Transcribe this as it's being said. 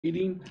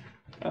Meeting.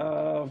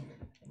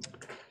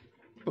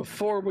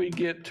 Before we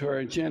get to our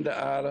agenda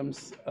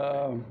items,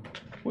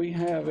 we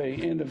have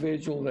an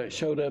individual that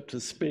showed up to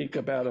speak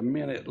about a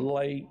minute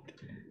late,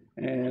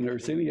 and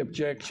there's any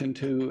objection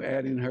to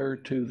adding her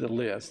to the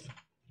list.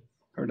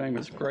 Her name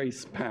is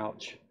Grace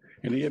Pouch.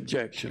 Any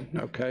objection?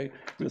 Okay.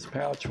 Ms.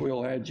 Pouch,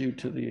 we'll add you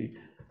to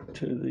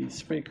the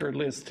speaker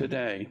list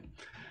today.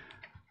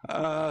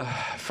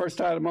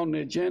 First item on the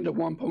agenda,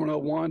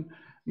 1.01,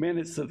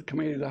 minutes of the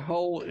committee of the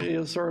whole.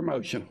 Is there a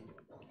motion?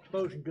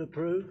 Motion to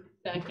approve.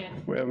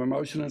 Second. We have a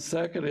motion and a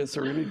second. Is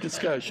there any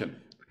discussion?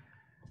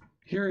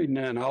 Hearing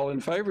none, all in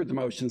favor of the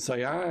motion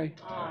say aye.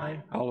 Aye.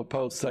 All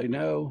opposed say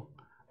no.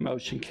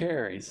 Motion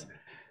carries.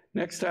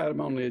 Next item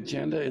on the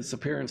agenda is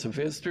appearance of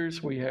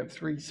visitors. We have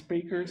 3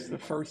 speakers. The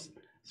first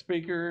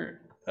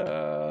speaker,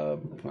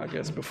 I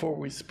guess before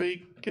we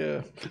speak,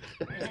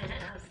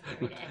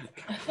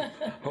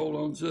 hold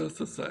on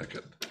just a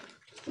second.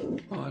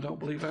 Oh, I don't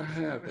believe I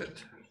have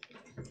it.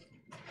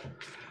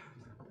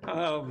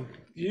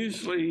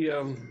 Usually,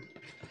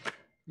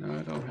 no,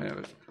 I don't have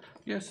it.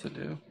 Yes, I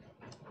do.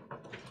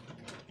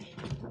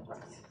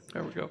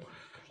 There we go.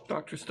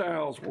 Dr.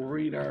 Stiles will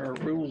read our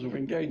rules of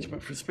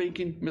engagement for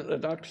speaking.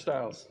 Dr.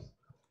 Stiles.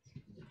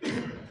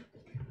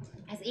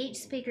 As each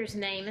speaker's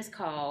name is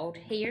called,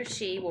 he or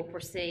she will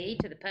proceed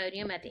to the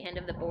podium at the end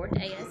of the board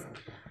dais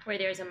where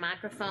there is a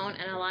microphone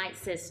and a light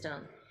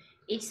system.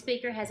 Each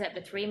speaker has up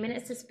to 3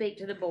 minutes to speak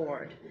to the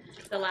board.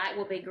 The light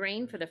will be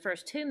green for the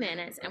first 2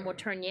 minutes and will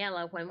turn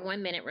yellow when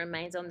 1 minute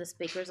remains on the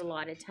speaker's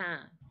allotted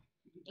time.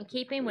 In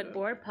keeping with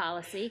board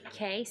policy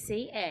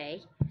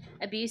KCA,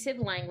 abusive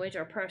language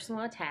or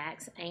personal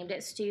attacks aimed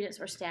at students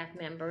or staff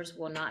members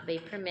will not be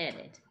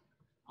permitted.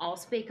 All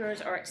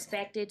speakers are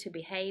expected to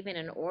behave in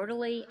an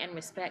orderly and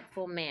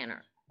respectful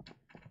manner.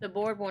 The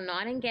board will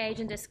not engage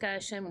in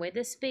discussion with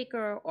the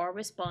speaker or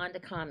respond to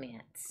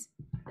comments.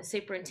 The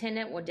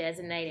superintendent will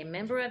designate a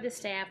member of the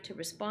staff to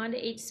respond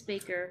to each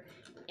speaker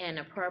in an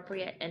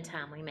appropriate and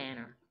timely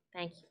manner.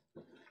 Thank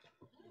you.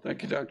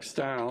 Thank you, Dr.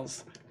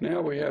 Stiles. Now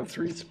we have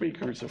 3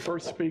 speakers. The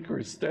first speaker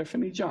is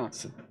Stephanie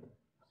Johnson.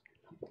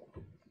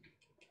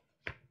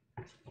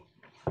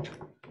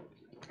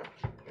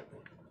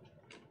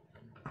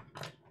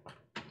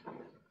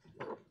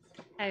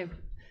 Hi,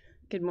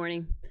 good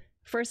morning.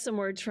 First, some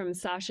words from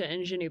Sasha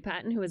and Janu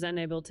Patton, who is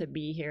unable to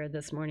be here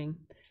this morning.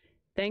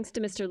 Thanks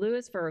to Mr.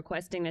 Lewis for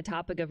requesting the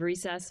topic of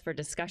recess for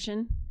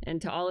discussion,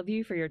 and to all of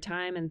you for your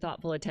time and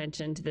thoughtful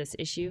attention to this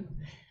issue.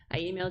 I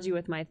emailed you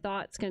with my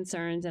thoughts,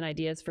 concerns, and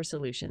ideas for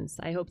solutions.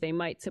 I hope they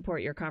might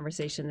support your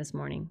conversation this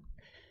morning.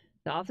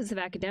 The Office of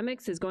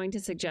Academics is going to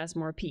suggest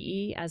more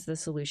PE as the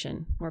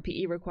solution. More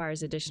PE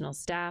requires additional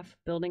staff,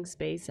 building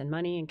space, and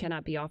money, and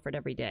cannot be offered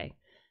every day.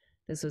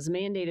 This was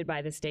mandated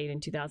by the state in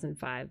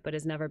 2005, but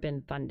has never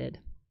been funded.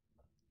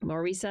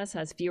 More recess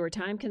has fewer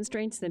time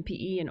constraints than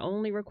PE and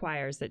only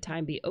requires that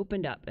time be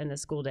opened up in the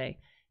school day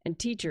and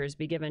teachers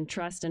be given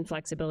trust and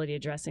flexibility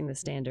addressing the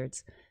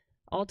standards.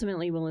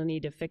 Ultimately, we'll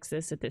need to fix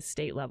this at the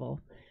state level.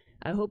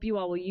 I hope you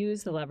all will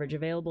use the leverage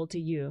available to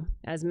you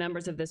as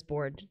members of this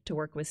board to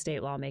work with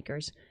state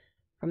lawmakers.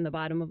 From the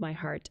bottom of my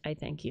heart, I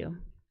thank you.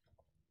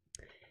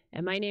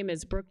 And my name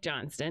is Brooke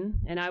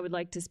Johnston, and I would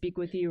like to speak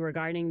with you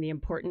regarding the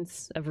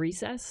importance of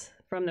recess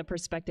from the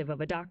perspective of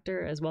a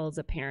doctor as well as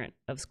a parent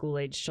of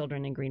school-aged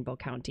children in Greenville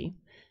County.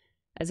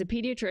 As a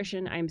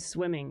pediatrician, I'm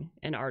swimming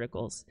in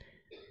articles.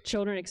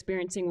 Children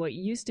experiencing what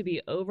used to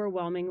be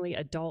overwhelmingly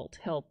adult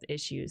health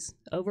issues: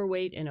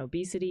 overweight and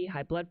obesity,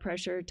 high blood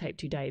pressure, type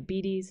 2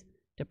 diabetes,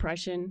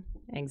 depression,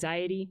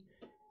 anxiety,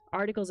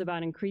 articles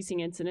about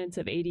increasing incidence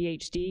of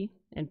ADHD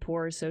and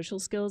poor social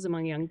skills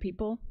among young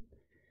people.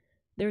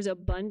 There's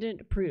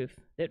abundant proof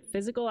that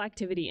physical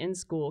activity in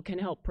school can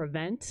help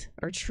prevent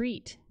or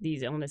treat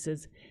these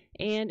illnesses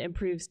and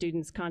improve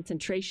students'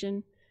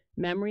 concentration,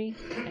 memory,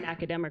 and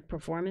academic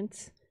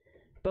performance.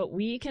 But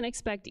we can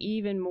expect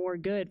even more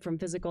good from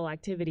physical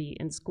activity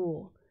in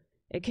school.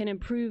 It can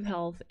improve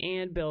health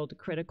and build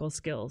critical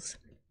skills.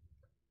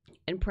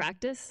 In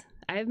practice,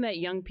 I have met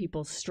young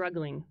people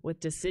struggling with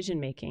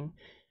decision-making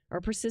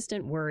or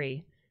persistent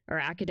worry or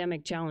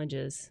academic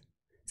challenges.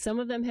 Some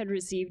of them had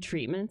received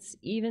treatments,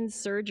 even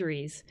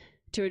surgeries,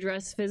 to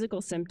address physical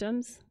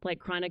symptoms like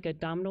chronic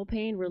abdominal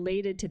pain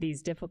related to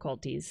these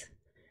difficulties.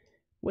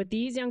 What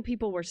these young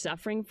people were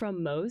suffering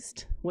from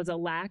most was a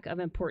lack of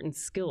important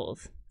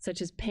skills,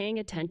 such as paying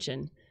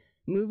attention,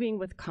 moving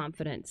with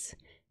confidence,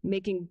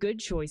 making good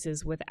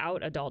choices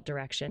without adult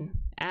direction,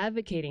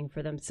 advocating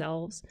for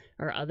themselves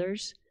or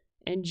others,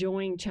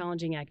 enjoying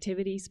challenging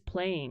activities,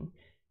 playing,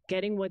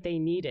 getting what they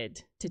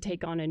needed to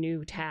take on a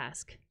new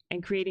task,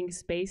 and creating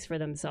space for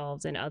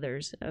themselves and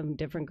others,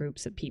 different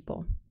groups of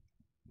people.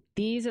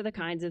 These are the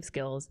kinds of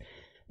skills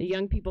that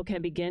young people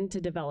can begin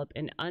to develop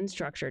in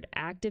unstructured,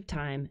 active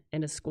time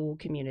in a school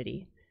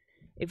community.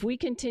 If we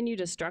continue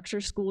to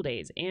structure school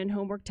days and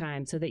homework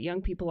time so that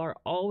young people are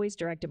always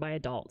directed by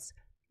adults,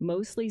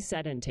 mostly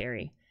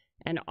sedentary,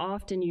 and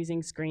often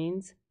using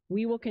screens,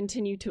 we will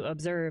continue to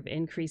observe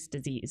increased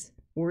disease,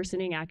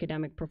 worsening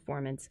academic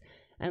performance,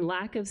 and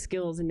lack of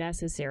skills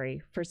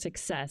necessary for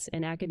success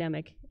in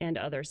academic and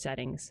other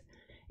settings,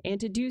 and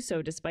to do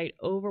so despite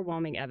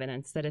overwhelming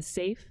evidence that a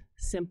safe,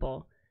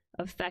 simple,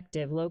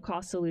 effective,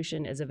 low-cost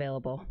solution is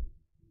available.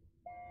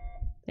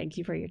 Thank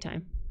you for your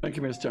time. Thank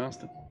you, Ms.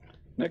 Johnston.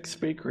 Next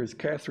speaker is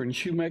Catherine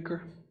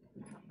Shoemaker.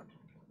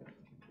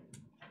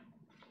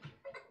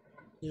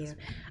 You.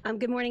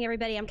 Good morning,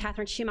 everybody. I'm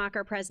Catherine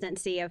Schumacher, President and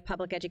CEO of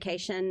Public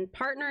Education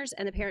Partners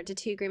and the parent to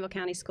 2 Greenville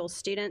County School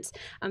students.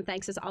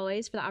 Thanks as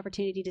always for the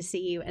opportunity to see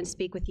you and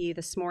speak with you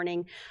this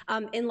morning.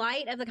 In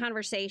light of the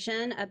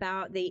conversation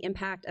about the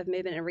impact of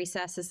movement and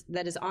recess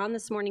that is on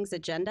this morning's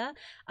agenda,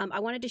 I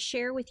wanted to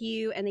share with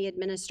you and the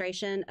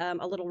administration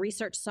a little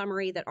research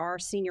summary that our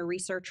senior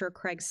researcher,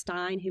 Craig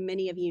Stein, who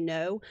many of you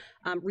know,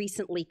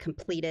 recently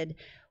completed.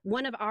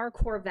 One of our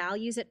core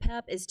values at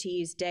PEP is to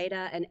use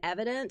data and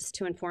evidence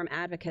to inform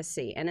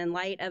advocacy. And in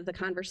light of the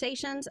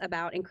conversations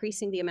about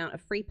increasing the amount of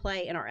free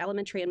play in our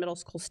elementary and middle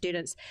school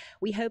students,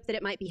 we hope that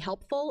it might be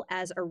helpful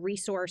as a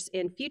resource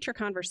in future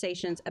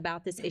conversations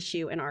about this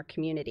issue in our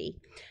community.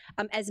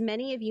 As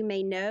many of you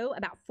may know,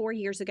 about 4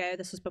 years ago,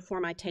 this was before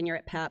my tenure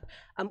at PEP,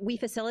 we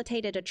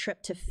facilitated a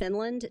trip to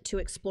Finland to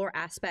explore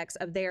aspects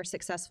of their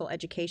successful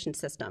education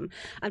system.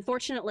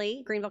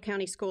 Unfortunately, Greenville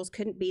County Schools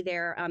couldn't be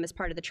there as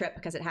part of the trip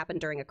because it happened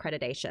during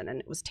accreditation, and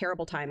it was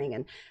terrible timing,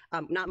 and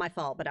not my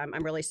fault, but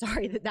I'm really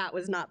sorry that that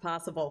was not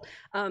possible.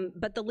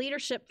 But the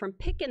leadership from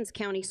Pickens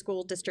County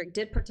School District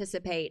did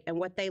participate, and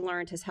what they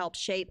learned has helped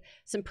shape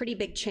some pretty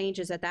big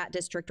changes at that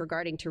district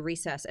regarding to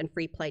recess and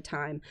free play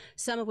time,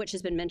 some of which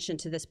has been mentioned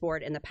to this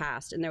board in the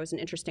past, and there was an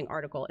interesting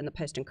article in the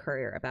Post and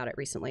Courier about it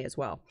recently as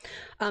well.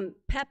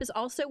 PEP is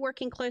also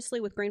working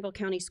closely with Greenville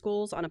County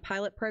Schools on a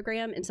pilot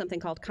program in something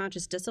called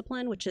Conscious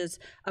Discipline, which is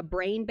a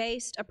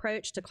brain-based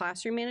approach to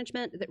classroom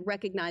management that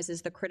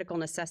recognizes the critical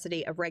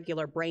necessity of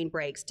regular brain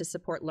breaks to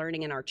support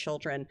learning in our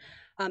children.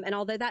 And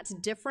although that's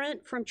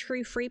different from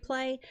true free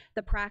play,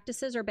 the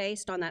practices are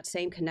based on that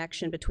same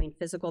connection between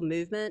physical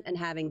movement and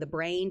having the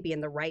brain be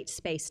in the right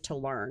space to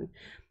learn.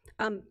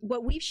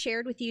 What we've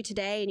shared with you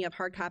today, and you have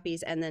hard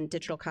copies and then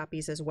digital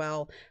copies as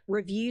well,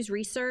 reviews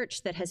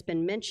research that has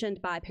been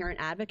mentioned by parent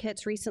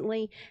advocates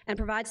recently and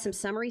provides some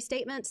summary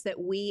statements that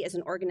we as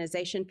an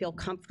organization feel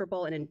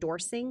comfortable in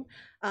endorsing.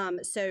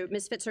 So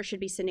Ms. Fitzer should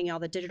be sending y'all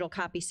the digital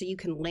copy so you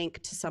can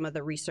link to some of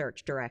the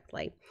research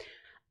directly.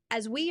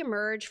 As we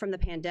emerge from the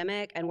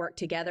pandemic and work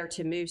together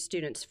to move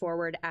students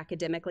forward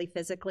academically,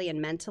 physically,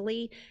 and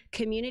mentally,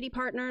 community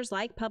partners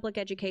like Public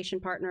Education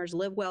Partners,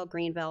 Live Well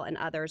Greenville, and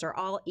others are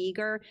all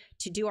eager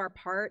to do our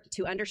part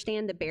to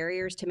understand the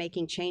barriers to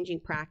making changing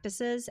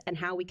practices and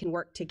how we can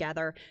work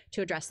together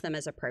to address them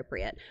as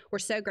appropriate. We're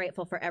so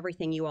grateful for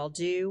everything you all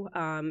do,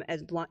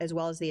 as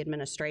well as the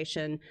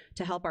administration,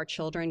 to help our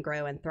children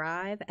grow and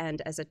thrive.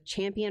 And as a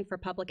champion for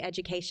public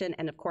education,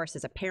 and of course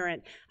as a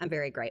parent, I'm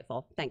very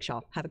grateful. Thanks,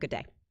 y'all. Have a good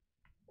day.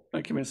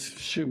 Thank you, Ms.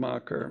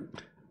 Schumacher.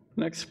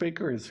 Next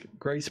speaker is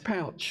Grace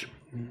Pouch.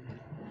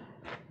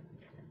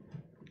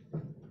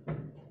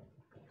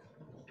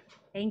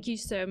 Thank you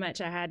so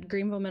much. I had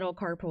Greenville Middle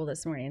carpool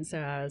this morning, so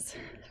I was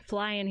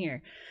flying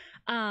here.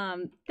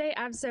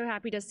 I'm so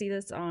happy to see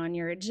this on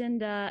your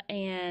agenda,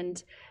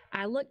 and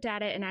I looked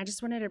at it and I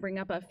just wanted to bring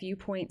up a few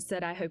points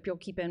that I hope you'll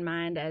keep in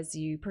mind as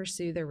you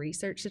pursue the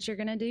research that you're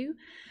going to do.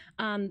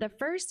 The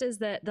first is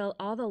that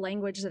all the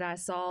language that I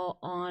saw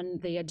on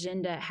the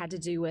agenda had to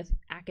do with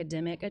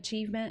academic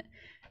achievement,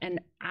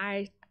 and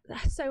I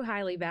so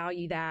highly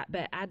value that,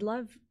 but I'd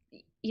love,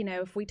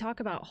 if we talk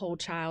about whole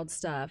child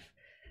stuff,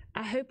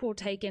 I hope we'll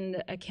take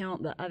into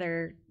account the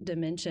other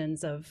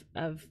dimensions of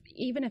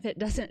even if it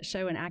doesn't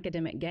show an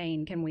academic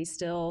gain, can we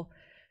still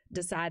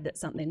decide that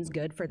something's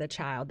good for the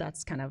child?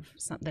 That's kind of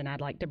something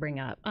I'd like to bring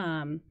up.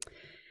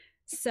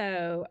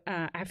 So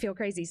I feel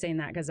crazy saying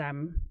that because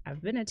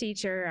I've been a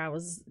teacher.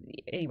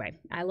 Anyway,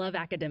 I love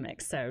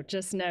academics, so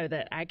just know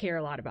that I care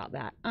a lot about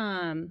that.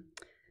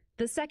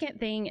 The second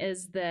thing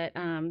is that,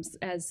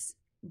 as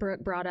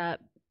Brooke brought up,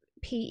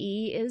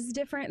 PE is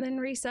different than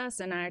recess,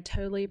 and I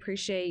totally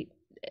appreciate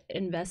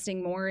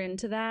investing more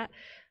into that.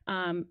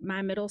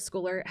 My middle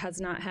schooler has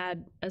not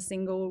had a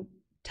single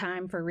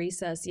time for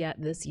recess yet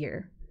this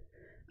year.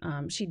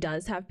 She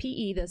does have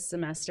PE this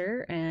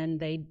semester, and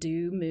they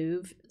do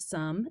move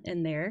some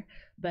in there,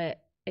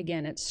 but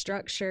again, it's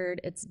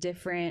structured, it's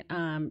different.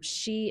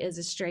 She is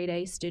a straight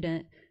A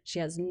student. She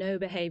has no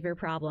behavior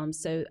problems,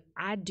 so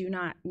I do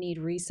not need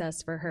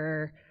recess for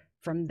her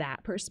from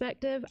that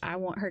perspective. I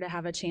want her to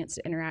have a chance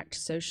to interact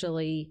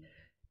socially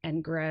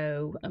and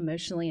grow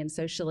emotionally and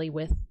socially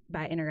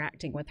by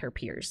interacting with her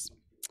peers.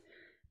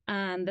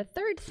 The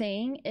third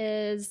thing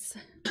is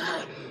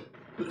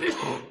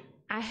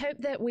I hope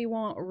that we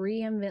won't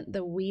reinvent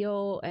the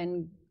wheel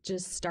and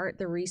just start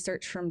the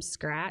research from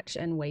scratch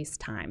and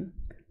waste time.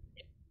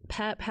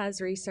 PEP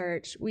has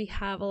research. We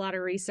have a lot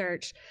of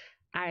research.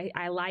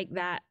 I like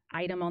that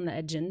item on the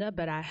agenda,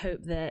 but I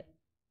hope that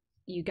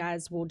you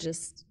guys will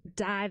just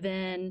dive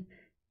in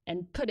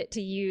and put it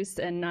to use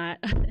and not,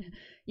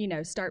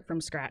 start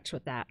from scratch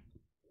with that.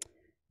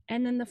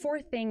 And then the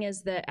fourth thing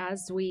is that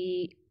as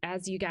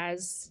you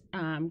guys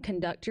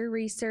conduct your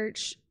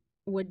research,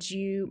 would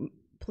you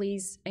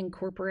please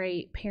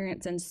incorporate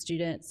parents and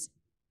students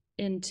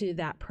into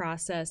that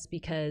process?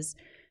 Because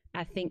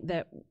I think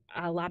that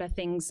a lot of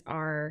things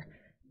are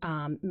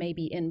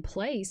maybe in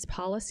place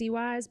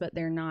policy-wise, but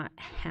they're not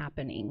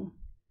happening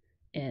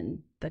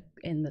in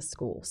the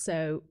school.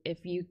 So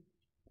if you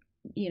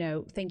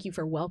thank you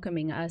for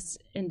welcoming us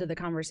into the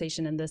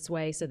conversation in this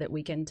way so that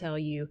we can tell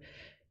you,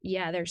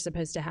 yeah, they're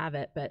supposed to have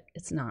it, but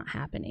it's not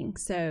happening.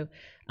 So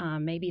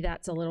maybe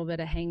that's a little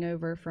bit of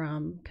hangover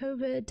from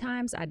COVID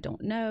times. I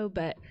don't know.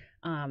 But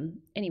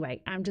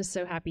anyway, I'm just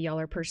so happy y'all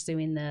are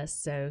pursuing this.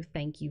 So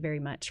thank you very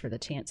much for the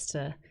chance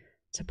to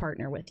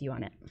partner with you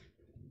on it.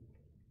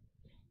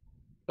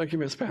 Thank you,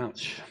 Ms.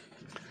 Pouch.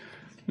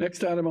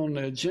 Next item on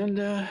the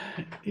agenda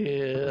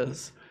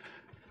is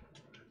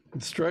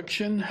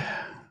instruction.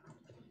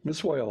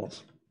 Ms.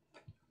 Wells.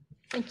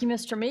 Thank you,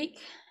 Mr. Meek.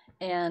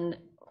 And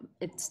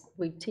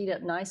we've teed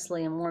up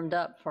nicely and warmed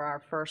up for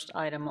our first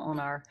item on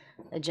our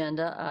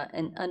agenda.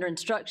 And under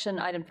instruction,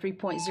 item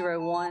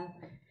 3.01,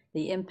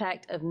 the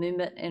impact of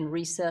movement and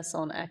recess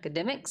on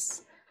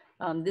academics.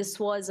 This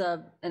was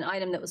an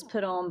item that was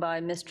put on by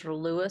Mr.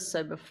 Lewis,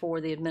 so before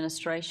the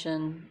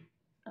administration,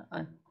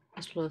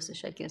 Mr. Lewis is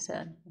shaking his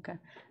head. Okay.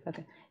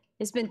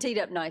 It's been teed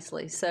up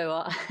nicely.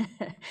 So,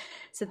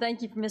 so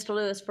thank you, Mr.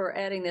 Lewis, for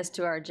adding this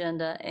to our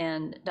agenda.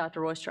 And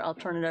Dr. Royster, I'll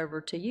turn it over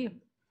to you.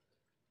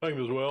 Thank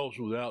you, Ms. Wells.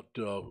 Without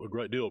a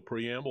great deal of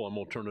preamble, I'm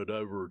going to turn it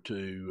over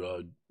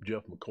to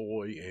Jeff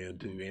McCoy and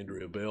to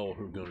Andrea Bell,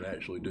 who are going to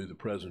actually do the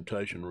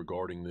presentation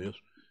regarding this.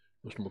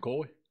 Mr.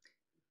 McCoy?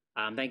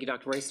 Thank you,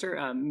 Dr.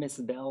 Royster. Ms.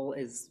 Bell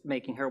is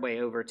making her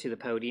way over to the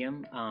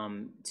podium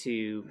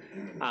to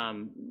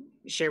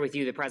share with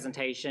you the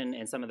presentation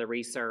and some of the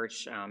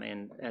research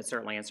and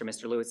certainly answer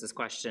Mr. Lewis's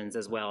questions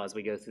as well as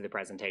we go through the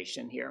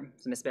presentation here.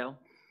 So, Ms. Bell?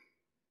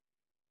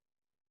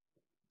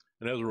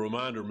 And as a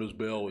reminder, Ms.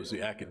 Bell is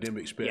the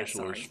academic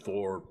specialist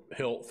for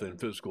health and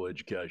physical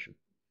education.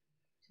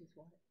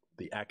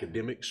 The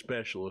academic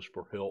specialist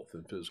for health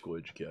and physical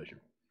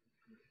education.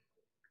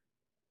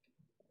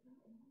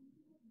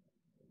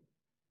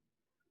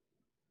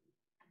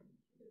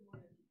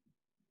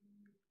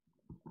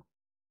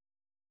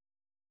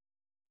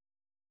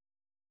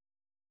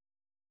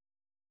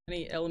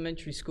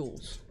 Elementary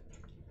schools.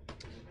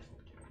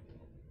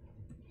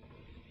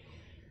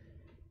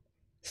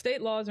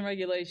 State laws and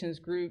regulations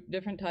group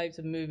different types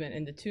of movement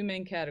into two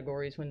main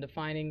categories when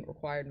defining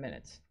required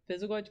minutes: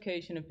 physical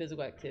education and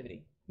physical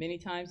activity. Many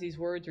times these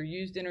words are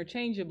used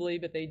interchangeably,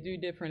 but they do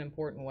differ in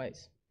important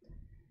ways.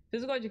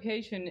 Physical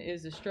education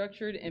is a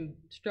structured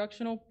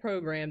instructional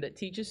program that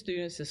teaches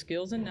students the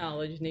skills and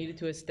knowledge needed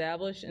to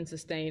establish and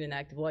sustain an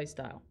active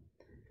lifestyle.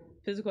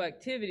 Physical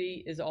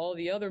activity is all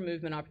the other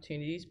movement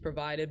opportunities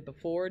provided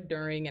before,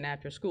 during, and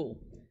after school.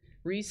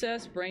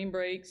 Recess, brain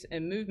breaks,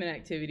 and movement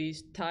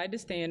activities tied to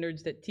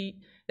standards that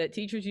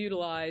teachers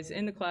utilize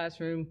in the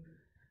classroom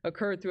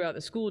occur throughout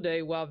the school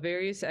day, while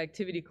various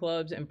activity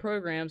clubs and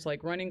programs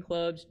like running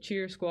clubs,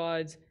 cheer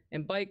squads,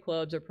 and bike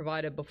clubs are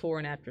provided before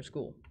and after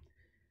school.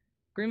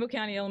 Greenville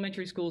County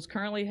Elementary Schools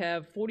currently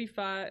have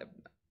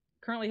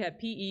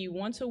PE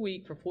once a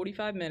week for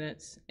 45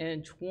 minutes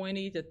and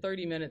 20 to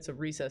 30 minutes of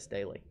recess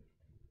daily.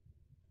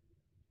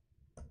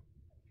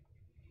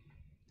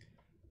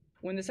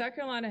 When the South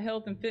Carolina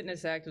Health and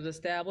Fitness Act was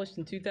established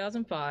in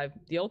 2005,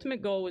 the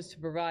ultimate goal was to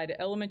provide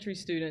elementary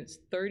students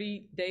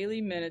 30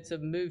 daily minutes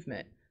of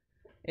movement.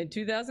 In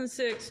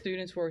 2006,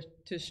 schools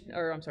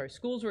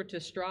were to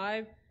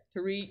strive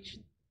to reach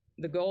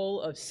the goal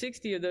of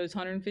 60 of those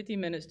 150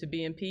 minutes to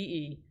be in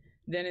PE.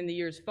 Then in the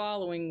years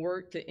following,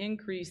 work to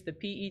increase the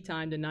PE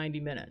time to 90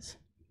 minutes.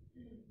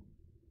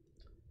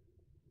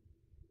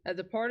 As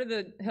a part of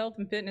the Health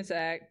and Fitness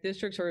Act,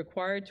 districts are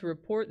required to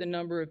report the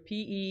number of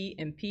PE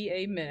and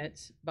PA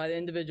minutes by the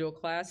individual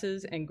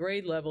classes and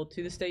grade level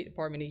to the State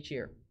Department each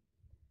year.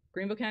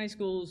 Greenville County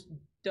Schools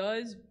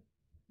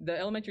the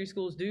elementary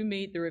schools do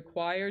meet the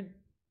required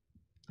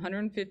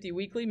 150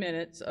 weekly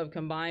minutes of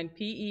combined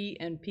PE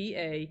and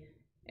PA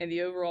and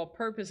the overall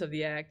purpose of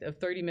the act of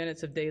 30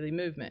 minutes of daily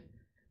movement.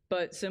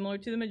 But similar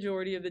to the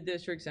majority of the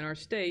districts in our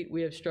state,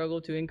 we have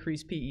struggled to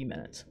increase PE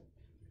minutes.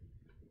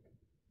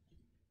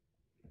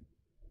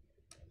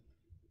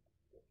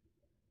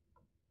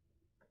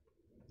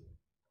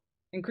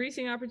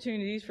 Increasing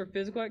opportunities for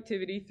physical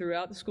activity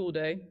throughout the school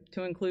day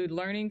to include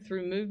learning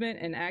through movement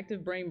and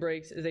active brain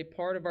breaks is a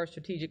part of our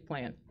strategic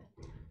plan.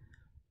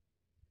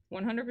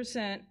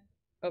 100%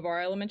 of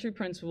our elementary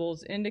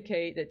principals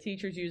indicate that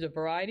teachers use a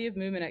variety of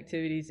movement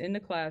activities in the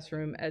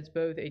classroom as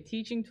both a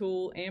teaching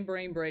tool and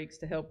brain breaks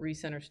to help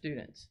recenter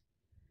students.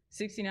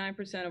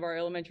 69% of our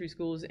elementary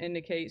schools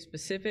indicate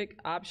specific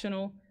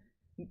optional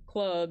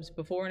clubs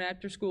before and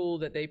after school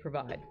that they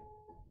provide.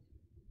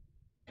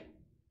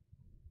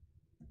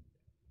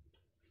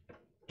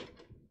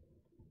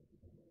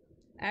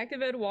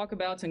 Active Ed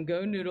Walkabouts and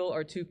Go Noodle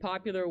are two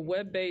popular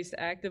web-based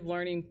active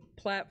learning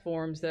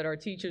platforms that our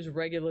teachers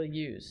regularly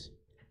use.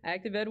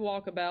 Active Ed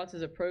Walkabouts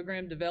is a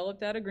program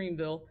developed out of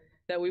Greenville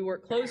that we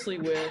work closely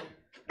with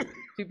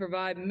to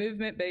provide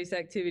movement-based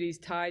activities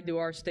tied to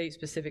our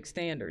state-specific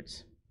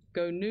standards.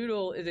 Go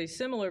Noodle is a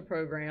similar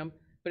program,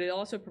 but it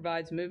also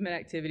provides movement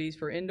activities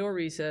for indoor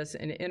recess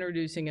and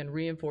introducing and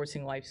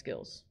reinforcing life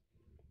skills.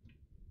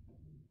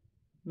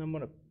 And I'm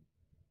going to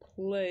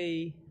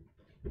play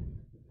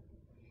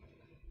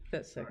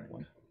that second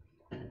one,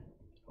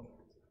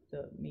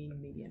 the mean,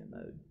 median, and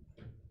mode.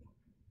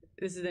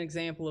 This is an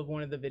example of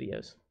one of the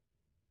videos.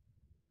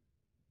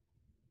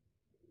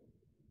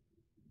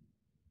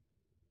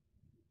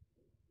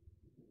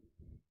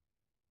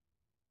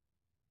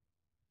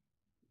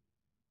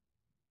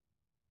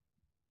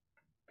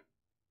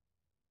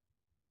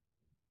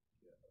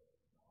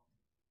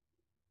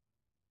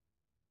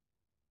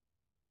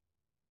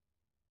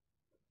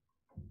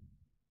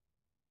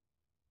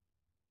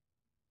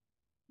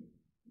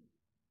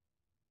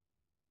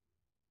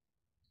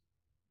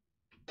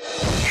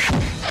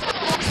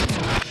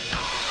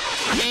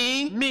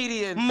 Mean,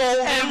 median, mode,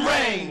 and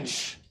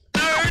range.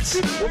 Nerds.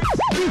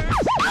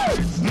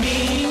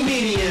 Mean,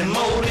 median,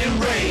 mode,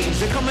 and range.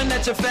 They're coming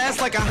at you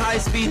fast like a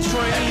high-speed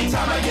train.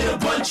 Anytime I get a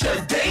bunch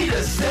of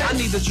data sets, I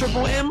need the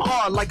triple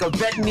MR like a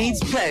vet needs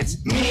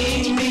pets.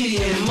 Mean,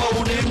 median,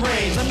 mode, and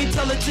range. Let me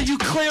tell it to you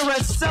clear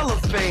as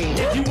cellophane.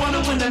 If you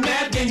wanna win the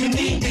map, then you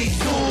need these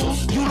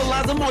tools.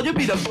 Utilize them all, you'll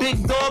be the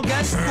big dog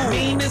at school.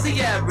 Mean is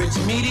the average,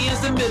 median is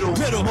the middle.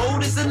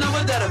 Mode is the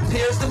number that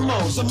appears the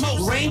most.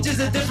 Range is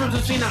the difference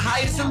between the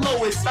highest and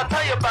lowest. I'll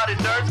tell you about it,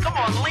 nerds. Come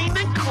on, lean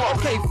in close.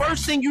 Okay,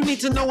 first thing you need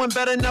to know and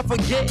better not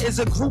forget is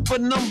a group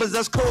of numbers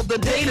that's called the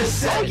data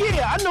set. Oh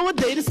yeah, I know a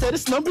data set.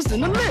 It's numbers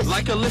in the list.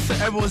 Like a list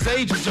of everyone's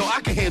ages, Joe,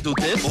 I can handle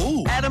this.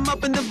 Ooh. Add them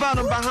up and divide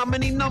them by how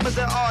many numbers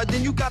there are.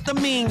 Then you got the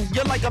mean.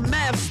 You're like a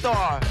math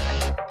star.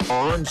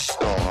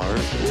 OnStar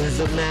is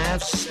a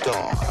math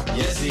star.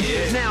 Yes, he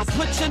is. Now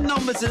put your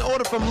numbers in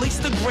order from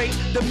least to great.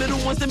 The middle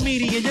one's the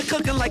median. You're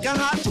cooking like a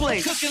hot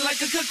plate. Cooking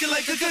like a.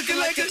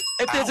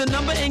 If there's a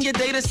number in your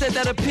data set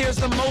that appears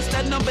the most,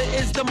 that number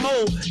is the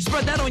mole.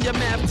 Spread that on your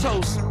math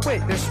toast.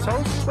 Wait, there's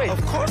toast? Wait.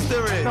 Of course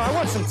there is. No, I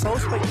want some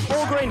toast. Wait,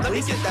 whole grain, Let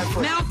me get that for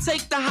you. Now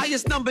take the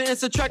highest number and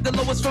subtract the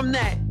lowest from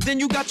that. Then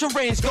you got your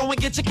range. Go and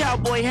get your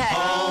cowboy hat.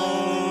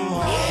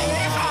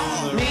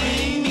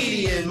 Mean,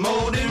 median,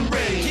 mode, and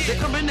range. They're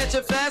coming at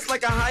you fast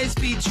like a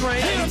high-speed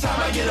train. Anytime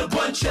I get a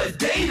bunch of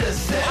data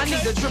sets, I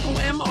need the triple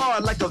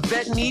MR like a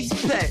vet needs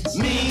pets.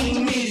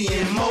 Mean,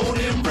 median, mode,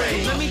 and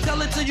range. Let me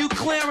tell it to you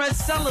clear as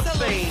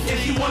cellophane.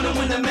 If you wanna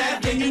win the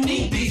map, then you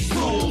need these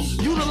tools.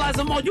 Utilize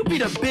them all, you be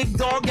the big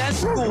dog at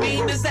school.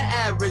 Mean is the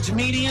average,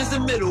 median is the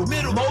middle.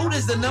 Mode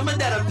is the number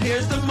that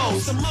appears the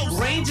most.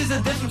 Range is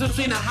the difference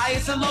between the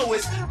highest and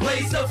lowest.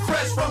 Blaze up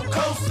fresh from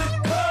coast to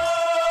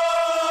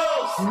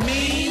coast.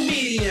 Mean,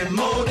 median,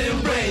 mode,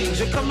 and range.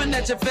 You're coming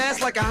at you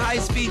fast like a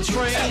high-speed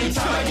train.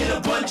 Anytime I get a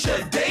bunch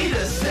of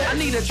data sets, I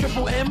need a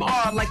triple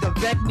MR like a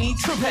vet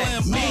needs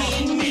pets.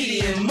 Mean,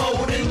 median,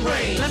 mode, and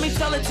range. Let me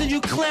tell it to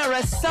you clear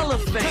as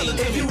cellophane.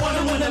 If you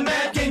wanna win a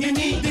map, then you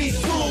need these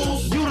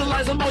tools.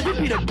 Utilize them all, you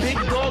be the big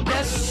dog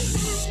at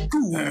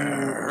school.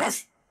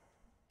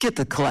 Get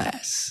to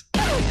class.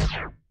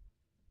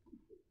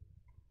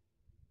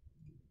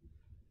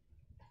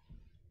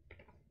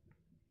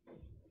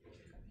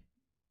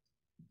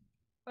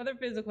 Other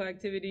physical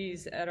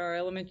activities at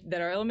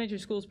that our elementary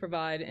schools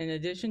provide, in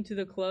addition to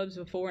the clubs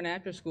before and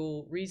after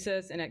school,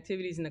 recess, and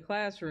activities in the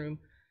classroom,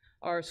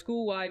 are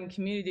school-wide and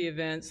community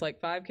events like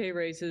 5K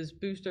races,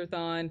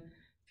 booster-thon,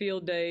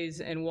 field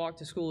days, and walk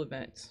to school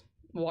events.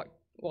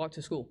 Walk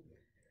to school.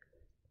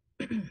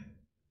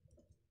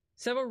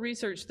 Several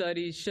research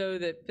studies show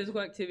that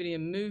physical activity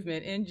and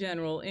movement in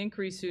general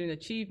increase student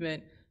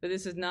achievement, but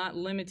this is not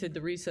limited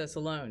to recess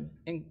alone.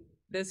 And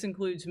this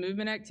includes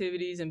movement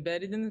activities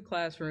embedded in the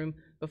classroom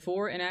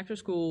before and after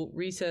school,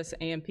 recess,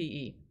 and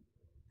PE.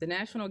 The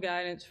national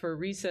guidance for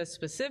recess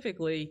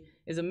specifically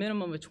is a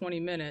minimum of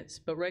 20 minutes,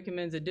 but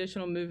recommends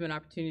additional movement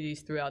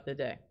opportunities throughout the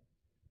day.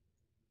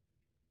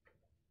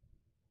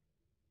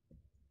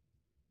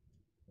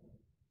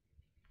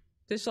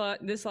 This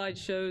slide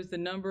shows the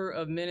number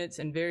of minutes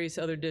in various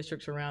other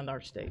districts around our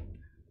state.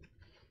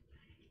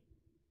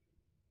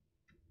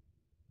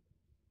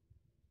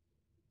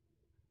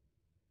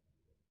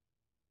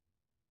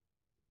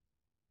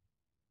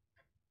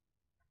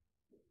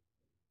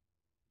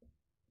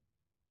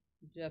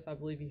 Jeff, I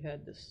believe you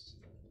had this.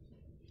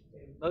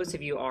 Most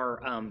of you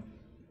are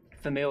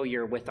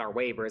familiar with our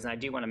waivers, and I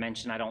do want to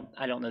mention, I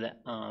don't know that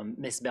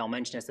Ms. Bell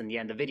mentioned this in the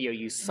end. The video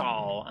you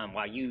saw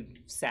while you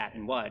sat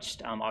and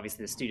watched,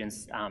 obviously the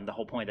students, the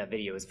whole point of that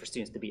video is for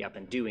students to be up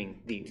and doing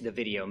the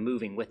video,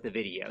 moving with the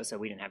video. So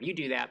we didn't have you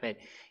do that, but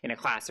in a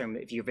classroom,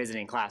 if you're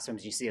visiting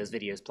classrooms, you see those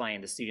videos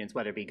playing, the students,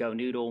 whether it be Go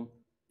Noodle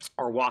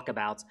or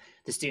walkabouts,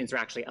 the students are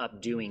actually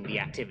up doing the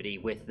activity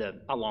with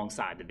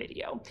alongside the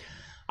video.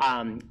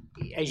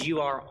 As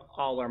you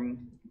all are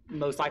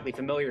most likely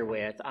familiar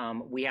with,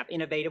 we have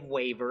innovative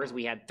waivers.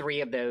 We had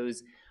 3 of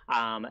those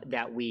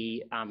that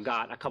we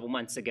got a couple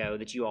months ago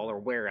that you all are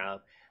aware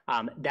of.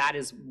 That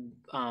is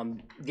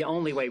the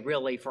only way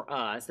really for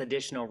us,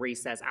 additional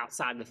recess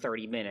outside the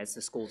 30 minutes,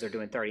 the schools are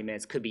doing 30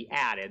 minutes, could be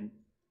added.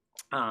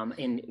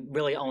 In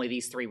really only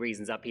these three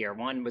reasons up here.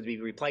 One would be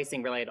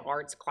replacing related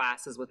arts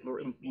classes with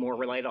more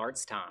related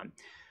arts time.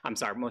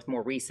 With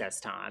more recess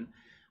time,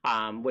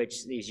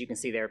 which, as you can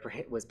see there,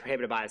 was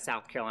prohibited by the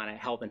South Carolina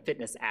Health and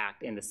Fitness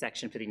Act in the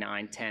section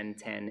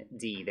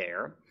 591010D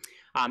there.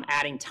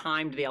 Adding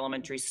time to the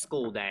elementary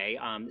school day.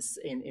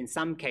 In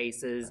some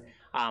cases,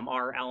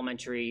 our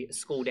elementary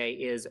school day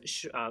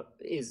is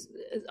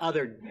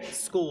other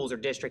schools or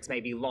districts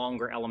may be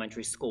longer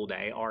elementary school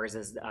day. Ours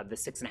is the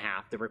 6.5,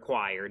 the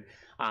required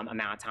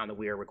amount of time that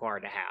we are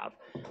required to have.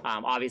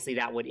 Obviously,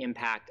 that would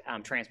impact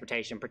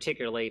transportation,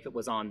 particularly if it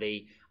was on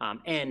the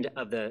end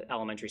of the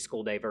elementary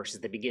school day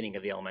versus the beginning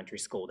of the elementary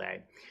school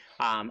day.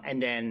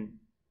 And then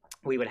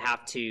we would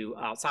have to,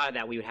 outside of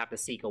that, we would have to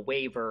seek a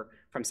waiver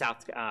from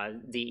South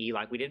DE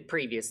like we did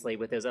previously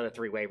with those other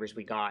three waivers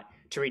we got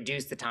to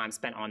reduce the time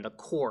spent on the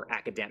core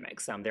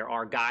academics. There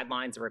are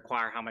guidelines that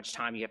require how much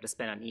time you have to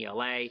spend on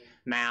ELA,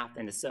 math,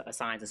 and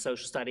science and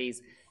social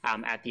studies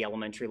at the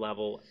elementary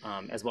level,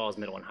 as well as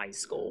middle and high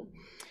school.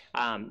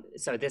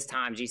 So at this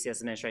time, GCS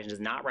administration does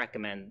not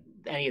recommend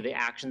any of the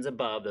actions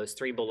above, those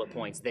three bullet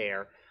points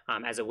there,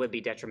 as it would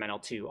be detrimental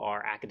to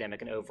our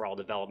academic and overall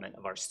development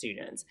of our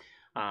students.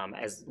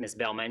 As Ms.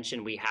 Bell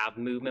mentioned, we have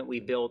movement we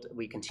built.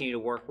 We continue to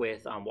work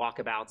with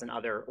Walkabouts and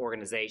other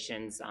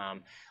organizations,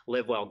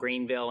 Live Well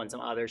Greenville and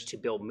some others, to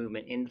build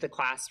movement into the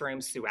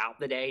classrooms throughout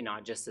the day,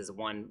 not just as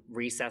one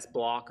recess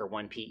block or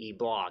one PE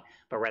block,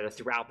 but rather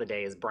throughout the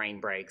day as brain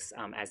breaks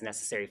as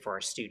necessary for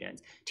our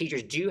students.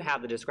 Teachers do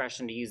have the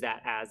discretion to use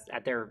that as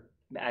at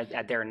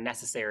their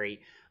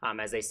necessary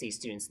as they see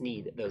students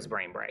need those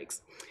brain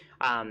breaks.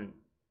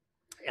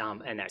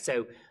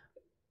 So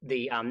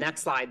the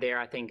next slide there,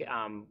 I think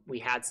we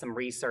had some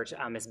research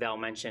Ms. Bell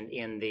mentioned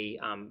in the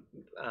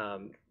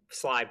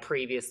slide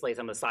previously,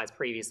 some of the slides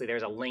previously.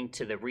 There's a link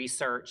to the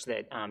research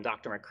that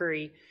Dr.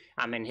 McCreary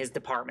and his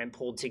department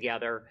pulled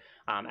together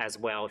as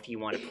well. If you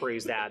want to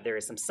peruse that, there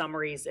is some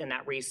summaries in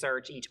that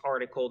research. Each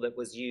article that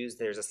was used,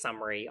 there's a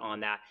summary on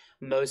that.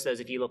 Most of those,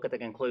 if you look at the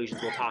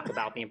conclusions, will talk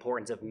about the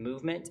importance of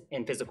movement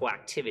and physical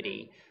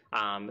activity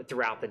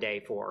throughout the day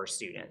for our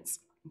students.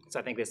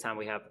 So I think this time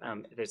we have,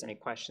 if there's any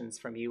questions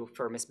from you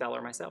for Ms. Bell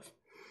or myself.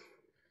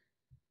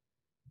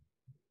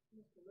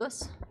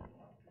 Lewis?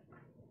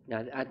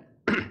 Yeah,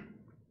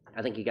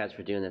 I thank you guys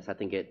for doing this. I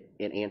think it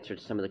answered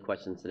some of the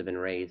questions that have been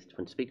raised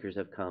when speakers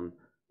have come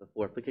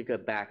before. If we could go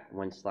back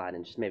one slide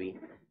and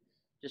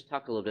just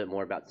talk a little bit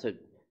more about, so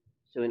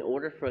in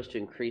order for us to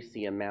increase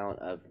the amount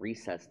of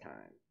recess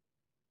time,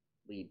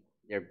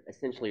 there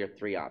essentially are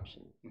three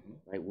options,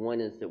 right?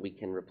 One is that we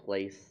can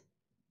replace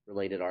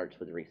related arts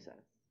with recess.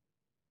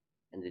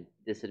 And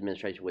this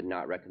administration would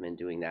not recommend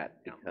doing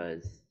that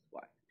because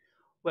why?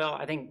 Well,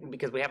 I think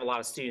because we have a lot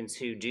of students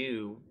who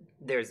do,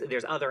 there's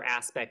other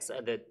aspects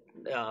of the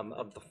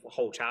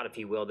whole child, if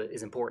you will, that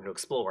is important to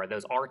explore.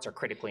 Those arts are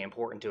critically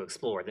important to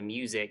explore. The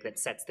music that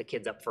sets the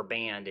kids up for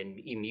band and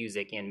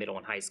music in middle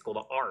and high school,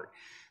 the art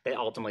that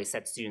ultimately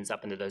sets students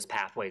up into those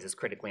pathways is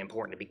critically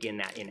important to begin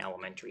that in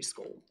elementary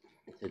school.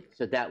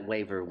 So that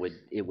waiver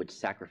would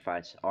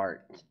sacrifice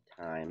art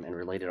time and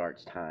related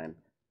arts time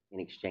in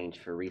exchange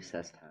for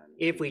recess time.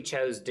 If we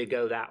chose to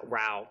go that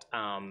route,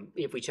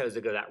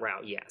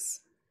 yes.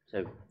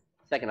 So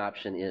second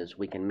option is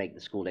we can make the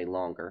school day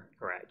longer.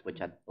 Correct.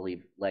 Which I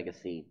believe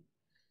Legacy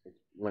is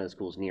one of the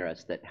schools near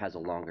us that has a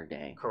longer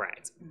day.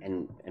 Correct.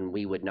 And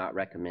we would not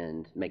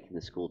recommend making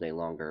the school day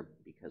longer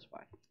because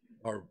why?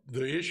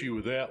 The issue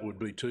with that would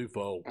be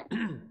twofold.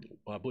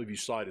 I believe you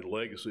cited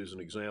Legacy as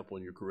an example,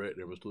 and you're correct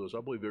there, Mr. Lewis.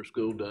 I believe their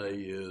school day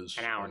is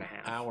an hour and a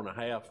half. Hour and a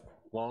half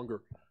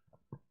longer.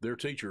 Their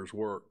teachers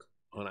work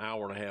an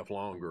hour and a half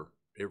longer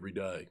every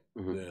day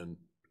than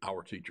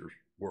our teachers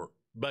work.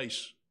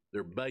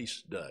 Their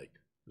base day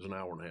is an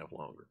hour and a half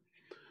longer.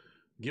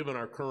 Given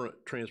our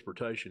current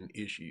transportation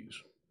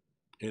issues,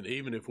 and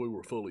even if we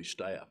were fully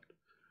staffed,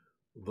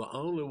 the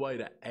only way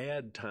to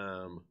add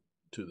time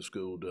to the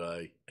school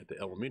day at the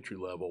elementary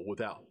level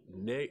without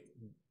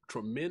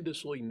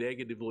tremendously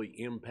negatively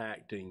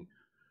impacting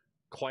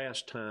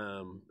class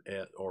time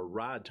or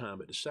ride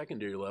time at the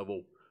secondary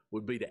level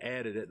would be to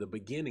add it at the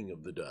beginning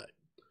of the day.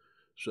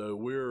 So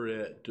we're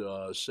at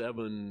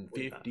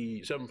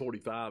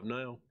 7:45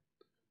 now.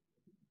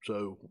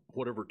 So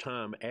whatever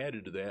time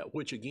added to that,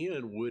 which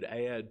again would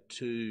add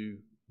to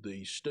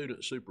the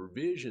student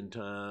supervision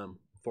time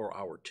for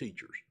our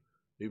teachers.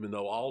 Even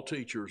though all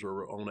teachers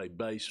are on a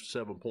base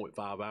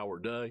 7.5 hour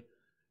day,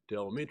 to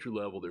elementary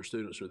level, their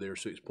students are there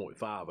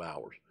 6.5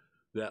 hours.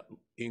 That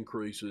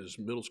increases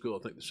middle school,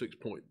 I think, to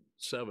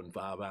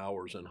 6.75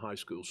 hours, and high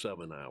school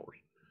 7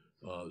 hours.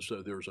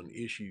 So there's an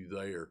issue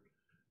there.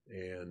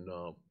 And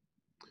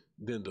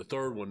then the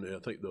third one, I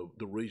think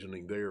the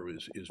reasoning there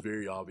is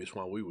very obvious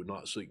why we would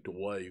not seek to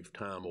waive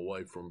time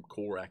away from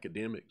core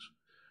academics.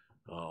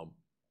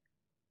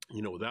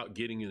 Without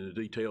getting into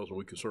details, and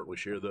we can certainly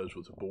share those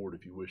with the board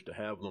if you wish to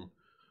have them,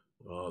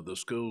 The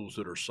schools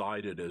that are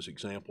cited as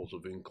examples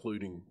of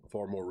including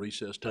far more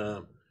recess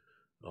time,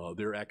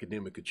 their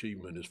academic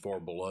achievement is far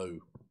below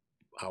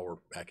our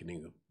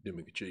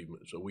academic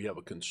achievement. So we have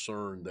a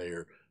concern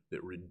there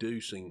that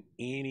reducing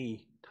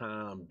any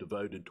time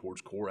devoted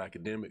towards core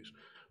academics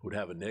would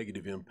have a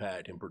negative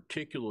impact, and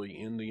particularly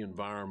in the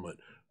environment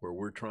where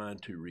we're trying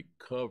to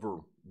recover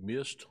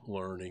missed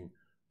learning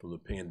from the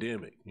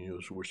pandemic.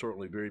 So we're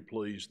certainly very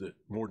pleased that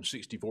more than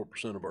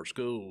 64% of our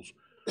schools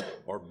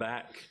are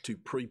back to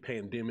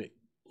pre-pandemic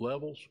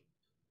levels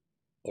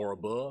or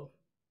above,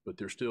 but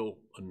there's still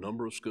a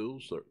number of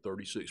schools,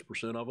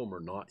 36% of them are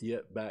not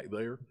yet back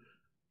there.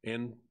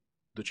 And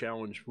the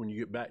challenge when you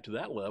get back to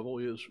that level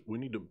is we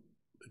need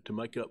to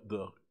make up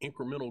the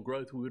incremental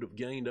growth we would have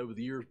gained over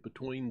the years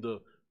between the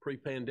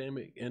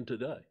pre-pandemic and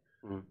today.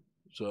 Mm-hmm.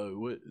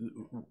 So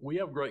we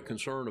have great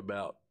concern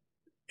about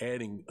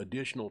adding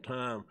additional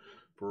time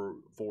for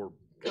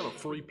kind of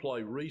free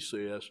play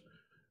recess.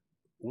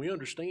 We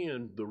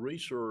understand the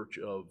research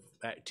of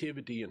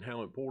activity and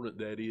how important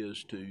that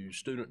is to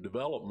student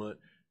development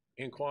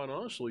and, quite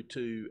honestly,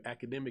 to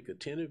academic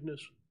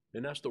attentiveness.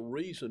 And that's the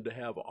reason to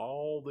have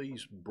all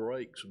these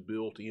breaks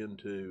built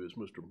into, as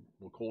Mr.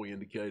 McCoy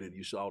indicated,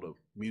 you saw the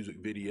music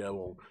video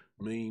on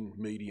mean,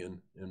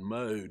 median, and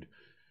mode.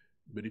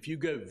 But if you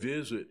go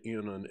visit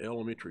in an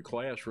elementary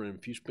classroom,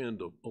 if you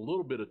spend a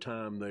little bit of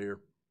time there,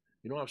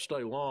 you don't have to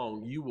stay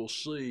long, you will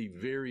see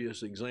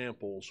various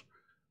examples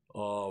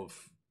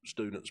of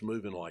students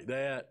moving like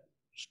that,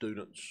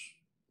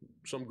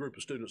 some group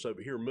of students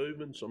over here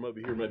moving, some over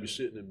here maybe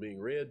sitting and being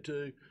read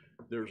to.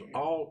 There's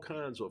all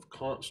kinds of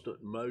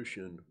constant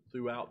motion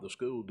throughout the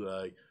school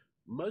day,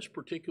 most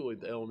particularly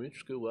at the elementary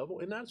school level,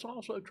 and that's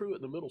also true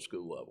at the middle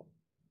school level.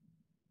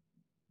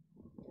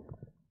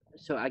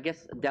 So I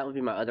guess that would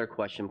be my other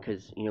question,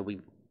 because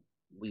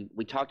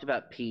we talked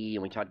about PE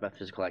and we talked about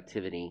physical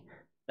activity,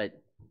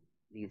 but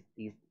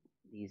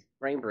these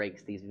brain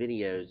breaks, these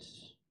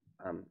videos,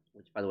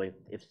 which, by the way,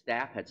 if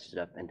staff had stood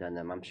up and done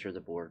them, I'm sure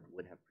the board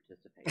would have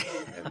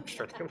participated. So I'm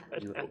sure they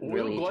would. you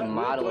really need to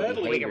model a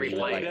behavior We you can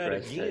would like replay for that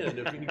us again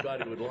to. If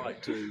anybody would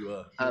like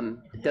to.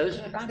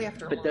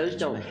 Those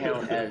don't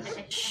count as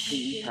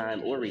PE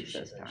time or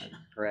recess time,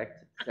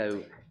 correct?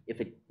 So if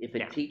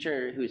a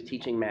teacher who is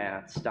teaching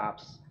math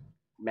stops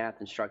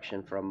math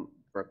instruction for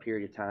a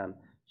period of time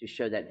to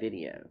show that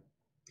video,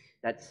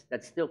 that's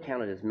still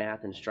counted as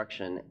math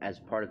instruction as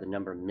part of the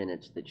number of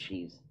minutes that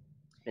she's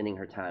spending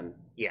her time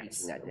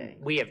teaching that day.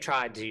 We have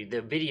tried to,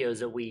 the videos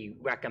that we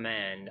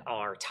recommend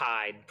are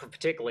tied,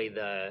 particularly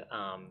the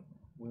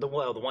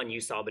one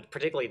you saw, but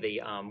particularly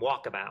the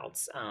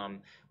walkabouts,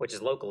 which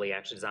is locally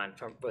actually designed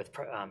from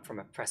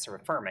Professor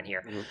Furman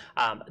here.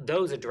 Mm-hmm.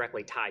 Those are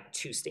directly tied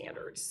to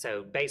standards.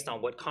 So based on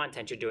what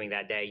content you're doing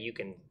that day, you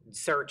can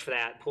search for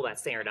that, pull that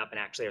standard up, and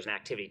actually there's an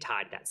activity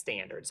tied to that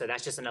standard. So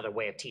that's just another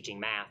way of teaching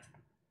math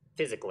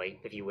physically,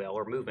 if you will,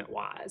 or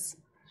movement-wise.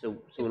 So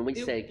when we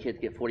say kids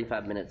get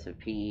 45 minutes of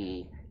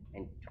PE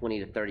and 20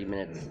 to 30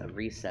 minutes of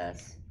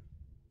recess,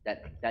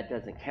 that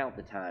doesn't count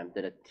the time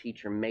that a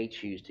teacher may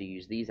choose to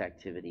use these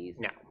activities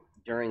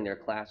during their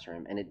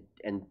classroom,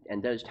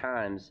 and those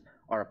times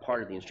are a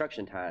part of the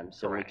instruction time.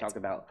 So Correct. When we talk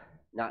about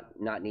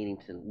not needing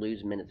to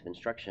lose minutes of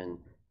instruction,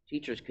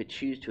 teachers could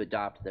choose to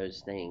adopt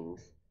those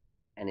things,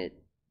 and it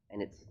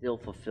still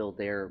fulfill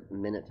their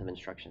minutes of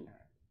instruction time.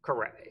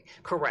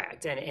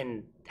 Correct.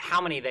 And how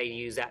many they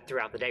use that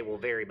throughout the day will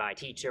vary by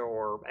teacher,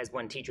 or as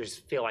when teachers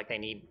feel like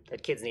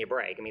that kids need a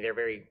break. I mean, they're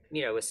very,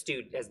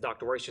 astute, as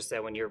Dr. Royster said,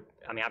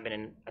 I've been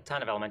in a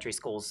ton of elementary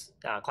schools,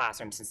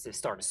 classrooms since the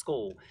start of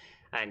school,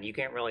 and you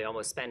can't really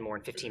almost spend more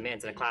than 15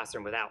 minutes in a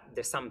classroom without,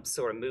 there's some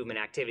sort of movement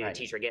activity, right. The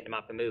teacher getting them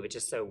up and move. It's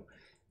just so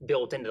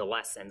built into the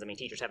lessons. I mean,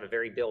 teachers have it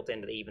very built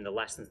into even the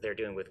lessons they're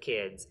doing with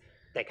kids.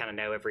 They kind of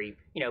know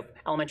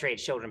elementary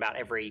age children about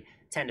every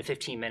 10 to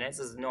 15 minutes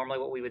is normally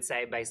what we would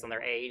say based on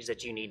their age,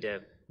 that you need to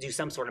do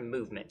some sort of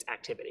movement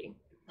activity.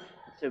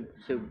 So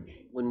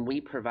when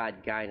we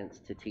provide guidance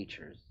to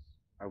teachers,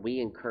 are we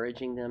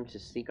encouraging them to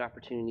seek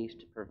opportunities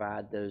to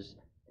provide those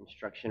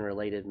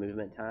instruction-related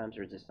movement times,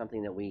 or is this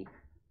something that we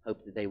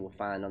hope that they will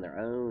find on their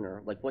own,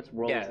 or what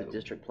role is the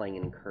district playing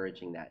in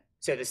encouraging that?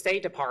 So the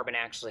State Department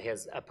actually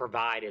has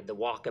provided the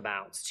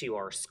walkabouts to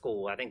our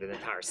school. I think the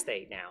entire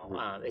state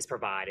now is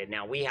provided.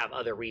 Now we have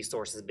other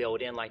resources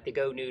built in, like the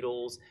Go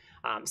Noodles.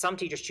 Some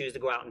teachers choose to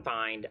go out and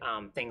find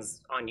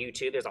things on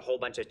YouTube. There's a whole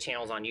bunch of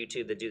channels on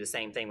YouTube that do the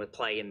same thing with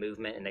play and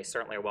movement, and they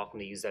certainly are welcome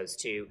to use those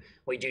too.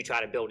 We do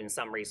try to build in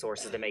some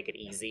resources to make it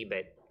easy,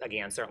 but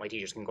again, certainly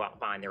teachers can go out and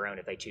find their own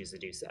if they choose to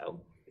do so.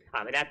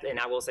 And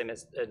I will say,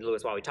 Ms.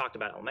 Lewis, while we talked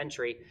about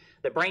elementary,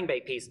 the brain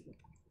break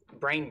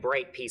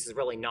piece is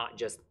really not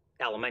just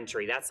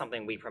elementary. That's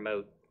something we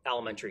promote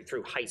elementary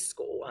through high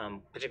school,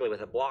 particularly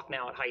with a block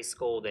now at high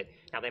school that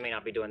now they may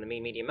not be doing the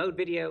mean, median, mode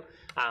video,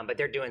 but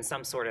they're doing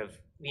some sort of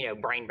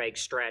brain break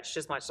stretch,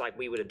 just much like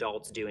we would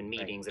adults do in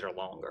meetings that are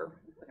longer.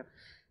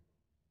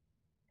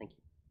 Thank you.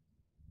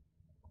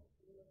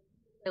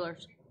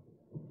 Taylor's.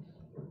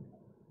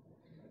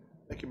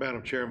 Thank you,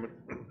 Madam Chairman.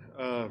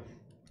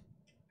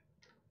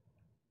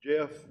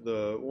 Jeff,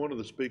 one of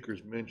the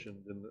speakers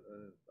mentioned, and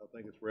I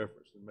think it's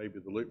referenced in maybe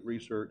the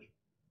research,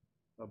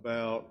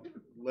 about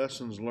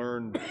lessons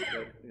learned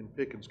in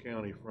Pickens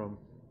County from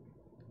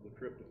the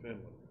trip to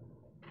Finland.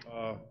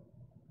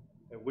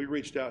 Have we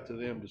reached out to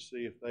them to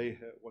see if they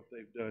have what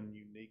they've done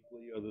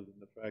uniquely, other than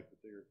the fact that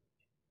they're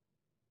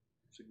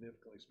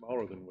significantly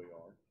smaller than we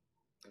are,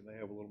 and they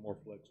have a little more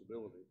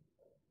flexibility?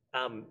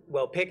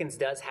 Well, Pickens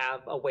does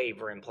have a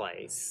waiver in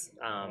place,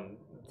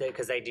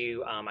 because they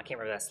do, I can't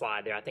remember that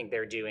slide there, I think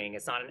they're doing,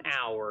 it's not an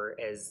hour,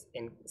 as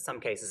in some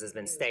cases has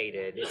been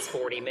stated, it's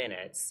 40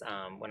 minutes,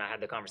 when I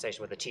had the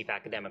conversation with the chief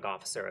academic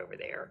officer over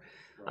there,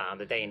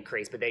 that they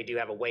increased, but they do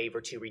have a waiver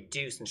to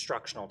reduce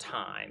instructional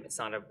time. It's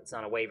not a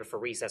waiver for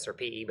recess or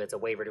PE, but it's a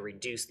waiver to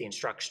reduce the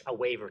instructional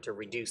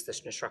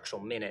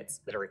minutes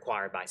that are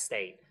required by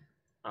state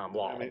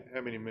law.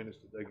 How many minutes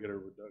did they get a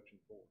reduction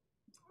for?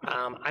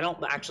 I don't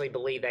actually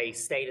believe they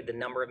stated the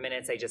number of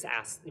minutes. They just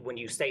asked, when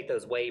you state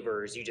those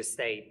waivers, you just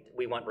state,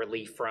 we want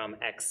relief from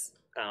X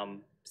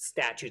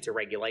statutes or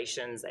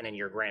regulations, and then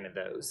you're granted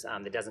those.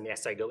 That doesn't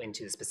necessarily go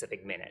into the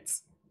specific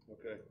minutes.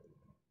 Okay.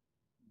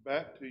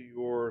 Back to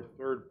your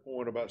third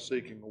point about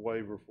seeking a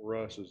waiver for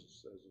us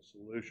as a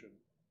solution,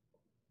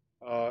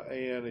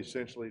 and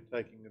essentially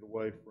taking it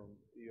away from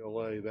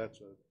ELA, that's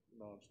a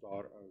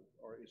non-starter,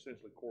 or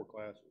essentially core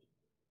classes.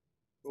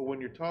 But when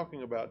you're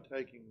talking about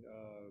taking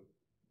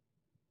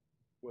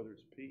whether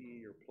it's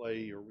PE or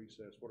play or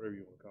recess, whatever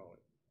you want to call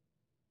it,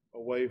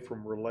 away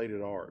from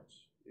related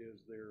arts,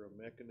 is there a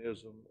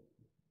mechanism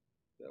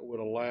that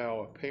would allow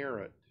a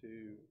parent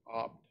to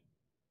opt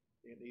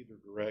in either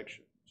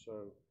direction?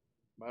 So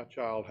my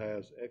child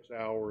has X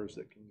hours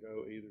that can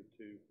go either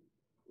to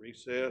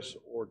recess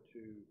or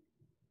to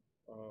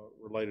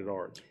related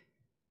arts.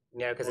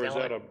 No, because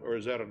or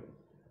is that a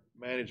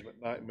management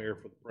nightmare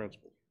for the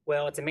principals?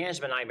 Well, it's a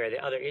management nightmare.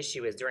 The other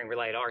issue is during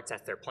related arts,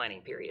 that's their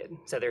planning period.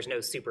 So there's no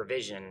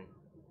supervision.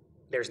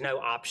 There's no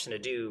option to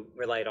do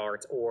related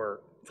arts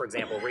or, for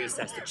example,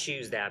 recess to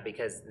choose that,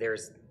 because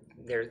there's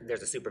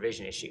a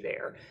supervision issue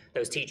there.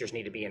 Those teachers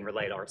need to be in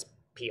related arts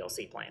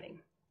PLC planning.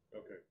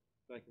 Okay.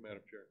 Thank you,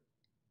 Madam Chair.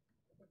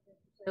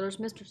 Sailors,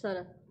 Mr.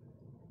 Sutter.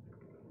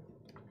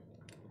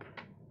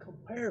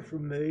 Compare for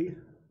me,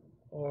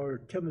 or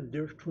tell me the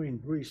difference between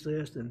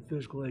recess and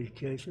physical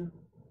education.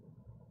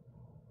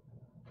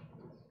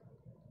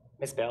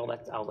 Ms. Bell,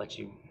 I'll let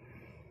you.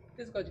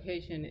 Physical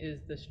education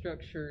is the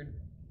structured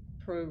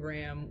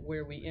program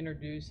where we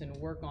introduce and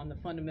work on the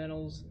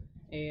fundamentals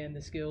and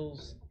the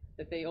skills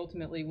that they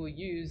ultimately will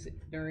use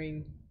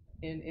in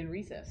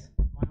recess.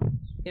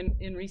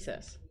 In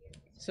recess.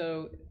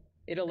 So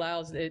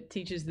it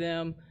teaches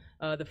them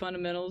the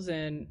fundamentals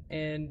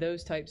and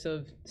those types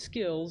of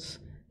skills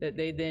that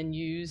they then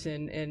use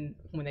and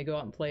when they go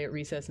out and play at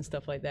recess and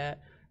stuff like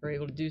that, are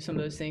able to do some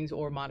of those things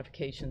or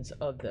modifications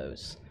of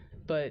those.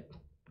 But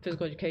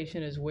physical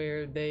education is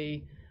where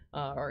they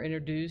are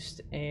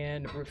introduced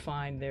and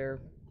refine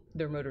their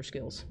motor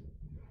skills.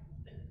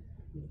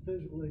 In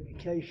physical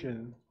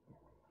education,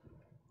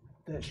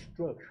 that's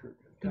structured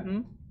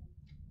time.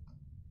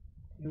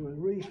 Mm-hmm. With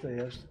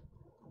recess,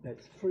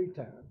 that's free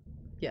time.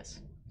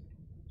 Yes.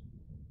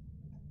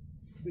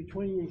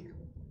 Between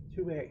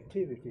two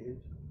activities,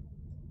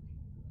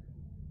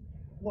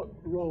 what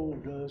role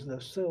does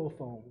the cell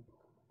phone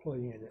play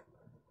in it?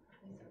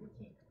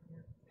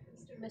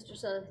 Mr.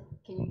 Sutter,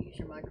 can you use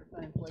your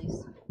microphone,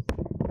 please?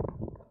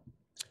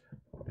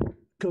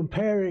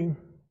 Comparing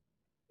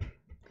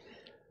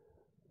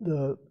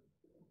the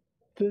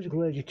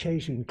physical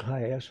education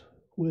class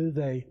with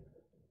a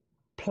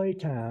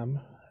playtime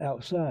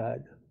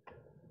outside,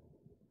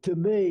 to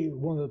me,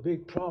 one of the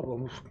big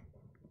problems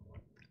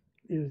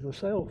is the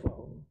cell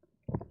phone.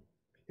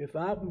 If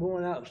I'm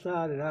going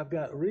outside and I've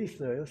got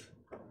recess,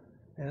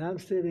 and I'm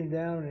sitting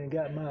down and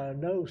got my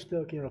nose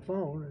stuck in a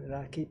phone, and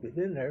I keep it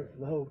in there for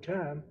the whole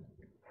time,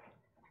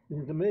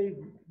 and to me,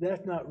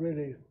 that's not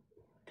really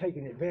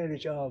taking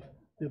advantage of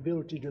the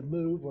ability to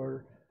move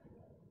or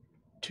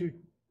to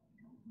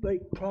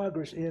make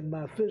progress in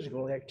my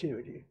physical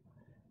activity.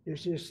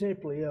 It's just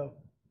simply a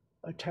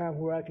time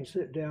where I can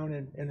sit down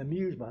and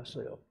amuse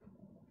myself.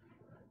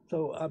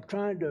 So I'm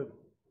trying to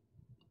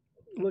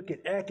look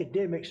at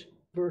academics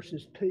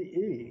versus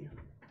PE.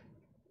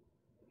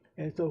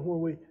 And so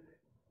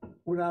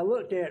when I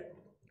looked at,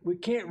 we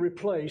can't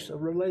replace a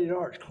related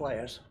arts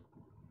class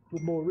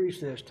with more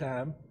recess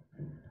time.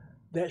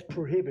 That's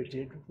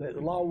prohibited. That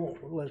the law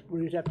won't,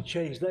 we have to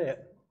change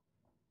that.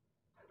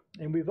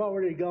 And we've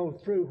already gone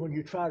through when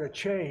you try to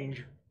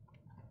change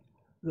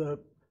the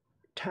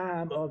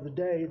time of the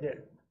day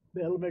that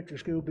the elementary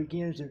school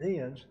begins and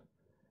ends.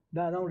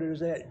 Not only does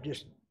that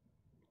just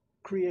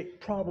create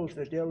problems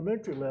at the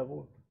elementary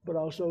level, but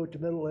also at the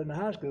middle and the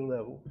high school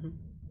level. Mm-hmm.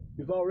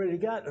 We've already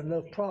got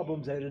enough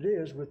problems as it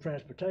is with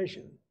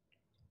transportation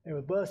and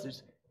with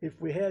buses. If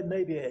we had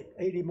maybe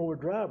 80 more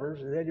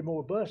drivers and 80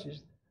 more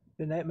buses,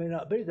 then that may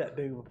not be that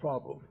big of a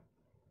problem.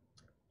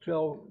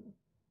 So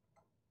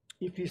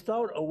if you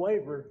sought a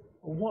waiver,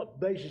 on what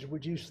basis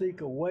would you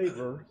seek a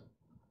waiver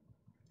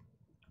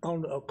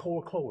on a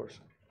core course?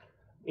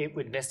 It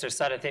would, Mr.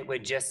 Sudduth, it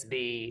would just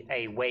be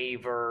a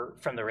waiver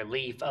from the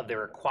relief of the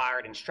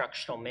required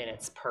instructional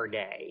minutes per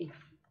day.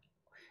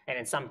 And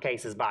in some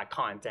cases by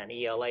content.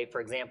 ELA, for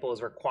example,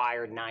 is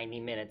required 90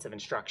 minutes of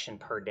instruction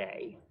per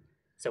day.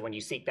 So when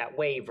you seek that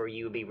waiver,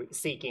 you would be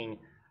seeking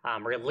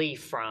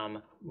relief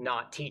from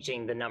not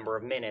teaching the number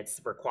of minutes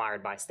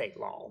required by state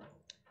law.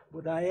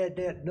 Would I add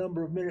that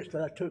number of minutes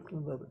that I took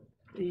from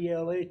the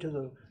ELA to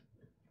the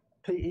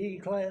PE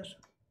class?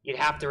 You'd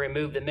have to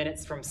remove the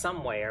minutes from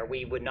somewhere.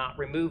 We would not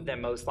remove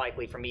them most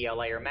likely from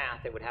ELA or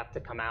math. It would have to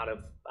come out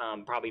of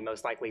probably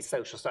most likely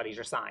social studies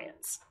or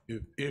science.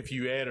 If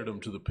you added them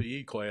to the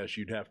PE class,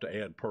 you'd have to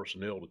add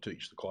personnel to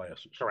teach the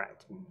classes.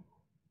 Correct.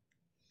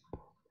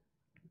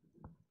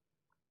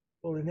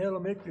 Well, in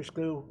elementary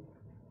school,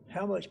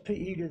 how much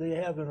PE do they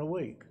have in a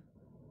week?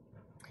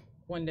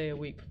 1 day a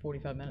week for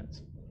 45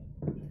 minutes.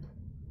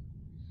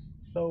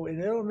 So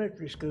in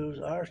elementary schools,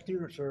 our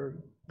students are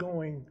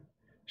going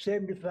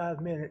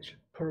 75 minutes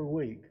per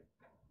week,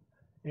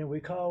 and we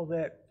call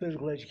that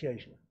physical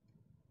education.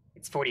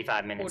 It's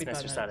 45 minutes, 45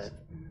 Mr. minutes. Sudduth.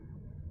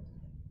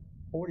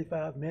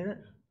 45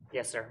 minutes?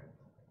 Yes, sir.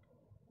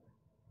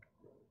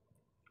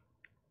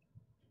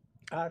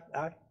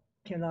 I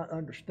cannot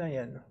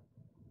understand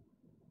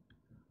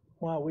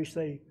why we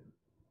say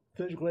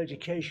physical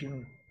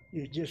education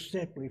is just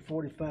simply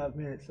 45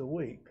 minutes a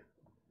week.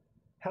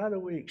 How do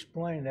we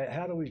explain that?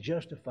 How do we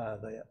justify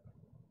that?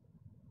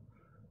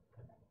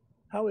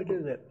 How do we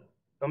do that?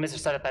 Well, Mr.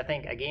 Sudduth, I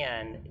think,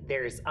 again,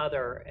 there's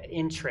other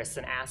interests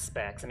and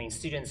aspects. I mean,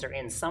 students are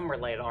in some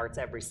related arts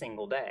every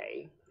single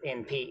day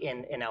in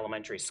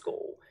elementary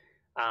school.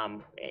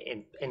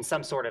 In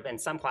some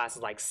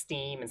classes like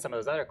STEAM and some of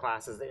those other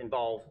classes that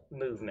involve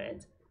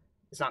movement.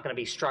 It's not going to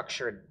be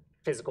structured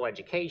physical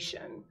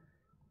education,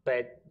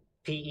 but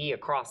PE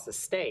across the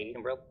state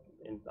and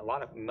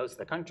most of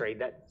the country,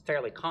 that's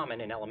fairly common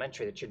in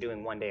elementary that you're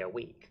doing 1 day a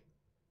week.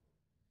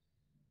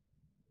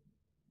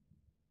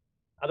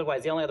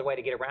 Otherwise, the only other way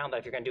to get around that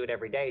if you're going to do it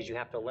every day is you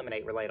have to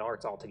eliminate related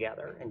arts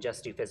altogether and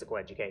just do physical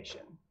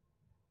education.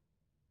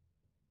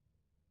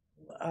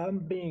 I'm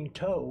being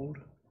told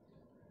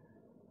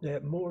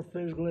that more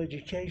physical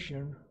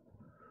education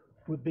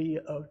would be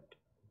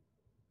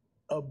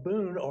a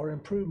boon or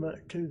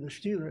improvement to the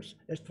students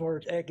as far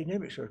as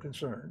academics are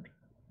concerned.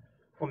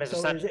 Well, Mr.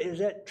 So is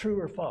that true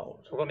or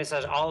false? Well,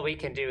 Mr. Sudduth, all we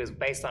can do is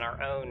based on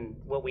our own,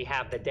 what we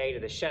have the data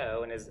to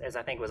show, and as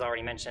I think was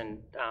already mentioned,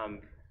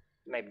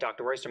 maybe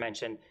Dr. Royster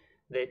mentioned,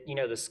 that, you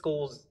know, the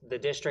schools, the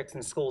districts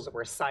and schools that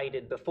were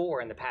cited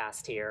before in the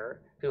past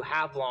here who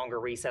have longer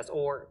recess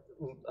or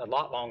a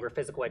lot longer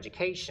physical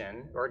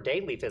education or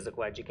daily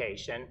physical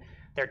education,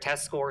 their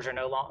test scores are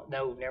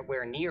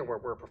nowhere near where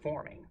we're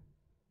performing.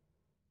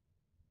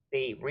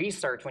 The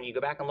research, when you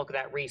go back and look at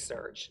that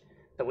research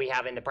that we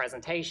have in the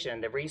presentation,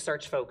 the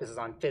research focuses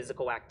on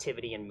physical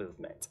activity and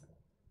movement.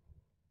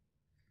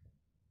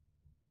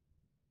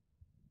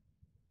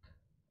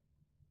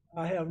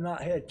 I have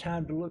not had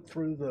time to look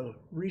through the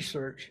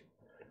research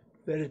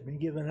that has been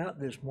given out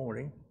this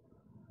morning,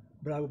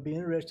 but I would be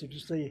interested to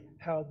see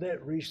how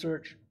that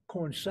research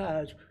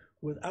coincides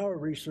with our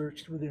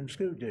research within the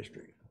school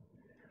district.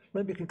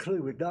 Let me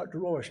conclude with Dr.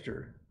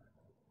 Royster.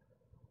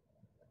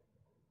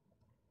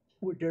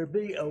 Would there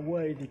be a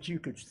way that you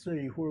could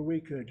see where we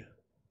could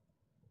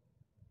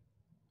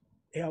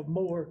have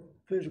more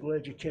physical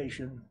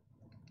education,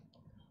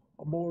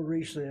 more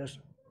recess,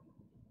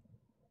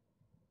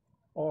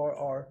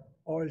 or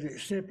is it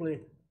simply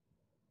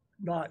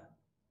not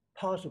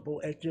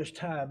possible at this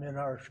time in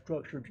our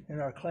structured, in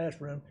our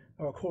classroom,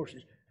 our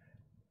courses?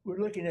 We're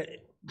looking at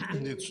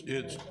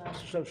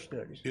social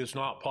studies. It's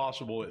not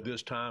possible at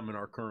this time in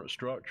our current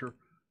structure,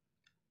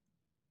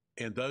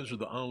 and those are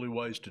the only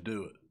ways to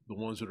do it, the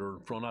ones that are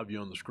in front of you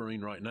on the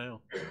screen right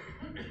now.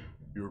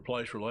 You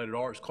replace related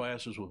arts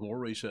classes with more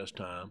recess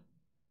time.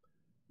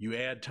 You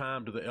add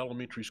time to the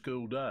elementary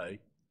school day.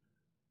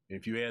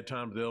 If you add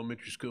time to the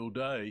elementary school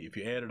day, if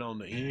you add it on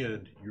the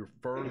end, you're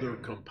further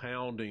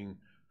compounding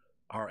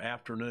our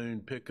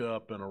afternoon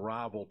pickup and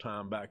arrival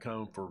time back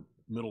home for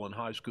middle and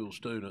high school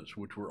students,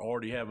 which we're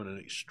already having an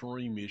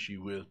extreme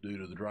issue with due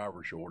to the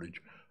driver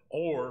shortage.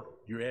 Or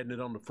you're adding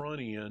it on the front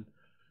end,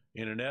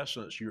 and in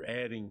essence, you're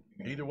adding,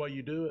 either way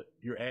you do it,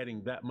 you're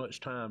adding that much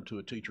time to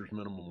a teacher's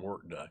minimum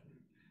work day.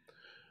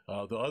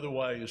 The other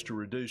way is to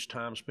reduce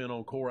time spent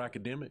on core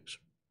academics.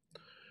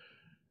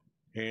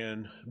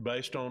 And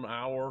based on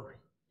our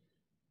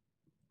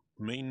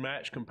mean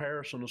match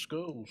comparison of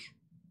schools,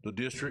 the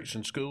districts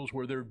and schools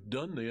where they've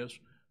done this,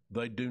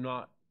 they do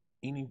not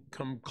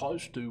come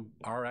close to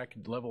our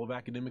level of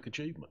academic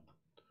achievement.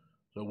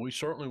 So we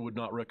certainly would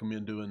not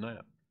recommend doing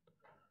that.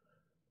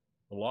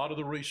 A lot of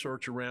the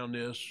research around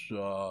this,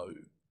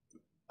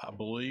 I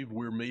believe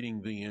we're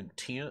meeting the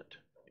intent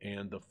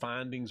and the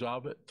findings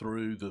of it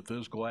through the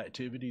physical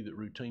activity that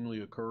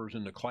routinely occurs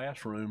in the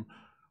classroom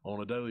on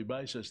a daily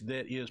basis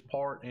that is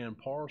part and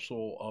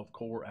parcel of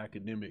core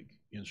academic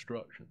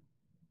instruction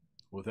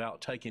without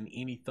taking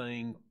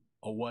anything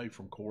away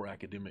from core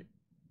academic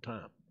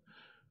time.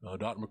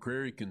 Dr.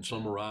 McCrary can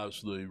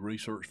summarize the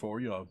research for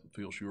you, I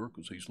feel sure,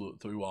 because he's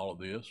looked through all of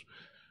this.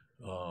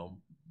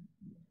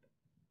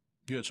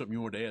 You had something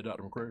you wanted to add,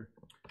 Dr. McCrary?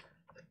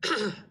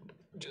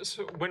 Just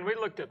when we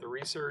looked at the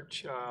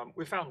research,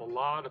 we found a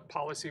lot of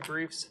policy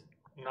briefs,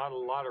 not a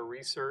lot of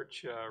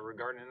research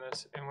regarding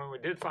this. And when we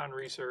did find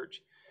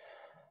research,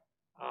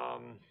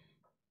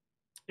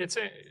 it's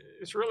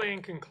really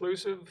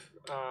inconclusive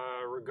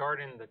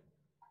regarding the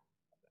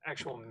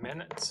actual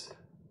minutes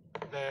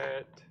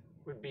that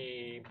would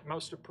be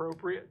most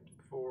appropriate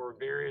for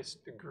various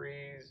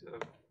degrees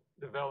of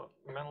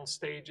developmental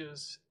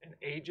stages and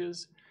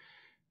ages.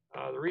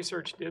 The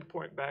research did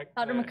point back.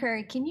 Dr.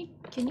 McCrary, can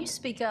you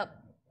speak up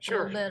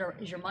Sure. a little bit, or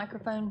is your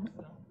microphone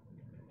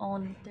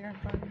on there in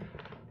front of you?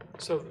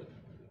 So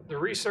the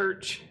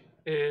research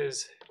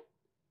is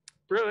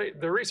really,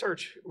 the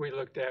research we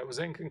looked at was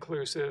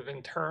inconclusive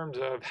in terms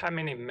of how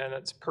many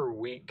minutes per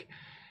week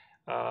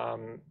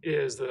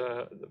is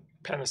the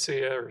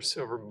panacea or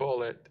silver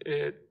bullet.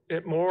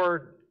 It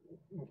more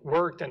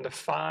worked and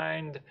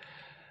defined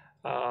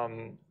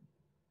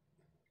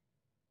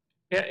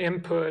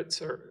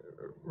inputs, or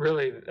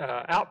really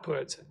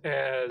outputs,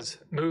 as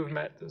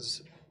movement,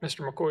 as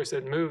Mr. McCoy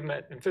said,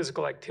 movement and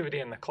physical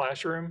activity in the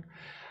classroom.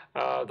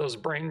 Those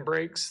brain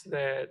breaks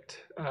that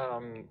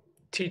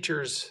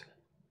teachers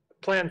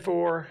plan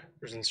for,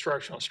 there's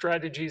instructional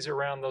strategies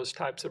around those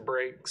types of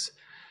breaks,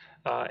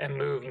 and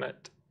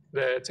movement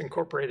that's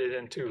incorporated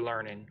into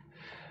learning.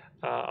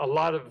 A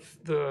lot of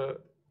the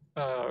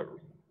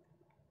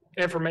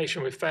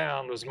information we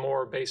found was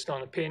more based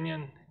on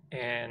opinion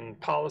and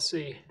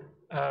policy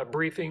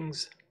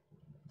briefings.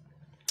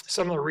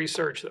 Some of the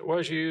research that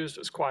was used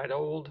was quite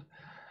old,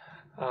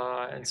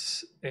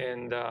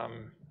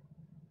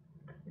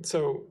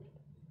 so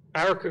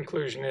our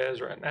conclusion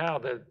is right now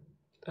that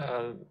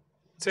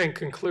it's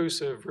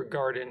inconclusive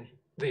regarding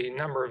the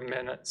number of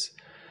minutes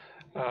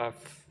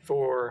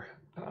for,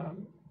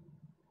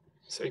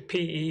 say,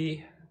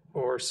 PE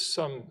or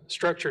some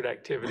structured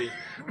activity.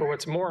 But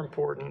what's more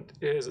important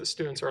is that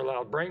students are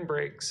allowed brain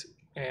breaks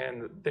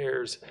and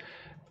there's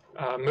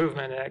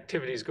movement and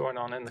activities going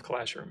on in the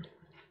classroom.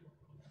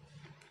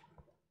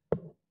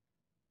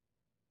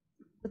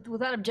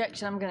 Without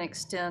objection, I'm going to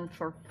extend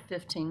for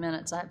 15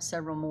 minutes. I have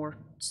several more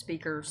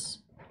speakers.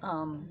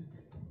 Dr.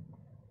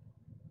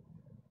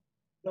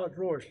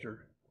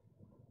 Royster,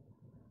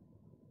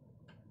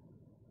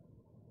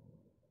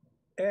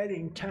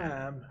 adding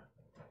time,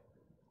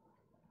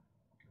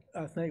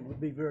 I think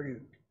would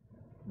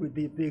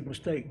be a big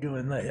mistake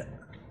doing that.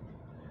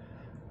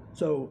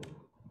 So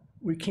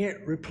we can't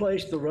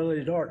replace the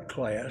related art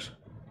class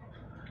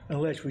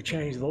unless we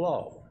change the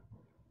law.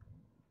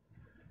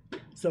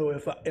 So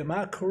am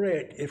I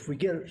correct, if we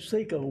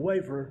seek a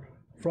waiver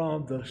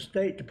from the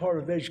State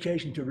Department of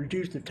Education to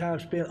reduce the time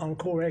spent on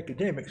core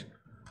academics,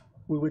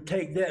 we would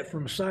take that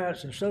from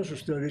science and social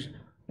studies,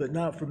 but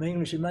not from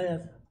English and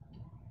math?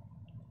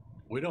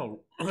 We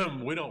don't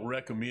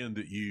recommend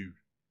that you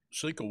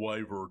seek a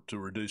waiver to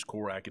reduce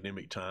core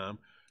academic time.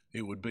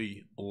 It would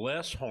be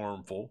less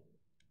harmful,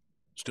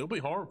 still be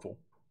harmful,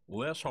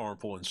 less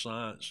harmful in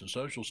science and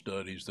social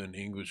studies than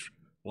English,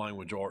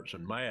 language arts,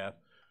 and math,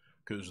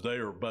 because they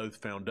are both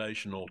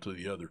foundational to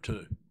the other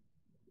two.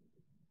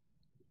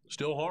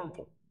 Still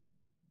harmful,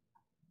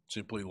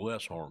 simply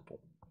less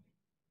harmful.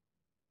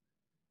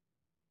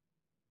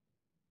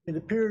 In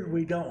the period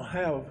we don't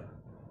have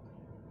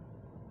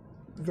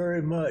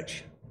very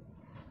much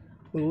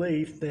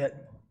belief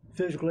that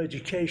physical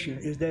education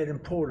is that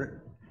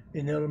important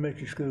in the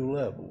elementary school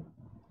level.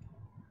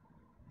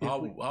 If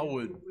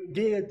we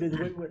did, then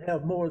we would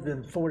have more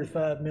than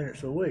 45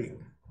 minutes a week.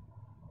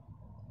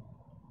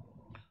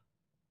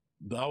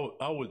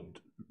 I would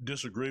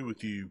disagree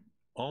with you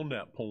on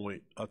that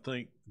point. I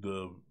think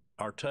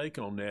our take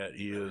on that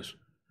is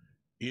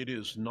it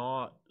is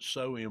not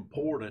so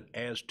important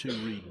as to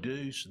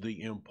reduce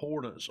the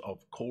importance of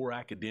core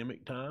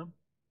academic time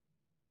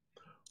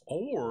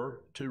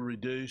or to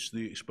reduce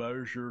the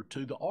exposure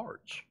to the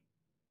arts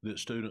that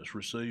students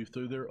receive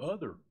through their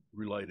other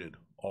related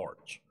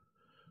arts.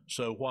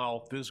 So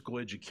while physical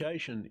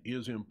education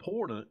is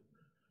important,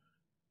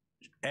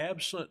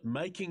 absent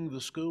making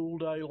the school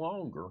day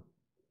longer,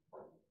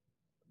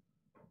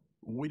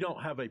 we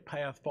don't have a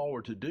path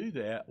forward to do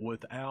that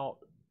without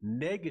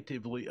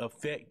negatively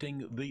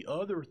affecting the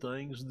other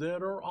things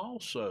that are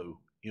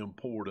also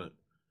important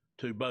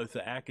to both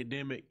the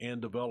academic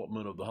and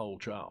development of the whole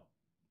child.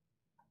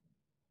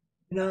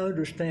 And I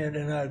understand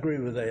and I agree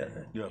with that.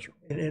 Yes, sir.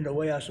 And in a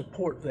way I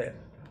support that.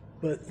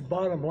 But the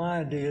bottom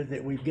line is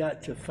that we've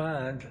got to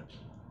find,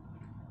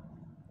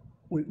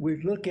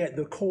 we look at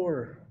the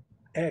core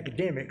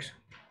academics.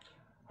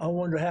 I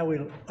wonder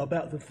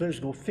about the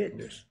physical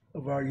fitness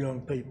of our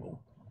young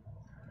people.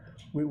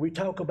 We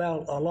talk a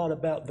lot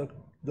about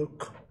the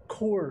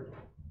core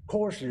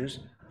courses,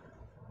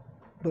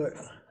 but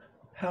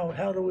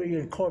how do we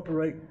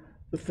incorporate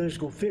the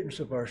physical fitness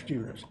of our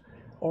students?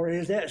 Or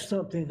is that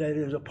something that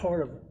is a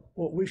part of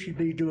what we should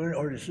be doing,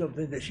 or is it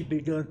something that should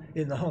be done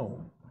in the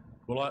home?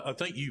 Well, I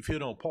think you've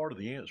hit on part of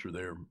the answer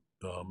there,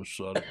 Mr.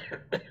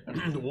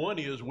 Sutter. One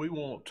is we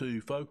want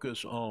to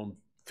focus on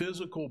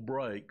physical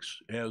breaks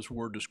as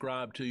were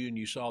described to you, and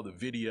you saw the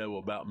video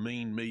about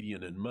mean,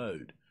 median, and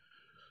mode,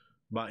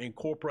 by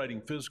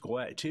incorporating physical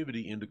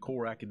activity into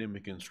core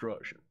academic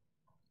instruction.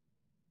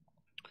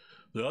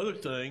 The other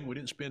thing, we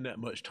didn't spend that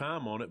much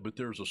time on it, but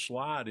there's a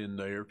slide in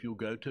there, if you'll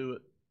go to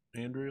it,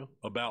 Andrea,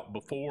 about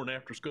before and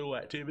after school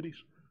activities.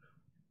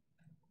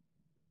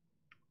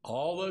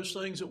 All those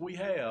things that we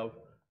have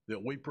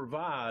that we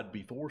provide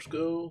before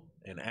school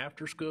and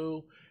after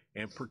school,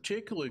 and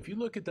particularly if you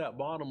look at that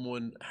bottom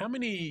one, how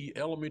many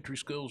elementary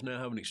schools now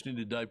have an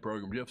extended day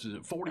program? Jeff, is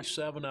it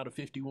 47 out of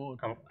 51?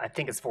 I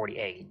think it's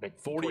 48, but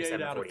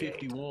 48 out of 48.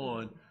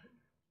 51,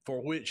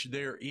 for which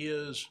there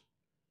is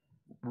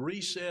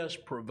recess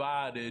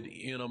provided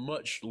in a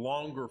much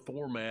longer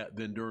format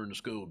than during the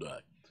school day.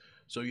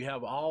 So you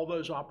have all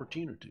those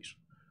opportunities.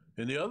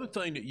 And the other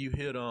thing that you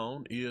hit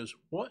on is,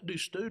 what do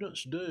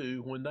students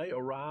do when they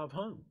arrive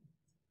home?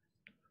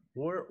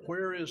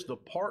 Where is the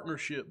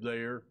partnership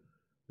there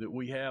that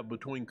we have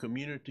between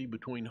community,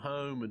 between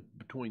home, and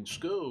between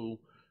school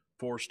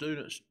for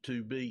students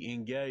to be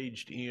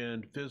engaged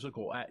in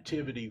physical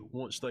activity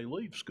once they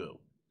leave school?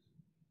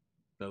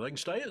 Now, they can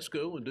stay at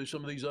school and do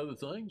some of these other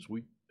things.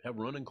 We have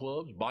running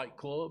clubs, bike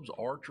clubs,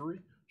 archery,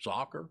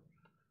 soccer.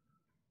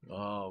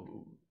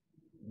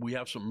 We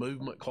have some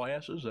movement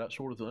classes, that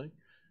sort of thing.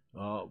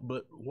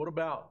 But what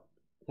about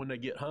when they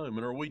get home?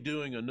 And are we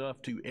doing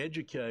enough to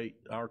educate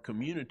our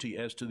community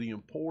as to the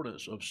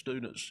importance of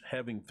students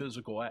having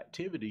physical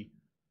activity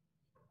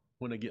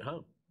when they get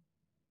home?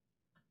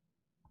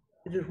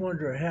 I just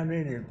wonder how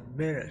many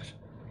minutes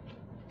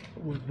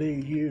would be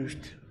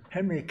used,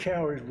 how many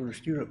calories would a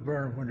student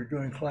burn when they're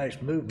doing class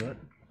movement,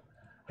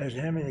 as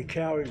how many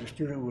calories a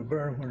student would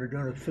burn when they're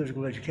doing a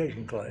physical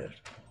education class.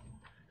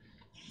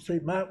 See,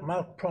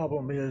 my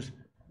problem is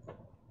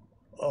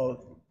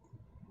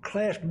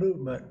class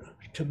movement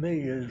to me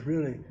is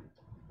really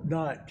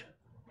not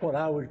what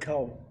I would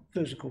call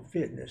physical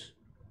fitness,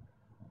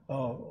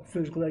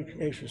 physical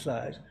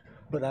exercise.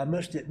 But I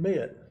must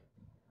admit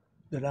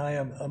that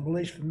I'm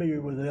least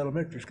familiar with the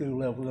elementary school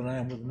level than I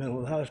am with the middle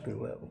and high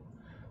school level.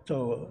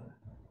 So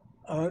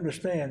I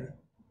understand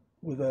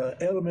with the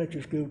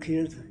elementary school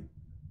kids,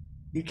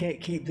 you can't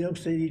keep them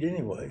seated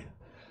anyway,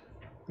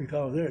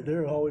 because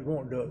they're always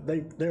wanting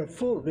to, they're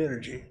full of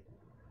energy.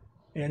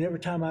 And every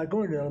time I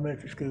go into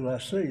elementary school, I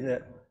see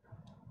that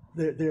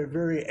they're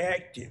very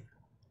active,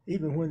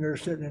 even when they're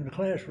sitting in the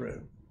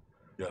classroom.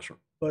 Yes, sir.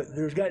 But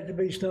there's got to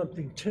be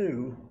something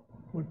too,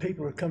 when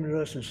people are coming to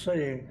us and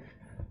saying,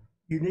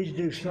 you need to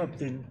do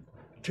something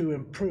to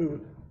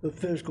improve the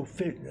physical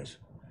fitness.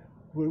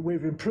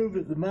 We've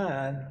improved the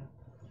mind,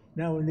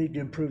 now we need to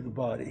improve the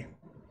body.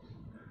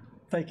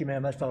 Thank you,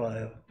 ma'am, that's all I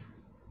have.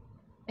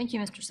 Thank you,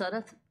 Mr.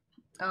 Suddeth.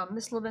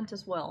 Ms.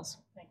 Leventis Wells.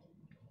 Thank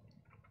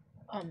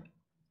you.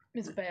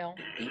 Ms. Bell,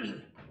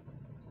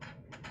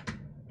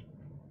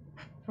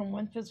 from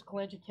one physical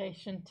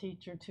education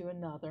teacher to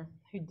another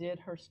who did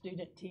her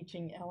student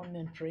teaching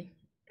elementary,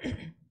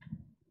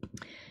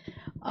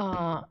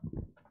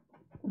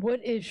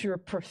 what is your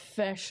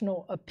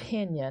professional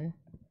opinion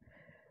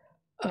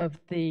of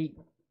the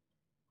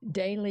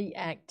daily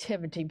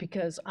activity?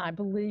 Because I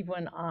believe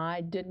when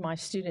I did my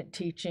student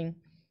teaching,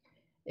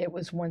 it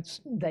was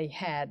they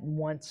had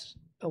once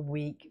a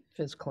week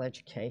physical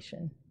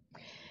education.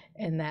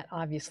 And that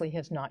obviously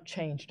has not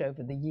changed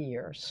over the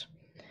years.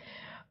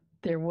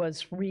 There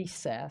was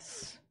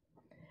recess,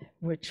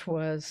 which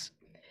was,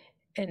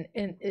 and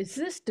is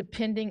this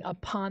depending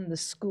upon the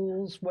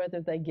schools,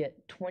 whether they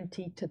get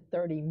 20 to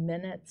 30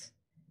 minutes?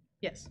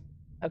 Yes.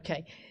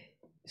 Okay,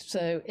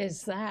 so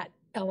is that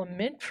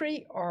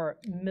elementary or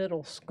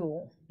middle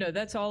school? No,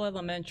 that's all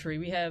elementary.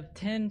 We have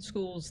 10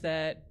 schools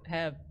that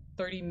have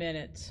 30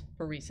 minutes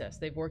for recess.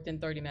 They've worked in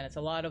 30 minutes.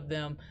 A lot of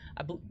them,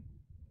 I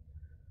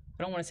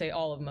don't want to say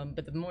all of them,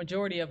 but the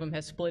majority of them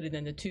has split it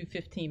into two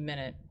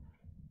 15-minute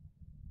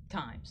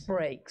times.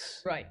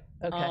 Breaks. Right.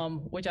 Okay.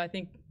 Which I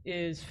think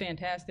is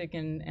fantastic,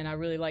 and I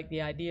really like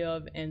the idea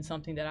of, and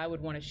something that I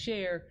would want to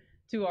share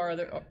to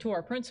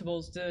our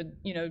principals to,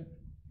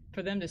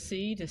 for them to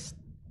see if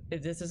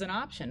this is an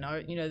option,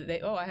 or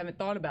I haven't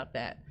thought about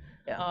that.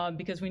 Yeah.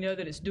 Because we know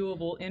that it's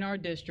doable in our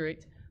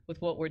district with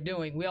what we're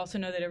doing. We also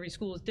know that every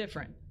school is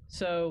different,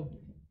 so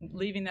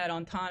leaving that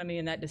autonomy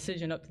and that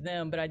decision up to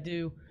them. But I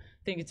do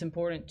think it's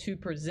important to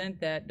present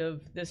that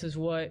of this is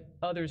what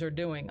others are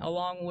doing,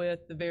 along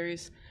with the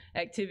various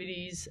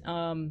activities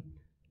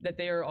that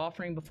they are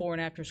offering before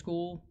and after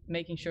school,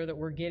 making sure that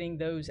we're getting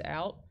those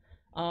out.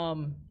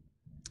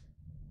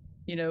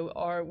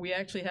 We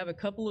actually have a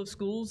couple of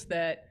schools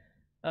that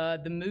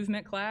the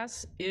movement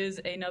class is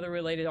another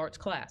related arts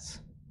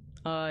class.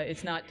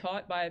 It's not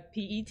taught by a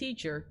PE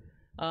teacher.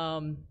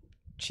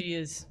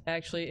 She's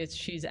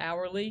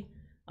hourly,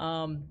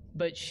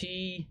 but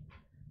she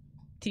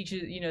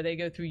teaches, they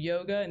go through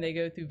yoga and they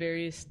go through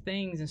various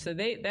things. And so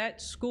that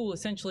school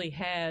essentially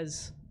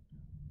has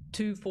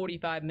two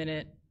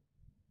 45-minute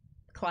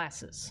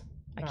classes.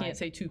 I can't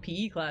say 2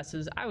 PE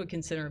classes. I would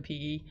consider a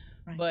PE,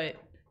 but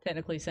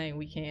technically saying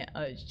we can't,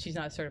 she's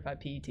not a certified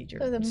PE teacher.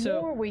 So the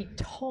more we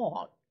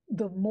talk,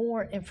 the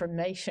more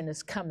information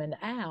is coming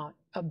out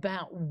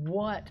about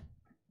what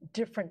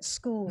different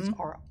schools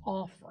are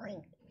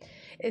offering.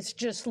 It's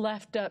just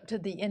left up to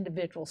the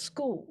individual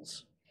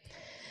schools.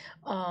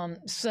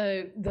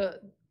 So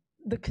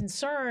the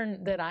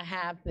concern that I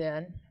have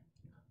then,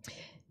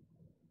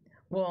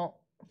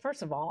 well,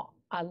 first of all,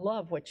 I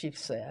love what you've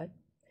said.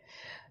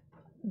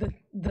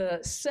 The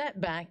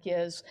setback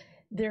is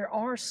there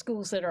are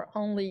schools that are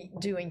only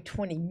doing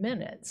 20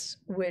 minutes,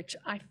 which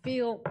I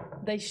feel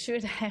they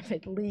should have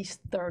at least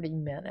 30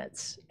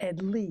 minutes,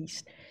 at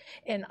least.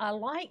 And I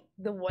like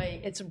the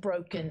way it's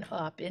broken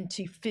up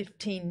into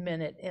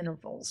 15-minute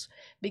intervals,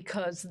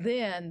 because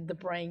then the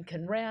brain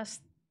can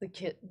rest,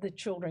 the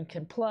children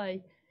can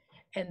play,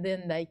 and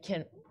then they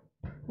can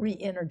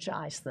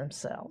re-energize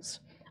themselves.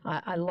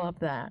 I love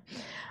that.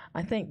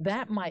 I think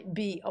that might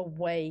be a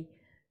way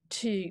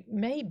to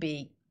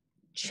maybe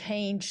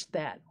change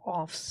that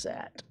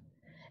offset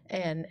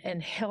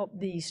and help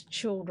these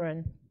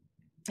children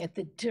at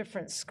the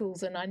different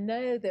schools. And I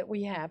know that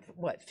we have,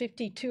 what,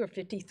 52 or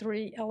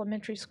 53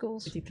 elementary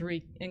schools?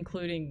 53,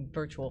 including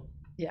virtual.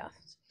 Yeah.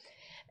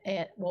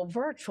 And well,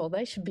 virtual,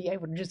 they should be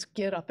able to just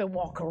get up and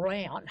walk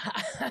around.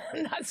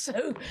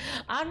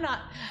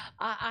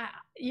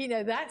 You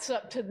know, that's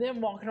up to them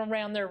walking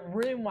around their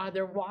room while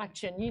they're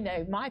watching. You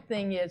know, my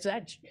thing is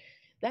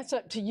that's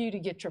up to you to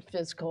get your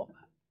physical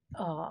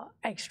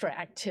extra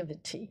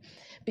activity,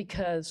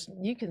 because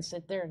you can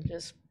sit there and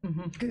just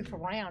goof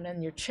around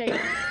in your chair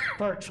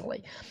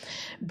virtually.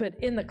 But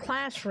in the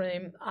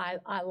classroom,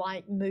 I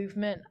like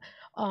movement.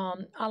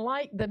 I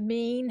like the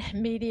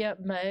media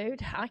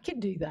mode. I could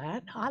do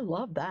that. I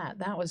love that.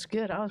 That was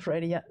good. I was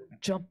ready to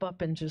jump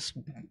up and just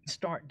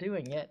start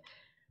doing it.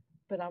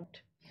 But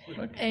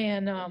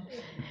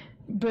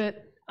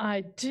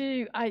I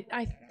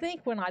think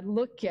when I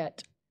look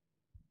at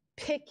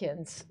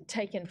Pickens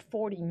taking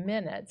 40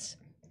 minutes,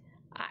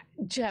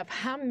 Jeff,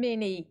 how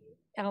many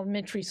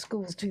elementary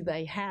schools do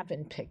they have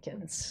in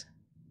Pickens?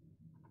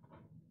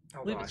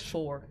 I believe it's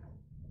 4.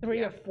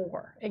 3 or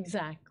 4,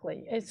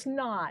 exactly. It's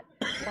not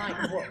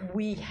like what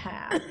we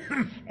have.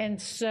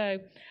 And so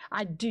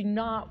I do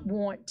not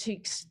want to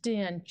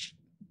extend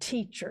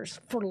teachers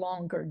for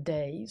longer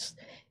days,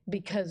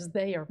 because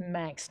they are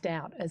maxed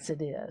out as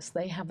it is.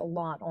 They have a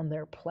lot on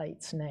their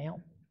plates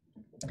now.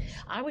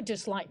 I would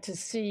just like to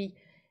see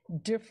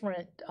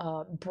different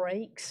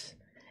breaks,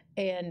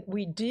 and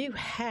we do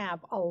have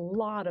a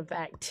lot of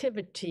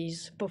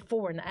activities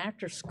before and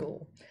after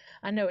school.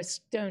 I know at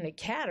Stone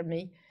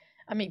Academy,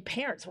 I mean,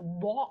 parents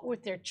walk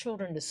with their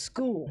children to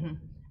school.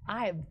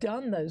 I have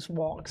done those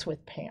walks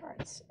with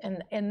parents,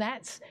 and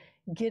that's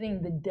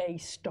getting the day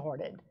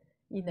started,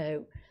 you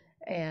know,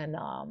 and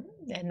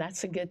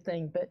that's a good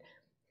thing. But,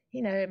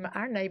 you know, in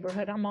our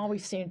neighborhood, I'm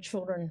always seeing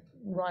children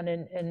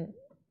running and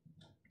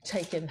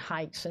taking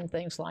hikes and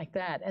things like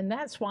that. And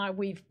that's why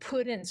we've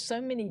put in so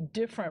many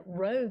different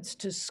roads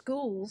to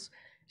schools,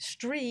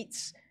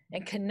 streets,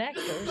 and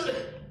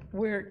connectors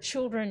where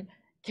children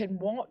can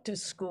walk to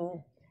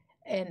school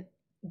and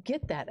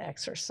get that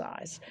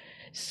exercise.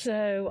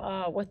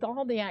 So with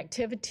all the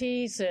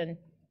activities and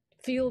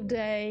field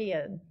day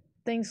and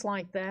things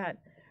like that,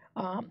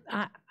 I'm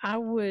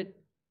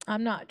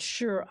not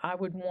sure I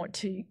would want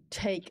to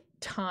take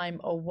time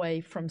away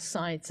from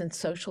science and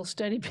social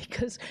study,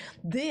 because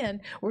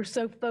then we're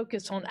so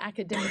focused on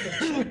academic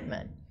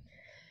achievement.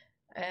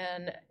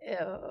 And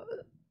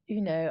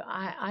you know,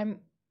 I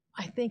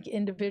think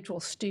individual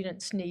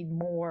students need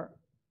more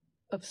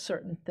of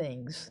certain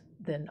things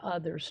than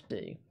others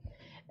do.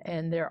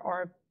 And there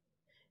are,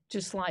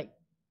 just like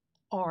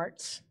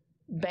arts,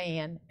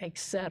 band,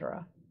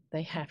 etc.,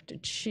 they have to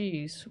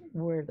choose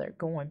where they're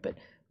going. But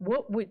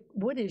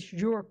what is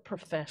your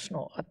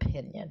professional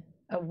opinion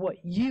of what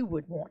you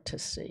would want to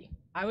see?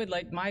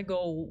 My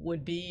goal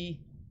would be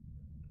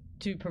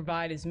to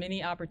provide as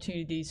many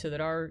opportunities so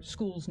that our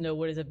schools know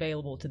what is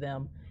available to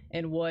them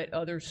and what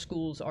other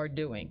schools are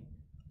doing,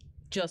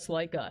 just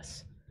like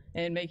us,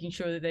 and making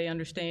sure that they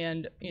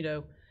understand, you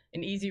know,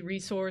 an easy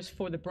resource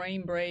for the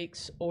brain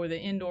breaks or the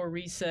indoor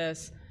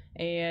recess,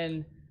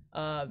 and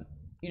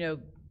you know,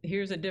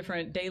 here's a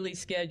different daily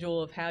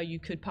schedule of how you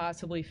could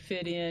possibly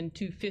fit in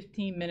 2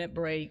 15-minute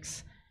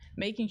breaks,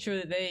 making sure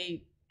that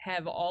they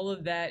have all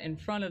of that in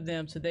front of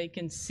them so they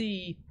can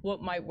see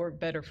what might work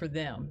better for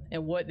them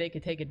and what they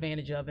could take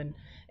advantage of, and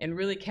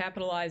really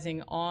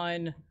capitalizing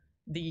on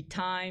the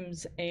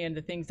times and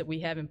the things that we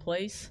have in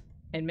place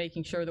and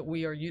making sure that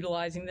we are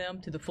utilizing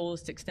them to the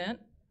fullest extent.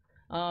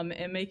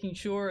 And making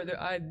sure that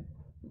I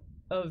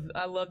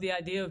love the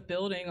idea of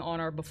building on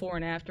our before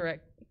and after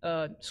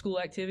school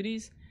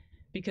activities,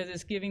 because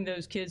it's giving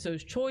those kids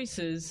those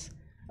choices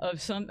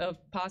of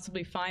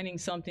possibly finding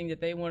something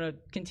that they want to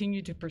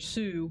continue to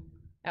pursue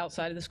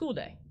outside of the school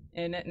day.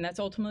 And that's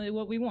ultimately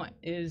what we want,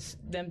 is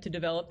them to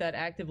develop that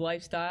active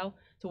lifestyle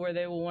to where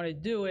they will want to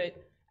do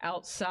it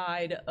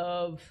outside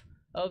of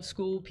of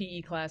school,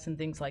 PE class, and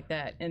things like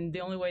that. And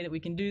the only way that we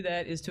can do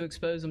that is to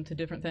expose them to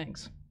different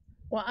things.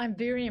 Well, I'm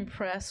very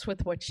impressed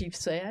with what you've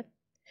said,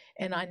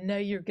 and I know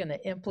you're going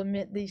to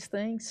implement these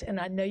things, and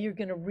I know you're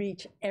going to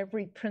reach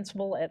every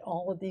principal at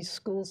all of these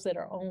schools that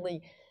are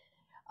only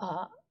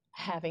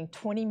having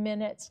 20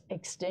 minutes,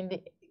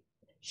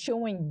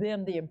 showing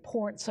them the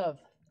importance of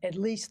at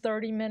least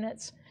 30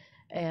 minutes.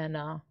 And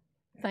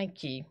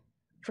thank you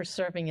for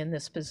serving in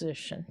this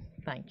position.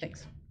 Thank you.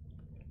 Thanks.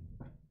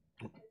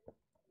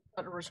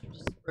 Dr. Rooster,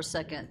 just for a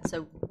second.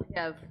 So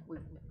we've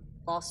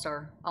lost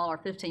all our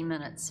 15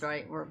 minutes,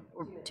 right? We're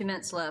 2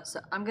 minutes left. So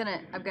I've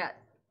got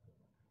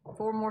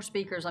 4 more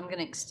speakers. I'm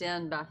gonna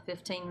extend by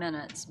 15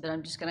 minutes, but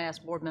I'm just gonna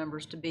ask board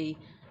members to be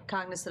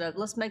cognizant of,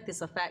 let's make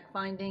this a fact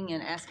finding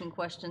and asking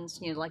questions,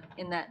 like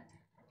in that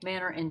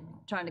manner, and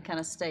trying to kind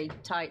of stay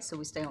tight so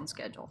we stay on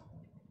schedule.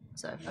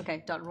 So,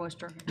 okay, Dr.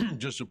 Royster.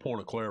 Just a point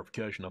of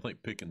clarification, I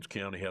think Pickens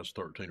County has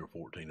 13 or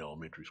 14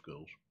 elementary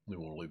schools. We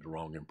want to leave the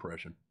wrong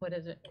impression. What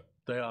is it?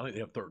 I think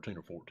they have 13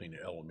 or 14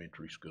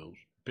 elementary schools,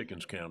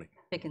 Pickens County.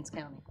 Pickens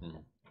County.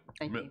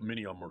 Thank you.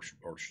 Many of them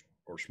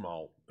are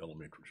small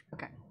elementaries.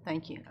 Okay,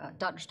 thank you.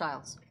 Dr.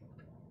 Stiles.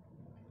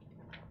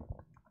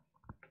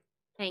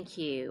 Thank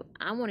you.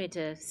 I wanted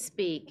to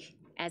speak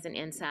as an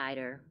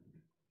insider,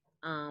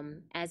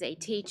 as a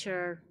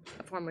teacher,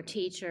 a former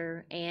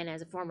teacher, and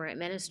as a former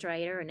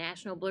administrator, a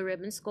National Blue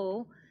Ribbon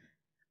School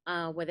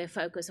with a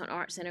focus on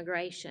arts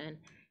integration.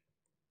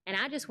 And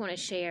I just want to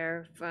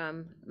share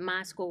from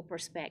my school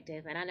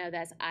perspective, and I know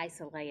that's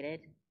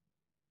isolated,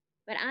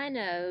 but I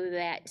know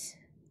that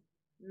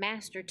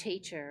master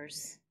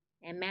teachers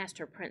and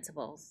master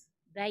principals,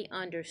 they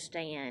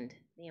understand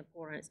the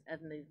importance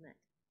of movement.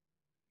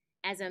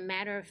 As a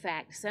matter of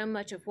fact, so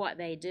much of what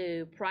they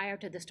do prior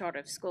to the start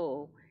of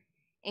school,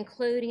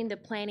 including the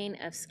planning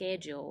of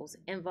schedules,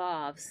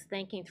 involves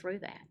thinking through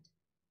that.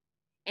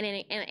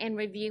 And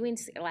reviewing,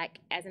 like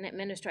as an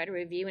administrator,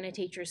 reviewing a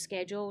teacher's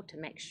schedule to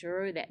make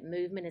sure that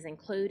movement is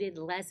included,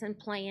 lesson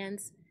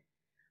plans.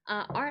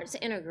 Arts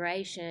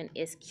integration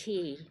is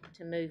key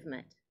to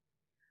movement.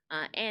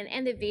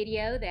 And the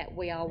video that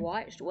we all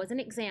watched was an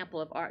example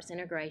of arts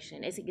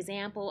integration. It's an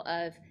example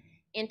of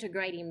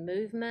integrating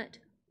movement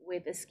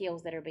with the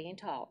skills that are being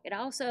taught. It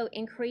also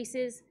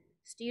increases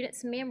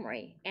students'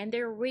 memory and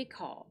their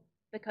recall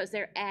because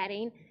they're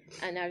adding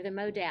another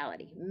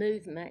modality,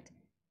 movement,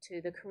 to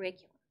the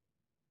curriculum.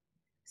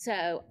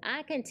 So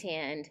I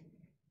contend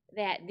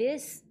that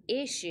this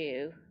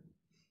issue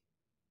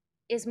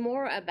is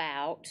more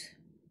about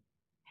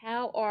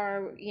how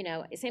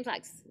it seems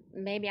like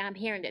maybe I'm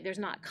hearing that there's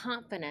not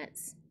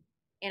confidence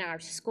in our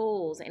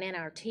schools and in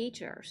our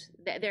teachers,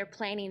 that they're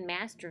planning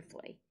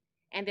masterfully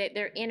and that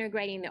they're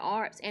integrating the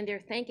arts and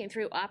they're thinking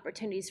through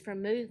opportunities for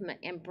movement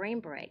and brain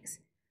breaks.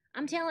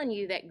 I'm telling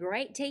you that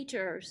great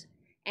teachers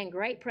and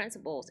great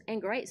principals and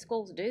great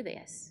schools do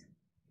this.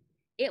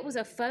 It was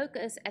a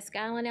focus at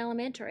Skyland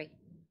Elementary,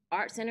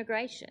 arts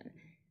integration.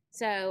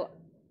 So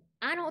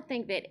I don't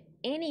think that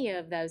any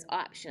of those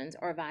options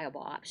are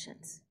viable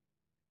options.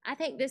 I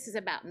think this is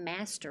about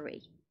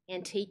mastery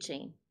in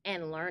teaching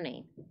and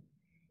learning.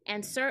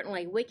 And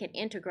certainly we can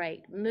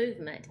integrate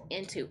movement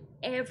into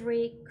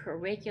every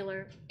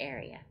curricular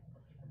area.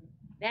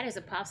 That is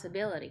a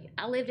possibility.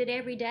 I lived it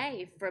every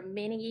day for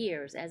many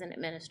years as an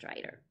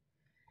administrator.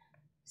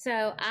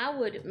 So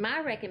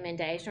my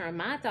recommendation or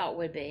my thought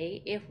would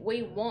be,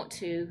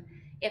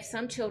 if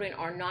some children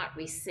are not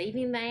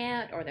receiving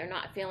that or they're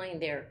not feeling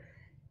they're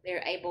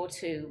able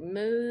to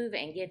move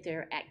and get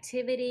their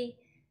activity,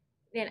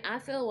 then I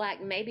feel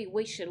like maybe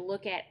we should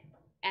look at,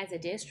 as a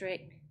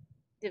district,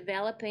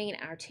 developing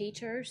our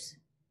teachers,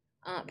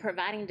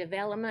 providing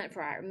development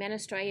for our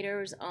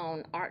administrators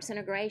on arts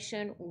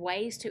integration,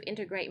 ways to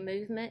integrate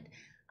movement.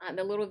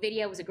 The little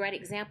video was a great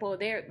example.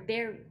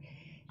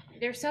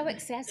 They're so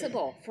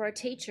accessible for a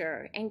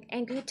teacher,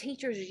 and good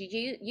teachers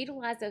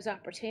utilize those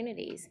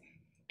opportunities.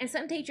 And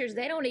some teachers,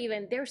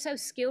 they're so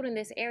skilled in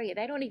this area,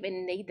 they don't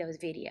even need those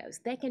videos.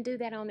 They can do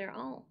that on their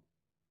own.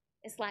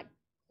 It's like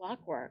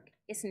clockwork.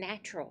 It's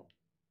natural.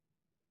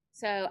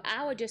 So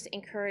I would just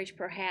encourage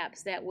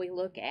perhaps that we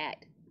look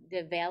at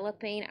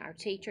developing our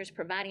teachers,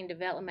 providing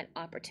development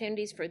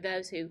opportunities for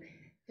those who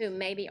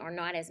maybe are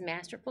not as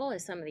masterful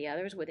as some of the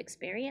others with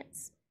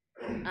experience,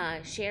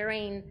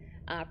 sharing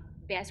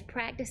best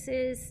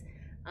practices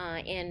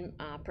in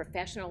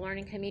professional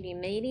learning community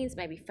meetings,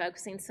 maybe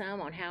focusing some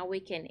on how we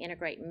can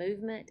integrate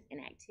movement and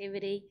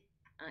activity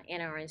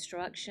in our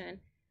instruction.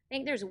 I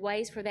think there's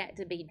ways for that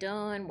to be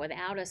done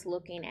without us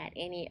looking at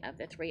any of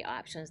the 3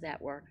 options that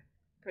were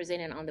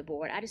presented on the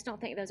board. I just don't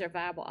think those are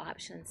viable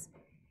options.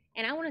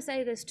 And I want to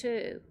say this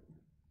too.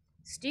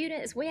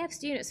 We have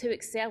students who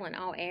excel in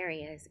all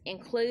areas,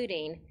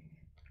 including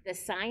the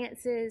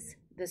sciences,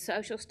 the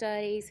social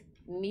studies,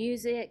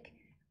 music,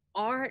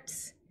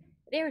 arts.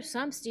 There are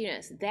some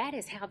students, that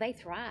is how they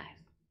thrive.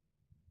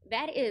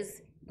 That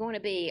is going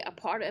to be a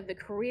part of the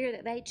career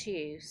that they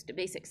choose to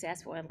be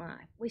successful in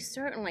life. We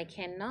certainly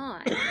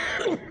cannot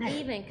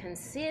even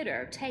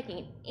consider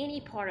taking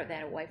any part of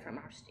that away from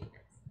our students.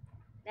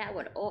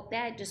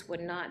 That just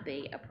would not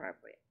be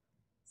appropriate.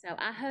 So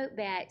I hope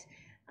that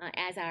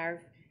as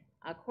our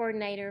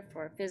coordinator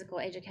for physical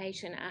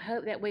education, I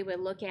hope that we would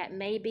look at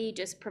maybe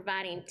just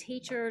providing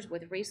teachers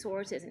with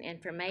resources and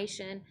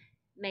information,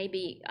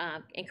 maybe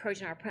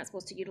encouraging our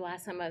principals to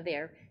utilize some of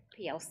their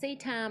PLC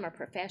time or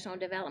professional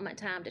development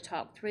time to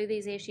talk through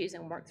these issues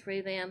and work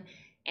through them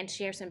and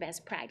share some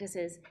best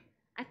practices.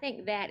 I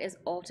think that is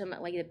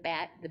ultimately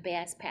the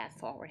best path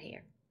forward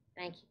here.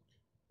 Thank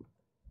you.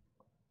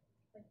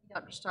 Thank you,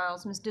 Dr.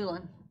 Stiles. Ms.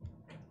 Doolan.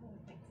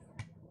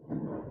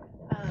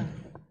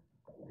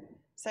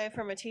 So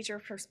from a teacher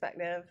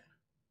perspective,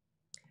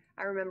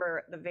 I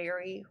remember the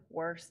very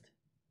worst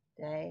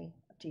day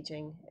of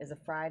teaching is a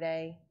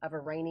Friday of a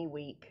rainy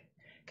week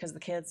because the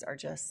kids are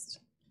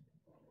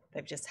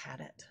they've just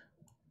had it.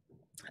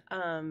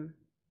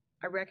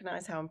 I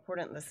recognize how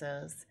important this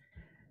is.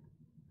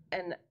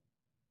 And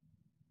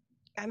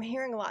I'm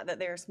hearing a lot that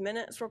there's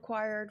minutes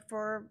required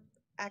for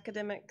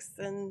academics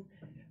and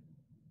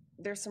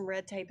there's some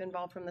red tape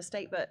involved from the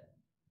state, but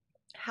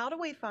how do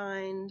we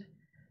find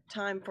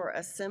time for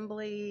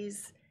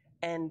assemblies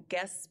and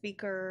guest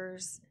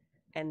speakers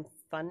and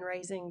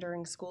fundraising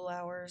during school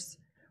hours?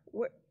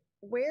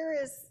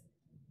 Where is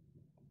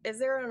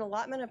there an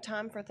allotment of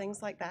time for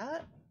things like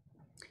that?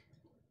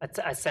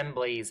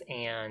 Assemblies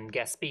and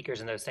guest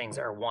speakers and those things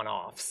are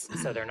one-offs,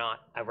 so they're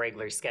not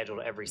regularly scheduled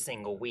every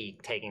single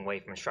week, taking away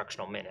from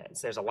instructional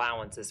minutes. There's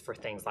allowances for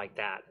things like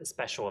that,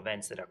 special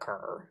events that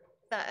occur.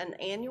 Is that an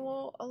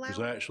annual allowance?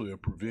 There's actually a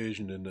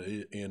provision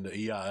in the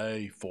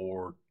EIA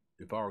for,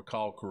 if I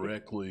recall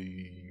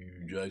correctly,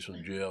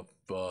 Jason, Jeff,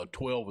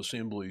 12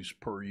 assemblies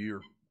per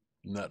year.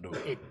 And that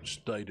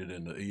stated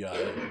in the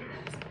EIA.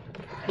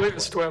 I believe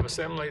it's 12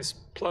 assemblies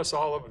plus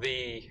all of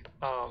the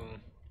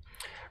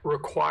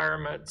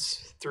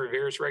requirements through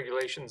various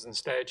regulations and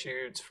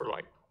statutes for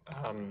like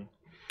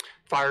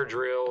fire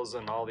drills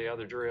and all the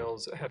other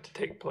drills that have to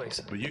take place.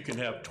 But you can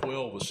have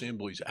 12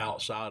 assemblies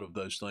outside of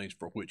those things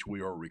for which we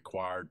are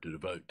required to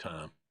devote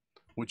time,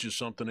 which is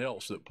something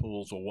else that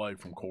pulls away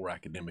from core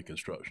academic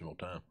instructional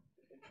time,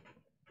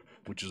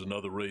 which is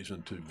another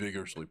reason to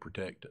vigorously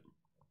protect it.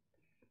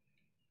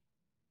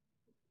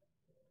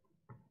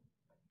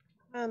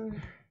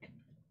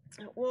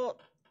 Well,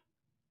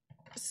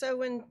 so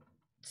when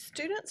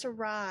students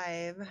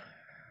arrive,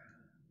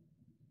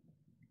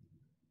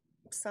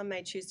 some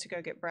may choose to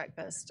go get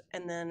breakfast,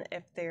 and then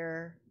if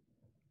they're,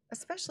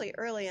 especially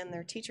early and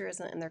their teacher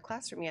isn't in their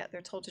classroom yet,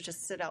 they're told to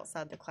just sit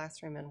outside the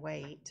classroom and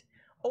wait.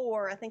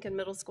 Or I think in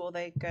middle school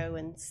they go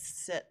and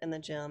sit in the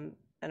gym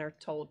and are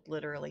told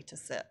literally to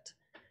sit.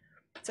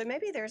 So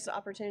maybe there's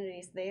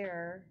opportunities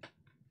there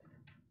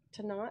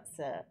to not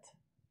sit,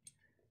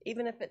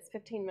 even if it's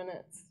 15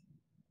 minutes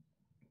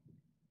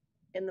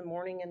in the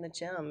morning in the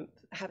gym,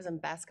 have some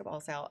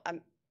basketballs out.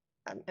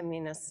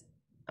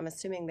 I'm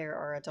assuming there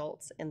are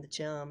adults in the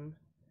gym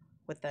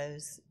with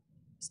those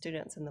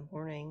students in the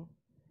morning.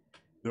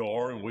 There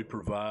are, and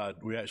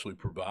we actually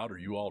provide, or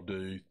you all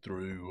do,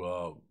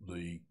 through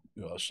the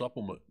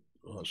supplement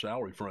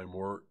salary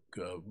framework.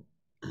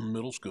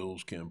 Middle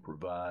schools can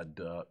provide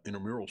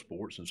intramural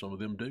sports, and some of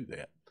them do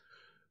that.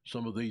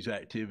 Some of these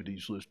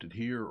activities listed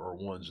here are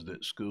ones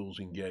that schools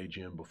engage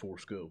in before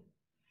school.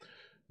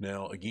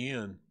 Now,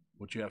 again,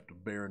 what you have to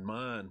bear in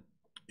mind,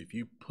 if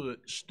you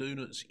put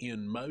students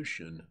in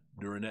motion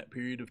during that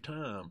period of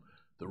time,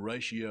 the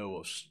ratio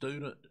of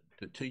student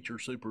to teacher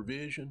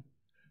supervision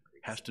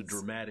has to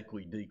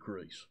dramatically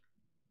decrease.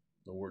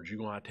 In other words, you're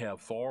going to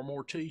have far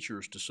more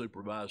teachers to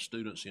supervise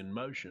students in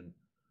motion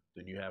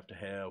than you have to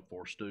have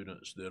for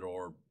students that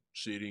are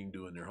sitting,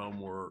 doing their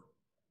homework,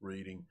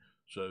 reading.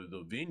 So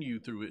the venue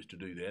through which to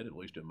do that, at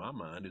least in my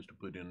mind, is to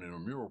put in an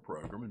intramural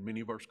program, and many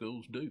of our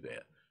schools do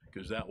that,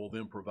 because that will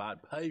then provide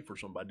pay for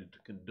somebody to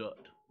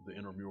conduct the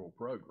intramural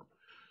program.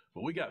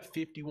 But we got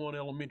 51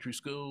 elementary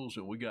schools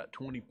and we got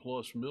 20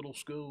 plus middle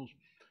schools.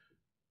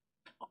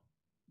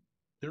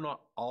 They're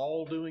not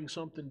all doing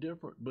something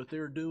different, but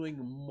they're doing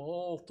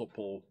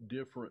multiple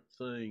different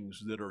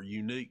things that are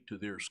unique to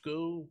their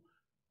school,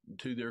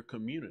 to their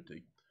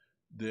community,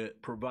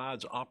 that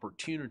provides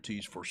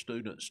opportunities for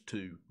students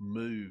to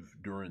move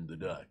during the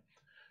day.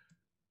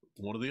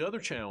 One of the other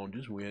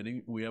challenges, we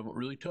haven't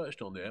really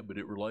touched on that, but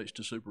it relates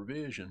to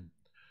supervision.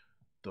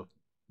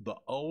 The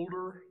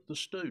older the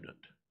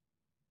student,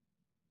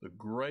 the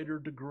greater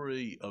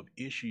degree of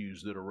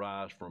issues that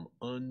arise from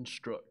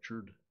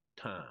unstructured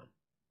time.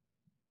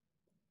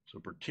 So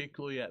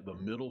particularly at the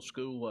middle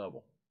school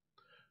level,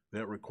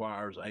 that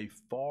requires a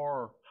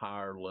far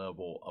higher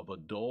level of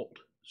adult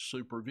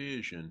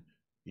supervision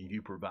if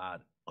you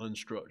provide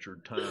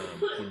unstructured time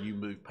when you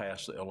move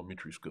past the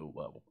elementary school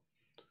level.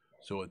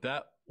 So at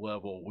that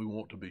level, we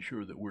want to be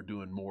sure that we're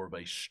doing more of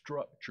a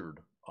structured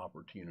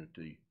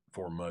opportunity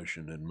for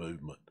motion and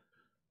movement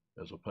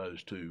as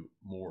opposed to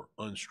more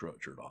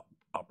unstructured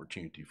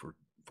opportunity for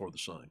the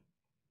same.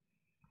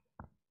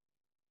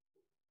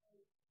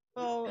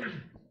 Well,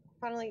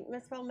 finally,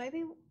 Ms. Bell,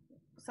 maybe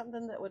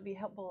something that would be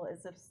helpful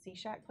is if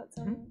CSHAC put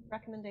some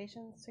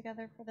recommendations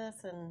together for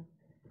this, and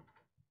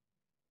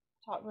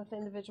talked with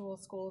individual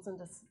schools and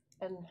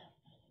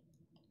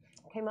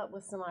came up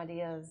with some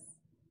ideas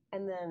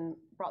and then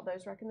brought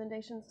those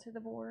recommendations to the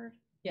board?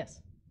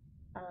 Yes.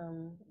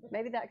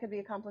 Maybe that could be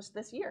accomplished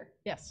this year.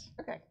 Yes.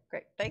 Okay,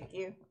 great. Thank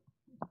you.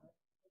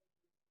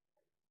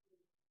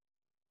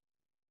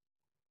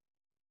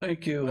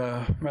 Thank you,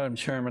 Madam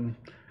Chairman.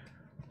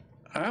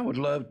 I would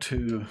love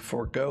to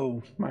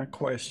forego my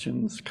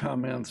questions,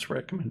 comments,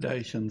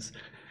 recommendations,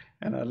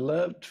 and I'd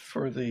love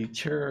for the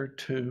chair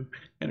to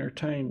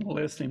entertain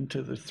listening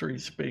to the three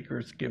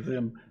speakers, give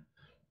them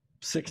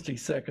 60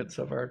 seconds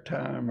of our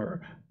time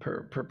or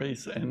per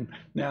piece, and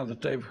now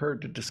that they've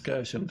heard the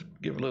discussion,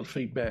 give a little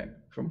feedback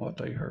from what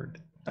they heard.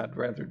 I'd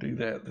rather do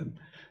that than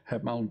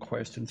have my own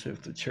questions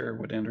if the chair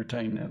would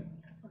entertain that.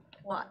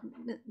 Well,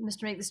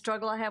 Mr. Meek, the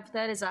struggle I have with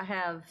that is I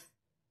have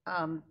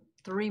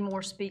 3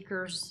 more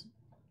speakers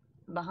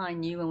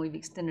behind you, and we've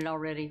extended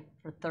already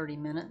for 30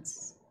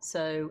 minutes.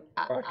 So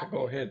I could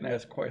go ahead and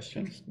ask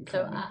questions.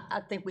 So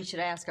I think we should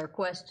ask our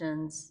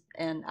questions,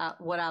 and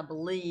what I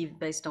believe,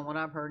 based on what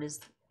I've heard, is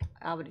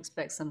I would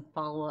expect some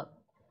follow-up,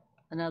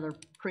 another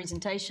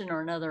presentation or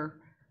another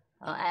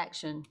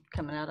action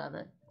coming out of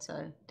it.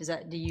 So does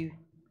that, do you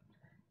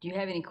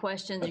have any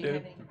questions?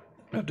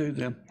 I do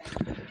then.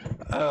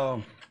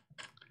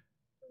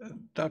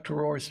 Dr.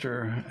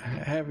 Royster,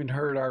 having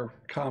heard our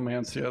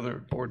comments, the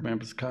other board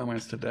members'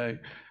 comments today,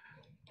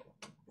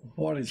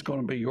 what is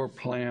going to be your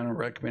plan or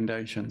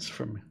recommendations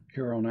from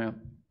here on out?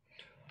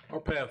 Our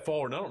path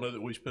forward, and I don't know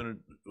that we spent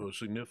a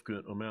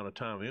significant amount of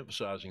time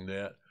emphasizing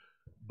that,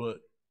 but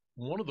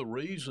one of the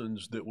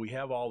reasons that we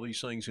have all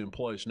these things in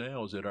place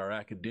now is that our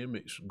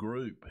academics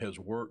group has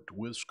worked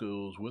with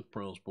schools, with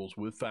principals,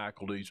 with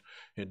faculties,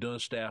 and done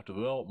staff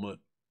development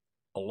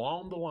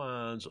along the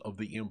lines of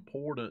the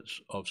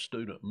importance of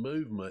student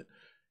movement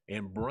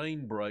and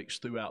brain breaks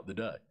throughout the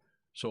day.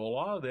 So a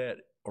lot of that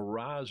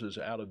arises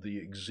out of the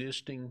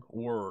existing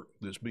work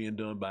that's being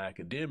done by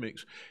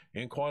academics,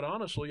 and quite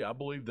honestly, I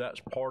believe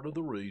that's part of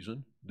the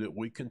reason that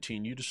we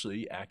continue to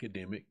see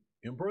academic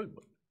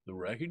improvement. The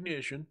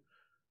recognition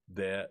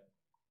that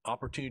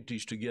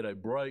opportunities to get a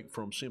break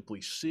from simply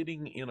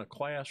sitting in a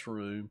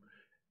classroom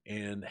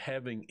and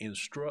having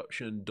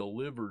instruction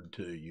delivered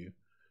to you,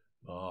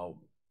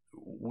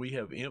 we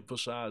have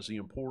emphasized the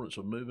importance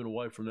of moving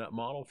away from that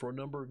model for a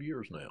number of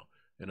years now.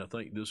 And I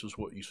think this is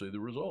what you see the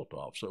result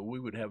of. So we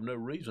would have no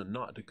reason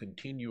not to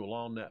continue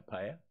along that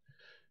path.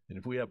 And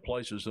if we have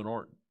places that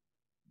aren't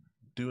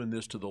doing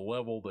this to the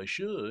level they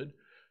should,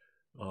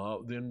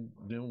 then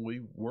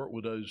we work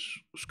with those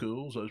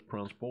schools, those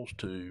principals,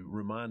 to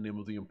remind them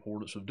of the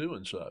importance of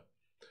doing so.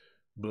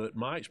 But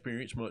my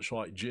experience, much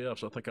like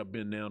Jeff's, I think I've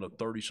been now to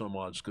 30-some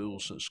odd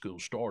schools since school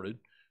started,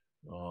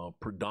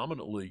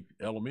 predominantly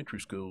elementary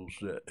schools,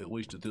 at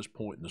least at this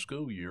point in the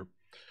school year.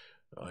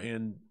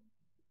 And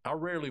I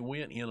rarely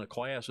went in a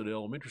class at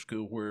elementary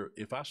school where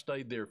if I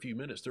stayed there a few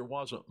minutes, there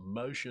wasn't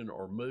motion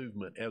or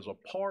movement as a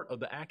part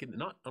of the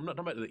academic. I'm not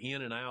talking about the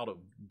in and out of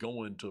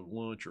going to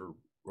lunch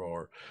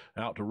or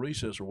out to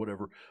recess or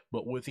whatever,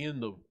 but within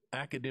the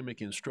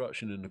academic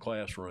instruction in the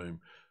classroom,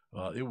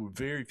 it were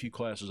very few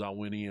classes I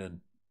went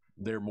in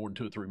there more than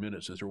 2 or 3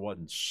 minutes that there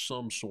wasn't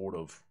some sort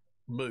of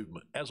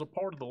movement as a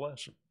part of the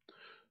lesson.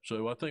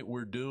 So I think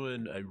we're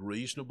doing a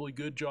reasonably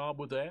good job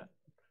with that.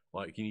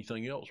 Like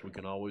anything else, we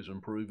can always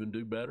improve and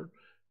do better,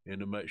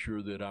 and to make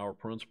sure that our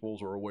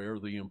principals are aware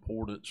of the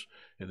importance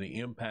and the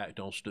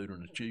impact on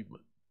student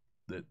achievement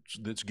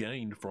that's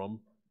gained from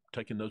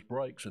taking those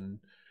breaks. And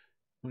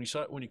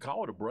when you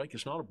call it a break,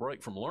 it's not a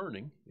break from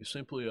learning. It's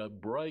simply a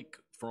break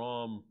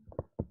from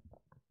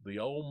the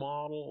old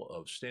model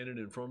of standing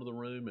in front of the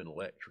room and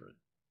lecturing.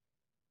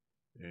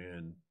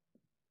 And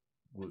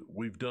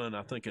we've done,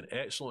 I think, an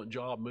excellent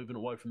job moving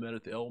away from that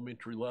at the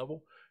elementary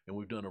level, and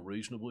we've done a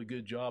reasonably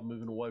good job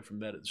moving away from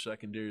that at the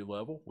secondary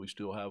level. We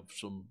still have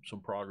some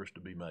progress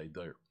to be made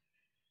there.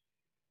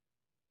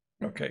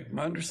 Okay,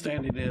 my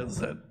understanding is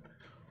that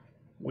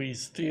we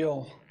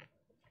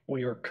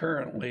are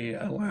currently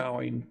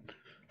allowing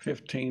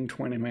 15,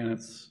 20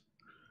 minutes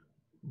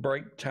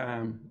break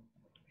time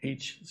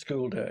each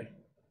school day.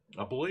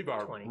 I believe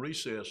our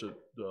recess at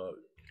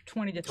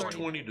 20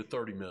 to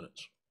 30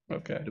 minutes.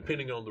 Okay.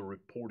 Depending on the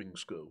reporting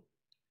school.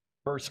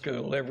 Per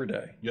school, every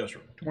day? Yes, sir.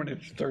 20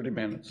 to 30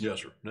 minutes?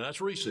 Yes, sir. Now, that's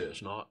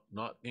recess, not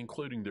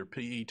including their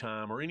PE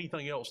time or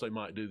anything else they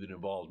might do that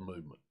involves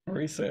movement.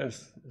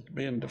 Recess is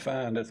being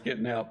defined as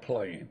getting out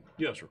playing?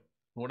 Yes, sir.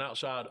 Going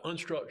outside,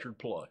 unstructured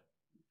play.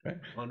 Okay.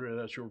 Andrea,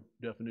 that's your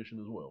definition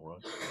as well,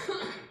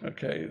 right?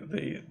 Okay.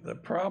 The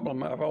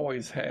problem I've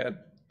always had,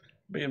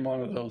 being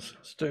one of those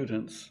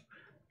students,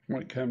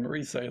 when it came to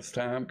recess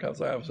time,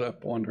 because I was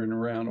up wandering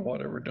around or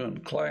whatever doing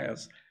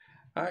class,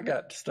 I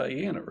got to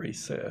stay in at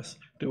recess.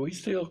 Do we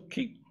still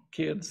keep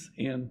kids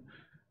in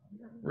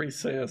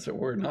recess that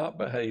were not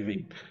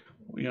behaving,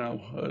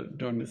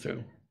 during the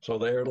school? So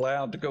they're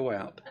allowed to go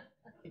out?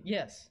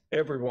 Yes.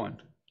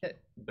 Everyone?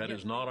 It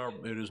is not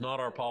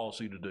our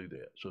policy to do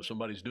that. So if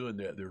somebody's doing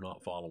that, they're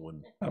not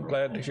following. I'm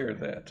glad to hear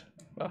that.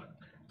 Well,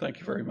 thank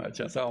you very much.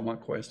 That's all my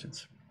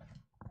questions.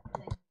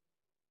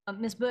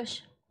 Ms.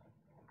 Bush?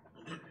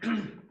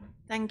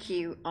 Thank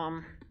you.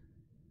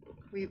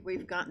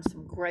 We've gotten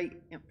some great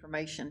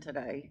information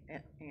today,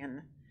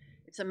 and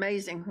it's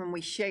amazing when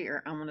we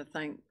share. I want to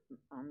thank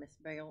Ms.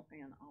 Bell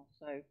and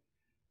also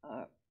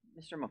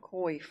Mr.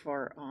 McCoy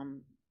for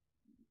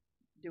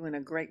doing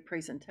a great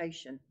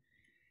presentation.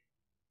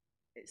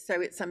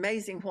 So it's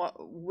amazing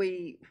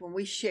when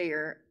we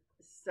share.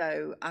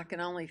 So I can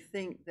only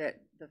think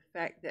that the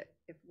fact that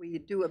if we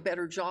do a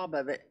better job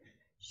of it,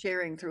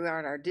 sharing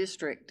throughout our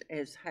district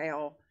is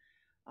how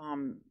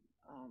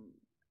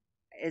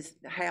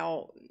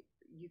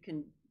you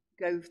can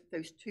go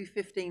those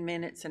 15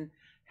 minutes and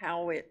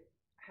how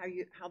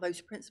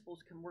those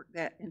principals can work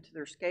that into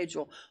their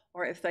schedule,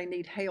 or if they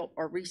need help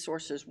or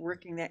resources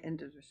working that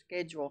into their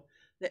schedule,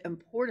 the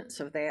importance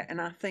of that.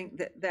 And I think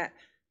that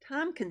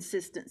time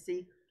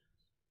consistency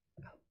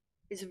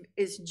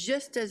is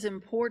just as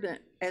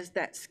important as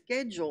that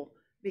schedule,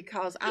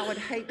 because I would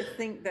hate to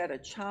think that a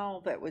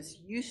child that was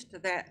used to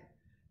that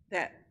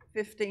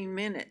 15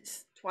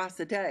 minutes twice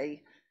a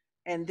day,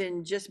 and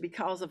then just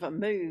because of a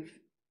move,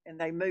 and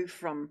they move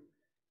from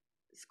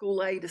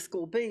school A to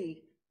school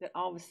B, that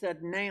all of a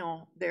sudden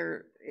now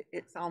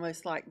it's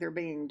almost like they're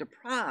being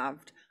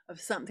deprived of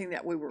something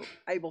that we were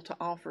able to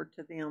offer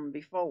to them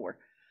before.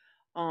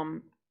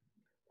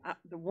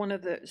 One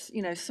of the,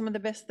 some of the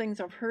best things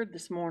I've heard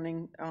this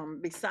morning,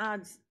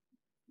 besides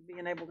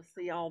being able to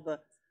see all the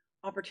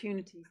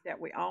opportunities that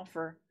we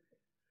offer,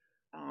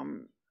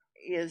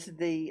 is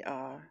the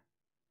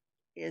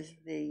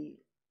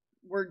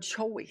word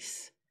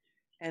choice,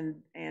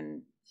 and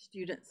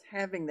students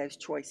having those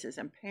choices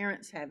and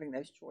parents having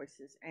those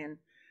choices, and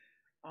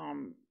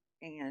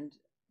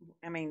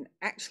I mean,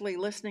 actually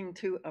listening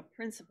to a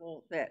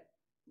principal that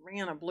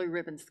ran a blue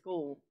ribbon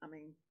school. I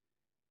mean,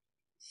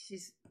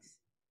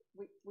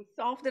 we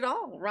solved it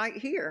all right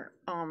here.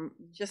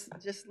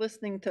 Just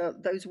listening to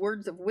those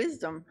words of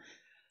wisdom,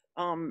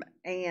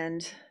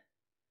 and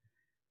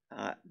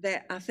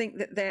that I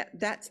think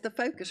that's the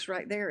focus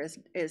right there,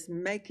 is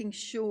making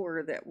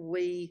sure that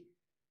we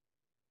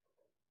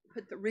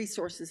put the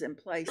resources in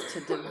place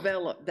to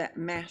develop that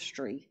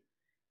mastery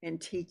in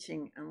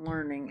teaching and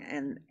learning,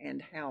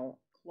 and how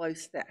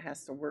close that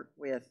has to work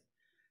with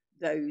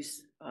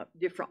those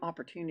different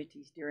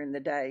opportunities during the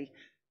day,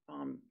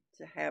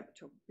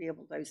 to be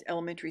able, those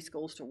elementary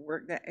schools, to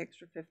work that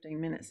extra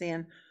 15 minutes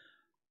in.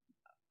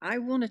 I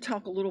want to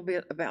talk a little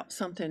bit about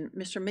something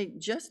Mr. Meek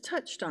just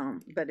touched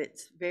on, but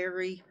it's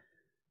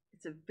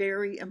a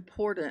very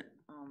important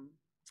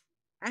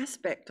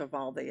aspect of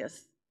all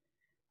this,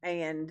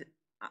 and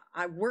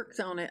I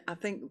worked on it. I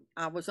think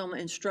I was on the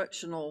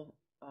instructional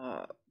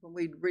when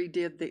we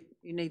redid the,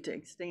 you need to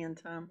extend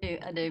time.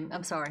 I do.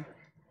 I'm sorry.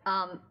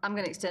 I'm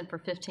going to extend for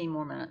 15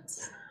 more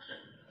minutes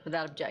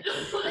without objection.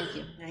 Thank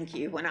you. Thank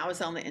you. When I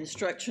was on the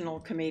instructional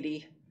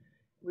committee,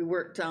 we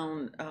worked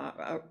on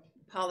a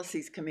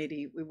policies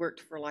committee. We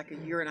worked for like a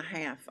year and a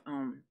half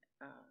on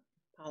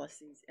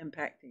policies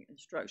impacting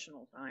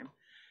instructional time.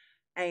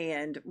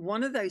 And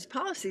one of those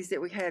policies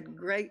that we had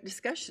great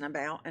discussion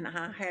about, and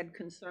I had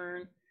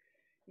concern,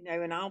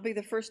 and I'll be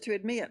the first to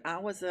admit, I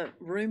was a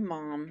room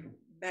mom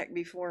back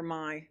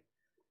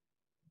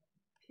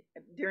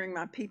during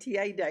my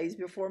PTA days,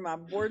 before my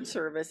board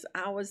service.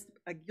 I was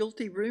a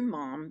guilty room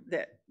mom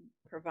that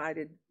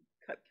provided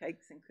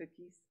cupcakes and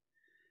cookies.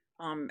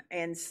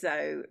 And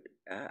so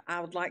I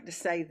would like to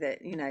say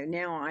that,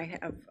 now I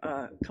have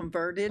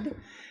converted,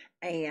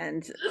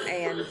 and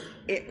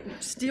it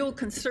still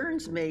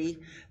concerns me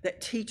that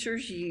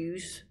teachers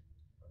use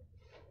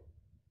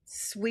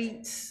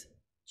sweets,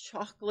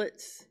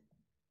 chocolates,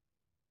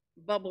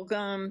 bubble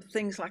gum,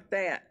 things like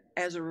that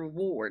as a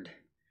reward.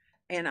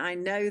 And I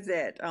know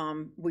that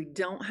we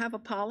don't have a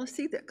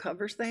policy that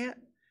covers that.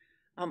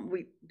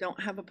 We don't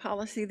have a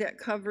policy that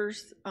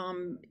covers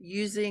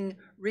using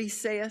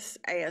recess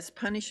as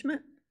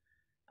punishment.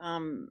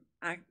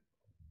 I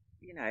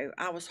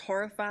was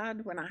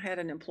horrified when I had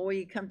an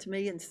employee come to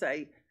me and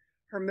say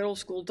her middle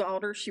school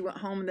daughter, she went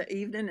home in the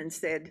evening and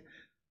said,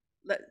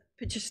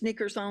 put your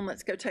sneakers on,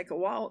 let's go take a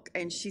walk.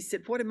 And she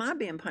said, what am I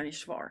being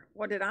punished for?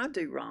 What did I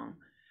do wrong?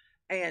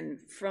 And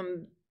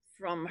from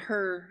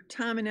her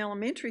time in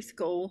elementary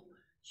school,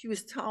 she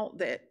was taught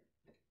that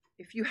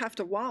if you have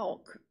to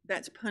walk,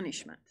 that's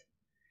punishment.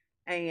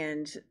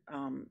 And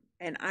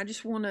I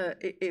just want to,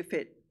 if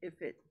it,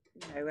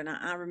 and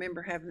I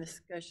remember having this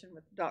discussion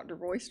with Dr.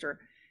 Royster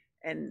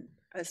and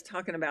us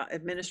talking about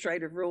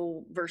administrative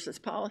rule versus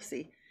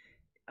policy.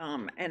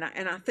 And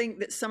I think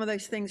that some of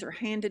those things are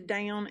handed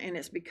down, and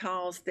it's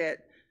because that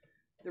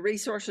the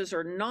resources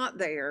are not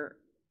there,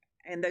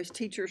 and those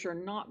teachers are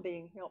not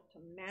being helped to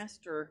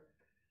master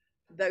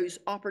those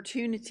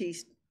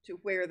opportunities to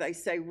where they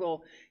say,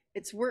 well,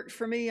 it's worked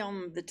for me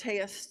on the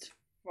test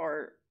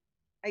for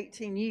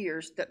 18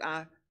 years that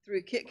I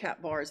threw Kit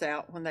Kat bars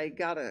out when they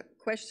got a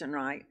question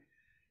right.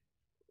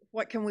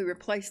 What can we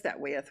replace that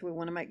with? We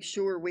want to make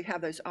sure we have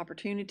those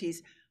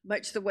opportunities,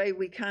 much the way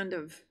we kind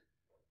of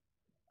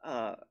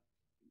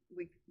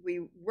we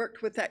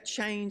worked with that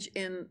change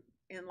in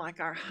in like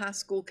our high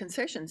school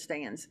concession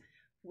stands,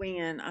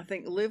 when I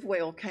think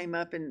Livewell came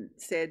up and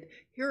said,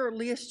 here are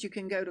lists, you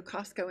can go to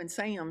Costco and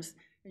Sam's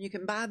and you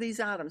can buy these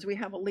items. We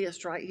have a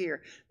list right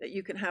here that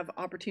you can have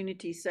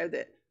opportunities so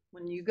that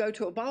when you go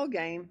to a ball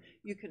game,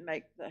 you can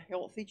make the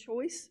healthy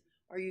choice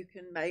or you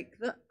can make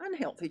the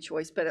unhealthy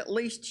choice. But at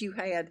least you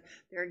had,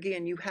 there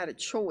again, you had a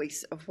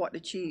choice of what to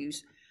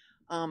choose.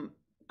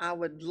 I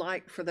would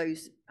like for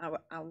those,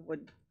 I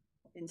would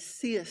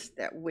insist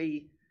that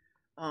we,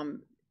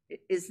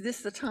 is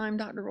this the time,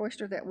 Dr.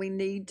 Royster, that we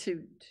need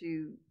to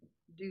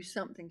do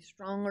something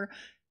stronger?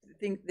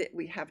 Think that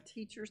we have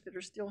teachers that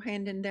are still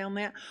handing down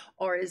that,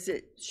 or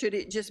should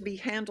it just be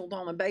handled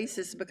on a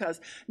basis,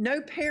 because no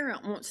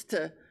parent wants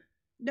to,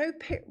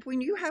 when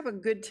you have a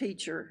good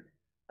teacher,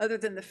 other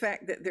than the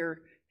fact that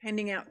they're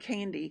handing out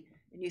candy,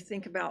 and you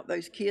think about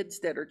those kids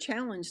that are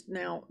challenged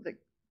now,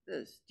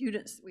 the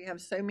students, we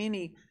have so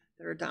many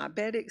that are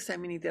diabetic, so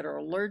many that are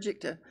allergic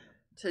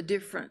to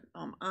different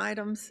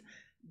items,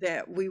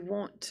 that we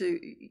want to,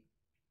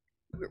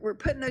 we're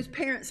putting those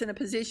parents in a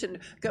position,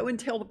 go and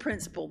tell the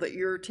principal that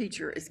your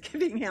teacher is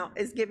giving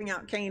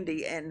out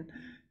candy. And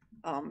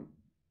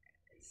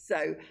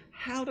so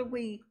how do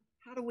we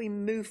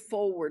move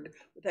forward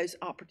with those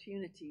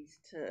opportunities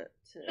to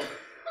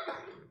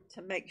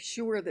make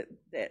sure that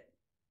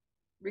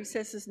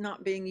recess is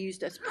not being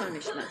used as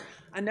punishment?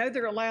 I know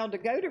they're allowed to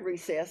go to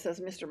recess, as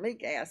Mr.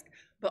 Meek asked,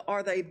 but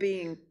are they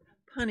being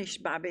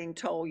punished by being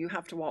told you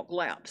have to walk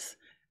laps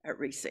at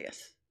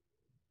recess?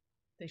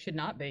 They should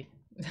not be.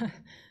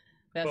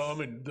 Well, I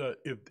mean,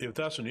 if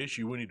that's an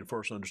issue, we need to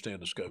first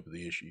understand the scope of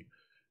the issue.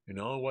 And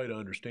the only way to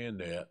understand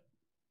that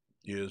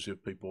is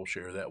if people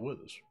share that with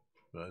us.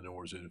 In other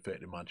words, it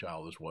affected my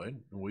child this way.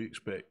 And we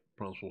expect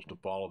principals to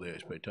follow the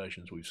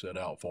expectations we've set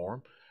out for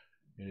them.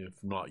 And if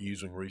not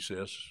using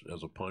recess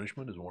as a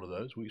punishment is one of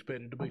those, we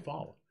expect it to be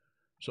followed.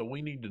 So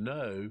we need to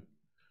know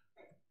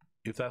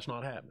if that's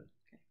not happening.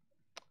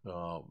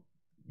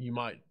 You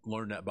might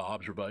learn that by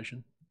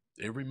observation.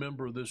 Every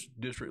member of this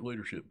district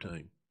leadership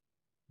team,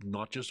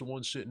 not just the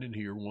ones sitting in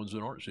here, ones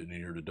that aren't sitting in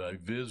here today,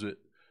 visit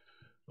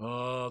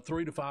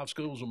 3 to 5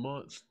 schools a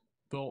month,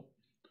 Philip.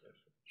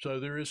 So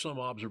there is some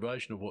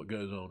observation of what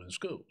goes on in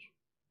schools.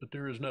 But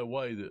there is no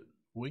way that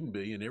we can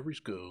be in every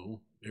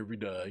school, every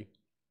day,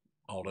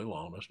 all day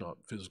long. That's not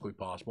physically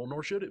possible,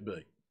 nor should it be.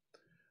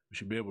 We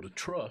should be able to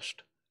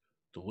trust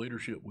the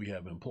leadership we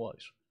have in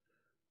place.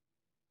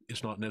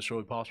 It's not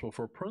necessarily possible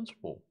for a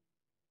principal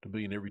to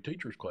be in every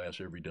teacher's class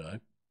every day,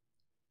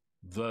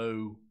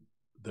 though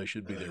they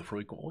should be there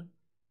frequently,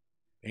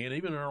 and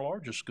even in our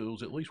largest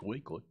schools, at least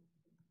weekly,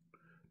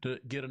 to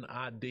get an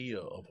idea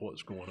of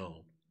what's going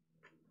on.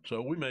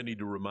 So we may need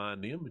to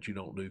remind them that you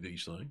don't do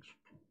these things.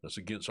 That's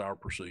against our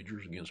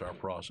procedures, against our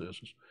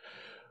processes.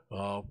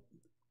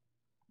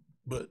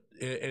 But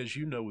as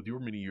you know, with your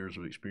many years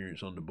of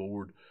experience on the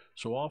board,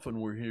 so often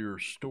we hear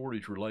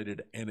stories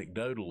related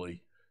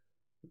anecdotally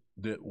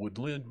that would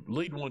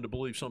lead one to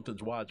believe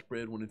something's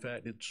widespread when in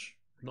fact it's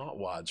not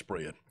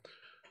widespread.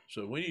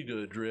 So we need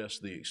to address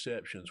the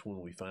exceptions when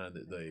we find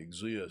that they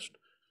exist.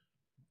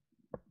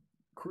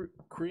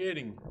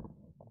 Creating,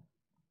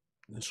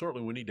 and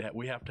certainly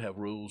we have to have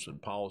rules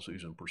and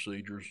policies and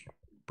procedures,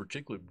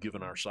 particularly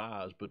given our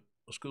size, but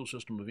a school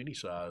system of any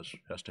size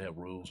has to have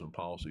rules and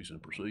policies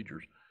and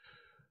procedures.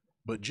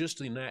 But just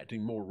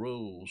enacting more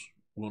rules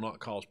will not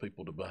cause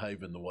people to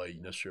behave in the way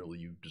necessarily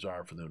you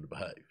desire for them to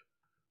behave.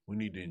 We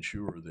need to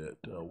ensure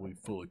that we've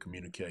fully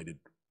communicated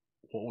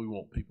what we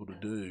want people to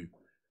do,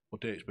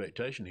 what the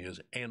expectation is,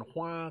 and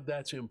why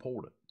that's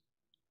important.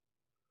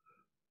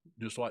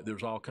 Just like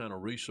there's all kind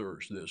of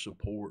research that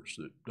supports,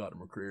 that Dr.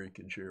 McCreary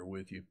can share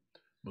with you,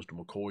 Mr.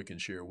 McCoy can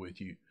share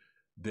with you,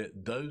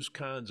 that those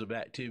kinds of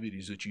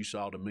activities that you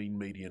saw to mean,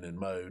 median, and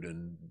mode,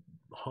 and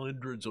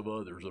hundreds of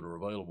others that are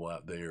available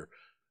out there,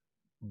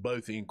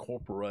 both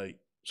incorporate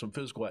some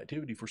physical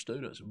activity for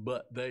students,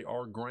 but they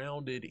are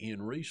grounded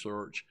in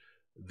research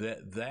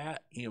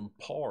that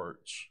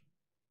imparts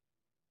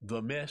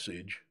the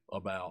message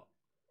about,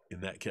 in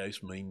that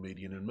case, mean,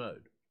 median, and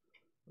mode.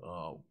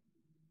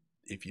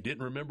 If you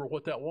didn't remember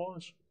what that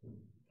was,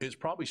 it's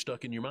probably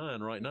stuck in your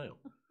mind right now.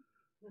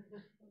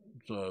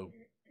 So,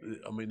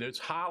 I mean, it's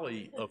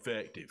highly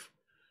effective.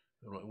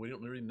 We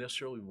don't really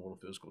necessarily want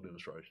a physical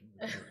demonstration.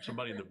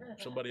 Somebody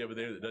over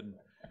there that doesn't,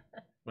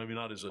 maybe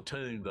not as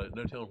attuned,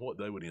 they're telling what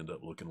they would end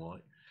up looking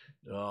like.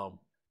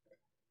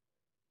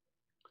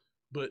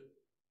 But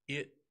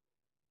it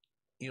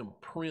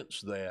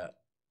imprints that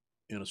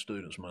in a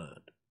student's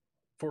mind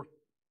for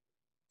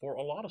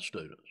a lot of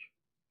students.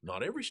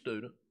 Not every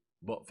student,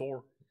 but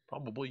for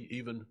probably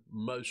even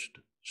most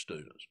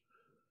students.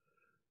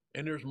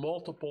 And there's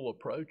multiple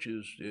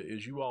approaches,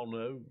 as you all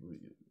know,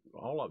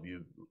 all of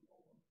you.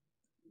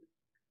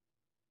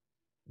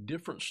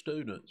 Different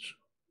students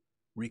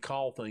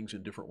recall things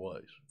in different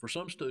ways. For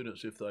some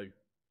students, if they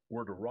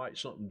were to write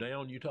something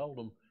down you told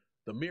them,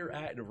 the mere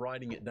act of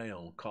writing it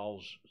down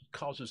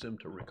causes them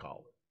to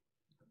recall it.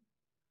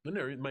 Then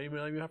they may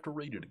even have to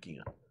read it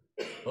again.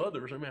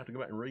 Others, they may have to go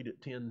back and read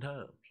it 10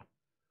 times.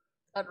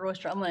 Dr.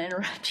 Royster, I'm going to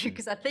interrupt you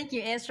because I think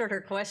you answered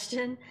her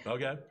question.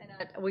 Okay.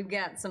 And we've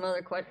got some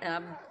other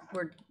questions.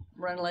 We're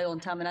running late on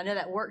time, and I know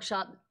that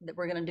workshop that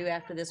we're going to do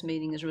after this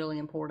meeting is really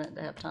important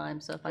to have time.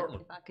 So if I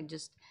could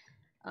just,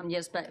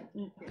 yes, but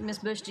Ms.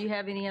 Bush, do you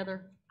have any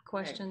other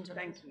questions? Okay,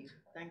 thank you.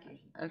 Thank you.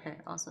 Okay,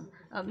 awesome.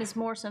 Ms.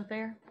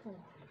 Morrison-Fair?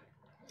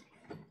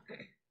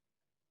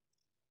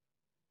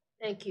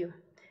 Thank you.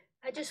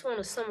 I just want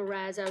to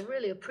summarize. I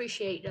really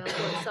appreciate what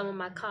some of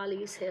my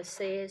colleagues have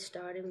said,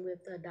 starting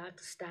with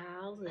Dr.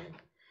 Stiles and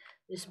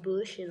Ms.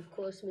 Bush, and of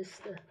course,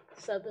 Mr.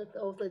 Southern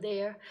over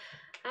there.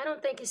 I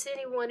don't think it's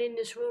anyone in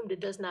this room that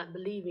does not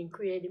believe in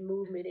creating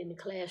movement in the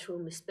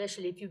classroom,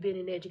 especially if you've been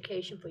in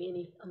education for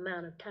any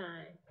amount of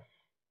time.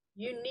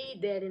 You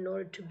need that in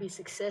order to be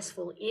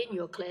successful in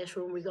your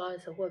classroom,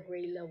 regardless of what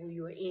grade level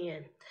you are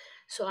in.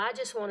 So I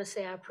just want to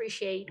say I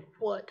appreciate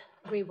what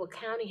Greenville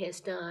County has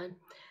done.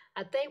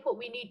 I think what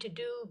we need to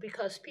do,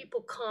 because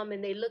people come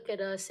and they look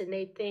at us and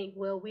they think,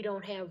 well, we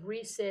don't have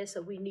recess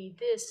or we need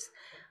this.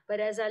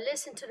 But as I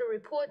listened to the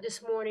report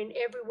this morning,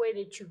 every way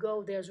that you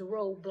go, there's a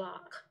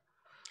roadblock.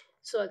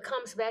 So it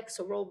comes back, it's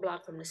a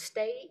roadblock from the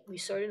state. We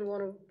certainly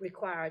want to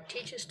require our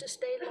teachers to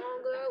stay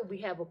longer. We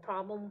have a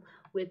problem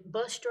with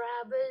bus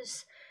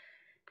drivers.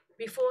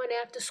 Before and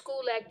after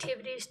school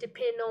activities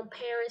depend on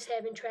parents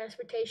having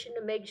transportation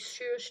to make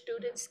sure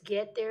students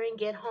get there and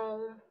get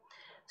home.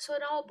 So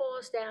it all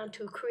boils down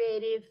to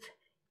creative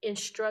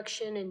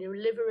instruction and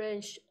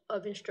delivery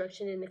of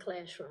instruction in the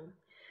classroom.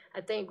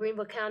 I think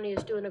Greenville County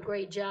is doing a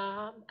great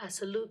job. I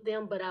salute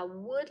them, but I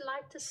would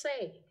like to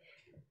say,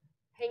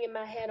 hanging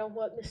my hat on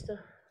what Mr.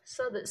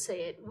 Southern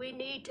said, we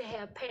need to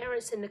have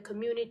parents in the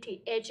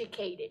community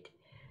educated,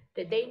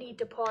 that they need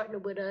to partner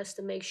with us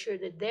to make sure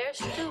that their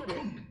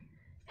student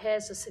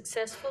has a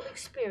successful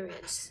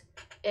experience,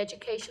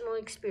 educational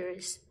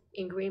experience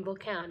in Greenville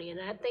County,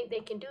 and I think they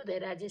can do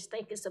that. I just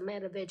think it's a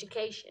matter of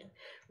education.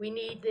 We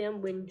need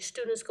them when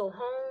students go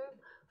home.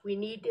 We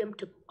need them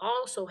to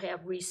also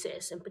have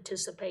recess and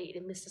participate.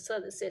 And Mr.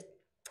 Southern said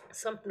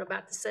something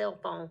about the cell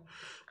phone.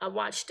 I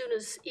watch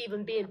students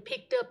even being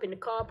picked up in the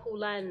carpool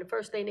line, and the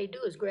first thing they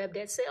do is grab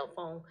that cell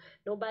phone.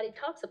 Nobody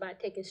talks about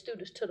taking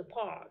students to the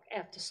park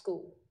after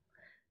school.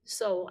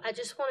 So I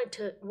just wanted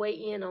to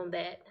weigh in on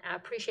that. I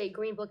appreciate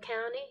Greenville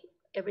County,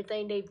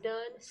 everything they've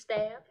done.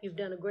 Staff, you've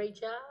done a great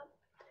job.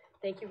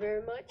 Thank you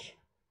very much.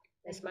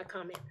 That's my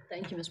comment.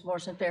 Thank you, Ms.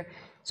 Morrison-Fair.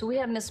 So we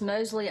have Ms.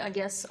 Mosley, I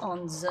guess,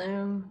 on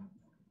Zoom,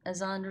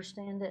 as I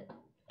understand it.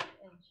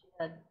 And she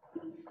had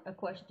a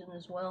question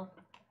as well.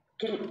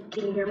 Can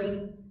you hear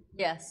me?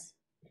 Yes.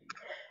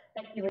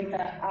 Thank you,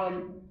 Lisa.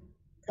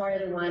 Sorry,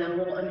 everyone, I'm a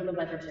little under the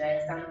weather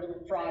today. I sound a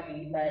little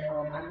froggy, but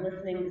I'm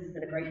listening. This has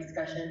been a great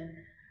discussion.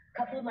 A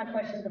couple of my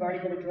questions have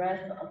already been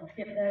addressed, so I'll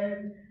skip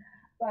those.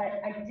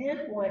 But I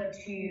did want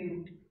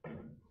to,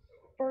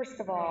 first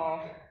of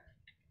all,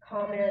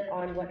 comment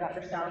on what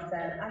Dr. Stiles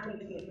said. I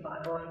think he is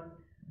spot on.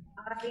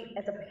 I,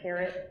 as a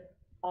parent,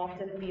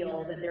 often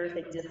feel that there is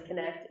a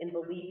disconnect in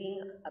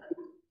believing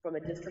from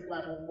a district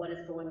level what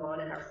is going on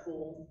in our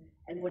schools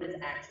and what is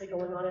actually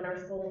going on in our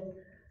schools.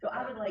 So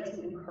I would like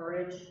to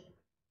encourage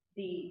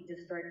the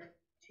district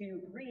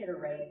to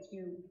reiterate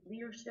to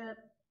leadership,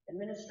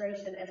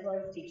 administration, as well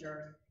as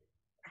teachers,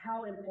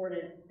 how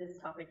important this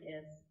topic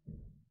is,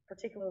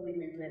 particularly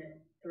movement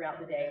throughout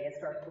the day as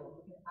to our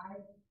schools. Because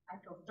I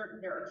feel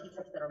certain there are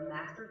teachers that are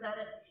masters at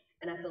it,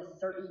 and I feel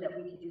certain that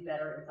we could do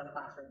better in some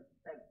classrooms.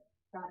 So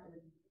that is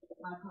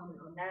my comment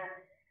on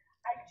that.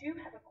 I do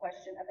have a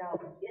question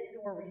about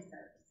indoor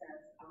research.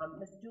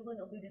 Ms. Doolin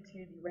alluded to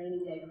the rainy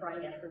day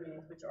Friday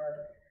afternoons, which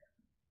are,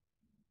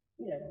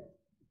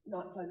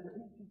 not fun for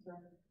any teacher.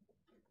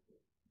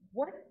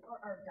 What are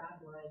our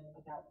guidelines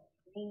about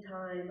screen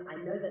time? I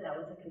know that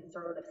was a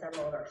concern of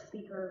several of our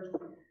speakers.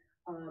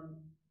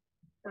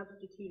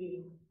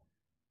 Substituting,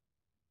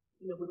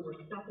 when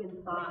we're stuck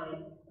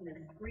inside,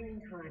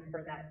 screen time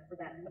for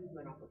that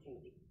movement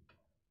opportunity.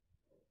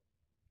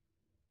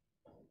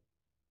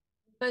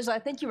 I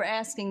think you were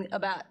asking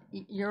about,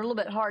 you're a little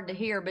bit hard to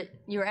hear, but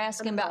you're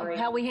asking about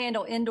how we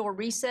handle indoor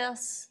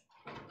recess?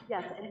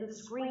 Yes, and the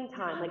screen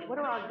time, what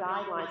are our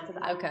guidelines?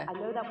 Because I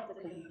know that was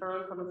a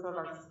concern from some of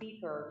our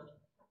speakers,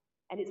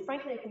 and it's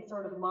frankly a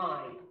concern of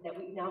mine that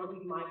now that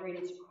we've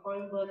migrated to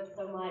Chromebooks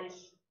so much,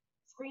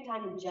 screen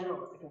time in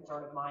general is a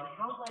concern of mine.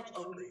 How much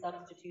are we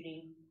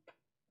substituting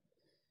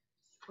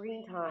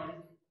screen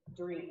time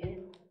during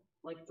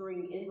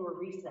indoor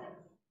recess?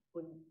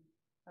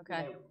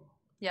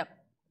 Yep.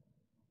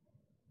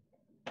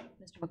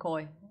 Mr.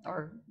 McCoy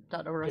or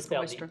Dr. Ms.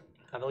 Bell, Royster.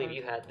 I believe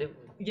you had.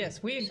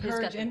 Yes, we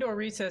encourage indoor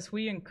recess.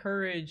 We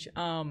encourage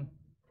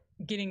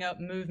getting up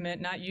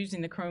movement, not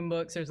using the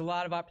Chromebooks. There's a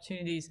lot of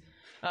opportunities.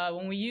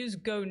 When we use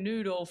Go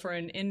Noodle for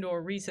an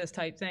indoor recess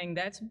type thing,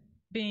 that's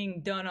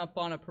being done up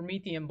on a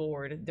Promethean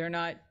board. They're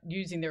not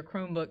using their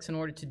Chromebooks in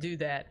order to do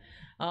that.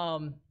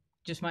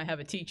 Just might have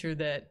a teacher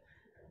that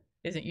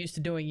isn't used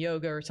to doing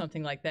yoga or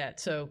something like that.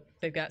 So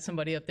they've got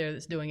somebody up there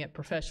that's doing it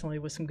professionally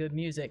with some good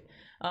music.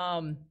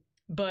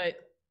 But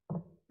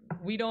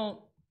we don't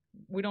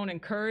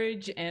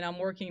encourage, and I'm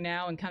working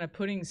now and kind of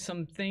putting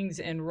some things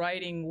in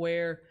writing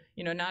where,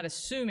 you know, not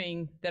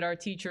assuming that our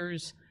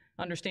teachers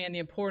understand the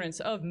importance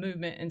of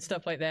movement and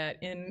stuff like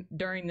that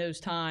during those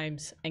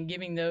times, and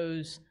giving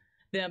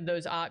them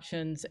those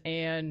options.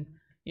 And,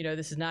 you know,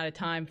 this is not a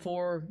time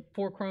for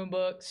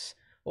Chromebooks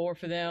or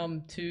for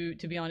them to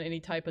be on any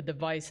type of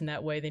device in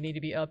that way. They need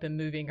to be up and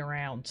moving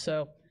around.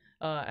 So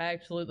I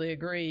absolutely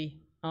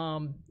agree.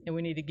 And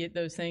we need to get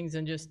those things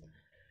and just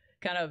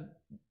kind of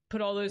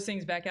put all those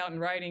things back out in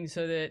writing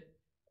so that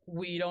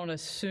we don't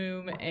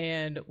assume,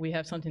 and we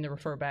have something to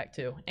refer back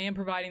to, and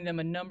providing them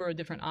a number of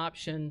different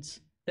options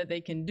that they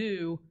can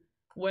do,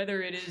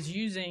 whether it is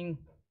using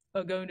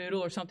a Go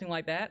Noodle or something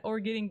like that, or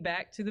getting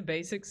back to the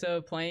basics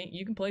of playing.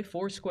 You can play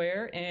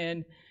Foursquare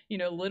and, you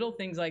know, little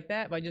things like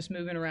that by just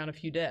moving around a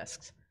few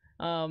desks.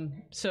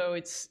 So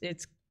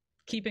it's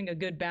keeping a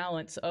good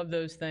balance of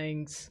those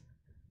things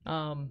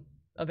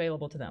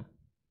available to them.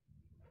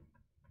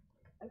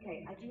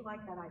 Okay, I do like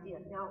that idea.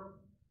 Now,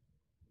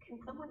 can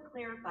someone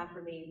clarify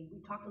for me,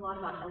 we talked a lot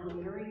about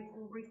elementary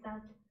school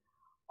recess.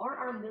 Are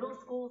our middle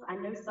schools, I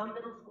know some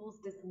middle schools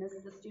dismiss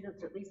the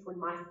students, or at least when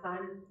my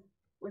son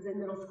was in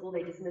middle school,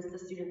 they dismissed the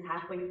students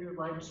halfway through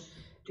lunch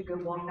to go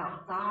walk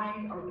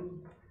outside.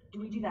 Do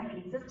we do that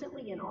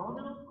consistently in all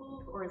middle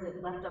schools, or is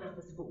it left up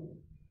to the school?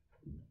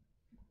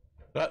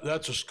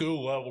 That's a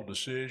school level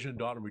decision.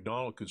 Dr.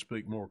 McDonald could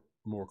speak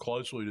more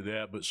closely to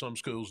that, but some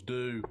schools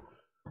do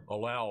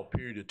allow a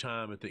period of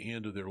time at the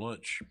end of their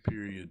lunch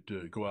period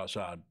to go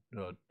outside.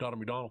 Dr.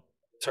 McDonald?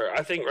 Sir,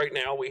 I think right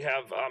now we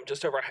have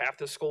just over half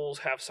the schools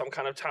have some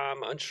kind of time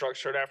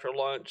unstructured after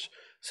lunch.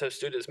 So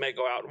students may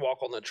go out and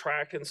walk on the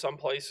track in some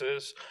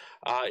places.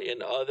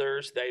 In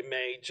others, they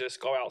may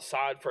just go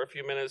outside for a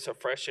few minutes of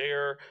fresh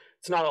air.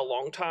 It's not a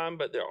long time,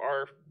 but there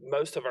are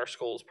most of our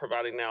schools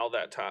providing now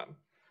that time.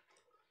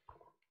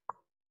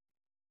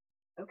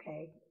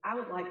 Okay, I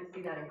would like to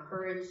see that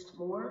encouraged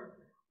more.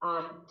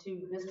 To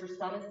Mr.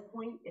 Sutton's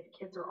point, if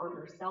kids are on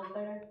their cell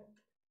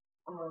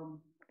phone,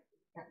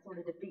 that sort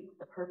of defeats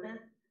the purpose.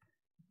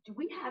 Do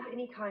we have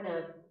any kind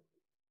of,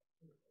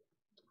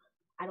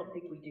 I don't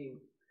think we do.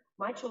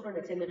 My children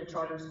attended a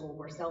charter school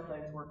where cell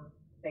phones were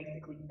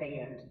basically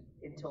banned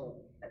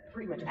until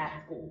pretty much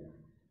at school.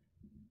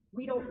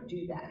 We don't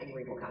do that in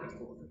Greenville County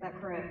Schools, is that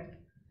correct?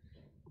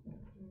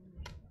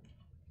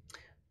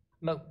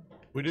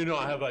 We do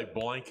not have a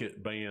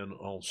blanket ban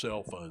on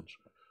cell phones.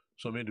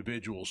 Some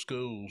individual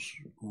schools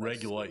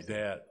regulate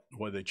that the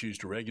way they choose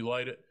to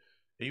regulate it,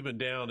 even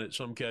down at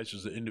some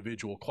cases the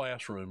individual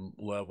classroom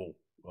level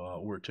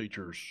where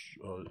teachers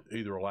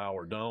either allow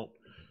or don't.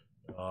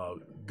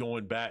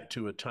 Going back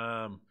to a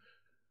time,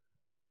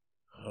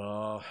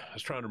 I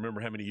was trying to remember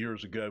how many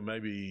years ago,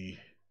 maybe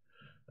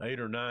 8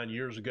 or 9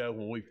 years ago,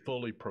 when we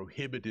fully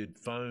prohibited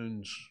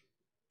phones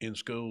in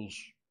schools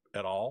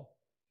at all.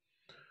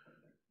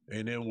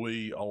 And then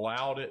we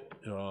allowed it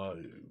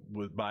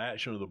by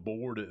action of the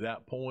board at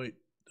that point,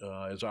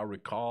 as I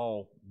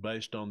recall,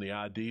 based on the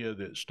idea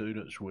that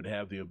students would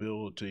have the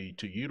ability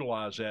to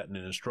utilize that in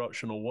an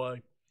instructional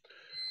way.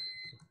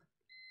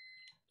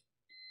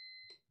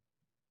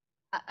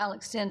 I'll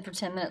extend for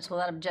 10 minutes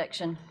without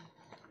objection.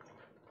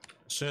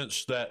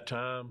 Since that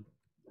time,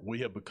 we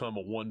have become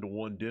a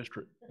one-to-one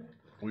district.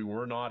 We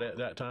were not at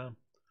that time.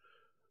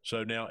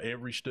 So now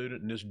every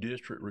student in this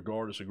district,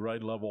 regardless of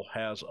grade level,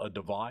 has a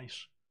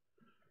device.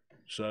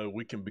 So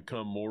we can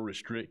become more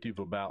restrictive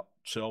about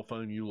cell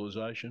phone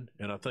utilization.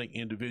 And I think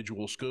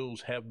individual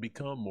schools have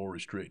become more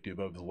restrictive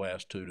over the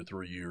last 2 to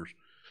 3 years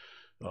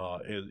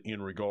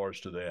in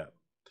regards to that.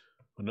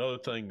 Another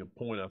thing, the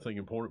point I think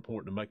important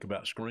point to make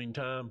about screen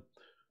time,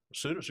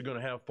 students are going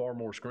to have far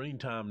more screen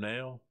time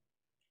now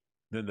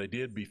than they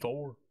did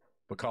before,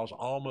 because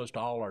almost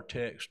all our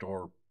text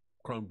are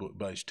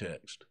Chromebook-based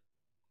text.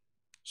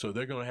 So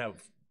they're going to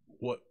have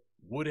what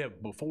would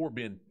have before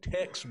been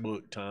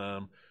textbook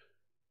time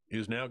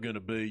is now going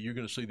to be, you're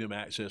going to see them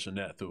accessing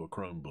that through a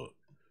Chromebook,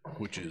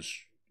 which is,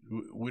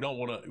 we don't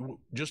want to,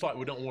 just like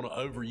we don't want to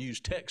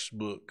overuse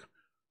textbook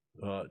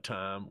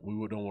time,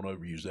 we don't want to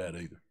overuse that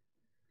either.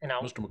 And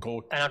Mr.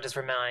 McCoy? And I'll just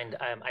remind,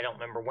 I don't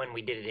remember when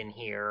we did it in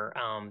here,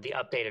 the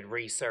updated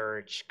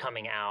research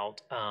coming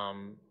out,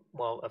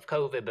 well, of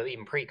COVID, but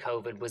even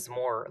pre-COVID, was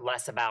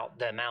less about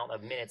the amount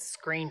of minutes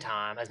screen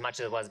time as much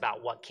as it was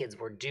about what kids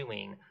were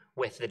doing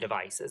with the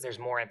devices. There's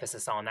more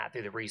emphasis on that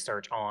through the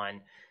research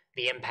on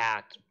the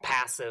impact,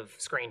 passive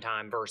screen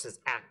time versus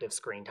active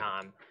screen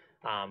time,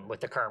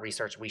 with the current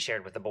research we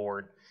shared with the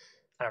board.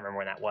 I don't remember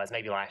when that was,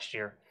 maybe last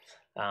year,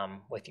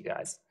 with you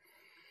guys.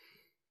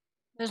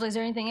 Leslie, is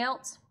there anything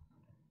else?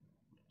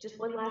 Just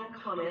one last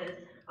comment.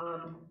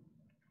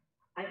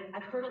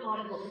 I've heard a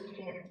lot of what we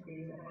can't do,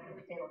 and I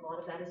understand a lot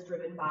of that is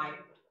driven by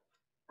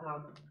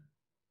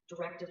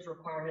directives,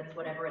 requirements,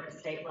 whatever, at the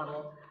state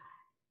level.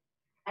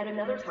 At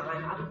another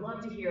time, I would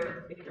love to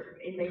hear,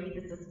 and maybe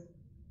this is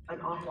an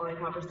offline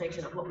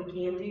conversation of what we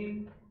can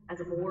do as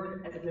a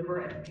board, as a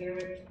member, as a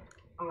parent,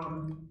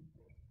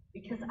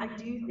 because I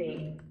do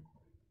think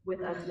with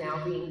us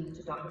now being,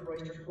 to Dr.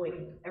 Royster's point,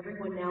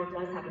 everyone now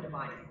does have a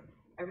device.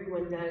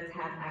 everyone does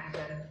have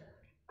access.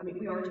 I mean,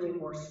 we are doing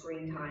more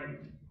screen time,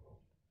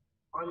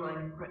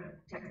 online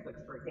textbooks,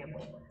 for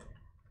example.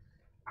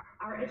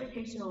 Our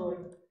educational,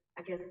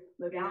 I guess,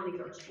 modalities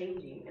are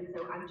changing, and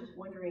so I'm just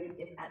wondering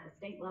if at the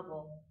state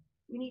level,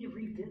 we need to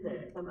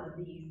revisit some of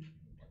these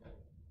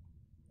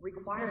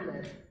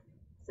requirements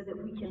so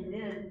that we can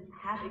then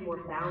have a more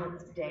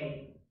balanced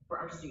day for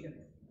our students.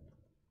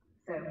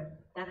 So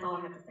that's all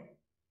I have to say.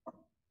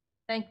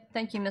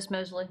 Thank you, Ms.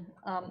 Mosley.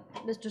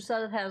 Mr.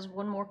 Suddeth has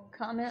one more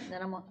comment, and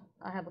then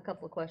I have a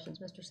couple of questions.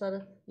 Mr.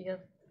 Suddeth, you have?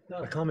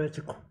 Not a comment,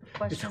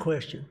 it's a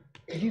question.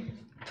 Could you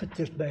put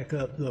this back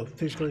up, the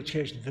physical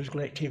education,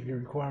 physical activity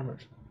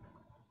requirements?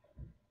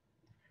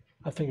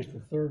 I think it's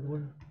the third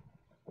one.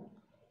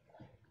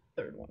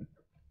 Third one.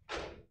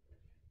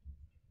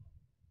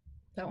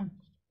 That one?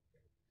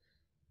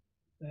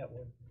 That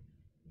one.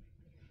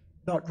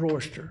 Dr.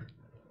 Royster,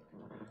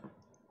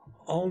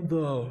 on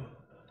the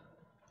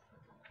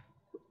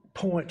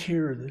point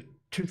here, the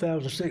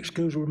 2006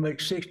 schools will make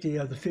 60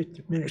 of the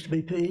 50 minutes to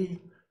be PE.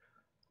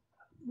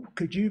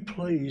 Could you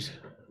please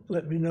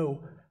let me know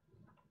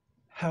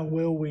how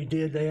well we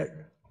did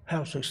that,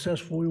 how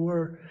successful we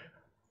were?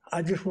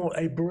 I just want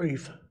a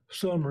brief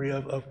summary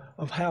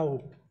of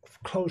how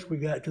close we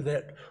got to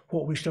that,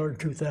 what we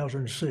started in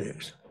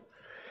 2006.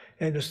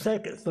 And the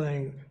second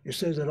thing, it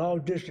says that all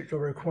districts are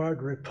required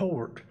to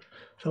report.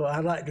 So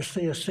I'd like to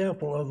see a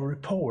sample of the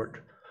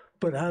report,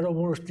 but I don't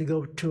want us to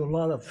go to a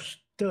lot of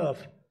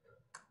stuff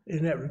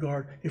in that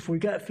regard. If we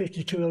got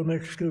 52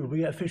 elementary schools,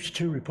 we got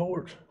 52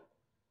 reports.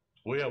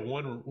 We have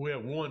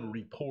one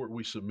report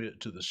we submit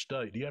to the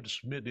state. Do you have to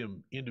submit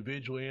them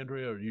individually,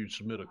 Andrea, or do you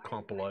submit a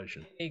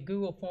compilation? A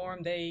Google form,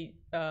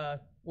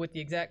 with the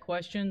exact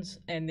questions,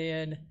 and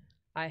then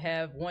I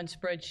have one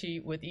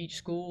spreadsheet with each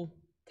school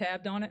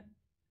tabbed on it.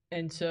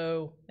 And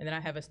then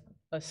I have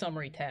a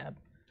summary tab.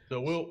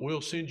 So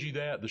we'll send you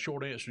that. The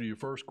short answer to your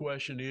first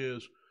question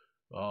is,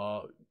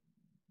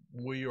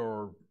 we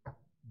are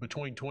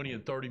between 20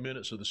 and 30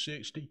 minutes of the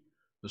 60.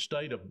 The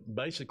state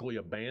basically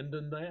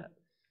abandoned that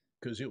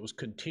because it was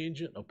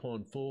contingent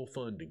upon full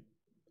funding,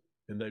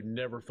 and they've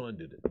never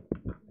funded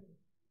it.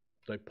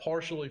 They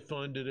partially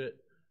funded it,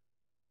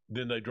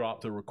 then they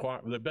dropped the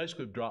requirement. They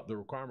basically dropped the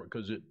requirement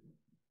because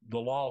the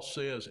law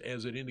says,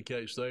 as it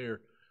indicates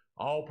there,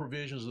 all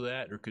provisions of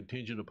that are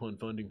contingent upon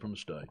funding from the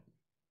state.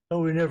 So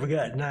we never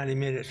got 90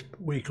 minutes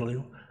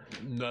weekly.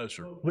 No,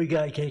 sir. We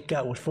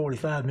got was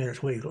 45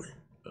 minutes weekly.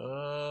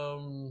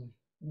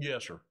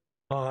 Yes, sir.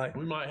 All right.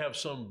 We might have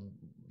some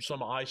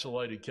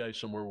isolated case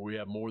somewhere where we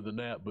have more than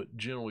that, but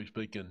generally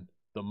speaking,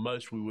 the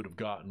most we would have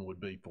gotten would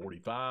be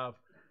 45,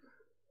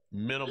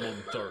 minimum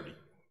 30.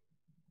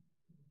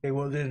 Okay,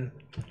 well then,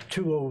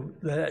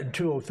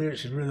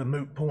 206 is really a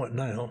moot point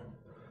now.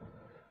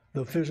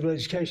 The physical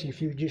education,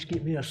 if you would just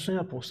give me a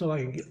sample so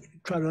I can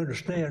try to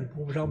understand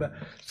what we're talking about.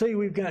 See,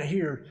 we've got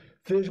here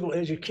physical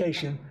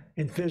education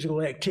and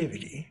physical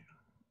activity.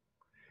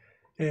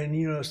 And,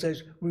 it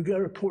says we've got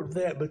to report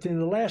that, but then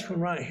the last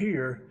one right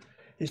here,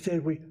 it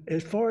said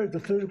as far as the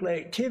physical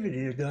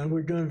activity is done,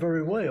 we're doing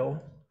very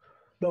well,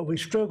 but we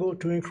struggle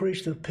to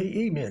increase the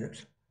PE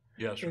minutes.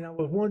 Yes, sir. And I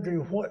was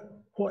wondering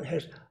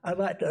I'd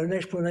like an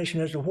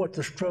explanation as to what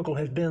the struggle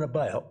has been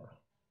about.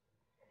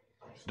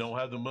 Don't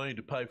have the money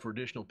to pay for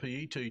additional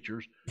PE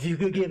teachers. If you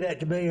could give that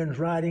to me in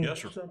writing.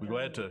 Yes, sir. We're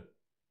glad to.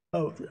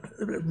 Oh,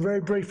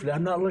 very briefly.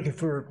 I'm not looking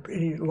for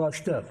a lot of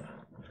stuff.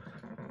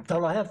 That's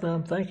all I have,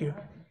 ma'am. Thank you.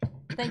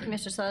 Thank you,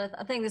 Mr. Suddeth.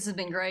 I think this has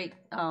been great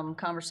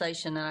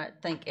conversation, and I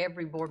think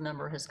every board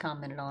member has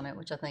commented on it,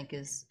 which I think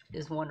is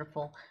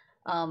wonderful.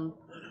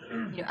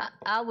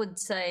 I would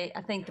say,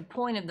 I think the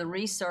point of the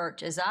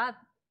research, as I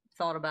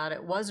thought about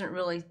it, wasn't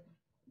really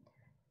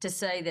to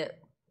say that,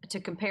 to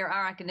compare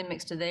our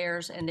academics to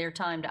theirs and their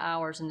time to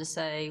ours and to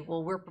say,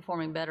 well, we're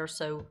performing better,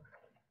 so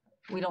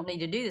we don't need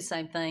to do the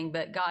same thing,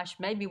 but gosh,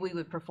 maybe we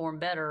would perform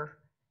better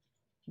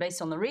based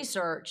on the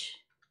research.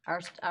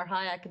 Our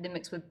high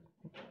academics would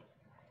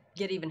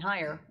get even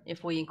higher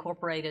if we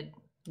incorporated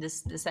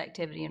this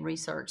activity and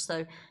research.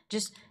 So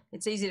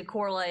it's easy to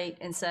correlate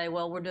and say,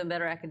 well, we're doing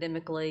better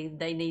academically,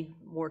 they need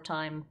more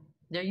time.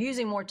 They're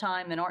using more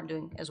time and aren't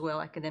doing as well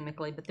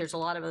academically, but there's a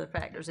lot of other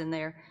factors in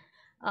there.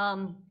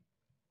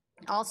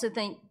 I also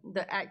think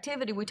the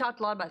activity, we talked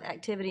a lot about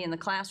activity in the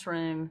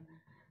classroom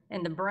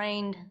and the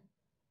brain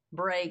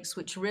breaks,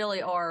 which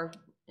really are,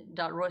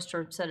 Dr.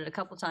 Royster said it a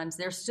couple times,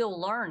 they're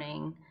still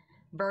learning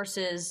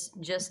versus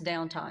just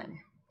downtime.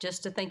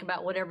 Just to think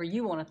about whatever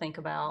you want to think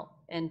about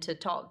and to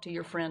talk to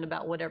your friend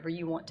about whatever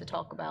you want to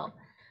talk about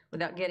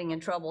without getting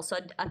in trouble. So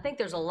I think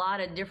there's a lot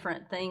of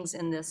different things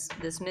in this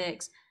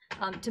mix.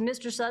 To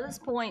Mr. Suddeth's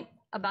point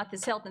about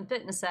this Health and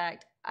Fitness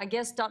Act, I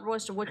guess, Dr.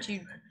 Royster, what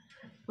you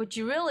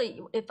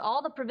really, if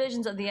all the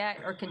provisions of the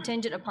act are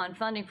contingent upon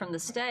funding from the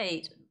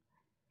state,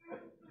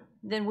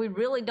 then we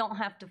really don't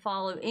have to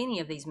follow any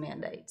of these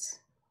mandates.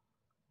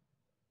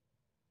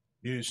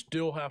 You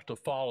still have to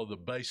follow the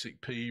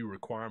basic PE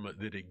requirement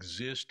that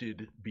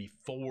existed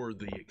before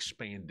the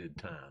expanded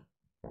time.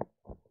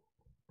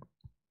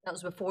 That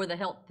was before the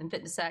Health and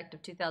Fitness Act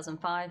of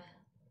 2005?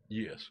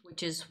 Yes.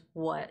 Which is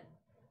what?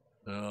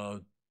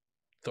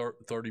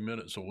 30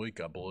 minutes a week,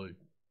 I believe.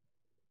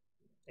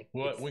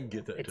 Well, we can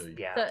get that to you.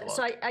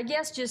 So I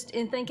guess just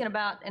in thinking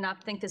about, and I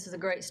think this is a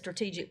great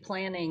strategic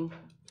planning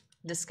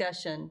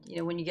discussion, you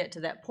know, when you get to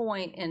that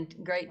point, and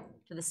great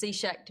for the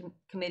CSHAC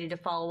committee to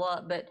follow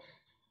up, but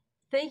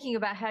thinking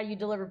about how you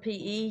deliver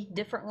PE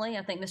differently,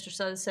 I think Mr.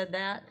 Soto said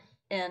that,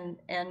 and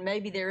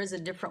maybe there is a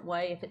different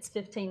way if it's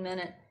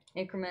 15-minute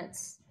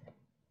increments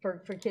for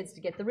kids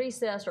to get the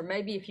recess, or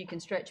maybe if you can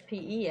stretch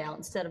PE out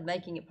instead of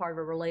making it part of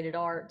a related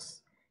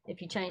arts,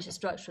 if you change the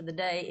structure of the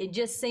day. It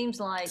just seems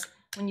like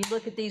when you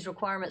look at these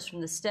requirements from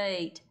the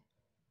state,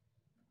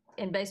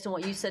 and based on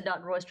what you said,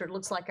 Dr. Royster, it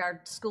looks like our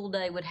school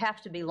day would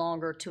have to be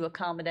longer to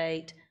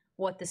accommodate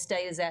what the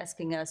state is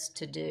asking us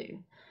to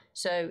do.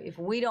 So if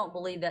we don't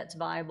believe that's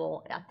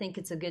viable, I think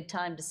it's a good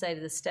time to say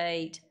to the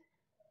state,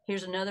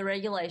 here's another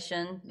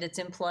regulation that's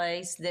in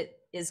place that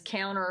is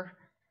counter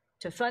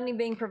to funding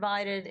being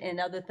provided and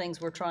other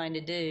things we're trying to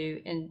do,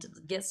 and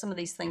get some of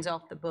these things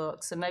off the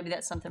books. So maybe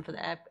that's something for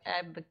the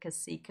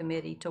advocacy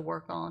committee to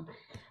work on.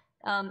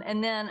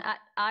 And then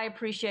I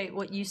appreciate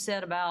what you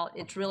said about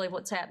it's really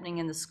what's happening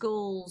in the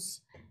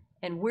schools,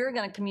 and we're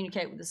going to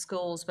communicate with the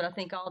schools, but I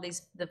think all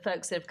the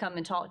folks that have come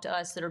and talked to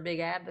us that are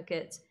big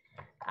advocates,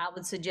 I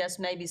would suggest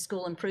maybe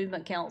school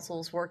improvement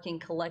councils working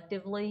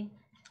collectively,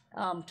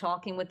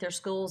 talking with their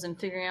schools and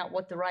figuring out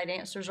what the right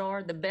answers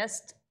are. The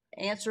best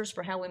answers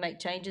for how we make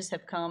changes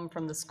have come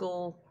from the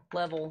school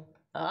level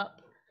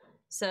up.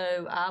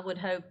 So I would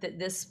hope that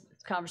this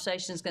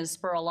conversation is going to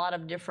spur a lot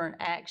of different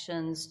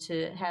actions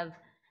to have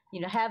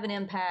an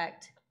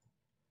impact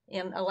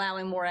in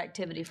allowing more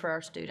activity for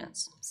our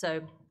students.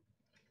 So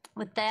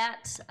with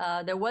that,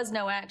 there was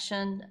no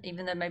action,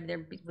 even though maybe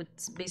there would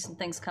be some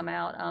things come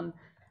out.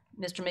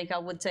 Mr. Meek, I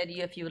would say to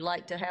you, if you would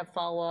like to have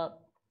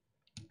follow-up,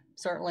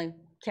 certainly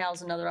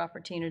Cal's another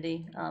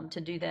opportunity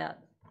to do that,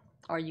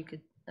 or you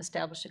could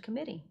establish a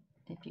committee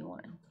if you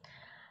wanted.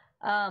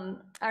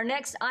 Our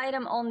next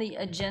item on the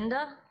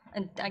agenda,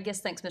 and I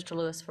guess thanks, Mr.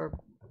 Lewis, for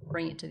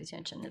bringing it to the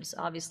attention. It was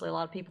obviously a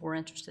lot of people were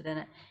interested in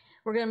it.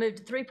 We're going to move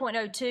to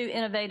 3.02,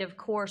 innovative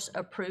course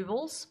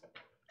approvals.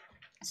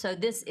 So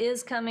this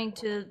is coming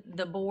to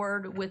the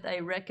board with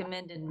a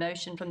recommended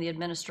motion from the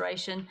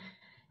administration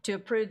to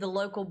approve the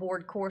local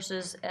board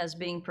courses as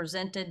being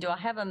presented. Do I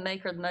have a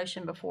maker of the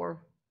motion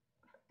before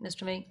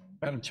Mr. Meek?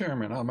 Madam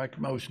Chairman, I'll make a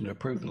motion to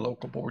approve the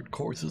local board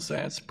courses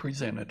as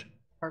presented.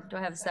 Or do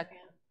I have a second?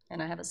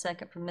 And I have a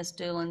second from Ms.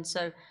 Doolin.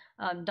 So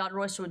Dr.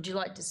 Royster, would you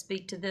like to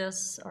speak to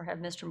this, or have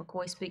Mr.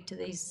 McCoy speak to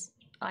these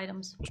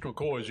items? Mr.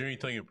 McCoy, is there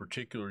anything in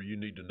particular you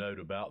need to note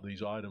about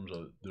these items?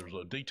 There's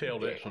a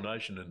detailed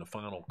explanation in the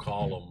final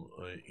column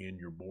in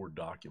your board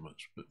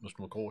documents. But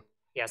Mr. McCoy?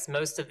 Yes,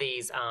 most of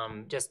these,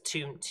 just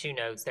two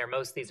notes there.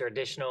 Most of these are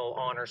additional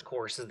honors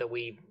courses that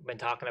we've been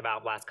talking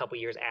about the last couple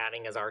of years,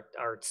 adding as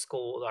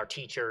our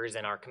teachers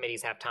and our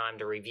committees have time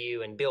to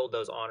review and build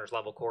those honors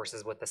level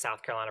courses with the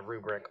South Carolina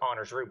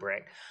honors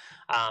rubric.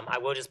 I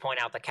will just point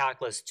out the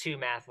Calculus 2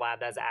 math lab,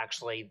 that's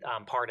actually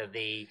part of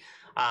the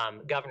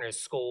governor's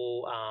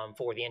school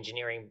for the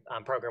engineering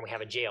program. We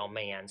have a JL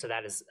man, so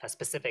that is a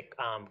specific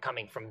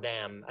coming from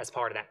them as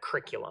part of that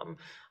curriculum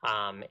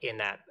in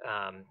that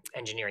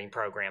engineering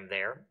program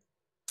there.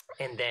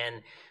 And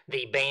then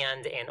the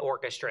band and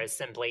orchestra is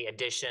simply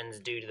additions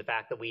due to the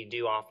fact that we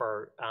do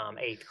offer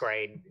 8th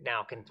grade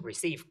now can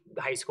receive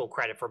high school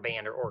credit for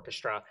band or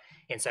orchestra.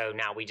 And so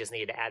now we just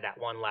need to add that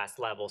one last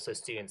level so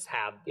students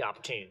have the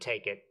opportunity to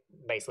take it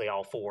basically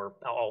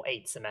all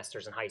 8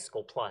 semesters in high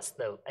school plus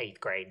the 8th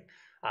grade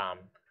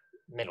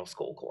middle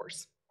school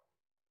course.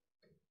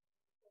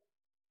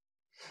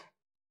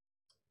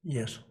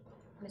 Yes.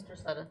 Mr.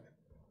 Sutter.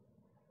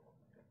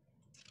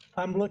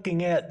 I'm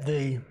looking at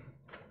the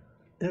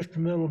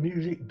instrumental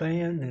music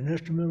band and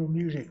instrumental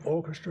music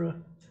orchestra,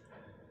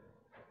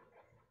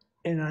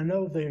 and I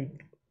know they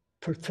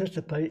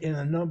participate in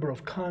a number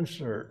of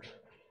concerts.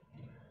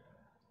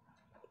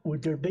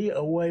 Would there be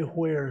a way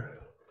where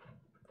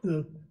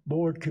the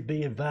board could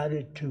be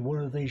invited to one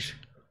of these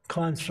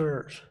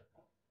concerts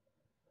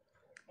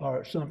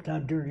or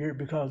sometime during the year,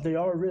 because they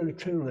are really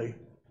truly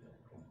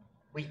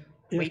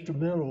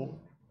instrumental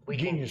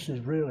geniuses,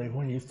 really,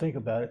 when you think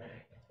about it.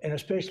 And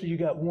especially you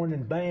got one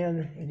in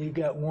band and you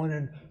got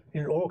one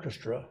in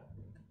orchestra.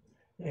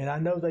 And I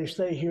know they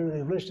say here,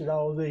 they listed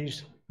all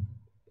these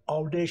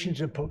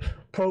auditions and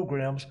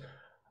programs.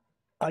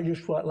 I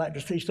just would like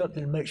to see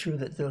something to make sure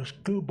that the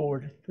school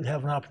board would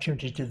have an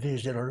opportunity to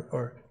visit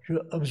or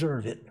to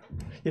observe it,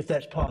 if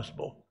that's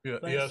possible. Yeah,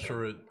 yes,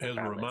 sir. As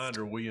a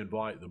reminder, we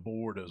invite the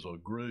board as a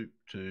group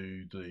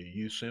to the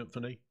Youth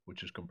Symphony,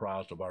 which is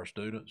comprised of our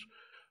students.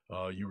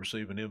 You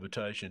receive an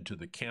invitation to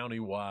the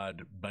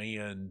countywide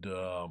band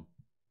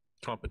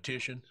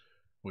competition,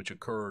 which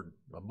occurred,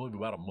 I believe,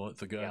 about a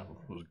month ago.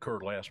 Yeah. It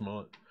occurred last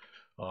month,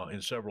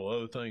 and several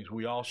other things.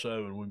 We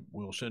also, and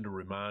we'll send a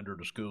reminder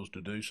to schools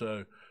to do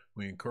so,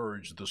 we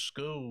encourage the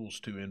schools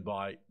to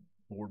invite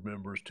board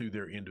members to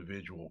their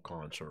individual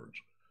concerts.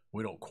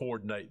 We don't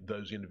coordinate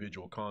those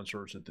individual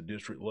concerts at the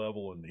district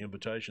level and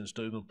invitations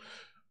to them,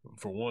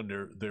 For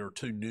one, they're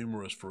too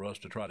numerous for us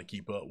to try to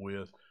keep up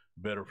with.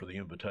 Better for the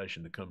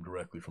invitation to come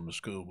directly from the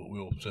school, but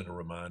we'll send a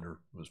reminder,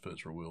 Ms.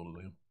 Fitzer will, to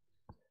them.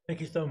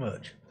 Thank you so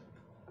much.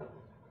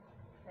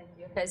 Thank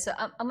you. Okay, so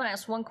I'm going to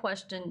ask one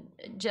question.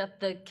 Jeff,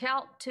 the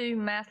Calc 2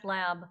 Math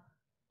Lab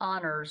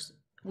honors,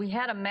 we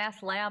had a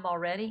math lab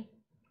already?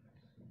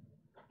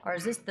 Or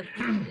is this the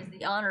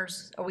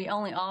honors, are we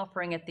only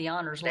offering at the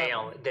honors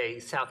level? The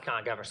South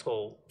Carolina Governor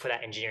School for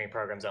that engineering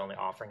program is only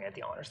offering at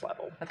the honors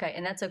level. Okay,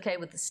 and that's okay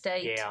with the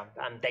state? Yeah,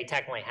 they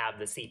technically have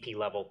the CP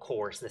level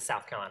course. The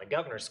South Carolina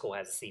Governor School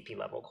has a CP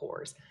level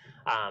course,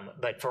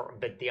 but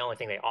the only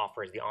thing they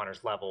offer is the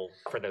honors level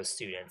for those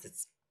students.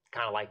 It's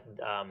kind of like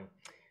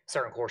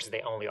certain courses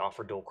they only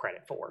offer dual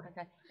credit for.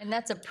 Okay, and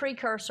that's a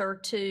precursor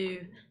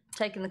to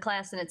taking the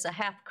class, and it's a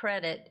half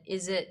credit.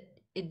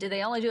 Do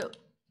they only do it?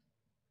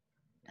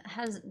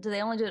 Do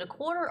they only do it a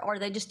quarter, or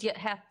they just get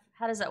half?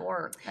 How does that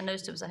work? I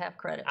noticed it was a half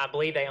credit. I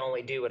believe they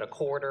only do it a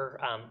quarter.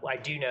 I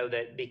do know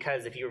that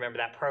because if you remember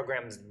that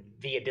program's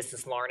via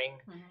distance learning,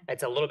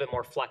 it's a little bit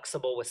more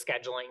flexible with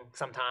scheduling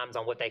sometimes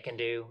on what they can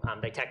do.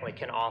 They technically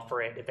can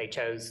offer it if they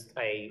chose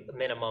a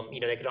minimum,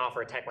 they could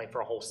offer it technically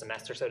for a whole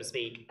semester, so to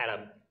speak, at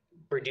a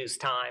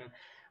reduced time,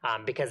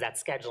 because that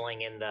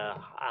scheduling in the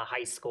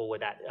high school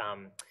with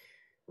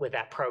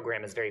that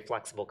program is very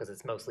flexible because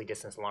it's mostly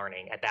distance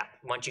learning.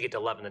 Once you get to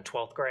 11th and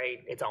 12th grade,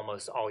 it's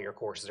almost all your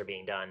courses are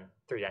being done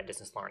through that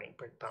distance learning.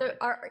 So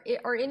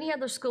are any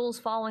other schools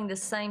following the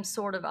same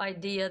sort of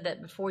idea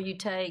that before you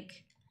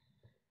take,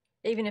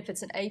 even if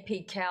it's an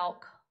AP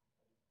Calc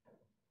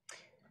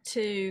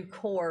 2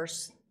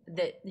 course,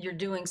 that you're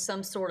doing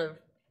some sort of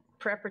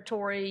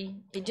preparatory?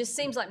 It just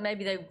seems like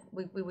maybe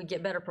we would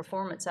get better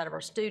performance out of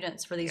our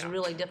students for these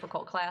really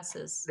difficult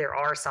classes. There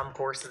are some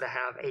courses that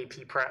have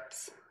AP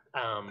preps.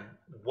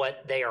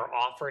 What they are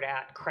offered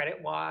at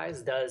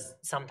credit-wise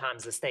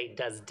sometimes the state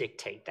does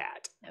dictate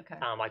that. Okay.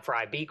 Like for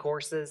IB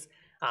courses,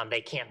 they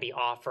can't be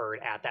offered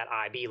at that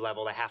IB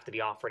level. They have to be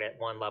offered at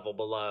one level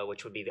below,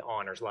 which would be the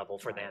honors level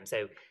for them.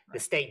 So the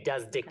state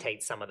does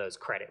dictate some of those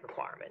credit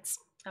requirements.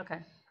 Okay,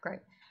 great.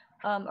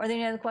 Are there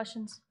any other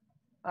questions?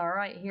 All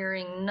right,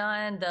 hearing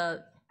none,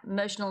 the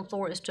motion on the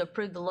floor is to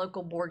approve the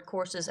local board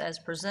courses as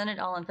presented.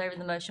 All in favor of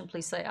the motion,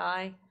 please say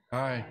aye.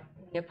 Aye.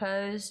 Any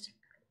opposed?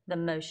 The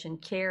motion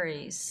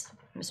carries.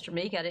 Mr.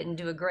 Meek, I didn't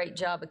do a great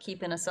job of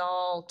keeping us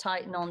all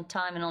tight and on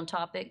time and on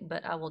topic,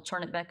 but I will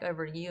turn it back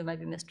over to you.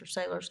 Maybe Mr.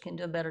 Sailors can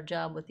do a better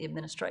job with the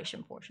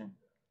administration portion.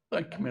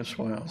 Thank you, Ms.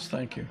 Wells.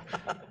 Thank you.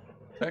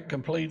 That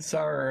completes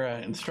our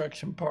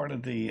instruction part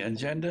of the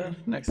agenda.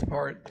 Next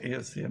part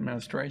is the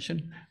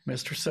administration.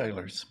 Mr.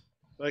 Sailors.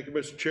 Thank you,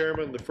 Mr.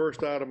 Chairman. The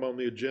first item on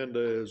the agenda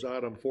is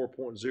item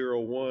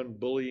 4.01,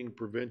 bullying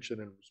prevention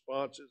and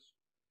responses.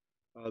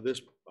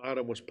 This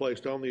item was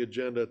placed on the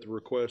agenda at the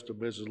request of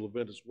Mrs.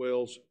 Leventis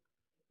Wells,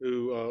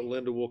 who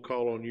Linda will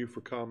call on you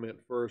for comment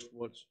first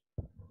once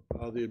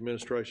the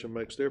administration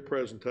makes their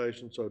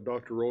presentation. So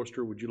Dr.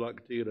 Royster, would you like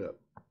to tee it up?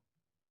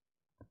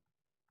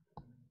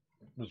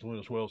 Ms.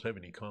 Leventis Wells, have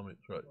any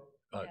comments? Right.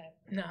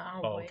 No,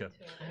 I'll wait okay.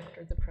 till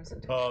after the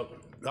presentation.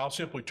 I'll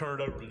simply turn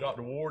it over to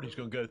Dr. Ward. He's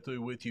going to go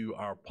through with you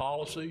our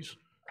policies,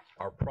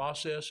 our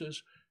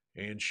processes,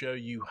 and show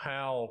you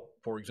how,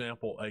 for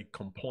example, a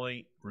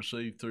complaint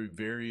received through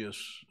various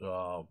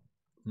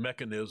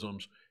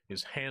mechanisms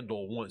is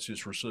handled once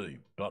it's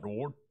received. Dr.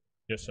 Ward?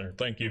 Yes, sir.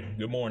 Thank you.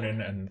 Good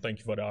morning, and thank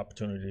you for the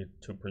opportunity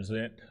to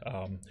present.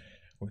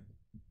 We're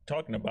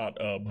talking about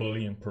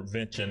bullying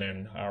prevention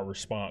and our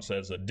response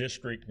as a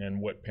district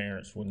and what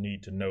parents will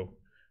need to know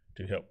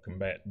to help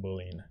combat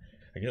bullying.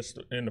 I guess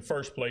in the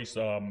first place,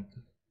 the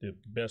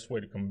best way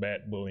to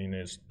combat bullying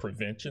is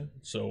prevention.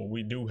 So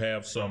we do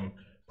have some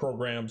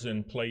programs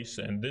in place,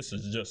 and this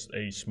is just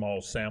a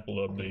small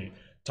sample of the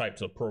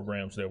types of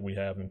programs that we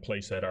have in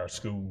place at our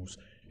schools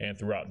and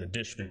throughout the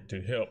district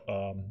to help,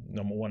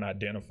 number one,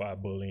 identify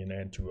bullying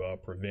and to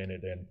prevent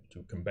it and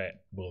to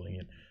combat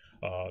bullying.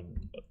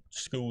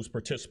 Schools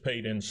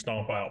participate in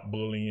Stomp Out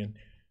Bullying,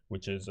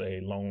 which is a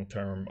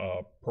long-term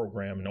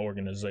program and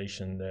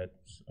organization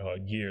that's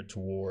geared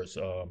towards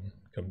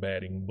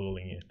combating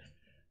bullying,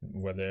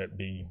 whether it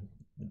be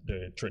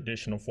the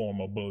traditional form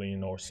of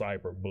bullying or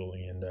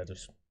cyberbullying that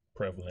is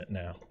prevalent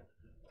now.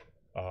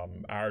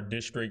 Our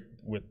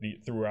district,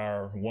 through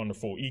our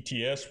wonderful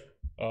ETS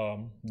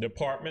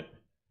department,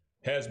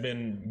 has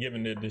been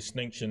given the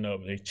distinction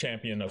of a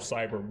champion of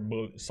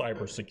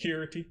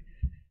cybersecurity,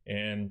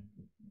 and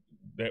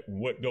that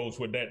what goes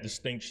with that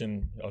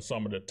distinction are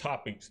some of the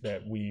topics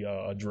that we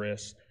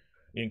address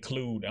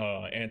include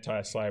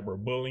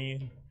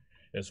anti-cyberbullying,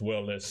 as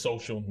well as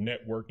social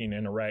networking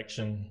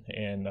interaction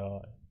and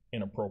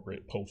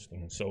inappropriate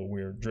posting. So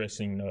we're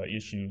addressing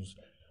issues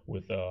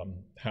with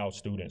how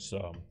students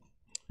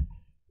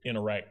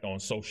interact on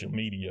social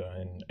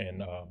media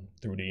and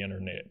through the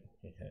internet.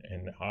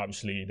 And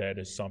obviously that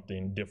is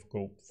something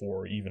difficult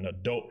for even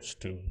adults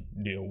to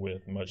deal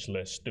with, much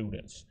less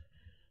students.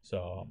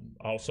 So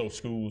also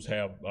schools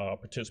have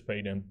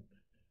participated in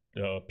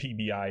the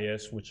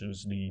PBIS, which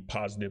is the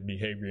Positive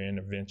Behavior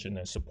Intervention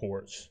and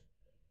Supports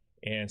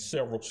and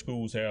several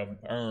schools have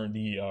earned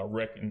the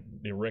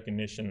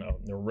recognition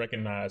of the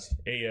recognized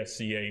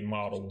ASCA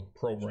Model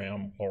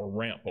Program or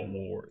RAMP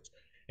Awards.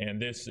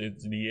 And this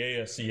is the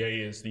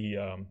ASCA is the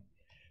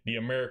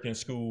American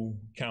School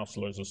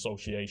Counselors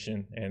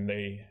Association, and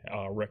they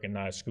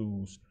recognize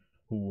schools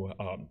who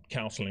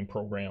counseling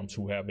programs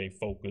who have a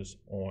focus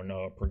on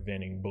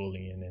preventing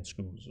bullying in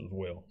schools as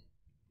well.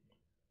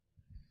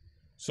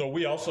 So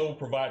we also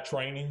provide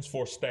trainings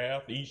for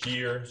staff. Each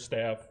year,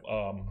 staff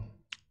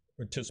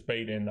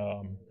participate in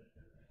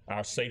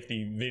our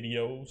safety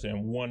videos,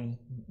 and one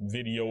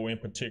video in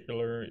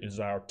particular is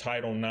our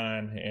Title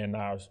IX and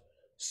our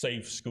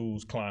Safe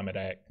Schools Climate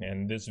Act.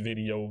 And this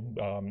video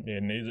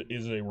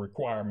is a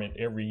requirement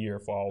every year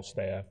for all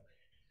staff.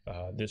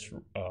 This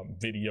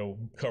video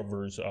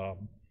covers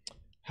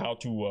how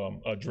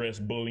to address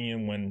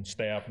bullying when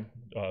staff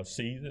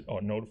sees it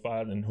or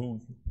notifies, and who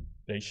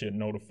they should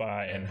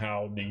notify, and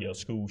how the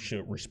school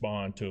should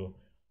respond to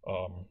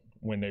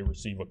when they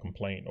receive a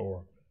complaint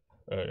or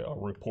a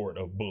report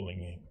of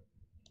bullying.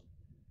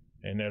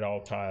 And that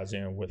all ties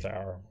in with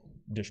our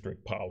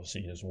district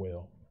policy as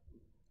well.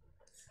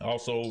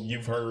 Also,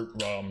 you've heard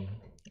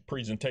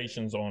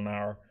presentations on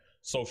our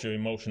social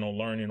emotional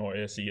learning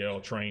or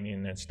SEL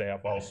training, and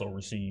staff also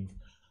receive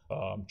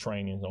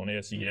trainings on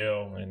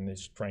SEL, and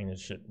this training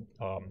should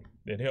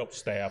it helps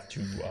staff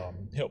to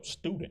help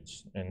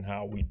students in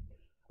how we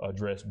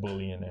address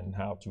bullying and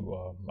how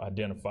to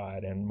identify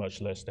it, and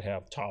much less to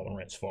have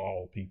tolerance for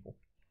all people.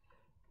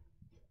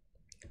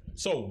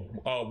 So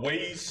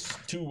ways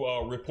to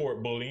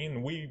report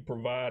bullying. We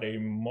provide a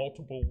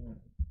multitude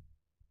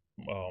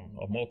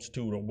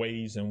of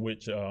ways in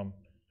which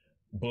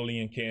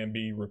bullying can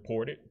be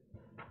reported.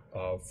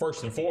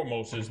 First and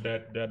foremost is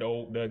that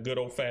good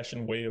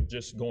old-fashioned way of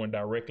just going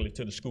directly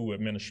to the school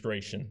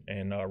administration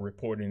and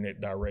reporting it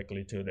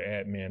directly to the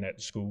admin at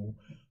the school,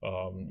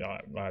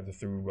 either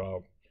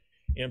through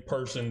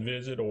in-person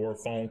visit or a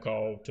phone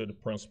call to the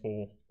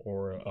principal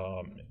or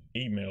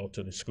email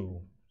to the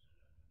school.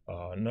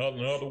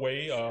 Another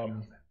way,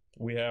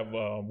 we have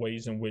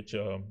ways in which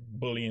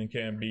bullying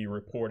can be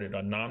reported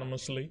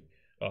anonymously.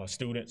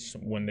 Students,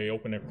 when they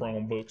open their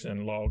Chromebooks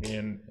and log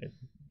in, it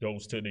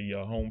goes to the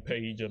home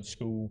page of the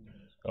school.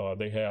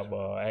 They have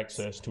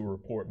access to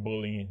report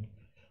bullying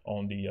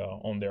on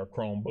their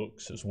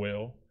Chromebooks as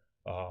well.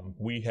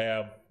 We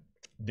have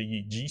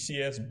the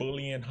GCS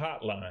Bullying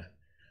Hotline,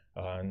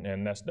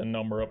 and that's the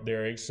number up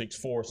there,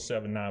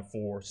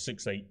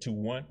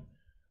 864-794-6821.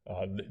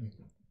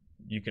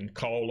 You can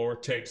call or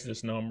text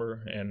this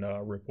number and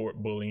report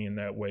bullying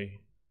that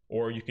way,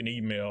 or you can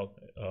email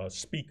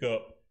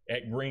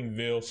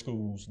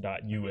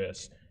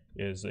speakup@greenvilleschools.us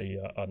is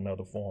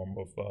another form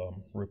of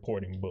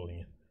reporting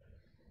bullying.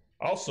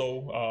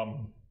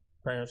 Also,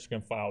 parents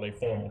can file a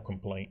formal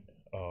complaint,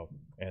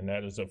 and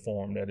that is a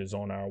form that is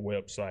on our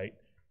website,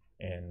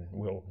 and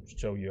we'll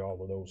show you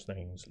all of those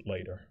things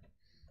later.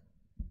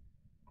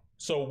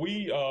 So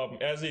we,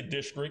 as a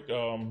district,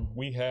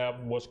 we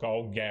have what's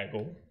called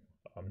Gaggle,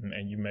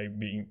 and you may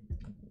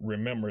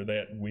remember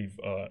that we've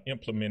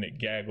implemented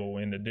Gaggle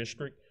in the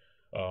district.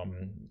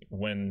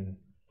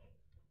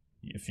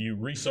 If you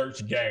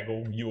research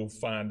Gaggle, you'll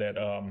find that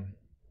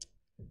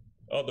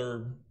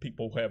other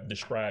people have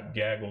described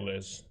Gaggle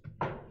as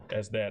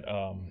that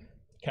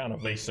kind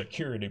of a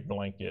security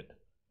blanket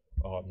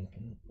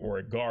or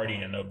a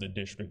guardian of the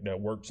district that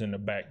works in the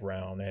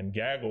background. And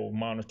Gaggle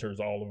monitors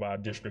all of our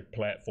district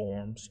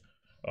platforms.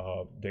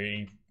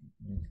 They're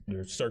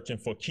searching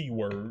for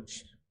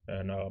keywords,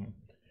 and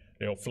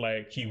they'll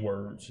flag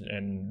keywords,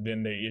 and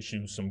then they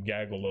issue some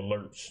Gaggle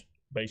alerts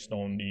based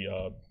on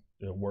the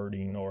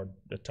wording or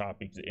the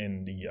topics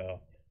in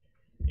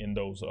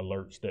those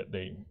alerts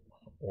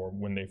or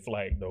when they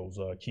flag those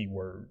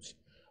keywords.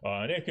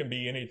 And it can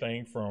be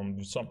anything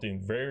from something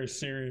very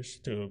serious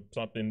to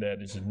something that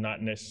is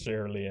not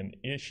necessarily an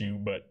issue,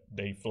 but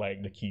they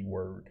flag the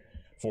keyword.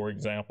 For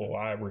example,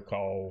 I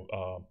recall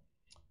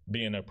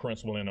being a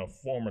principal in a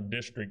former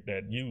district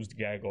that used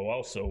Gaggle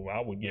also. I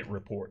would get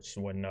reports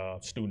when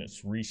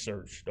students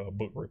researched a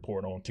book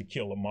report on To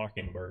Kill a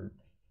Mockingbird,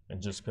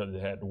 and just because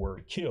it had the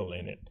word kill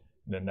in it,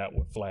 then that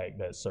would flag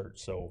that search.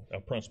 So a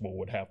principal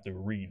would have to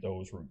read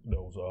those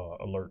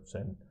alerts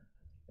and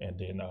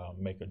then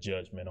make a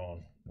judgment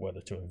on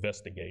whether to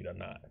investigate or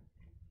not.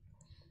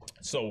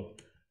 So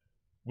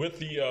with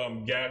the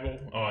Gaggle,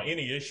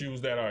 any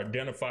issues that are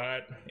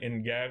identified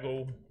in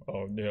Gaggle,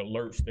 the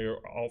alerts,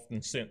 they're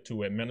often sent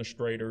to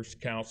administrators,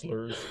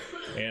 counselors,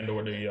 and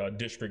or the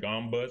district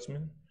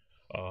ombudsman.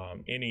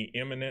 Any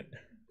imminent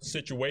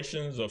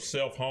situations of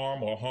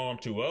self-harm or harm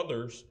to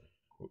others,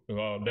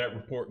 that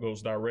report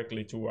goes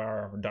directly to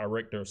our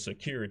Director of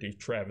Security,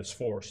 Travis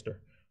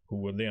Forrester, who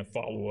will then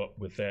follow up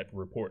with that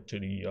report to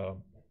the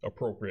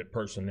appropriate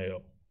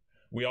personnel.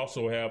 We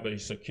also have a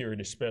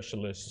security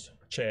specialist,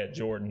 Chad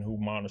Jordan, who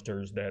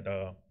monitors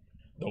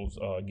those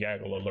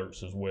Gaggle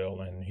alerts as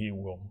well, and he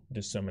will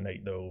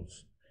disseminate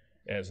those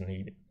as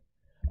needed.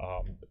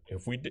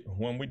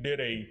 When we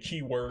did a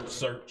keyword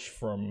search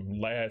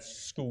from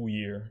last school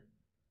year,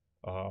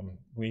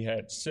 We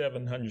had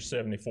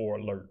 774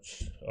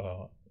 alerts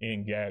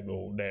in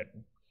Gaggle that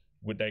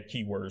with that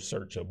keyword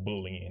search of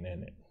bullying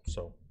in it.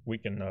 So we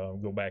can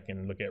go back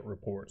and look at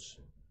reports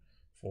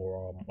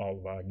for all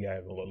of our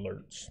Gaggle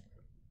alerts.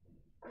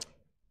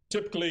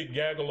 Typically,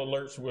 Gaggle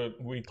alerts,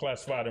 we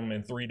classify them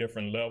in 3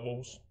 different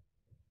levels.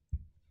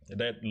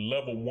 That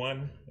level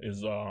 1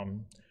 is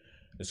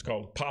it's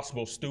called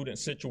possible student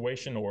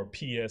situation, or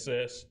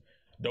PSS.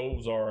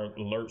 Those are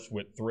alerts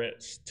with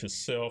threats to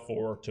self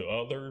or to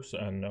others,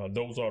 and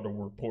those are the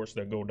reports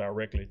that go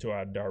directly to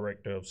our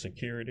Director of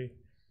Security,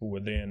 who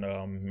will then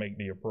make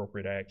the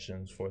appropriate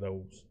actions for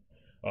those.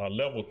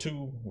 Level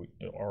 2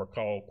 are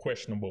called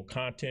questionable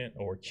content,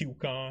 or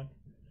QCon.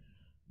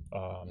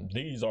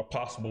 These are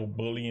possible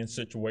bullying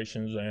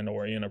situations and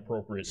or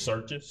inappropriate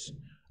searches.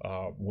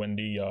 When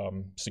the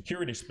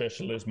security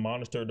specialist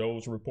monitor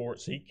those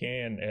reports, he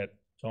can at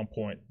some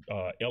point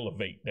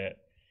elevate that.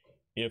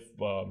 If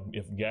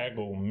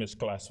Gaggle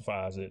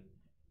misclassifies it,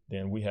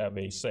 then we have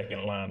a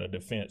second line of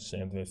defense,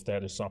 and if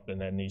that is something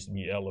that needs to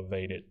be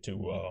elevated to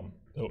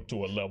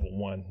a level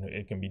 1,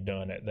 it can be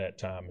done at that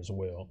time as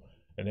well.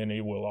 And then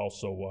it will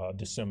also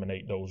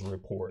disseminate those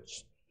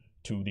reports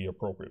to the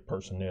appropriate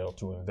personnel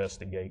to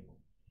investigate.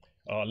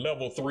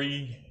 Level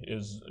 3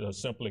 is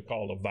simply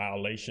called a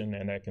violation,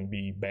 and that can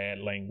be bad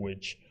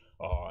language,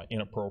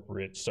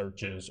 inappropriate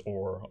searches,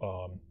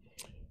 or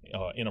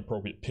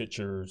inappropriate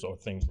pictures or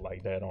things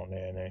like that on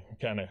there.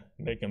 And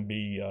they can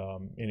be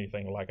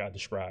anything like I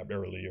described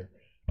earlier.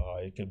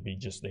 It could be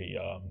just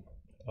a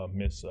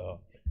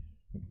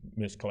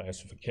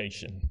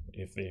misclassification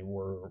if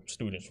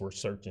students were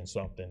searching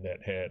something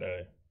that had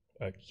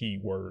a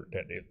keyword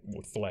that it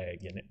would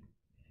flag in it.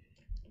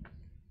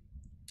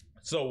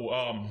 So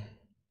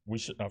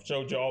I've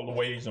showed you all the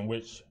ways in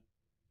which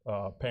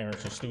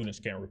parents and students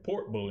can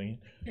report bullying.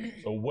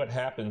 So what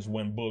happens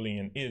when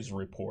bullying is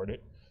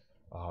reported?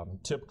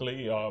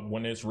 Typically,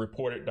 when it's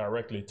reported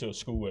directly to a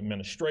school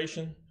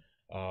administration,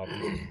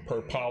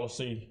 per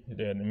policy,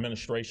 the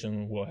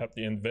administration will have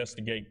to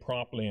investigate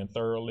promptly and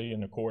thoroughly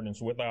in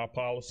accordance with our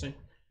policy.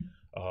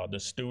 The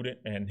student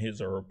and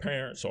his or her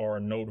parents are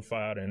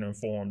notified and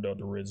informed of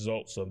the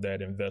results of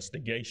that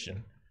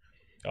investigation.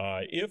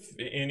 If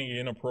any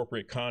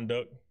inappropriate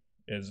conduct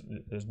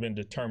has been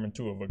determined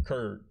to have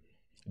occurred,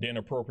 then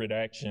appropriate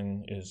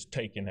action is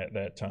taken at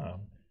that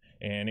time.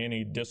 And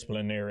any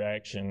disciplinary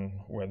action,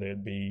 whether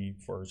it be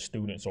for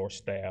students or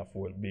staff,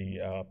 would be,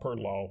 per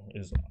law,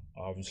 is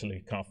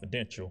obviously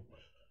confidential.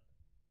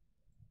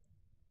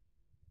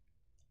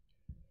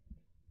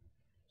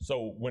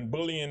 So when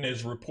bullying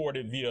is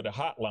reported via the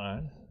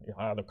hotline,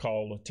 either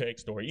call or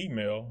text or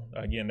email,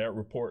 again, that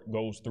report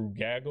goes through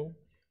Gaggle,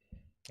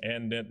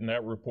 and then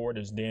that report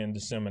is then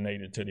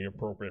disseminated to the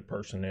appropriate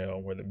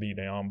personnel, whether it be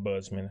the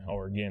ombudsman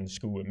or, again, the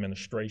school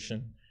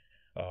administration.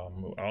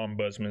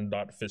 Ombudsman,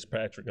 Dr.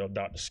 Fitzpatrick or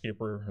Dr.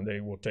 Skipper, they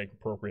will take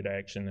appropriate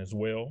action as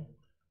well.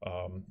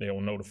 They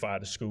will notify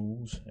the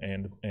schools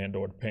and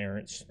or the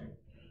parents,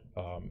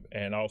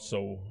 and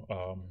also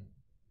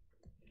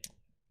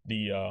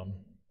the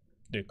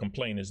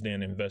complaint is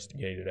then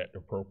investigated at the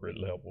appropriate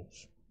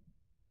levels.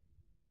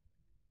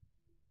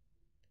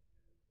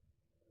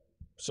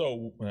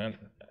 So,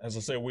 as I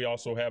said, we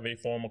also have a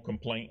formal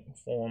complaint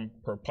form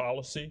per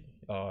policy.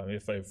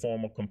 If a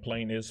formal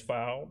complaint is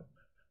filed,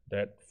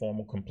 that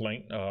formal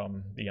complaint,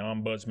 the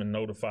ombudsman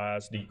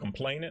notifies the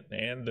complainant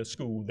and the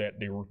school that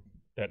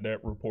that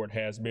report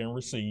has been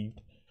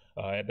received.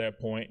 At that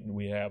point,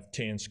 we have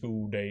 10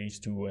 school days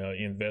to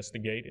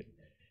investigate it,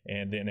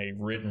 and then a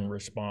written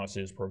response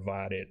is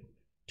provided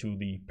to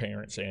the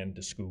parents and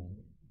the school.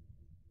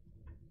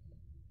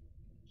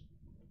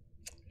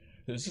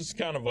 This is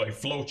kind of a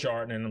flow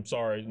chart, and I'm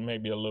sorry, it may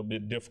be a little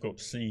bit difficult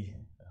to see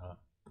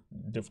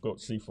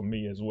for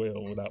me as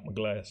well without my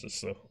glasses.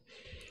 So,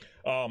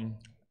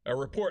 a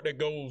report that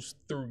goes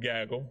through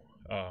Gaggle,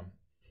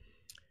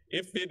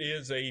 if it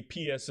is a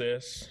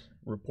PSS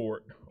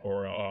report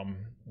or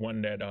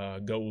one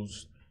that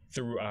goes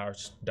through our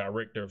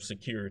Director of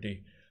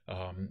Security,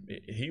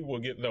 he will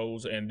get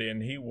those and then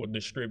he will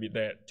distribute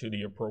that to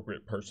the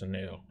appropriate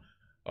personnel.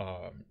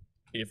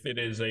 If it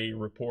is a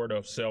report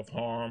of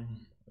self-harm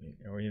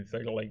or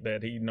anything like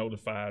that, he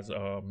notifies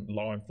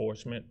law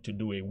enforcement to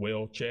do a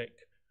well check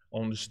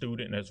on the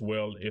student as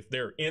well. If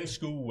they're in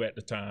school at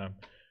the time,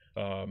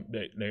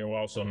 they will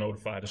also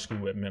notify the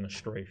school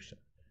administration.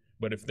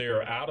 But if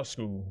they're out of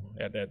school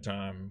at that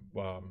time,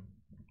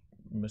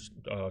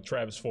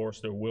 Travis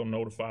Forrester will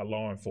notify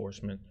law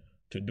enforcement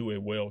to do a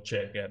well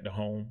check at the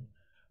home.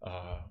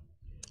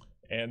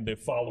 And the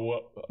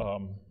follow-up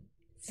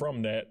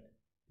from that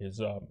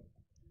is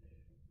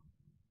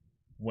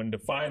when the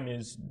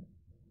findings,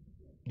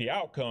 the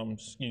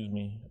outcomes,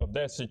 of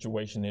that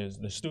situation is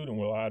the student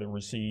will either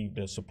receive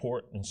the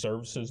support and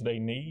services they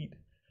need,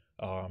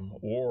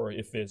 or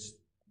if it's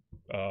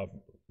a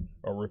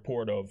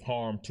report of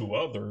harm to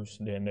others,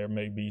 then there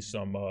may be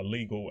some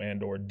legal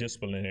and or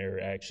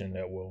disciplinary action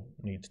that will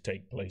need to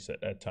take place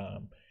at that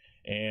time.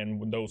 And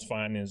when those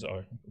findings are,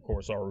 of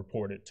course, are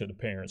reported to the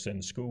parents in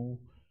the school,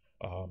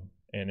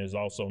 And it's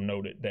also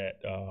noted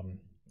that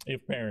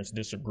if parents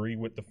disagree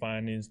with the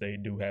findings, they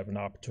do have an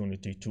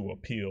opportunity to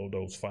appeal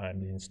those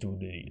findings to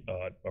the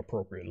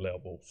appropriate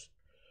levels.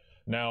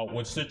 Now,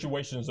 with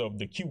situations of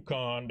the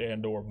QCON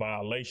and or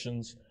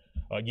violations,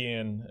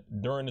 again,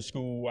 during the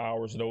school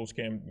hours, those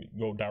can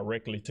go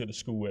directly to the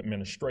school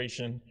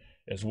administration,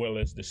 as well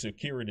as the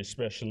security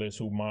specialist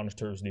who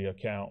monitors the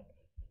account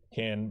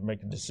can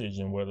make a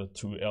decision whether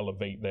to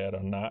elevate that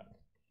or not.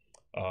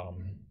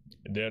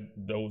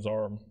 Those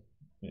are,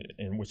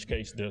 in which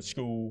case the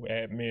school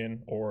admin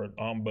or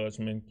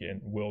ombudsman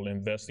will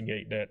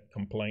investigate that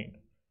complaint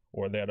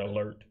or that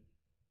alert,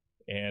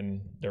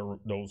 and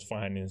those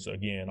findings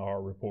again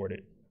are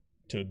reported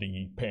to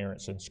the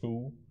parents in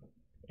school.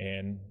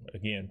 And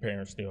again,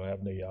 parents still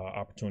have the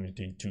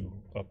opportunity to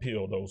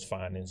appeal those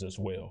findings as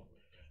well.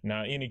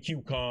 Now, any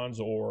QCONs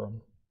or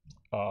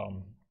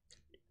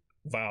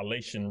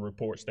violation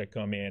reports that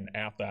come in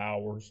after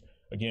hours,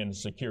 again, the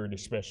security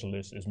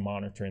specialist is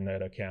monitoring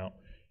that account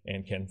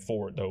and can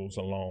forward those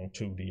along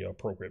to the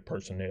appropriate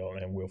personnel,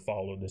 and we'll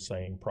follow the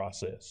same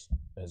process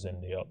as in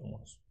the other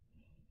ones.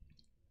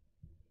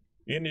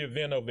 In the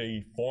event of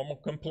a formal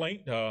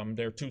complaint,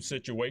 there are two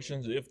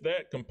situations. If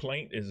that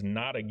complaint is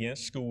not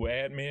against school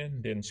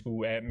admin, then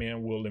school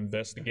admin will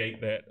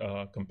investigate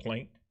that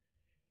complaint,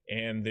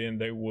 and then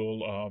they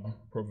will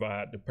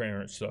provide the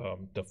parents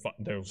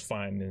those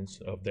findings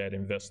of that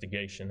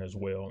investigation as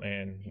well,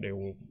 and they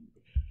will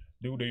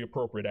do the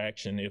appropriate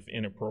action if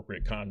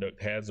inappropriate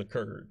conduct has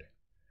occurred.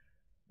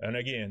 And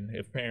again,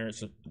 if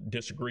parents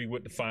disagree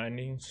with the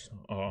findings,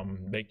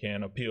 they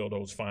can appeal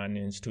those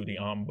findings to the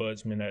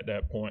ombudsman at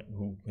that point,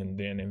 who can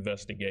then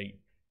investigate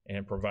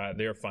and provide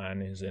their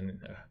findings, and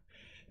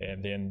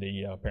then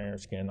the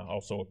parents can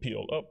also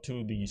appeal up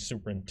to the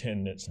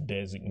superintendent's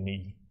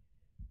designee.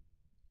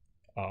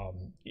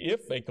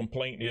 If a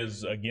complaint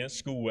is against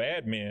school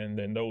admin,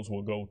 then those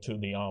will go to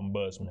the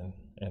ombudsman,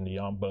 and the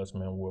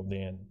ombudsman will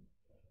then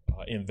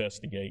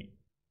investigate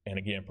and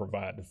again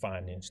provide the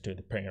findings to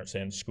the parents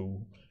and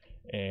school.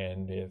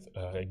 And if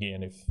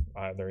again, if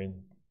either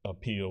in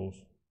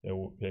appeals,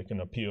 they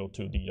can appeal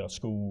to the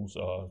school's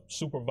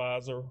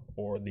supervisor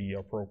or the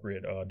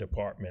appropriate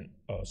department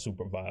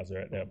supervisor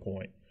at that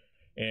point.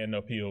 And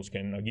appeals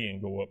can again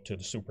go up to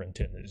the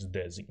superintendent's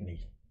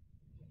designee.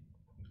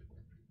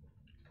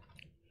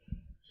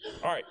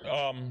 All right,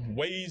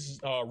 ways,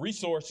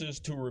 resources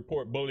to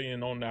report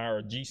bullying on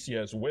our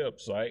GCS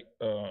website.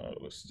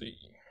 Let's see.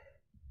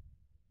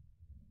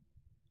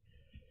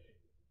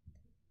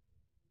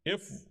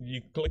 If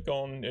you click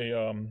on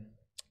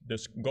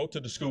go to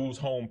the school's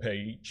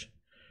homepage,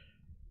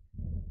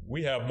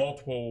 we have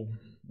multiple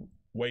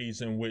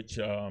ways in which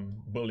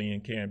bullying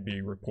can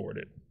be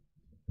reported.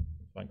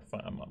 If I can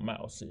find my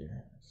mouse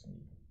here. Let's see.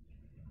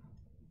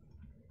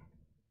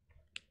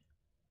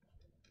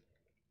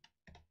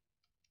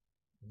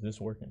 Is this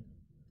working?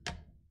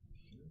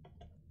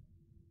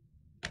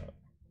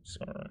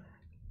 Sorry.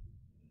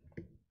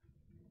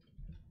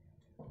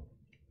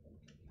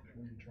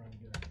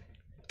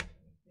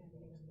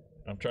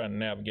 I'm trying to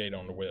navigate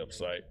on the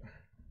website.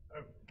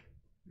 Let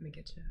me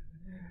get you.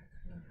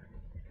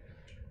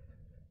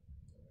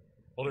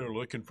 While they're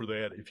looking for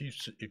that,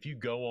 if you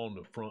go on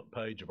the front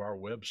page of our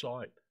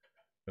website,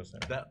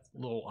 that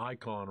little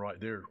icon right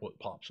there is what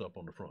pops up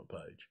on the front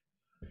page.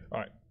 All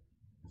right.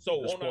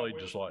 So displayed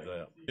just like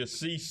that. To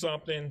see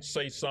something,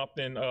 say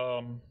something,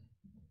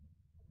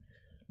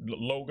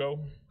 logo.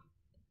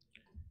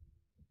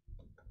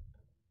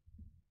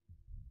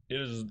 It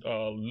is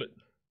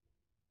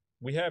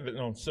we have it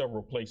on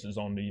several places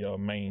on the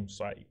main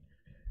site.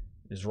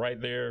 It's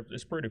right there.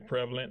 It's pretty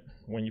prevalent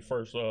when you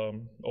first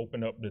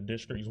open up the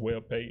district's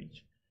web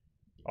page.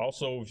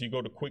 Also, if you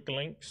go to quick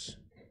links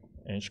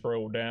and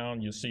scroll down,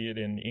 you'll see it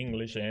in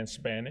English and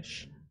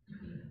Spanish.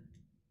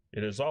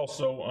 It is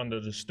also under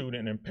the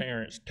student and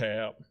parents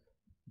tab.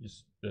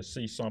 The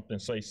see something,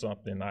 say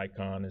something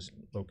icon is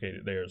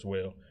located there as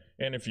well.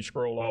 And if you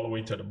scroll all the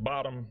way to the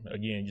bottom,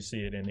 again, you see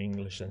it in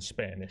English and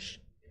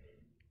Spanish.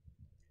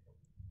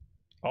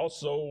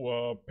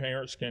 Also,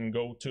 parents can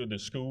go to the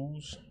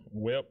school's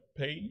web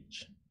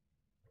page.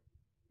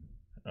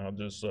 I'll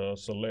just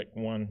select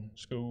one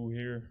school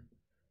here.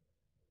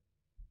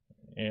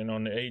 And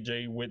on the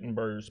A.J.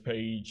 Wittenberg's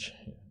page,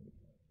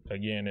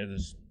 again, it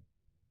is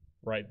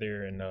right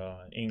there in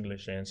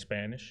English and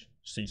Spanish.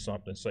 See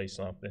something, say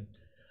something.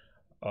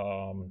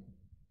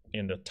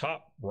 In the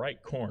top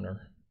right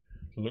corner,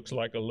 looks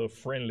like a little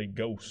friendly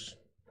ghost.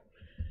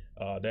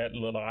 That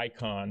little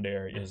icon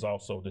there is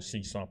also to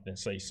see something,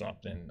 say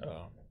something.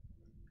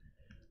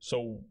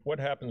 So what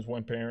happens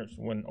when parents,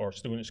 or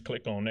students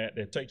click on that,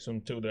 it takes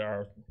them to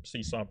our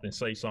see something,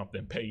 say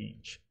something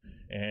page.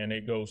 And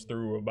it goes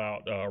through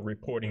about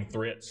reporting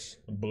threats,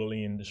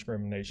 bullying,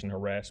 discrimination,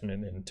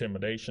 harassment, and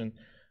intimidation.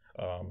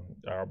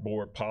 Our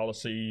board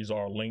policies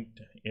are linked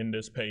in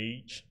this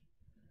page.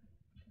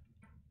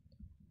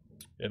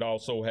 It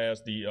also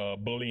has the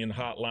bullying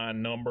hotline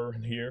number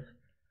here.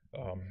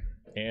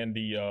 And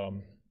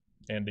the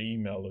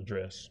email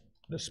address,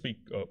 the speak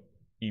up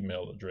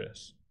email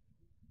address.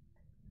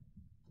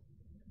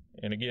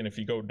 And again, if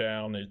you go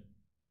down,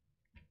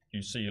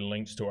 you see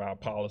links to our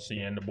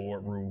policy and the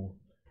board rule,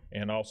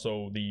 and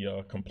also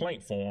the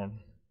complaint form.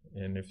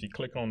 And if you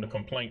click on the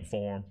complaint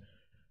form,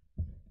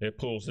 it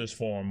pulls this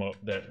form up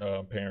that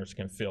parents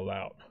can fill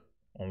out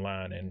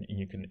online, and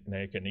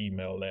they can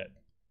email that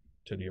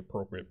to the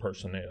appropriate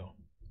personnel.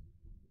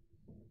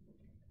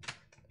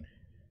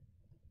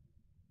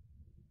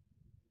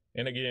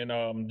 And again,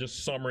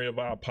 just summary of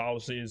our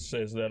policies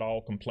says that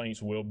all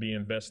complaints will be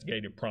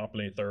investigated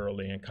promptly,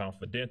 thoroughly, and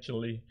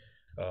confidentially.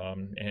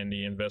 And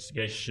the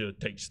investigation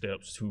should take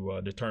steps to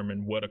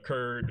determine what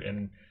occurred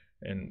and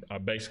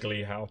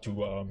basically how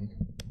to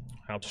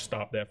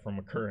stop that from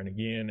occurring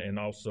again, and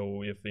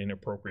also if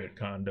inappropriate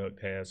conduct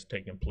has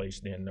taken place,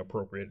 then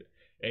appropriate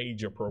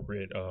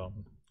age-appropriate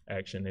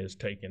action is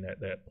taken at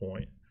that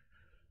point.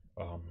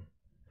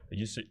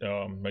 You see,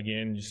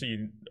 again, you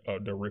see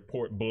the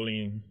report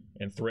bullying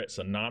and threats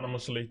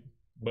anonymously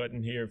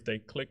button here. If they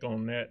click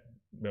on that,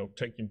 they'll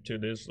take them to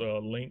this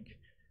link.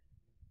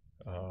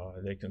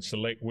 They can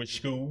select which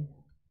school,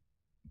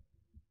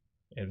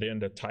 and then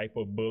the type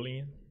of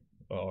bullying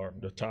or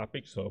the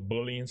topics of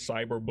bullying,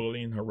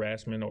 cyberbullying,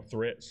 harassment, or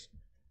threats.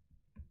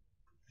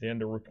 Then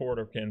the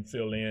reporter can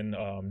fill in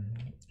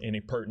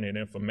any pertinent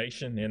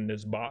information in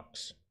this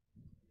box.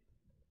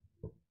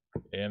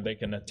 And they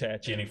can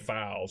attach any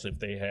files if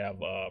they have,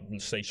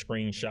 say,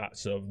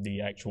 screenshots of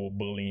the actual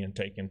bullying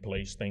taking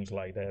place, things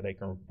like that. They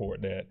can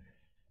report that.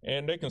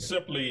 And they can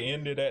simply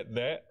end it at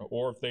that,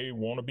 or if they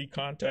want to be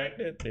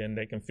contacted, then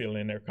they can fill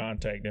in their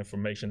contact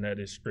information. That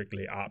is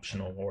strictly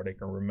optional, or they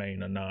can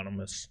remain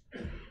anonymous.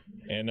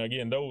 And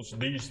again,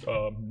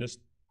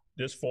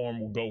 this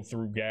form will go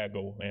through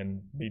Gaggle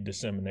and be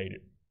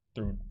disseminated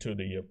to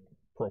the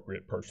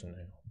appropriate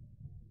personnel.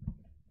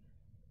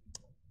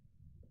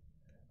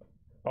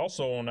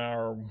 Also on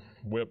our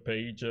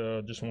webpage,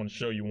 just want to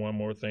show you one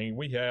more thing.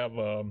 We have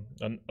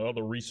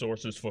other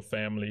resources for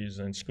families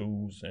and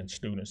schools and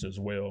students as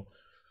well.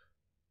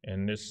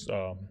 And this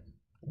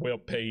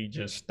webpage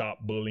is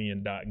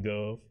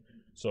stopbullying.gov.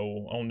 So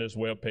on this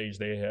webpage,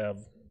 they have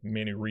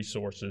many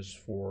resources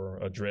for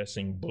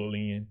addressing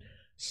bullying,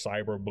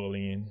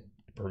 cyberbullying,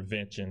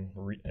 prevention,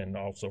 and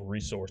also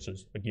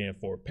resources, again,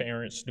 for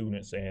parents,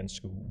 students, and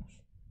schools.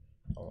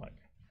 All right.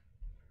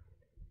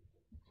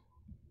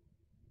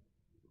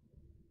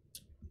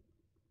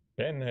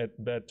 And at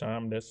that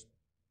time, that's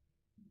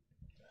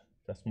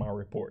my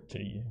report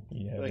to you.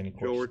 You have Thank any you,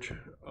 questions?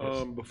 George.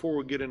 Yes. Before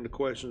we get into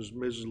questions,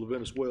 Mrs.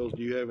 Levinas Wells,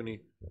 do you have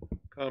any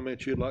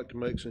comments you'd like to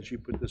make since you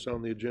put this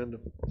on the agenda?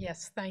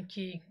 Yes, thank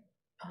you,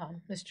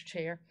 Mr.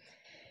 Chair.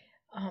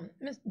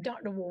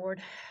 Dr. Ward.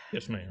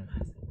 Yes, ma'am.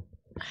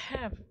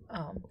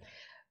 How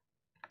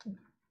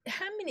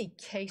many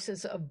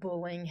cases of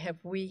bullying have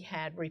we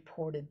had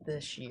reported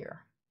this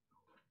year?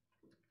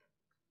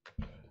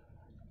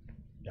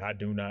 I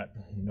do not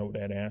know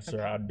that answer.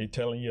 Okay. I'd be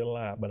telling you a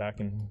lie, but I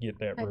can get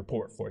that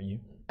report for you.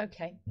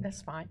 Okay,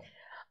 that's fine.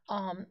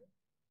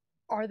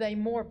 Are they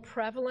more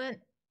prevalent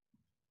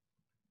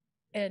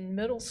in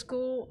middle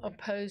school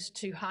opposed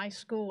to high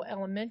school,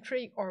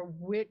 elementary, or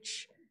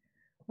which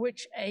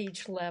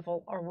age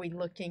level are we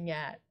looking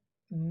at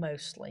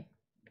mostly?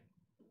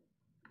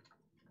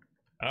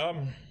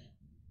 And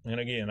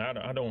again,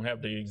 I don't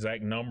have the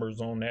exact numbers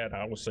on that.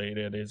 I would say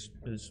that it's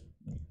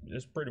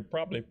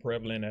probably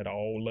prevalent at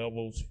all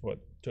levels, but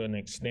to an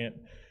extent.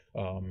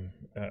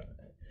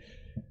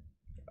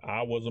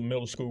 I was a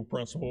middle school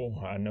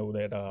principal. I know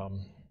that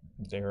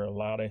there are a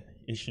lot of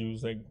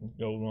issues that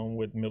go on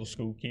with middle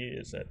school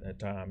kids at that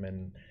time,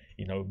 and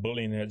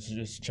bullying has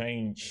just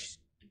changed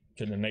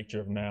to the nature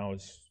of now.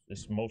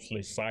 It's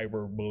mostly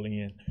cyber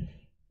bullying,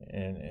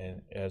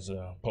 and as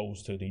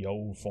opposed to the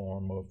old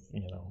form of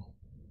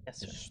Yes,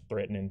 sir. just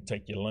threatening to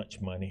take your lunch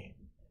money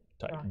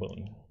type Right.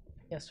 bullying.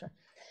 Yes, sir.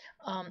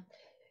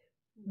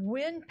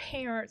 When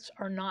parents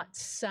are not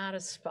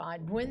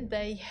satisfied, when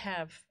they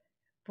have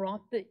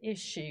brought the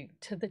issue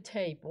to the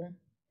table,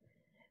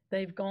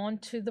 they've gone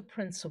to the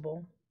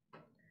principal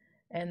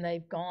and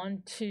they've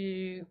gone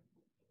to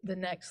the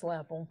next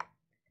level,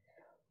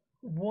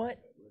 what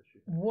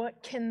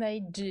can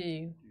they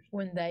do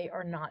when they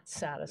are not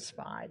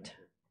satisfied?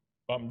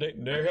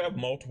 They have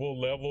multiple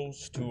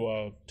levels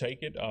to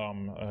take it.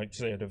 Like I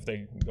said, if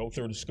they go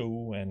through the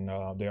school and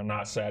they're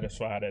not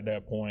satisfied at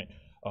that point,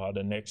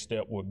 the next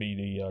step would be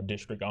the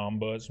district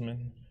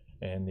ombudsman,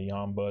 and the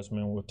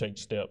ombudsman will take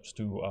steps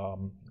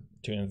to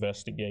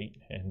investigate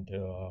and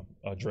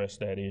address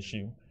that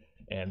issue,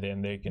 and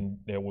then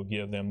they will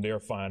give them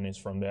their findings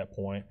from that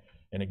point.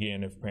 And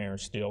again, if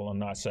parents still are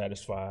not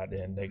satisfied,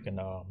 then they can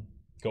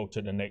go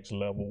to the next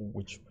level,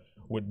 which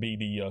would be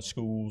the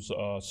school's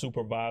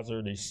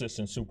supervisor, the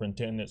assistant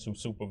superintendents who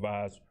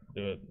supervise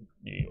the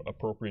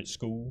appropriate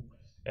school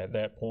at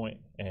that point,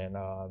 and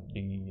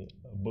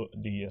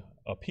the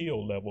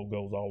appeal level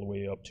goes all the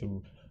way up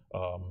to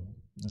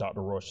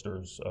Dr.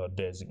 Royster's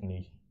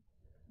designee.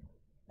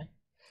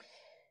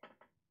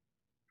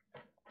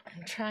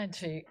 I'm trying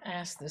to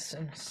ask this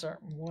in a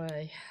certain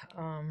way.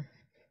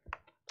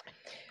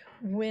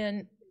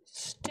 When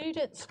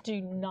students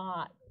do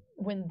not,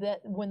 when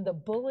the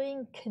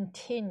bullying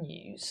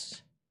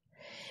continues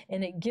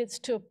and it gets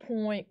to a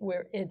point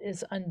where it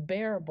is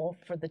unbearable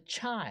for the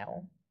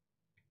child,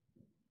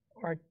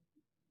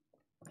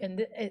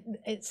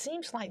 it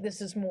seems like this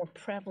is more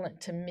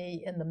prevalent to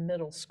me in the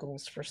middle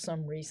schools for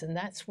some reason.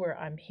 That's where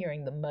I'm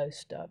hearing the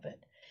most of it.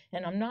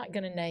 And I'm not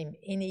going to name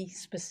any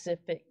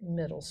specific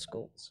middle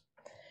schools.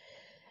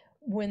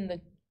 When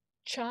the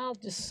child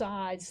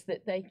decides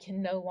that they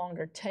can no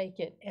longer take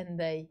it and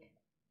they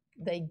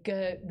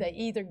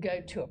either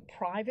go to a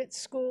private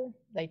school,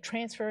 they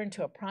transfer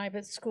into a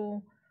private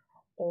school,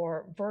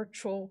 or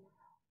virtual,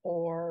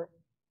 or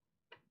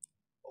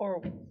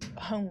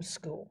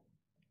homeschool.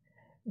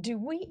 Do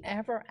we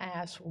ever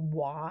ask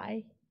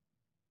why?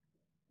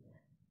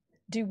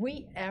 Do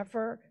we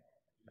ever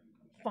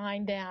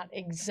find out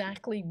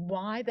exactly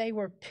why they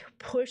were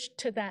pushed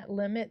to that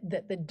limit,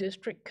 that the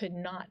district could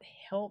not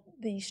help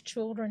these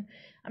children?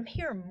 I'm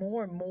hearing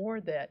more and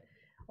more that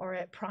are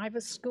at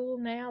private school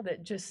now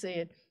that just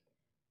said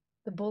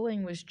the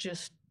bullying was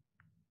just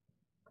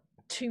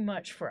too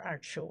much for our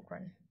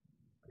children.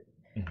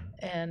 Mm-hmm.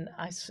 And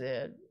I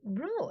said,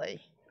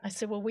 really? I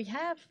said, well, we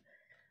have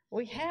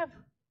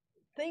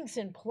things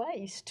in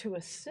place to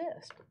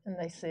assist. And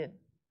they said,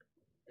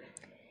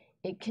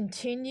 it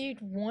continued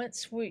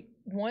once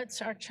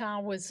our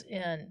child was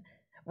in,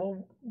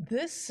 well,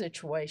 this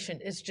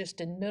situation is just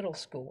in middle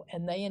school,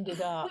 and they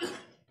ended up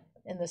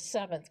in the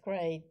 6th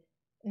grade,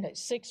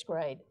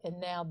 and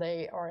now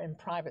they are in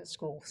private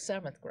school,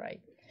 7th grade.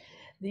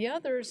 The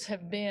others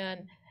have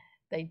been,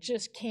 they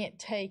just can't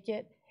take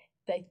it.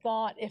 They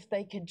thought if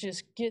they could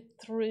just get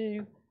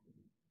through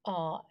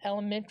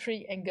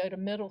elementary and go to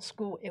middle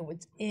school, it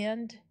would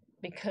end,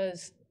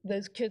 because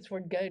those kids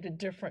would go to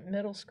different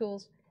middle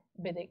schools,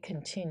 but it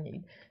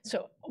continued.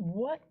 So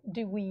what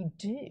do we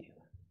do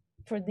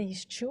for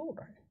these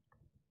children?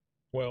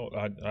 Well,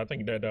 I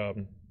think that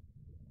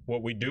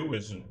what we do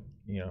is,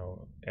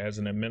 as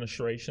an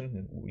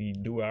administration, we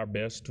do our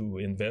best to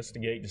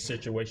investigate the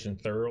situation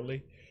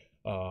thoroughly.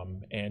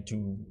 And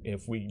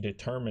if we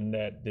determine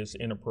that this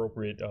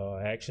inappropriate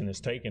action is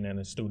taken and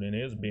a student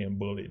is being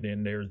bullied,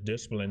 then there's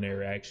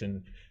disciplinary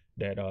action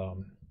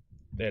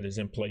that is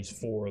in place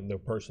for the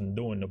person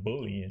doing the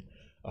bullying.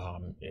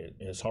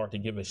 It's hard to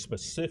give a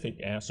specific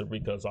answer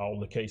because all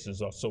the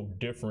cases are so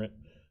different.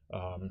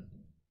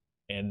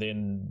 And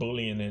then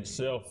bullying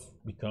itself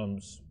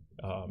becomes,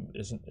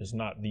 is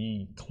not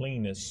the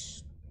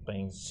cleanest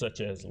thing,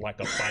 such as like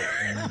a fight.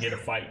 When you get a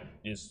fight,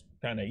 it's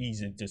kind of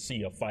easy to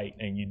see a fight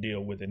and you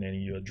deal with it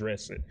and you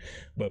address it.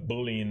 But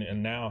bullying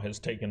and now has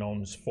taken on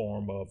this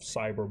form of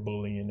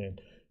cyberbullying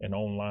and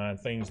online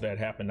things that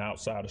happen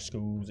outside of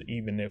schools.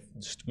 Even if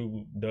the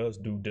school does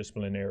do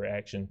disciplinary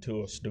action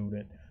to a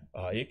student,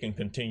 it can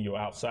continue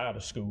outside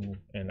of school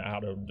and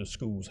out of the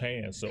school's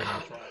hands. So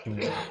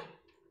we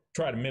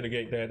try to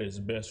mitigate that as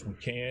best we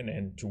can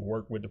and to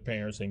work with the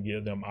parents and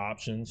give them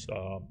options.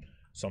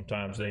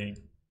 Sometimes they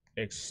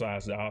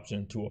exercise the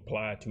option to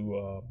apply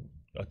to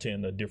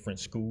attend a different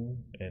school,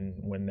 and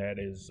when that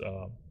is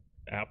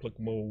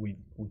applicable, we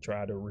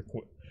try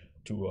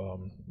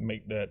to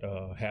make that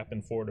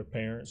happen for the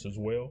parents as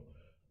well.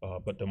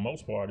 But the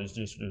most part is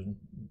just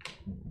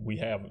we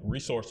have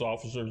resource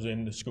officers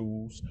in the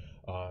schools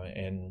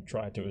and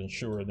try to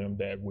ensure them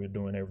that we're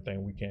doing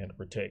everything we can to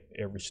protect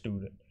every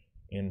student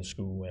in the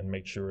school and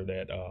make sure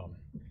that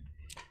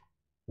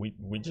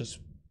we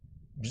just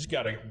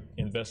got to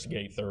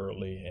investigate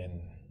thoroughly.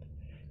 And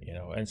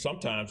and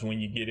sometimes when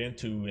you get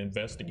into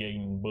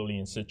investigating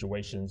bullying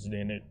situations,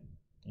 then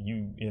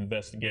you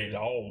investigate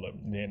all of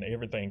them, then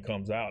everything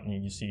comes out,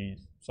 and you see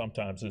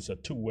sometimes it's a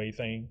two-way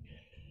thing,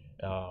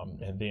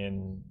 and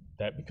then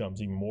that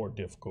becomes even more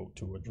difficult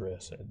to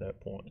address at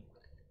that point.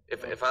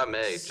 If I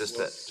may, just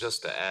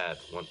to add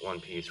one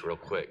piece real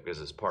quick,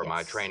 because it's part of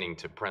my training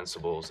to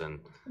principals, and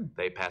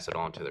they pass it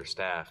on to their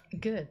staff.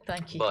 Good,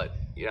 thank you. But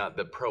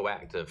the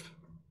proactive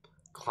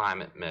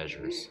climate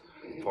measures,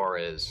 as far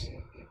as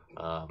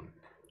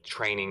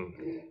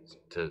training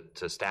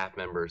to staff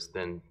members,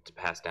 then to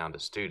pass down to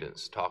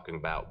students, talking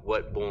about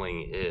what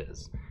bullying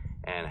is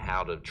and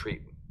how to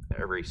treat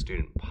every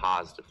student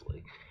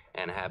positively,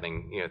 and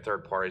having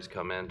third parties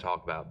come in,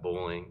 talk about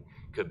bullying.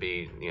 Could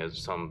be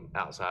some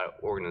outside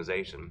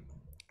organization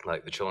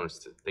like the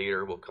Children's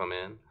Theater will come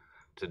in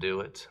to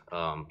do it.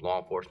 Law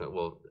enforcement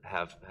will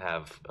have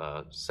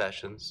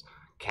sessions,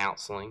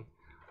 counseling,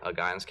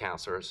 guidance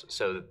counselors.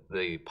 So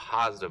the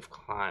positive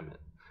climate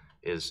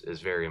is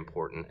very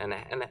important,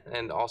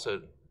 and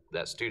also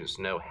that students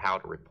know how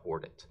to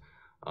report it,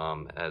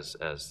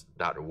 as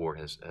Dr. Ward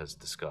has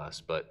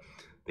discussed. But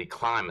the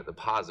climate, the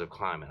positive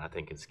climate, I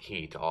think is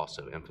key to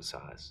also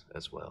emphasize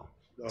as well.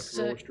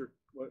 Dr. Royster,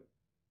 what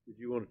did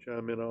you want to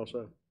chime in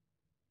also?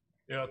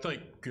 Yeah, I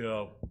think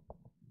a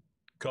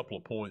couple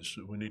of points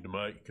that we need to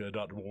make.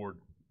 Dr.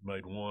 Ward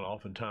made one.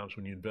 Oftentimes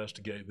when you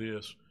investigate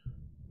this,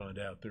 find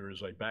out there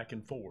is a back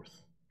and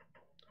forth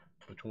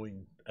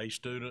between a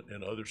student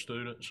and other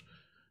students,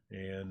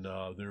 and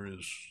there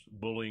is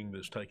bullying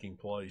that's taking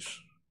place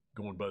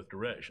going both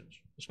directions.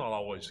 It's not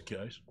always the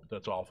case, but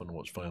that's often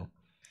what's found.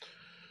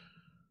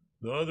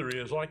 The other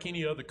is, like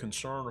any other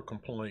concern or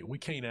complaint, we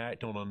can't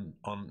act on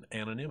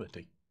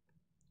anonymity.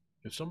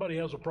 If somebody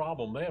has a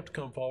problem, they have to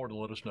come forward and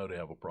let us know they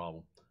have a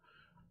problem.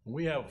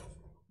 We have,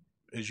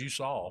 as you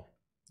saw,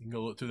 you can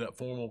go look through that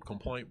formal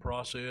complaint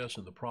process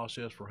and the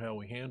process for how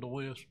we handle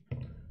this.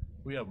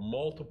 We have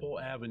multiple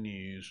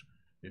avenues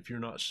if you're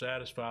not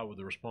satisfied with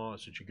the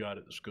response that you got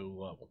at the school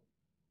level.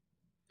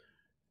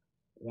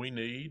 We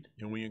need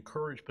and we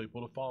encourage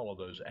people to follow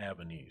those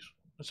avenues.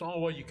 That's the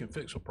only way you can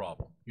fix a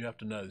problem. You have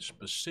to know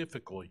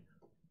specifically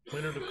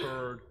when it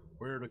occurred,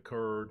 where it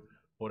occurred,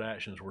 what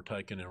actions were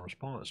taken in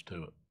response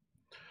to it.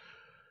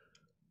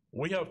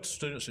 We have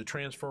students that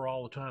transfer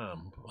all the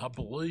time. I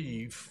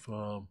believe,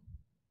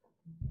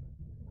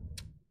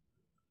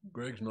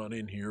 Greg's not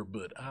in here,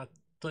 but I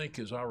think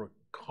as I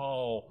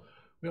recall,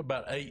 we have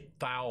about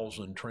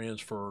 8,000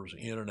 transfers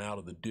in and out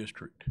of the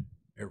district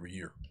every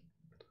year.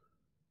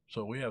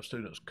 So we have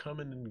students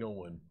coming and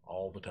going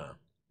all the time.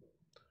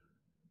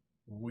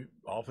 We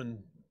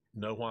often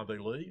know why they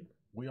leave.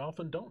 We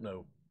often don't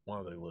know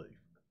why they leave.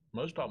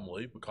 Most of them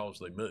leave because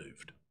they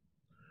moved.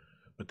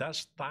 But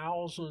that's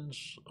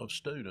thousands of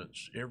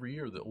students every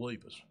year that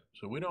leave us.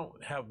 So we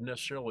don't have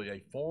necessarily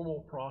a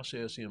formal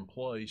process in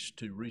place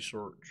to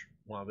research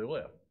why they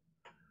left.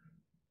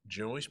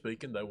 Generally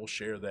speaking, they will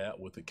share that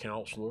with the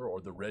counselor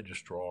or the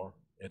registrar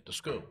at the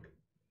school.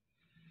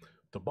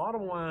 The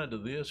bottom line to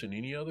this and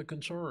any other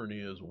concern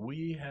is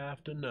we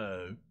have to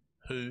know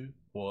who,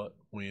 what,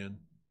 when,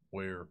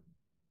 where,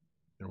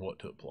 and what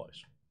took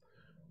place.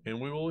 And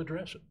we will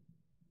address it.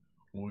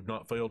 We've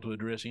not failed to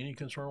address any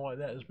concern like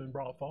that that's been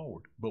brought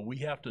forward. But we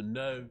have to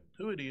know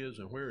who it is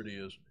and where it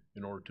is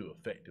in order to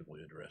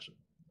effectively address it.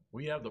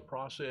 We have the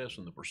process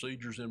and the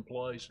procedures in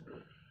place.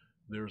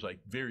 There's a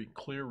very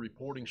clear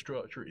reporting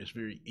structure. It's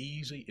very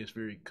easy. It's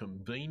very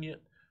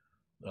convenient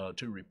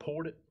to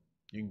report it.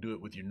 You can do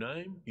it with your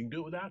name. You can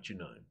do it without your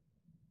name.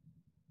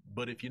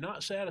 But if you're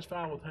not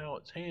satisfied with how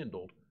it's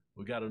handled,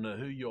 we got to know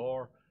who you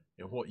are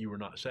and what you were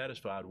not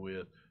satisfied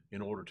with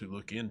in order to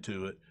look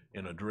into it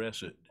and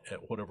address it at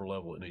whatever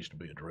level it needs to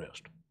be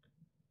addressed.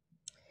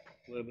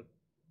 Linda?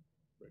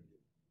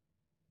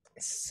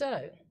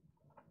 So,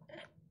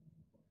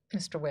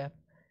 Mr. Webb,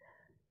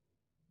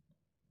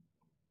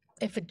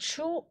 if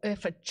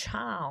a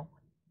child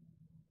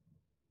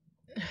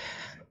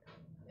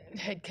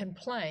had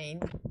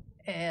complained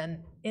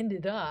and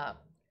ended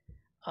up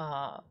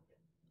a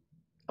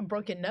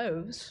broken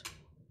nose,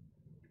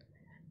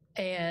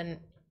 and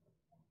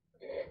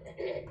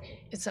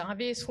it's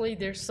obviously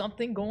there's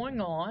something going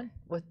on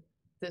with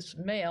this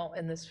male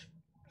and this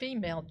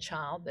female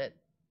child that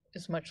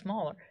is much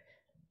smaller,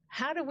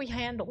 how do we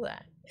handle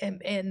that?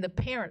 And the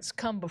parents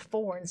come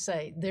before and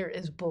say there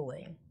is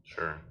bullying.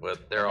 Sure, well,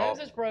 The nose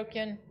is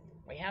broken,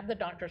 we have the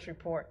doctor's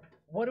report,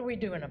 what are we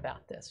doing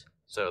about this?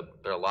 So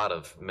there are a lot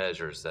of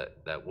measures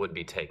that would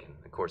be taken.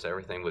 Of course,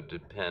 everything would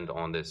depend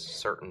on this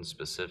certain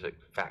specific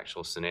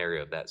factual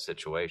scenario of that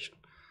situation.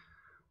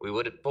 We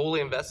would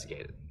fully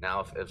investigate it.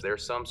 Now, if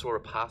there's some sort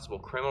of possible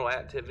criminal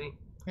activity,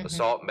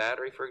 assault and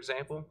battery, for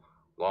example,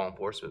 law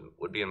enforcement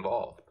would be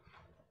involved.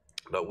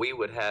 But we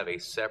would have a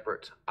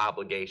separate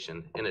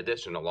obligation in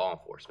addition to law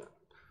enforcement.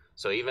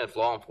 So even if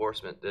law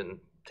enforcement didn't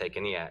take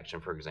any action,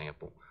 for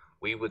example,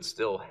 we would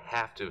still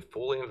have to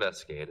fully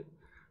investigate it,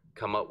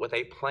 come up with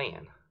a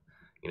plan.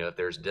 You know, if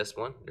there's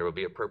discipline, there will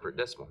be appropriate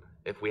discipline.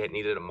 If we had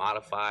needed to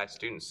modify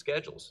student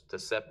schedules to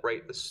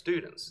separate the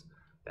students,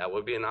 that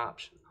would be an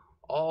option.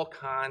 All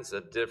kinds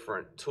of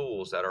different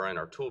tools that are in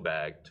our tool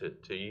bag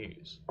to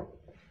use.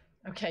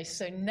 Okay,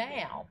 so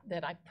now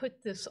that I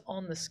put this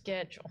on the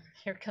schedule,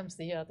 here comes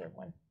the other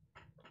one.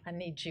 I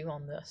need you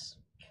on this.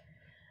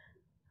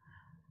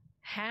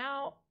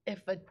 How,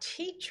 if a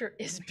teacher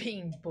is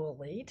being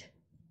bullied,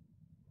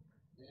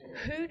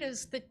 who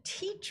does the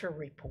teacher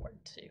report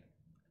to?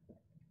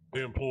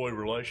 The employee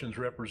relations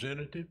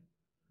representative.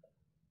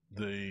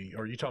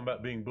 Are you talking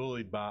about being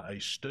bullied by a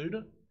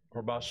student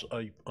or by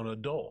an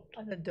adult?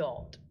 An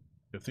adult.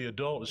 If the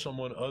adult is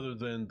someone other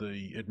than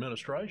the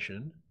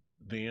administration,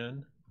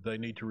 then they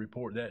need to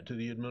report that to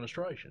the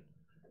administration.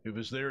 If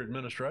it's their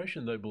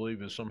administration they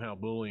believe is somehow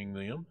bullying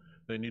them,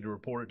 they need to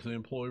report it to the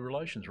employee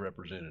relations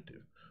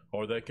representative.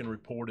 Or they can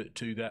report it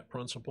to that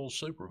principal's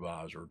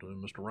supervisor, to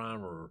Mr.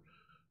 Reimer, or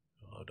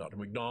Dr.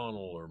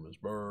 McDonald, or Ms.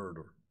 Bird,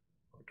 or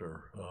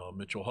Dr.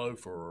 Mitchell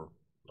Hofer,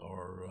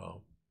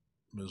 or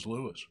Ms.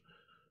 Lewis.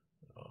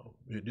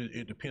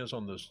 It depends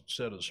on the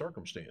set of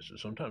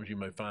circumstances. Sometimes you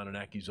may find an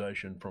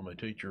accusation from a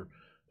teacher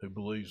who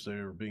believes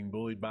they're being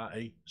bullied by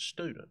a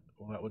student.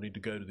 Well, that would need to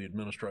go to the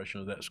administration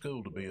of that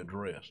school to be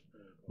addressed.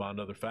 By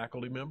another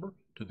faculty member,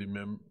 to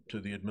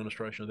the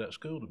administration of that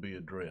school to be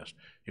addressed.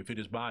 If it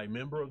is by a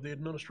member of the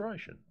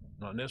administration,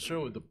 not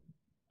necessarily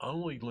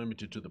only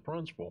limited to the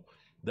principal,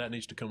 that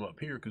needs to come up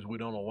here because we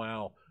don't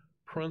allow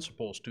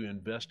principals to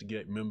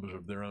investigate members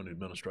of their own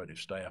administrative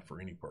staff for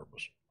any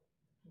purpose.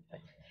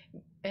 Okay.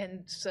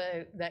 And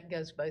so that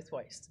goes both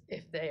ways.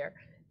 If they're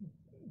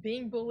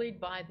being bullied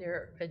by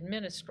their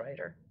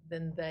administrator,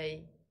 then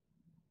they,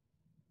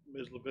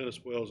 Ms.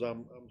 Levinas Wells,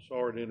 I'm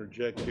sorry to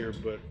interject here,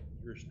 but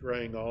you're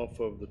straying off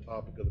of the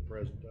topic of the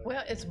presentation.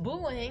 well, it's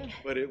bullying.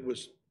 But it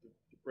was,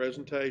 the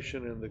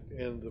presentation and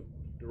the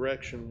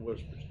direction was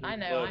for student I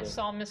know, I level.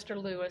 saw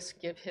Mr. Lewis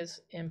give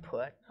his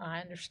input, I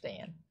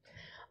understand.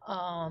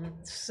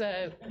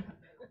 So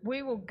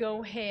we will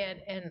go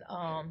ahead and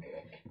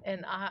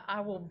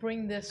I will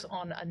bring this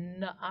on,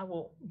 I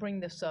will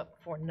bring this up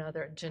for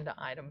another agenda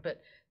item,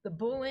 but the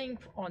bullying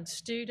on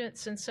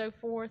students and so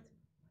forth.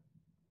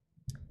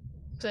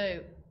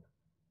 So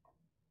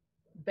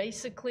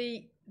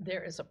basically,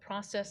 there is a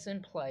process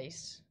in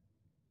place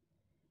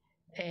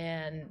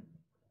and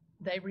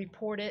they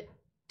report it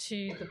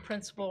to the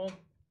principal,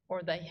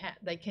 or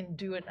they can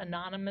do it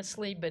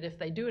anonymously, but if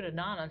they do it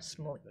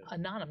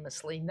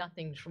anonymously,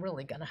 nothing's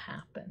really gonna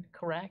happen,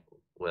 correct?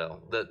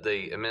 Well,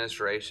 the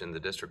administration, the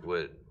district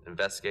would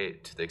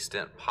investigate to the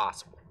extent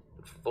possible,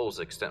 the fullest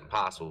extent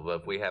possible,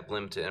 but if we have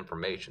limited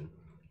information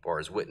as far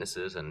as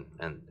witnesses and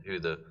who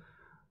the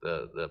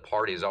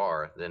parties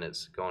are, then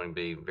it's going to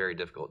be very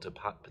difficult to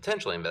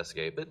potentially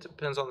investigate, but it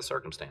depends on the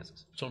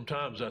circumstances.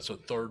 Sometimes that's a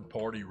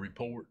third-party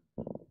report.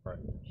 Right.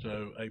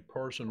 So a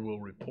person will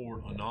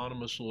report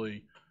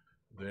anonymously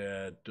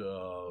that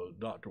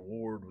Dr.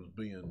 Ward was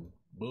being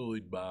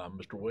bullied by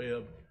Mr.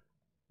 Webb.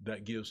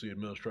 That gives the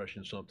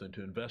administration something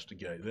to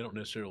investigate. They don't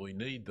necessarily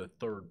need the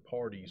third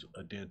party's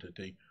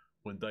identity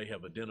when they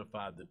have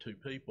identified the two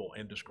people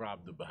and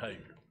described the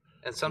behavior.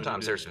 And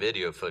sometimes there's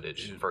video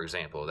footage, for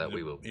example, that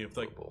we will. If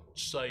they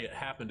say it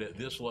happened at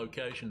this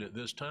location at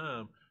this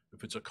time,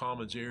 if it's a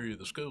commons area of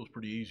the school, it's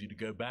pretty easy to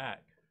go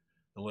back.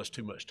 Unless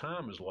too much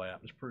time has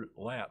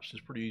lapsed,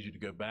 it's pretty easy to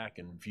go back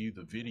and view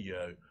the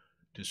video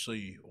to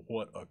see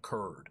what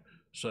occurred.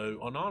 So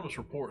anonymous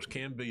reports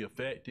can be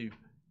effective.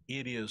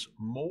 It is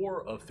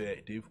more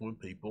effective when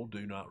people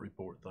do not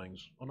report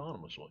things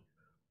anonymously.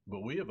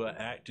 But we have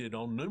acted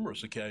on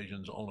numerous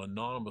occasions on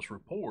anonymous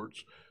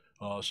reports,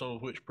 some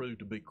of which proved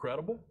to be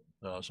credible,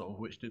 some of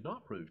which did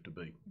not prove to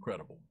be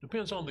credible.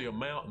 Depends on the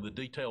amount and the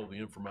detail of the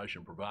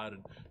information provided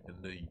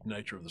and the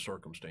nature of the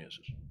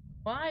circumstances.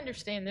 Well, I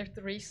understand there are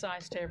three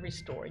sides to every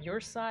story, your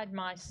side,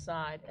 my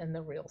side, and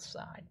the real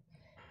side.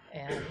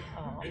 And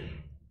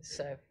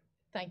so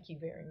thank you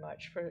very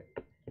much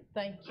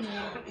thank you,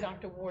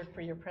 Dr. Ward,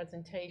 for your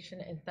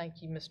presentation, and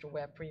thank you, Mr.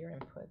 Webb, for your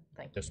input.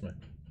 Thank you. Yes, ma'am.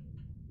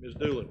 Ms.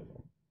 Doolin.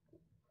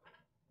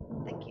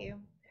 Thank you.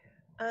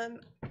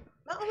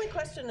 My only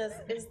question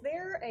is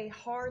there a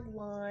hard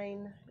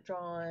line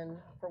drawn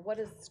for what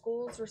is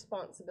school's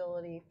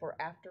responsibility for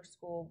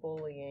after-school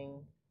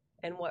bullying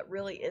and what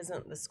really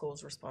isn't the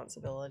school's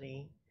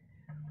responsibility?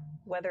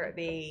 Whether it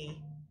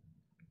be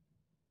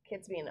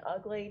kids being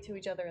ugly to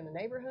each other in the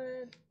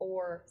neighborhood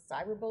or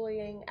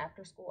cyberbullying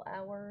after school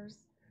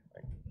hours?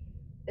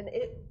 And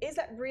is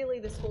that really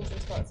the school's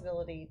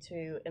responsibility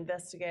to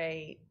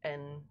investigate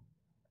and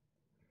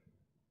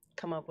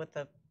come up with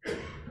a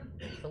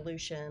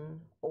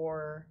solution,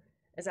 or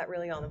is that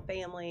really on the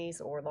families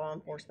or law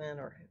enforcement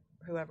or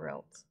whoever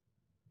else?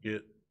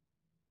 It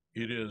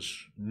is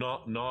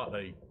not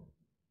a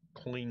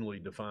cleanly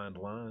defined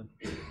line.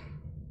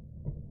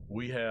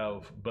 We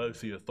have both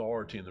the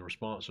authority and the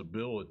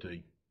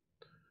responsibility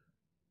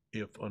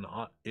if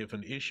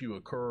an issue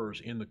occurs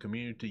in the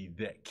community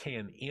that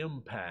can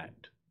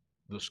impact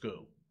the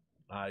school,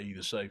 i.e.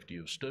 the safety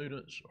of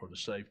students or the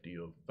safety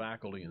of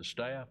faculty and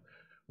staff.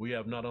 We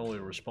have not only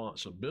a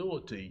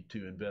responsibility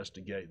to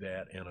investigate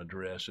that and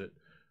address it,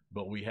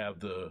 but we have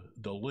the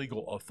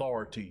legal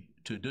authority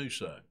to do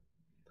so.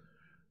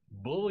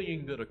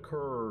 Bullying that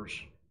occurs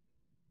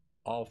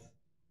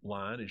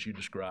offline, as you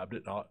described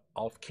it,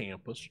 off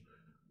campus,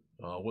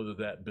 whether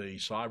that be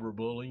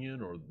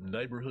cyberbullying or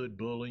neighborhood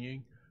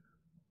bullying,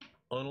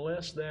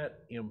 unless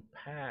that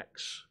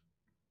impacts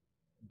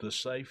the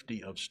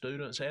safety of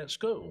students at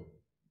school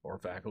or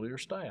faculty or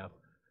staff,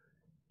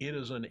 it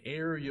is an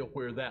area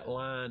where that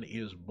line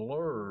is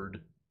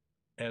blurred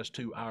as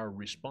to our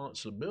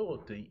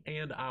responsibility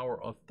and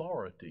our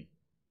authority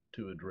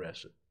to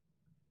address it.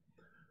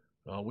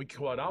 We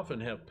quite often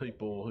have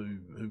people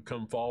who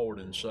come forward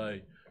and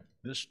say,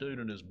 this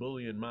student is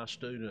bullying my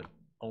student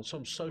on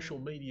some social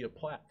media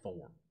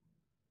platform.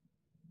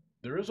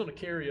 There isn't a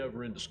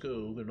carryover into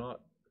school. They're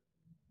not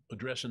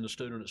addressing the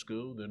student at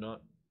school. They're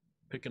not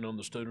picking on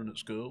the student at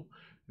school.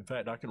 In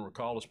fact, I can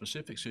recall a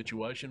specific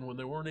situation when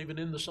they weren't even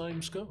in the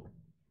same school.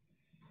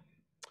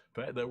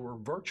 In fact, they were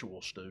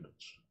virtual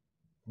students,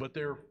 but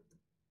their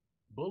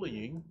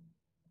bullying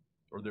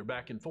or their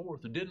back and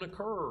forth, it didn't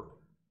occur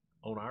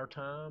on our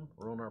time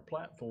or on our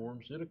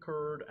platforms. It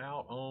occurred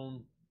out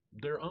on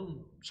their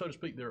own, so to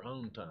speak, their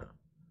own time.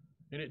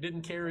 And it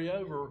didn't carry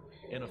over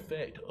and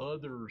affect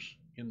others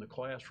in the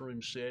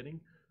classroom setting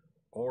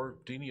or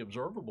to any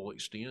observable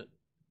extent,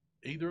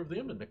 either of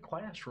them in the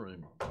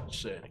classroom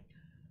setting.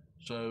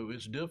 So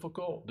it's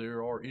difficult.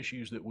 There are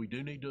issues that we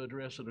do need to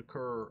address that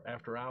occur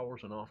after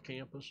hours and off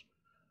campus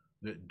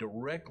that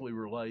directly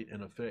relate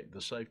and affect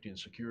the safety and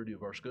security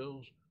of our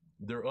schools.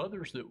 There are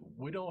others that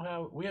we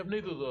have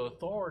neither the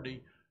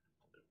authority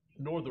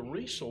nor the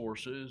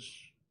resources,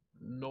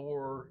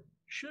 nor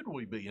should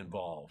we be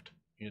involved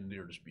in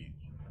their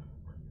disputes.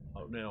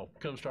 Now, it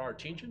comes to our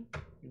attention, I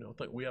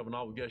think we have an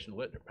obligation to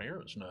let their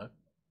parents know.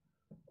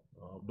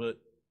 But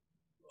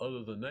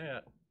other than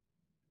that,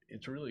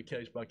 it's really a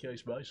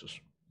case-by-case basis.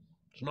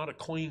 It's not a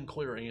clean,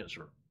 clear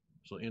answer.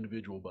 It's an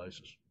individual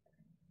basis.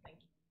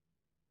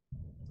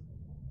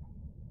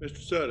 Mr.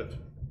 Sutton.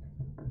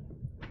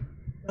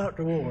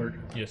 Dr.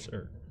 Ward, Yes,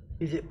 sir.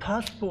 is it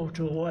possible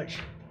to watch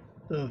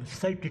the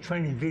safety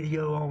training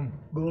video on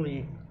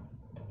bullying?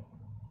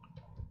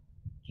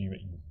 You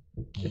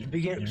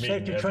Begin mean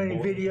safety as a training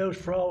board? videos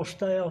for all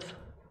staff?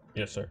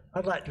 Yes, sir.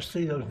 I'd like to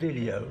see those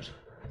videos.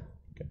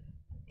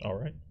 All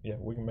right. Yeah,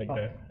 we can make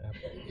that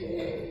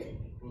happen.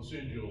 We'll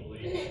send you a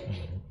link.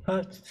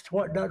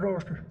 What, Dr.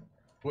 Orster?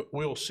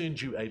 We'll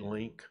send you a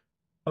link.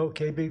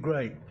 Okay, be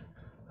great.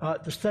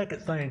 The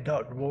second thing,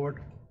 Dr.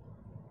 Ward,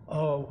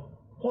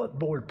 what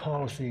board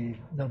policy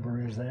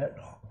number is that?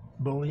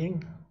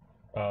 Bullying?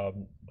 I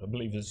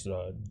believe it's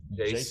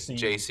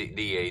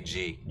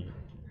JCDAG.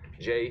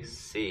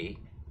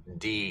 JCDAG.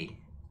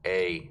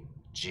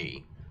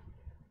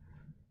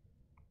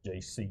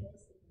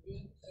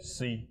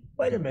 JCC.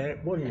 Wait a minute,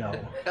 what are y'all?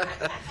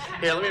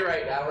 Here, let me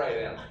write it down. Write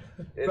it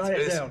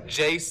It's down.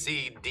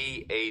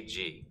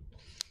 JCDAG.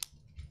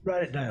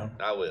 Write it down.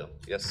 I will.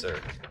 Yes, sir.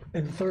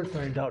 And the third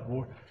thing, Dr.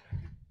 Ward,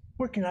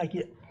 where can I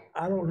get,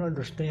 I don't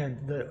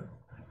understand the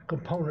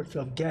components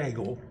of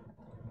gaggle.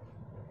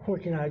 Where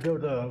can I go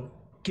to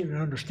get an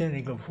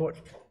understanding of what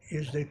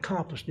is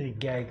accomplished in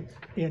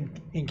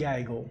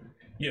gaggle?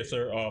 Yes,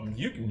 sir.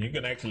 You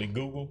can actually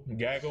Google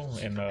Gaggle,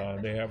 and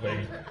they have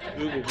a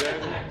Google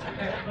Gaggle.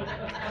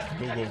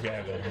 Google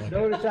Gaggle.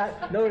 Notice I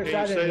Can you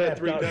say didn't that laugh,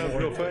 3 Dr. times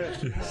Ward, real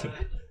fast?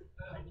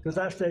 because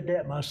I said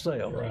that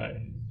myself. Right.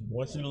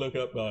 Once you look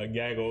up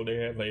Gaggle, they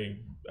have a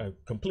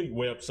complete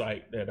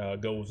website that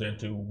goes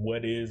into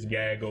what is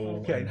Gaggle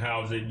Okay. and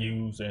how's it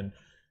used, and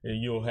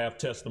you'll have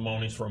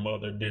testimonies from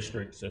other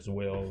districts as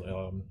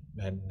well,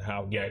 and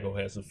how Gaggle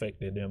has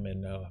affected them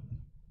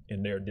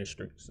in their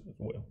districts as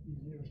well.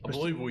 I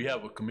believe we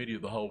have a committee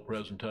of the whole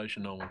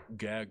presentation on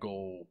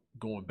Gaggle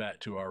going back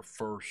to our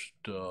first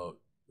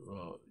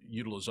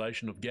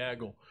utilization of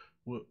Gaggle.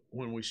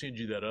 When we send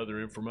you that other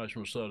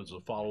information, so as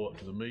a follow-up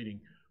to the meeting,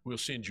 we'll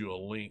send you a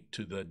link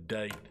to the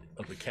date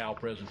of the Cal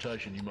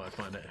presentation. You might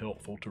find that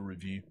helpful to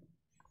review.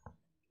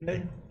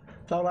 Okay,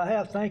 that's all I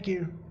have, thank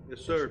you.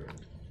 Yes, sir.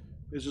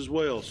 Mrs.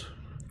 Wells.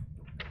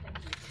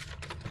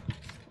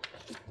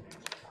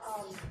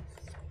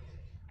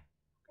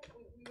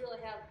 We really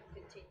have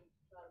continued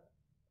to try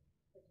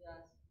to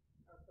adjust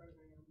our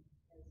program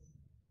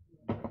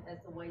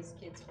as the ways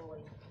kids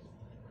bully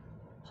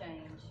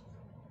change,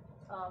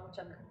 which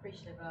I'm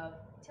appreciative of.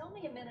 Tell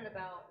me a minute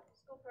about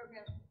school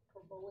programs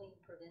for bullying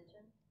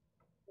prevention.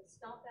 The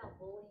Stomp Out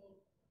Bullying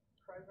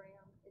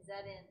program, is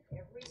that in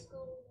every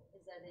school?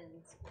 Is that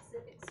in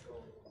specific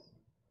schools?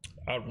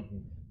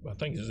 I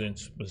think it's in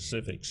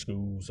specific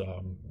schools.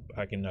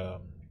 I can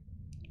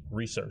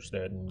research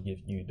that and give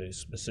you the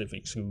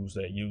specific schools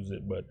that use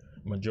it, but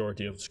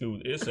majority of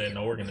schools, it's an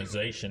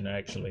organization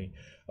actually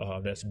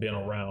that's been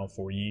around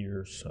for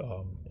years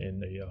in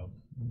the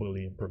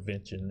bullying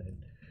prevention,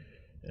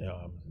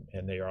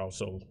 and they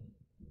also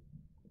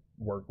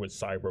work with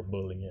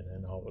cyberbullying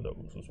and all of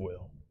those as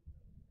well.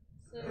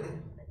 So,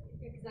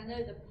 because I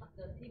know the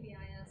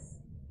PBIS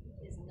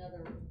is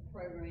another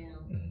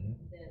program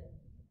that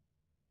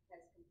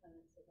has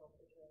components that help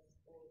address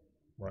bullying.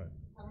 Right.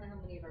 I don't know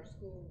how many of our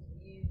schools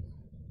use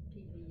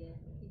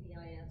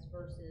PBIS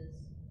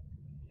versus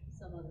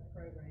some other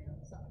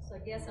programs. So I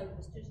guess I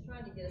was just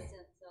trying to get a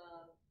sense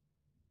of,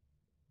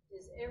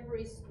 does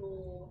every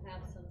school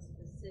have some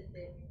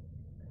specific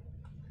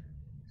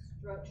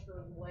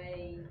structured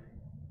way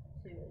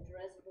to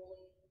address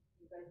bullying,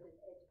 both in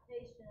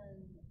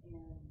education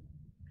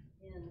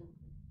and in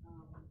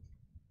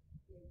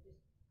just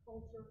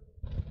culture?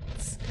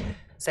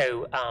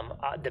 So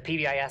the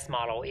PBIS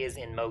model is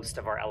in most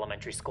of our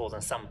elementary schools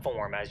in some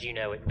form. As you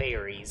know, it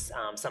varies.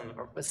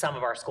 Some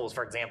of our schools,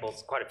 for example,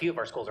 quite a few of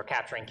our schools are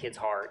capturing kids'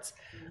 hearts,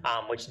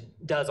 which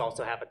does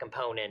also have a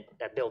component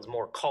that builds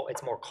more.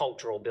 It's more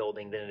cultural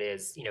building than it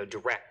is,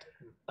 direct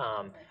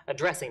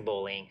addressing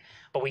bullying.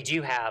 But we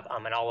do have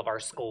in all of our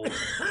school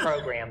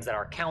programs that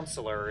our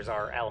counselors,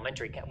 our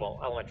elementary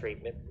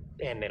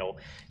and middle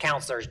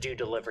counselors do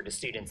deliver to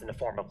students in the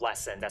form of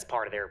lessons. That's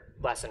part of their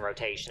lesson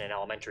rotation in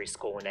elementary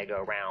school when they go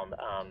around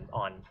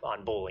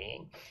on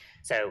bullying.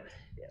 So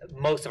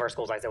most of our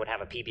schools, like I said, would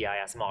have a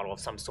PBIS model of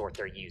some sort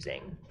they're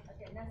using.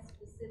 Okay, and that's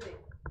specific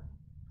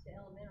to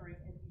elementary,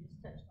 and you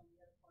just touched on the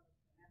other part of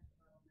the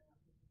answer on that,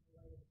 which is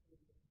related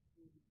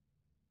to the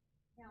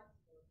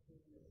counselor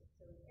piece.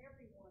 So in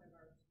every one of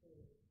our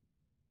schools,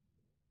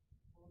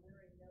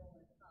 elementary, middle,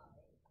 and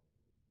high,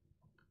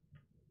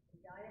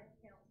 the guidance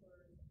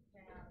counselors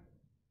have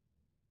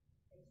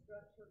a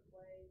structured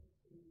way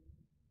to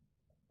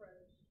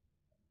approach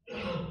the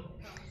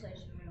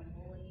conversation around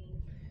bullying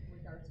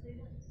with our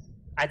students.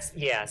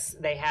 Yes,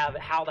 they have.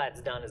 How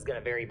that's done is going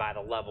to vary by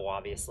the level,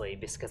 obviously,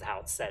 because of how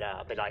it's set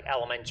up. But like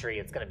elementary,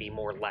 it's going to be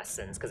more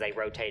lessons because they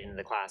rotate into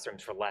the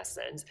classrooms for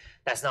lessons.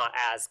 That's not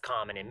as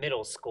common in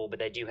middle school, but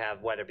they do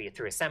have, whether it be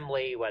through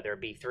assembly, whether it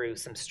be through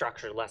some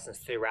structured lessons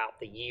throughout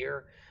the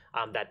year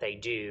that they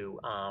do.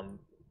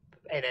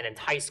 And then in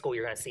high school,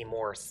 you're going to see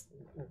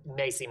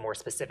may see more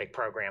specific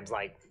programs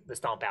like the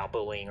Stomp Out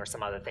bullying or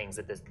some other things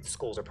that the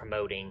schools are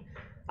promoting.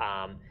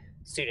 Not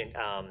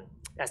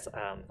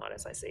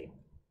SIC.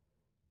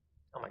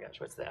 Oh my gosh,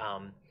 what's the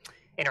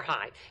Inter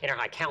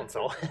High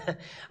Council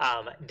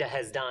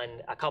has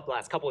done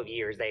last couple of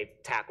years. They've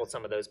tackled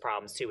some of those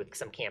problems too with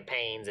some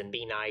campaigns and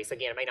Be Nice.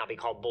 Again, it may not be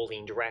called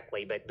bullying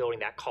directly, but building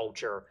that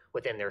culture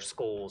within their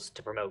schools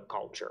to promote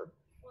culture.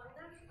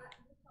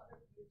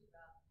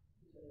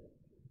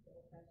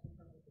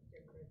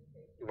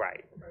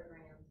 Right.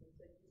 Programs, and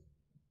so just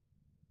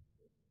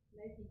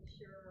making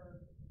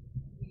sure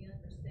we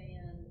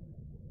understand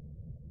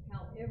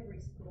how every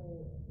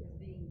school is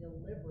being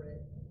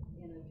deliberate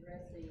in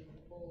addressing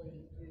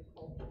bullying through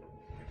culture,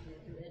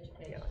 through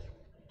education.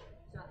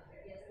 So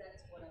I guess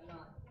that's what I'm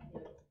not,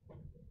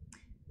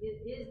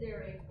 is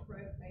there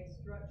a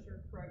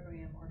structured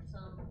program or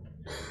some,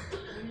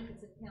 even if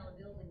it's an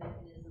accountability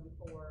mechanism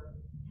for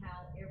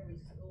how every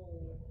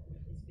school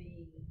is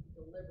being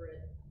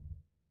deliberate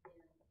in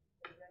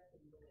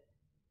addressing bullying?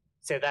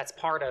 So that's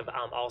part of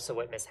also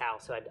what Ms.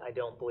 House, who I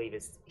don't believe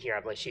is here, I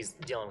believe she's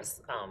dealing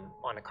with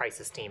on a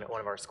crisis team at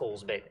one of our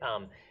schools, but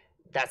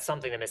that's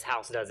something that Ms.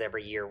 House does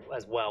every year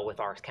as well with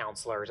our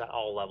counselors at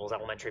all levels,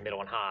 elementary, middle,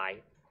 and high,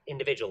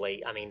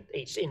 individually. I mean,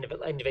 each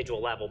individual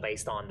level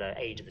based on the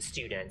age of the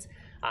students.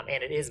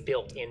 And it is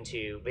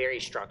very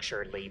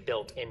structuredly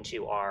built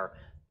into our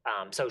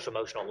social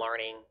emotional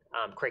learning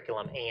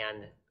curriculum,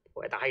 and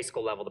at the high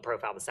school level, the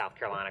Profile of the South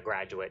Carolina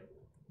Graduate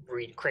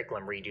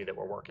curriculum redo that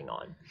we're working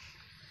on.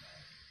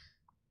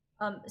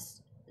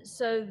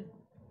 So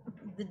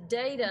the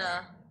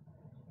data,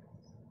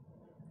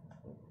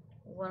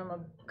 one of my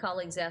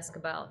colleagues asked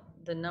about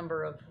the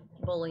number of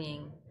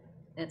bullying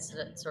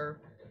incidents,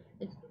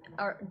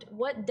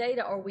 what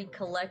data are we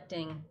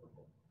collecting?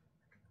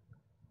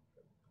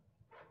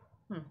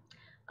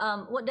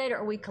 What data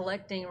are we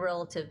collecting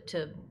relative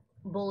to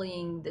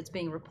bullying that's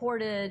being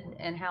reported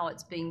and how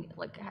it's being,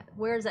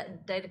 where is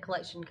that data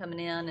collection coming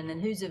in, and then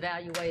who's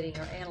evaluating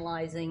or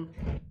analyzing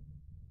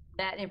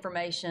that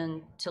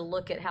information to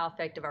look at how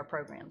effective our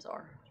programs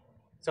are?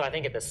 So I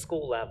think at the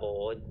school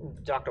level,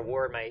 Dr.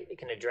 Ward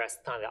can address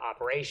kind of the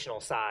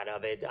operational side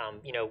of it,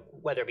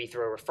 whether it be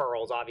through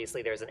referrals.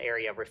 Obviously, there's an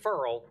area of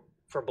referral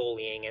for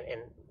bullying and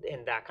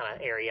in that kind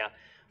of area.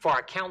 For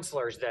our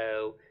counselors,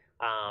 though,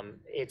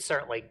 it's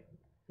certainly,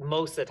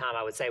 most of the time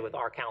I would say with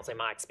our counseling,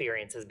 my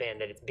experience has been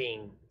that it's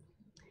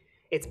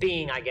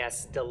being, I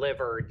guess,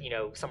 delivered.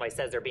 Somebody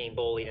says they're being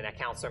bullied, and that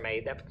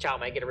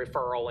child may get a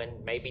referral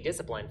and may be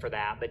disciplined for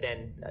that. But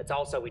then it's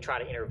also, we try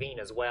to intervene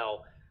as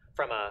well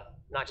from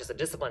not just a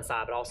discipline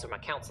side, but also from a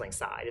counseling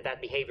side. If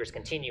that behavior is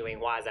continuing,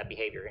 why is that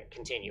behavior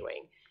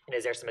continuing? And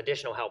is there some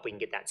additional help we can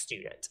get that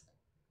student?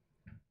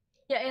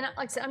 Yeah, and like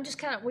I said, I'm just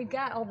we've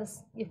got all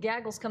this, if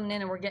Gaggle's coming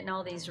in and we're getting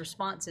all these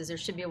responses, there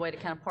should be a way to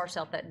kind of parse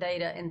out that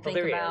data and think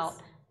about,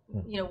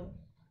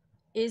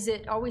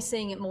 are we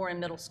seeing it more in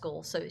middle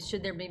school? So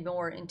should there be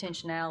more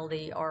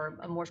intentionality or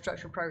a more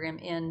structured program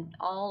in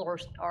all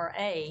or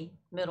a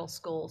middle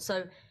school?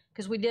 So,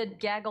 because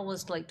Gaggle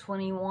was like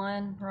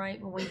 21, right?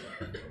 When we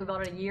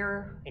about a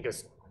year. I think it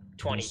was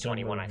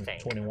 2021, I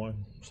think. 21,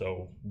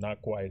 so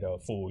not quite a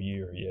full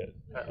year yet.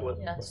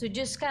 Yeah, so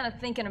just kind of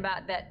thinking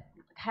about that,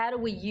 how do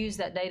we use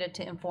that data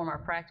to inform our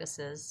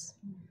practices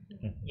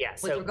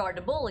with regard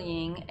to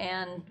bullying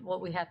and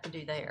what we have to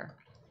do there?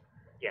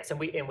 Yes, and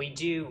we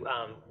do,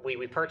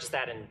 we purchased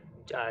that in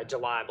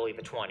July, I believe,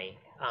 of 20.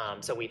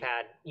 So we've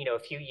had, a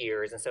few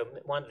years. And so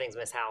one of the things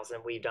Ms. House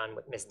and we've done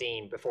with Ms.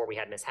 Dean before we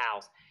had Ms.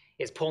 House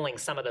is pulling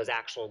some of those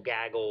actual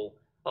Gaggle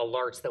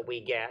alerts that we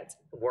get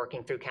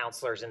working through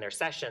counselors in their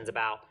sessions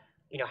about,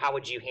 how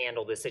would you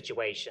handle this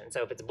situation?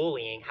 So if it's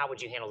bullying, how would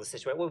you handle the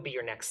situation? What would be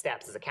your next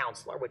steps as a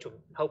counselor? Which would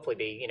hopefully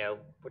be,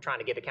 we're trying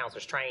to get the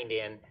counselors trained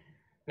in,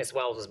 Ms.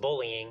 Wells was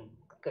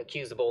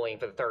accused of bullying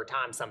for the third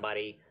time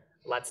somebody.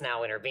 Let's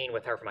now intervene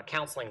with her from a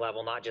counseling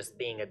level, not just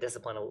being a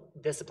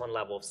discipline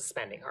level of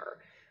suspending her.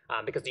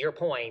 Because to your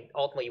point,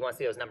 ultimately you want to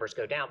see those numbers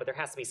go down, but there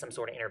has to be some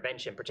sort of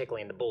intervention,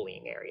 particularly in the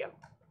bullying area.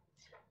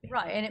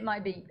 Right, and it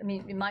might be,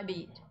 it might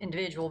be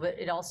individual, but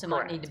it also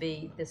might need to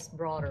be this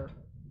broader.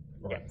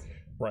 Right.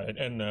 Right,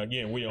 and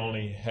again, we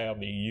only have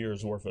the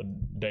year's worth of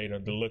data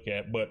to look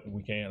at, but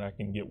I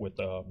can get with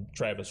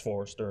Travis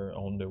Forrester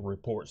on the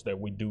reports that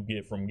we do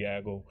get from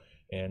Gaggle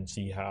and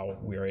see how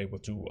we are able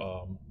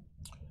to,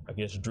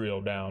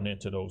 drill down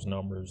into those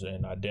numbers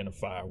and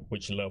identify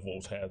which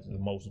levels have the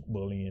most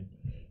bullying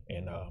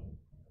and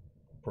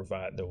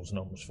provide those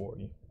numbers for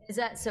you. Is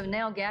that, so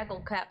now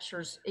Gaggle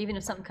captures, even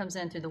if something comes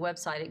in through the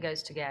website, it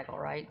goes to Gaggle,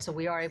 right? So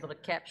we are able to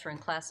capture and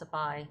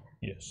classify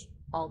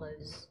all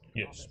those?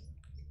 Yes.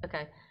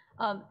 Okay.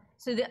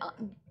 So the...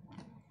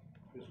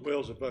 Ms.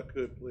 Wells, if I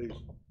could, please.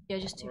 Yeah,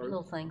 just two All right.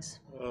 little things.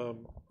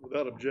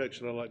 Without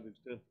objection, I'd like to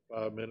extend to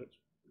 5 minutes.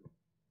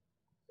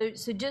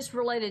 So just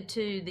related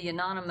to the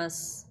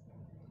anonymous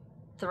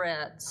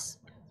threats,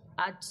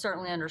 I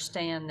certainly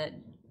understand that,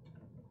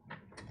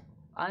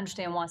 I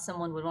understand why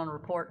someone would want to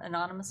report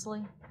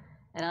anonymously,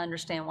 and I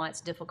understand why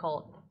it's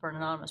difficult for an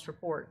anonymous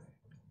report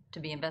to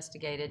be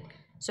investigated.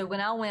 So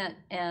when I went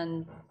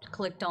and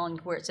clicked on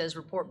where it says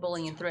report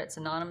bullying and threats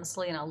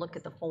anonymously, and I look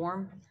at the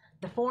form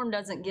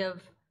doesn't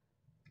give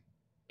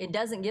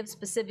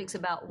specifics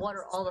about what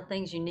are all the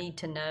things you need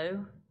to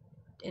know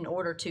in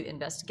order to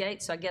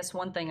investigate. So I guess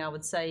one thing I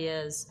would say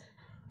is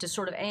to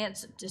sort of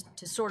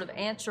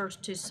answer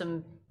to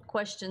some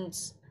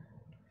questions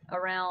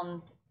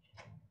around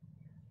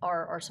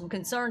or some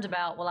concerns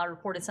about, well, I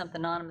reported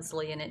something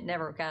anonymously and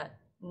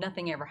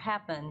nothing ever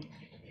happened.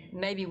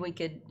 Maybe we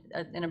could,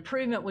 an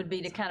improvement would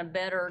be to kind of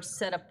better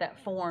set up that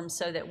form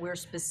so that we're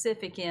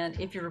specific in,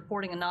 if you're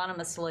reporting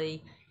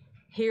anonymously,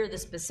 here are the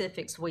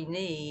specifics we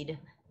need,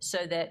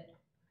 so that,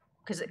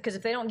 because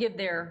if they don't give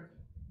their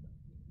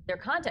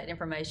contact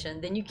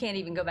information, then you can't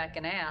even go back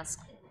and ask,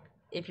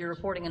 if you're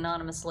reporting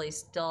anonymously,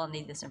 still I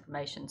need this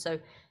information. So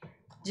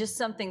just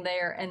something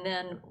there. And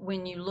then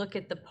when you look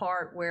at the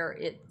part where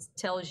it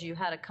tells you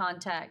how to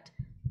contact,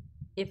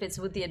 if it's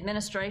with the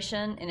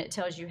administration and it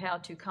tells you how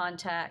to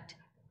contact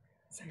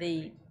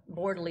the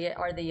board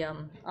or the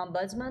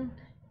ombudsman,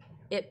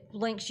 it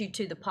links you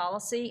to the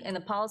policy, and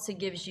the policy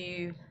gives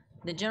you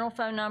the general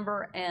phone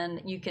number,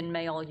 and you can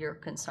mail your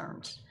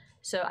concerns.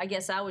 So I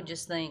guess I would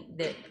just think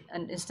that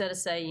instead of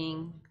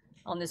saying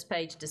on this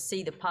page to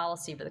see the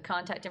policy for the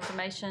contact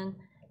information,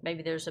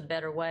 maybe there's a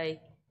better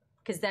way,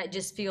 because that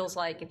just feels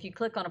like if you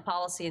click on a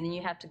policy and then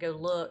you have to go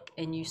look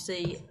and you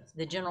see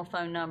the general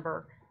phone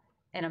number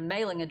and a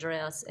mailing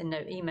address and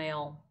no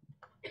email,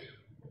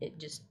 it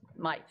just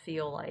might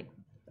feel like,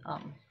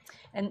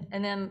 and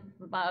then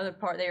my other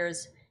part there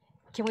is,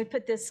 can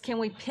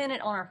we pin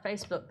it on our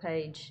Facebook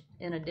page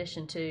in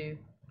addition to,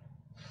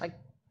 like,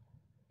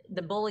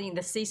 the bullying,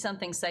 the see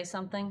something, say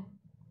something?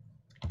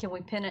 Can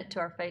we pin it to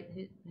our I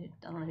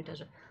don't know who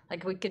does it.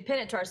 Like, we could pin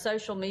it to our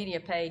social media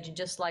page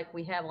just like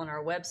we have on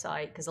our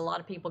website, because a lot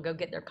of people go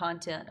get their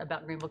content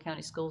about Greenville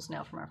County Schools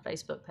now from our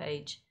Facebook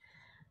page.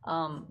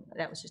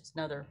 That was just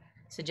another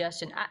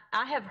suggestion.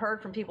 I have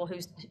heard from people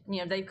who's,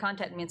 they've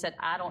contacted me and said,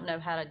 I don't know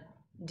how to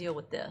deal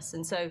with this.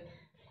 And so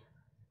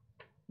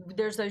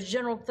there's those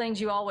general things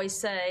you always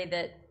say,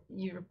 that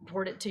you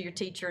report it to your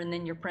teacher and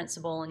then your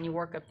principal and you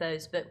work up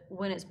those. But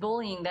when it's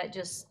bullying,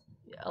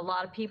 a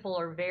lot of people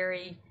are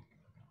very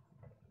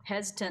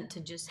hesitant to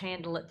just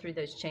handle it through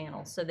those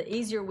channels. So the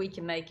easier we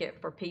can make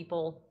it for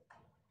people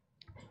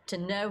to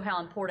know how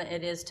important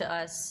it is to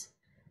us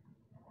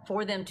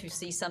for them to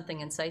see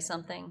something and say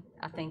something,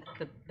 I think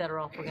the better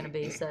off we're going to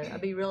be. So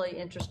I'd be really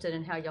interested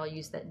in how y'all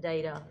use that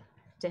data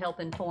to help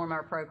inform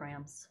our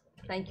programs.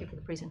 Thank you for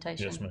the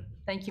presentation. Yes, ma'am.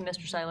 Thank you,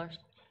 Mr. Saylors.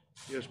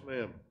 Yes,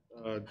 ma'am.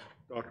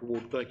 Dr.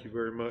 Ward, thank you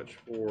very much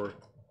for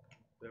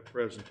that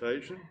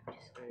presentation.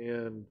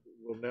 And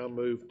we'll now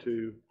move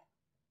to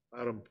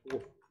item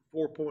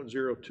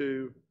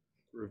 4.02,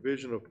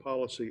 revision of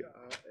policy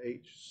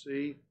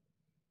IHC,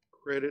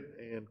 credit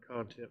and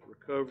content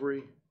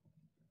recovery.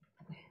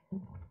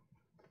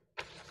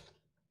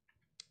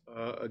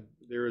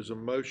 There is a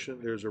motion,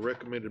 there's a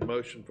recommended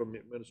motion from the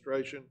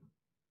administration.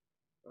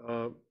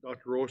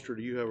 Dr. Oyster,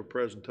 do you have a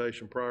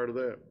presentation prior to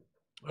that?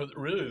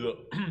 Really,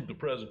 the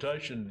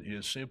presentation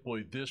is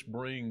simply, this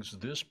brings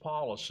this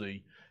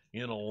policy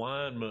in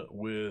alignment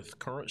with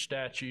current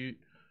statute,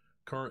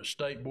 current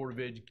State Board of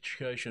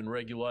Education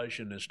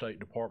regulation and State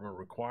Department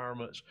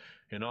requirements,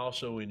 and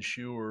also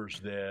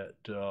ensures that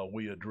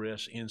we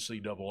address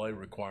NCAA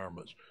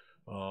requirements.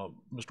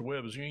 Mr.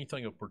 Webb, is there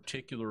anything of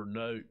particular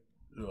note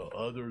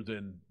other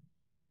than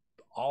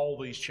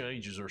all these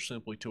changes are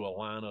simply to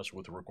align us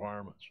with the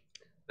requirements?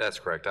 That's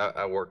correct.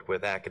 I worked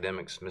with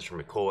academics, Mr.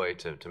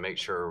 McCoy, to make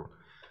sure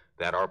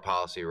that our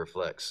policy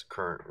reflects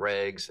current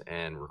regs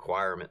and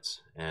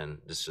requirements, and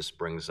this just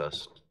brings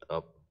us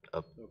up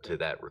to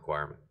that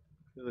requirement.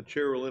 And the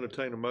chair will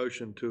entertain a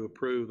motion to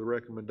approve the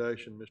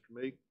recommendation.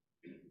 Mr. Meek?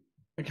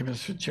 Thank you,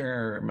 Mr.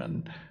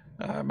 Chairman.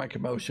 I make a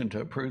motion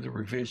to approve the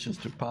revisions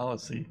to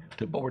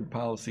board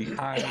policy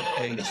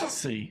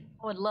IHC.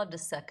 I would love to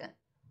second.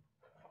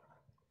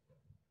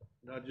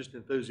 Not just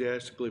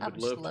enthusiastically, but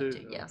love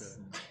to? Yes.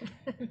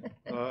 Okay.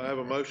 I have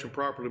a motion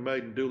properly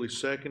made and duly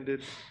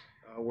seconded.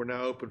 We're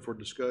now open for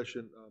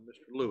discussion.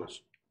 Mr.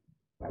 Lewis.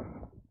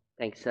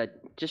 Thanks.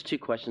 Just two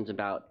questions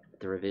about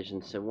the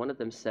revisions. So one of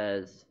them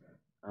says,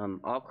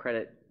 all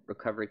credit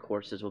recovery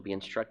courses will be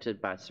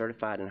instructed by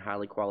certified and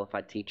highly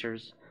qualified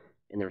teachers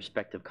in the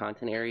respective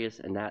content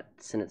areas, and that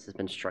sentence has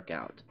been struck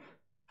out.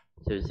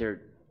 So is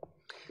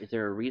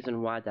there a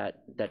reason why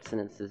that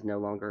sentence is no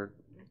longer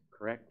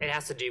correct? It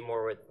has to do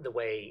more with the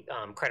way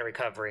credit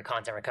recovery and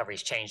content recovery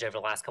has changed over the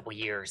last couple of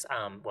years.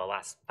 Well,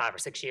 last 5 or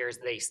 6 years.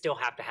 They still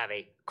have to have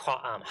a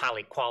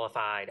highly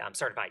qualified,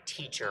 certified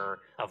teacher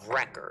of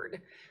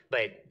record.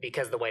 But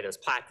because of the way those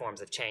platforms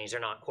have changed, they're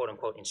not quote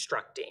unquote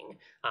instructing.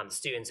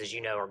 Students, as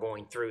you know, are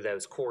going through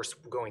that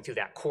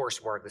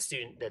coursework.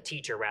 The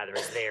teacher rather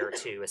is there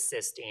to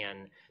assist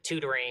in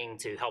tutoring,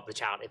 to help the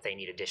child if they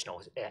need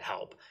additional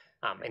help.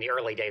 In the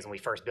early days when we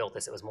first built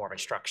this, it was more of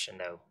instruction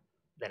though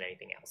than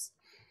anything else.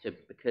 So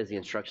because the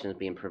instruction is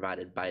being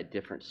provided by a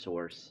different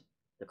source,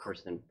 the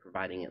person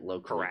providing it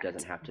locally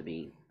doesn't have to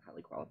be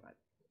highly qualified.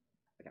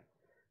 Okay.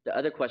 The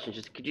other question is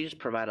just, could you just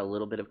provide a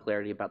little bit of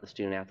clarity about the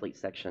student athlete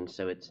section?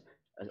 So it's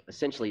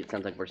essentially, it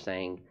sounds like we're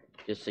saying,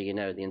 just so you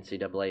know, the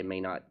NCAA may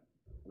not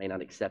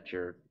accept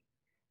your.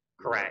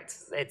 Correct.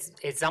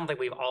 It's something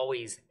we've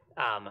always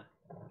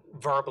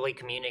verbally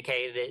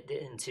communicated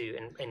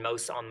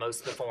it on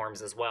most of the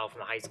forums as well from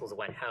the high schools that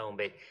went home,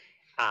 but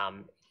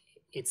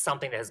it's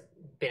something that has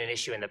been an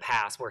issue in the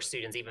past where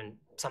students even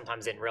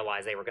sometimes didn't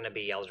realize they were going to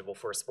be eligible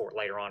for a sport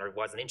later on or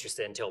wasn't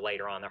interested until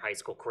later on in their high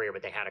school career,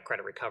 but they had a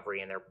credit recovery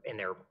in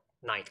their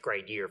 9th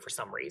grade year for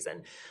some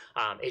reason.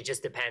 It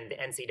just depends.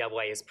 The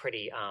NCAA is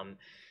pretty,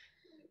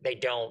 they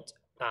don't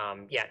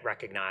yet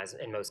recognize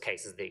in most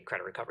cases the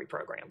credit recovery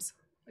programs.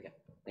 Okay,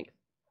 thanks.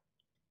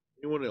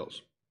 Anyone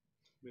else?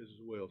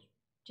 Mrs. Wells.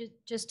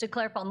 Just to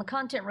clarify, on the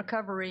content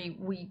recovery,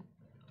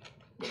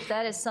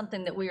 that is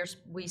something that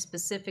we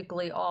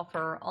specifically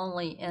offer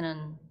only in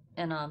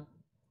a,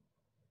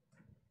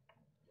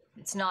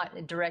 it's not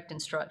a direct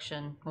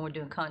instruction when we're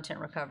doing content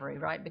recovery,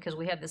 right? Because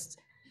we have this.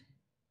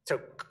 So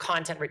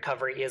content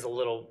recovery is a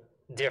little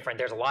different.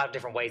 There's a lot of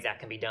different ways that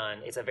can be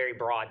done. It's a very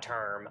broad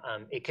term.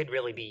 It could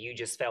really be you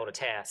just failed a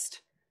test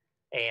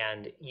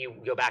and you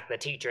go back to the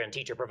teacher and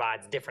teacher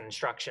provides different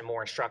instruction,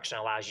 more instruction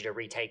allows you to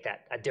retake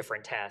a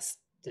different test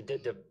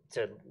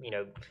to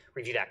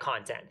review that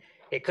content.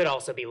 It could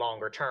also be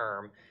longer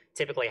term.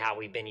 Typically how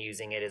we've been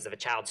using it is if a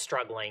child's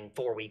struggling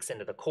 4 weeks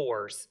into the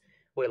course,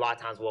 we a lot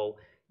of times will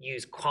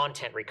use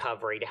content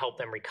recovery to help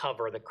them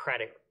recover the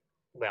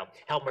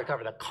help them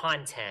recover the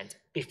content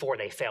before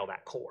they fail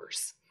that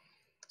course.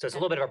 So it's a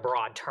little bit of a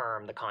broad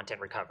term, the content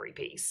recovery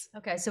piece.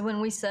 Okay, so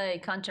when we say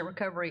content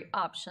recovery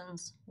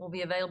options will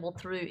be available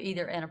through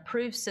either an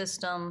approved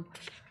system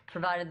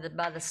provided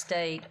by the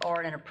state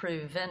or an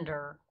approved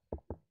vendor,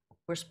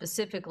 we're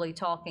specifically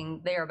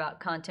talking there about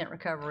content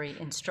recovery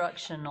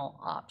instructional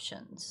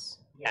options.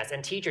 Yes,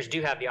 and teachers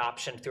do have the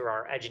option through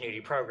our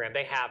Edgenuity program.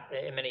 They have,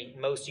 and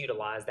most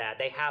utilize that.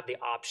 They have the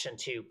option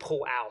to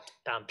pull out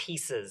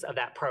pieces of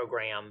that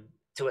program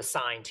to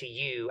assign to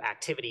you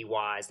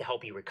activity-wise to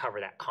help you recover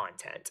that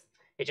content.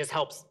 It just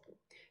helps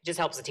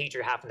the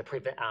teacher having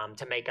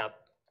to make up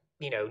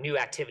new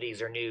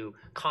activities or new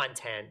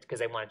content because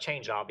they want to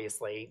change it,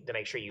 obviously, to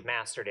make sure you've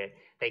mastered it.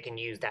 They can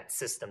use that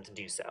system to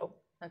do so.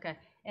 Okay,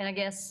 and I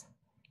guess,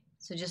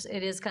 so just,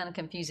 it is kind of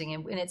confusing,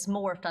 and it's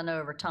morphed, I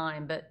know, over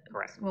time, but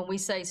correct. When we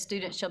say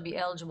students shall be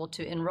eligible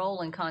to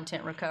enroll in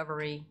content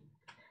recovery,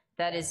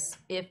 that is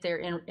if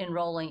they're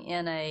enrolling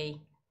in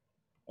a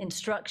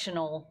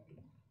instructional.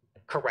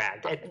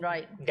 Correct.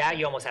 Right. That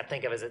you almost have to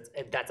think of as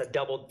that's a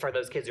double, for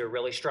those kids who are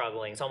really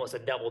struggling, it's almost a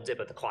double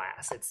dip at the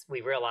class. We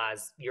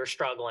realize you're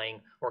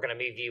struggling, we're going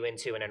to move you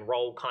into an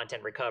enrolled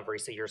content recovery,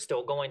 so you're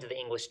still going to the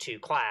English 2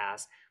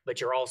 class, but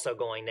you're also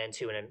going then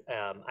to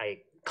a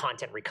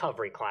content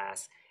recovery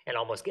class and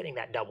almost getting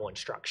that double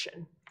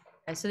instruction.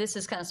 Okay, so this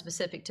is kind of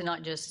specific to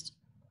not just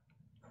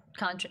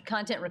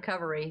content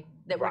recovery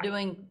that we're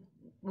doing,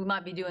 we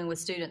might be doing with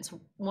students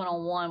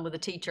one-on-one with a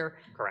teacher.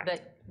 Correct.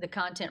 But the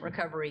content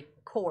recovery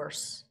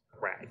course.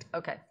 Correct.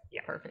 Okay,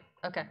 yeah. Perfect,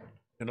 okay.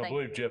 And I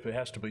believe, Jeff, it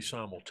has to be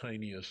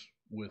simultaneous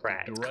with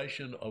the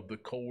duration of the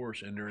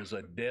course, and there is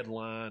a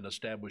deadline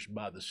established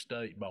by the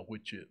state by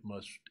which it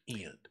must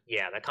end.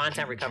 Yeah, the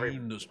content recovery.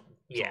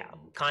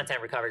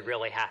 Content recovery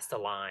really has to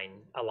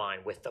align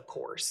with the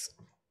course.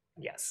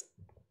 Yes.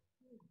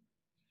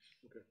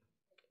 Okay.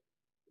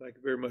 Thank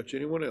you very much.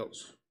 Anyone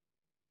else?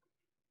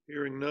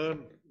 Hearing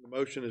none, the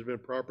motion has been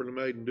properly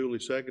made and duly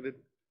seconded.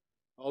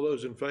 All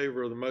those in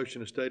favor of the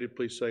motion as stated,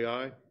 please say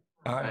aye.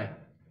 Aye.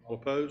 All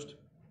opposed?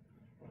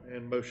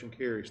 And motion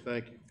carries.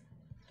 Thank you.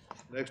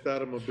 Next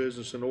item of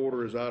business in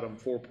order is item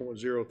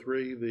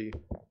 4.03, the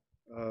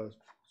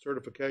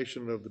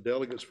certification of the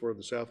delegates for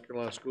the South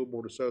Carolina School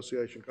Board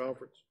Association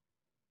Conference.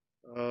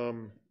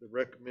 The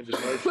recommended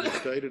motion is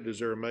stated. Is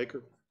there a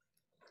maker?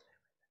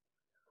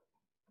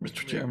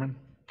 Mr. Chairman,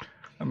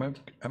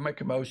 I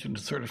make a motion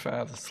to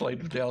certify the slate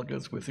of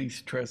delegates with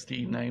each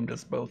trustee named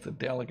as both a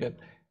delegate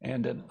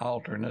and an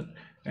alternate,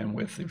 and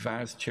with the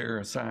vice chair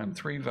assigned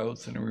 3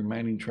 votes and the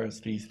remaining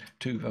trustees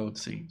 2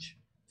 votes each.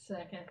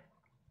 Second.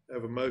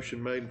 Have a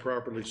motion made and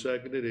properly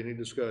seconded. Any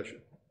discussion?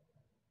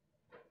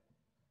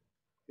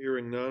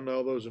 Hearing none,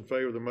 all those in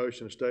favor of the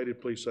motion as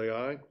stated, please say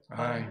aye.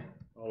 Aye.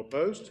 All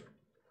opposed?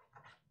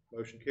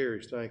 Motion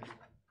carries. Thank you.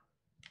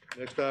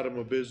 Next item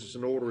of business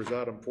in order is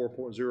item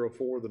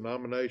 4.04, the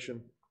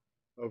nomination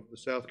of the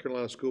South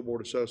Carolina School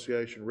Board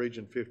Association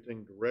Region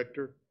 15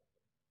 Director.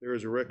 There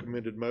is a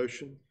recommended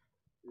motion.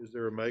 Is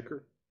there a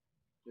maker?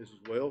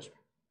 Mrs. Wells?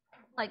 I'd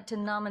like to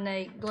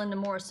nominate Glenda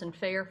Morrison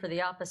Fair for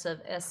the office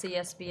of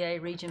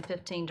SCSBA Region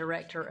 15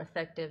 Director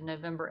effective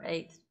November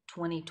 8th,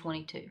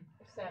 2022.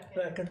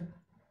 Second.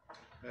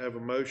 I have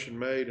a motion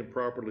made and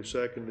properly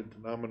seconded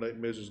to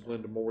nominate Mrs.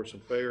 Glenda Morrison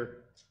Fair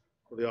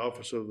for the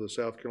office of the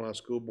South Carolina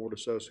School Board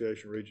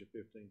Association Region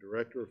 15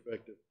 Director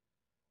effective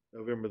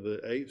November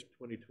the 8th,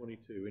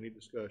 2022. Any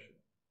discussion?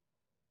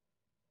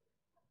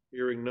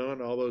 Hearing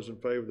none, all those in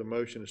favor of the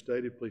motion as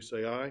stated, please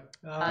say aye.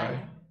 Aye.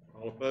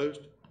 All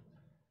opposed?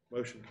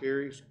 Motion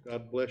carries.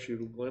 God bless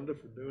you, Glenda,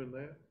 for doing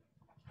that.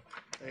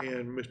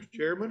 And Mr.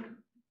 Chairman,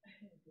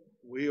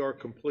 we are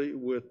complete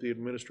with the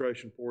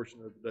administration portion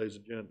of today's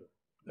agenda.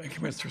 Thank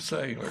you, Mr.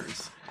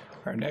 Sailors.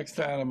 Our next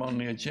item on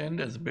the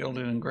agenda is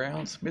Building and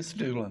Grounds. Ms.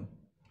 Doolin.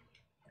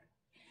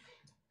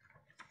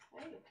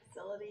 Okay,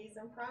 facilities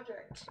and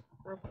project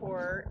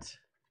report.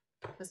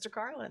 Mr.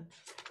 Carlin.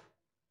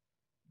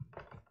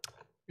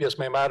 Yes,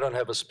 ma'am. I don't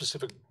have a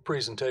specific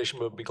presentation,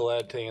 but would be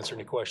glad to answer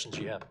any questions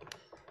you have.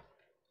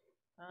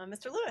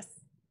 Mr. Lewis.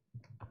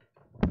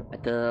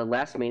 At the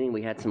last meeting,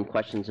 we had some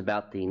questions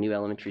about the new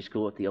elementary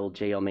school at the old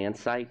J.L. Mann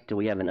site. Do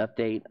we have an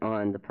update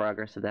on the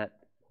progress of that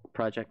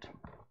project?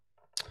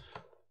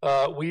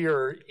 We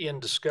are in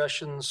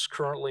discussions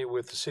currently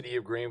with the city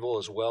of Greenville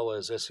as well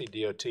as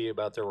SCDOT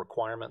about their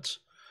requirements.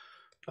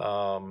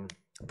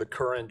 The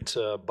current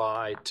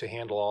buy to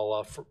handle all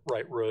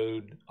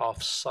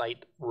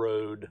off-site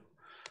road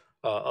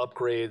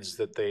upgrades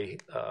that they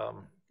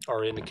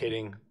are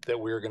indicating that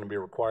we're going to be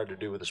required to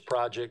do with this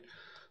project.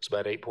 It's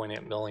about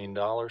 $8.8 million,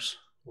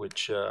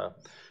 which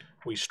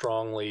we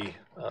strongly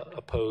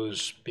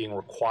oppose being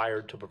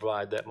required to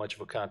provide that much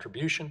of a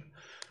contribution.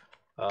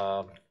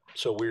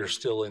 So we're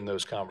still in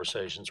those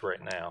conversations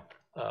right now.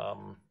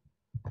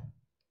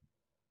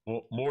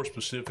 Well, more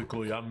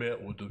specifically, I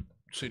met with the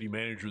city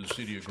manager of the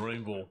city of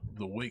Greenville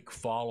the week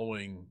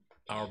following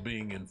our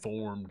being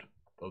informed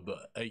of the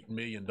 $8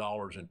 million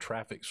in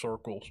traffic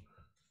circles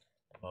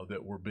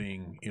that were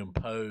being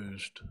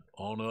imposed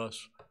on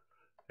us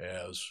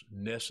as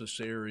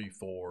necessary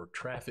for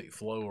traffic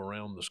flow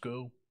around the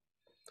school.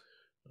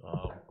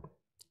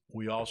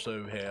 We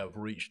also have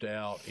reached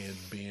out and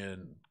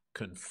been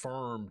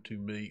confirmed to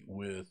meet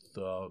with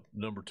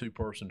number 2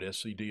 person at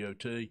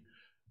SCDOT.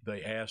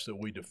 They asked that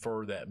we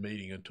defer that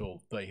meeting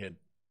until they had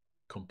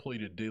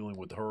completed dealing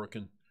with the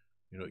hurricane.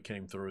 You know, it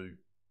came through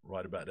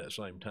right about that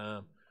same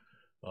time.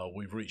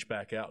 We've reached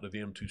back out to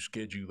them to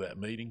schedule that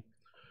meeting.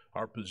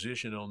 Our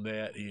position on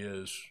that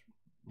is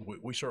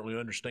we certainly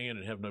understand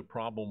and have no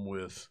problem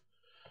with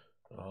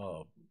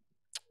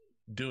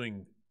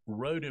doing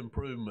road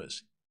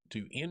improvements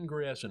to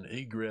ingress and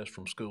egress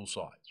from school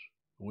sites.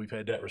 We've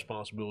had that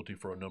responsibility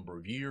for a number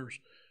of years.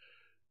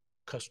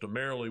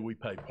 Customarily, we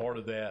pay part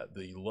of that.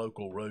 The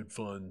local road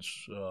funds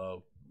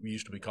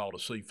used to be called a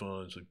C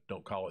funds. They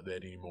don't call it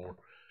that anymore.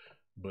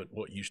 But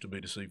what used to be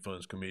the C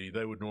funds committee,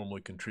 they would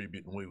normally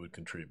contribute and we would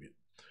contribute.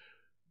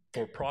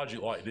 For a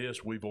project like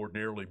this, we've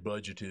ordinarily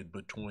budgeted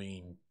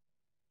between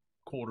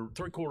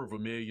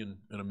 $750,000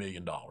 and $1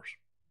 million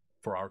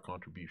for our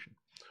contribution.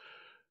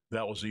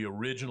 That was the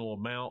original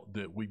amount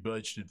that we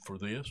budgeted for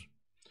this,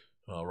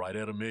 right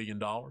at $1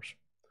 million.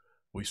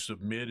 We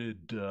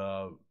submitted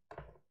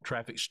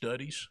traffic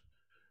studies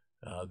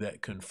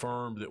that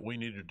confirmed that we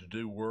needed to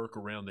do work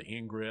around the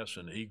ingress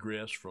and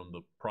egress from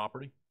the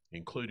property,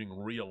 including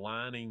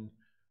realigning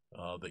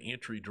the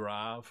entry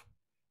drive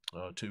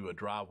to a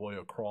driveway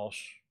across,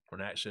 or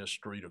an access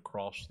street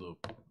across the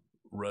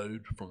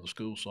road from the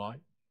school site.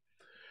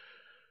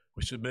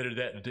 We submitted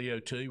that to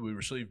DOT. We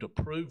received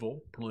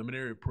approval,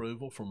 preliminary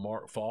approval from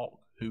Mark Falk,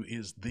 who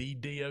is the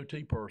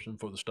DOT person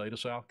for the state of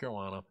South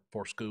Carolina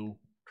for school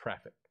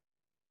traffic.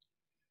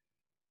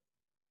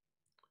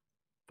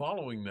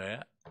 Following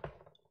that,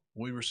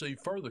 we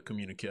received further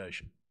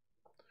communication.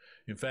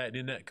 In fact,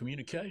 in that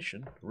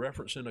communication,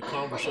 referencing a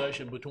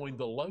conversation between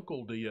the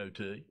local DOT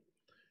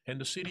and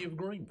the city of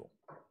Greenville,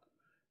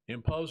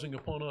 imposing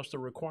upon us the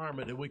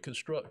requirement that we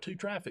construct 2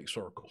 traffic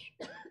circles,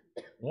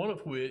 one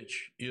of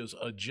which is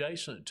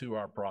adjacent to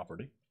our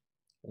property,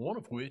 one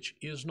of which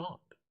is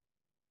not,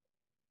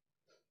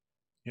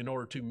 in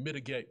order to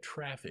mitigate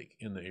traffic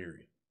in the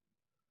area.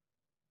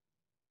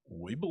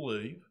 We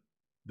believe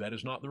that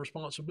is not the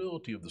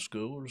responsibility of the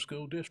school or the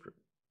school district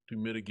to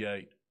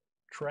mitigate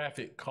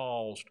traffic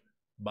caused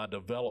by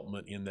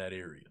development in that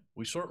area.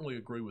 We certainly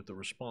agree with the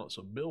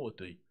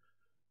responsibility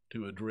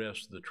to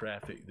address the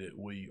traffic that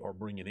we are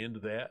bringing into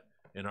that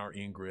and our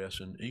ingress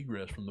and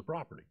egress from the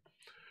property.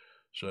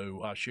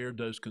 So I shared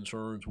those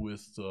concerns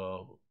with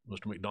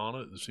Mr.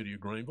 McDonough at the city of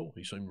Greenville.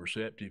 He seemed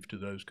receptive to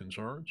those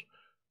concerns.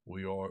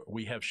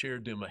 We have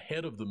shared them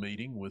ahead of the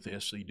meeting with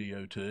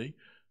SCDOT.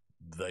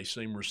 They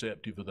seem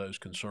receptive of those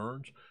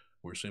concerns.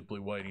 We're simply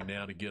waiting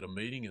now to get a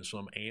meeting and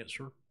some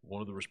answer.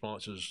 One of the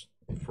responses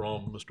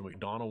from Mr.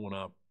 McDonough when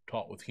I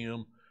talked with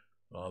him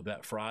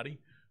that Friday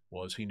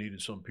was he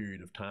needed some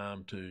period of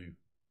time to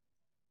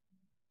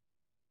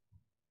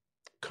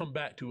come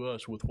back to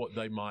us with what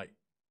they might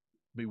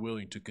be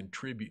willing to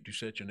contribute to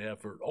such an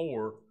effort,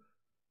 or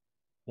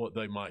what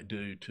they might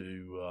do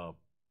to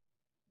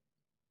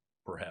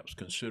perhaps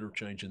consider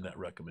changing that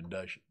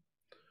recommendation.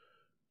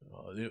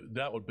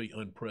 That would be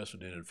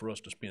unprecedented for us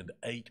to spend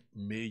 $8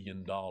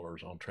 million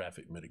on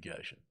traffic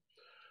mitigation.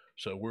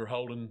 So we've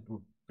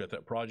got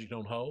that project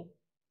on hold.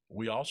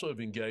 We also have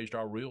engaged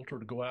our realtor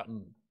to go out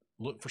and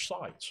look for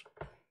sites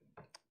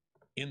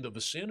in the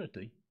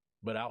vicinity,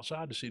 but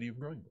outside the city of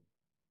Greenville.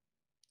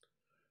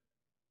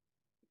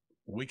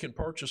 We can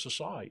purchase a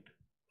site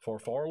for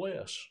far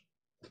less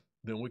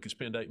than we could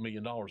spend $8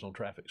 million on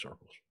traffic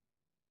circles.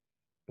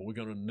 But we're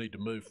going to need to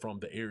move from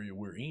the area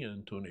we're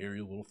in to an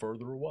area a little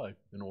further away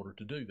in order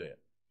to do that.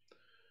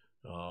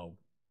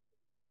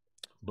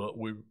 But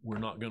we're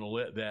not going to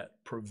let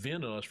that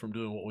prevent us from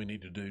doing what we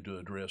need to do to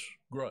address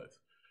growth.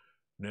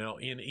 Now,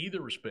 in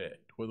either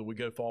respect, whether we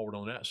go forward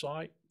on that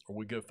site or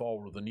we go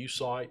forward with a new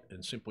site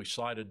and simply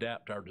site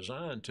adapt our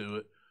design to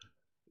it,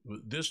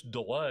 this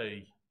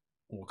delay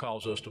will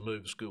cause us to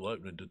move the school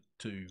opening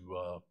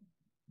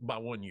by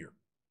 1 year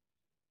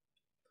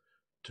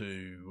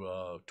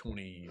to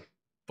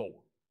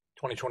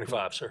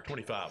 2025, sir.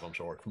 25, I'm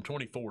sorry, from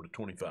 24 to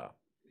 25.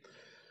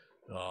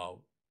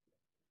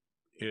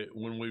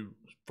 When we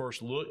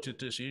first looked at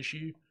this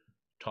issue,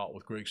 talked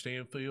with Greg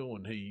Stanfield,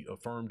 and he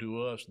affirmed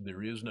to us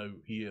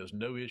he has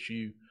no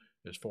issue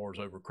as far as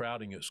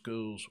overcrowding at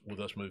schools with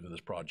us moving this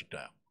project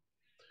out.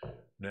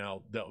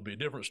 Now, that would be a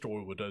different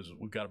story with those.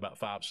 We've got about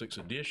 5, 6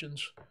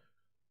 additions.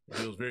 It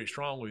feels very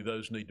strongly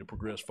those need to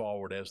progress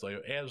forward as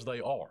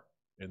they are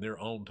in their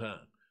own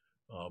time.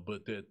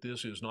 But that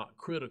this is not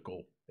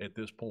critical at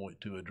this point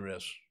to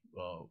address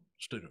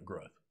student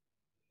growth.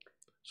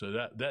 So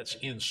that's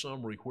in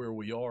summary where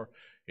we are,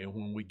 and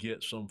when we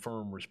get some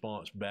firm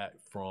response back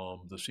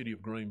from the City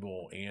of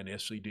Greenville and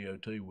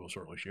SCDOT, we'll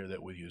certainly share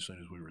that with you as soon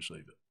as we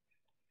receive it.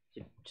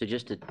 So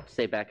just to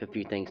say back a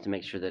few things to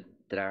make sure that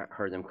I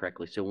heard them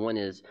correctly. So one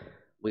is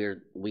we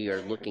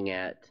are looking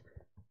at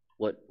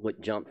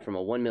what jumped from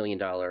a $1 million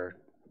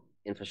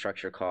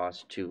infrastructure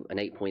cost to an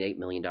 $8.8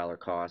 million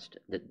cost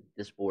that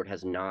this board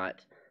has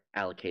not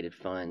allocated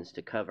funds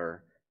to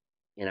cover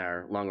in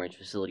our long-range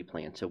facility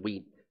plan. So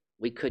we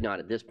could not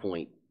at this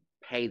point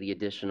pay the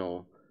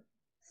additional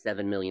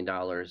 $7 million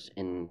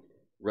in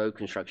road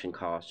construction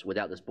costs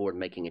without this board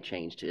making a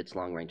change to its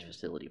long-range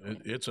facility plan.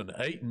 It's an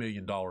 $8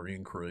 million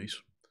increase,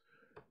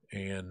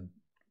 and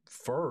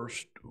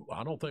first,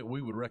 I don't think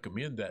we would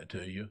recommend that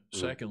to you. Mm-hmm.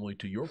 Secondly,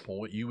 to your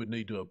point, you would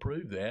need to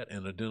approve that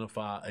and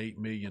identify $8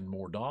 million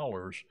more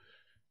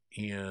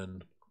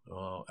in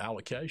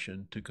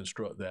allocation to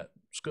construct that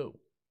school.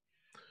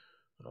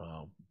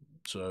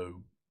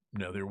 So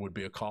now there would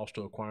be a cost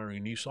to acquiring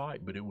a new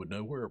site, but it would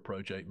nowhere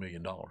approach $8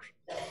 million.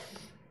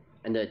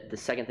 And the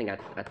second thing I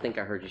think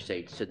I heard you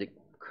say, so the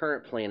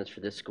current plan is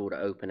for this school to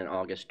open in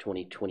August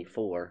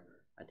 2024.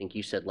 I think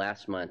you said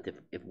last month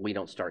if we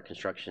don't start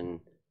construction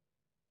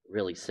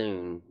really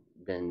soon,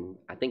 then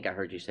I think I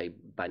heard you say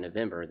by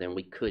November, then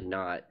we could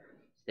not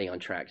stay on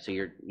track. So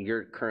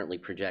you're currently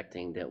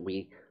projecting that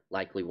we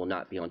likely will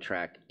not be on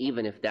track,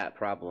 even if that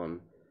problem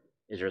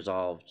is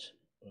resolved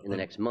in the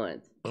next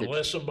month.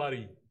 Unless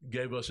somebody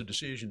gave us a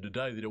decision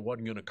today that it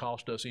wasn't going to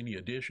cost us any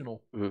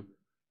additional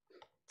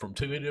from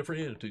 2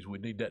 different entities,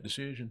 we'd need that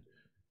decision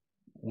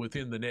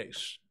within the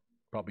next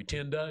probably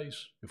 10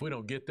 days. If we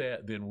don't get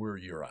that, then we're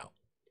a year out.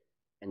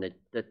 And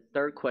the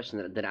third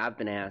question that I've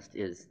been asked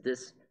is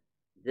this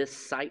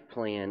site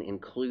plan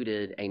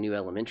included a new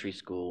elementary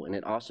school, and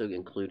it also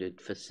included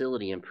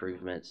facility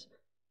improvements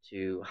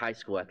to high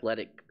school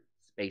athletic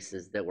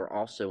spaces that were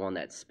also on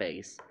that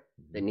space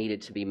that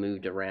needed to be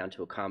moved around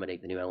to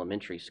accommodate the new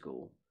elementary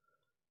school.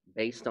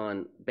 Based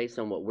on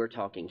what we're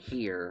talking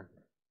here,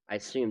 I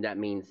assume that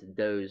means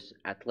those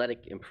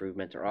athletic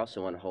improvements are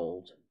also on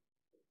hold.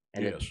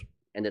 And yes.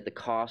 That the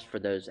cost for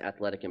those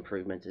athletic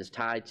improvements is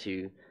tied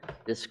to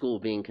this school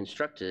being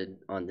constructed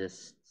on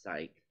this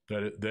site.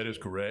 That is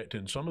correct.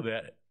 And some of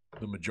that,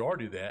 the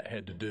majority of that,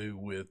 had to do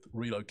with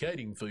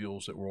relocating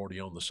fields that were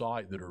already on the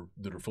site that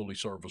are fully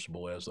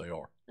serviceable as they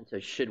are. And so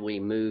should we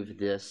move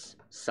this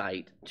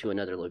site to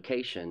another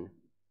location,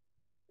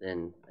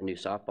 then a new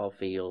softball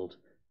field,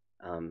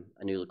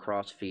 a new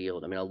lacrosse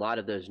field? I mean, a lot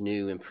of those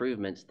new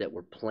improvements that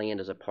were planned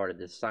as a part of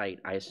this site,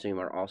 I assume,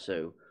 are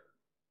also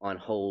on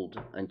hold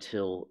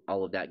until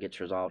all of that gets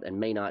resolved and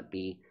may not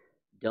be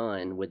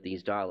done with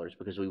these dollars,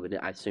 because we would,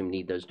 I assume,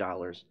 need those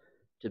dollars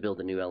to build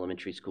a new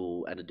elementary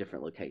school at a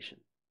different location.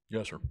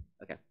 Yes, sir.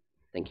 Okay,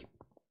 thank you.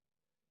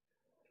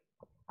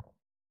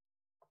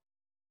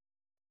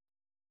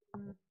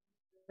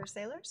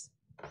 Sailors?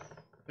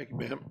 Thank you,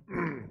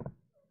 ma'am.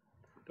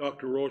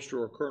 Dr. Royster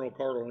or Colonel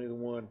Cardle, either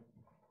one,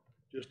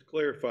 just to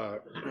clarify,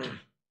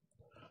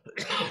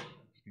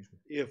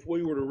 if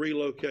we were to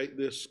relocate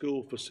this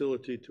school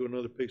facility to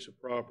another piece of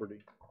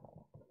property,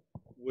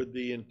 would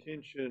the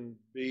intention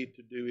be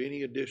to do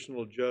any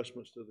additional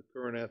adjustments to the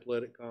current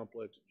athletic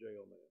complex at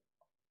JLNet?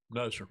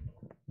 No, sir.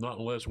 Not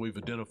unless we've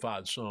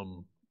identified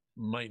some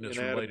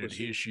maintenance-related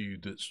issue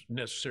that's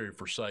necessary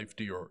for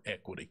safety or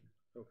equity.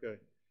 Okay.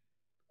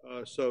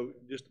 So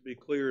just to be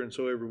clear and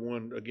so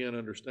everyone again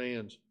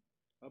understands,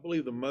 I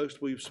believe the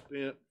most we've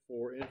spent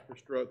for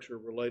infrastructure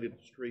related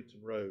to streets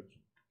and roads,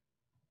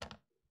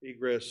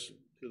 egress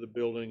to the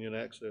building and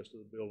access to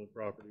the building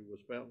property,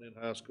 was Fountain Inn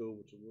High School,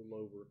 which is a little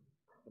over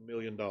 $1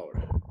 million.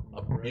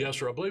 Yes,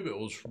 sir. I believe it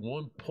was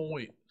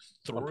 1.3.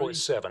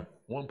 1.7.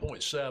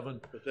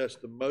 1.7. But that's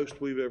the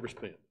most we've ever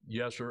spent.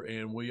 Yes, sir.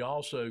 And we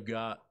also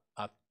got,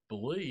 I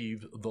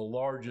believe, the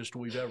largest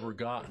we've ever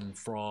gotten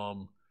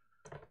from,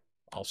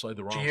 I'll say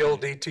the wrong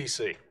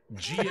GLDTC.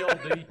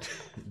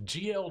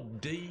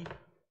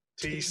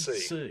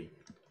 GLDTC.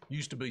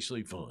 Used to be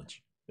C funds.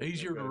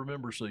 Easier to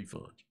remember C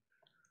funds.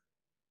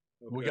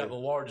 Okay. We got the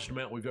largest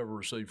amount we've ever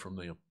received from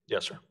them.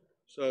 Yes, sir.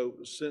 So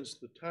since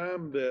the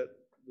time that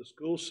the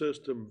school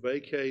system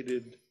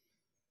vacated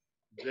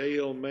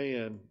J.L.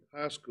 Mann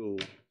High School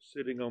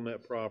sitting on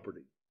that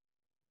property,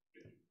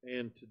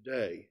 and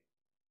today,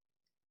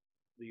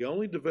 the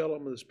only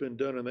development that's been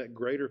done in that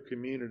greater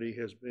community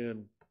has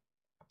been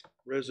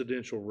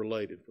residential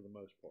related for the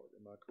most part.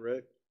 Am I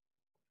correct?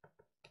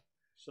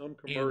 Some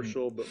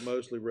commercial, but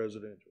mostly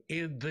residential.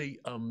 In the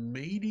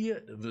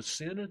immediate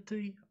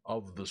vicinity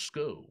of the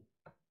school,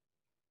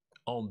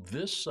 on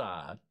this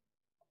side,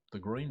 the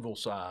Greenville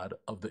side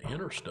of the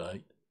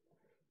interstate,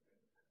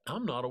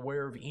 I'm not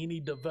aware of any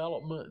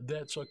development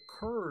that's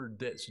occurred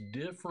that's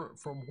different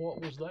from what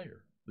was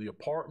there. The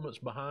apartments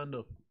behind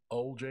the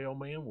old jail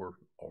man were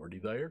already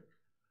there.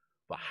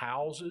 The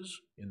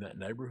houses in that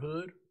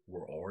neighborhood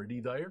were already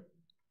there.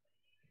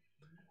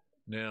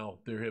 Now,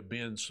 there have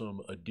been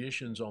some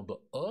additions on the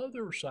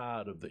other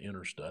side of the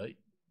interstate,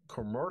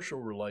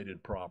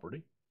 commercial-related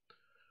property.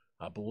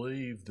 I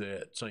believe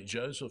that St.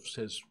 Joseph's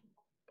has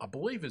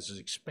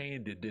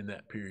expanded in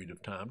that period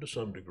of time to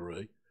some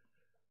degree.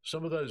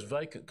 Some of those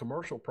vacant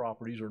commercial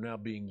properties are now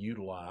being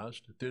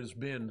utilized. There's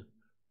been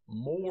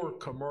more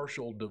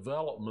commercial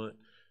development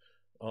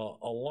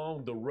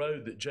along the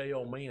road that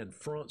J.L. Mann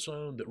fronts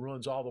on that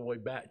runs all the way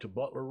back to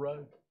Butler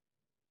Road.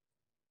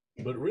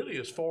 But really,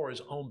 as far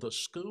as on the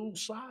school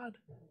side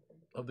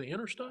of the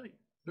interstate,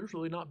 there's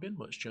really not been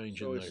much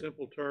change in there. So in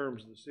simple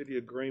terms, the city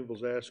of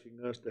Greenville's asking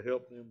us to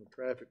help them with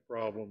traffic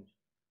problems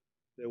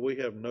that we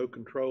have no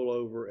control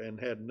over and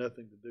had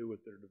nothing to do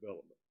with their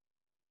development.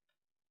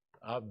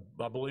 I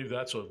believe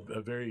that's a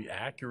very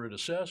accurate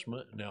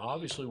assessment. Now,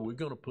 obviously, we're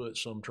going to put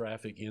some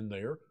traffic in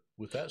there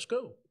with that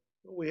school.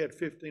 Well, we had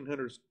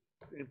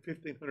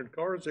 1,500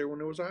 cars there when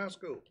there was a high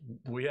school.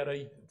 We had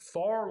a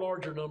far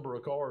larger number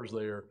of cars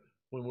there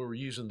when we were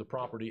using the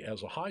property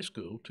as a high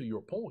school, to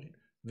your point,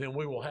 than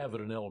we will have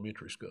at an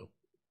elementary school.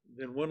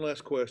 Then one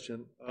last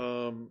question.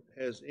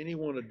 Has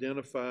anyone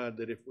identified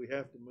that if we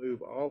have to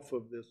move off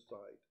of this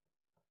site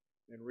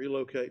and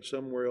relocate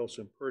somewhere else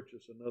and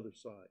purchase another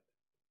site,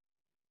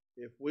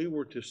 if we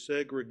were to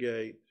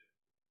segregate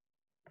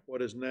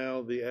what is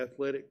now the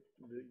athletic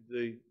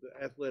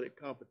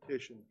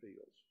competition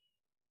fields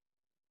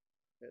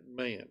at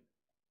Mann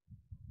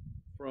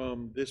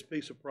from this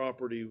piece of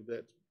property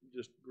that's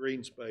just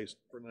green space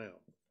for now,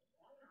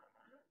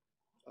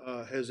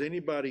 has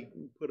anybody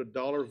put a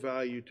dollar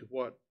value to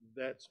what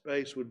that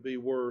space would be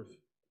worth?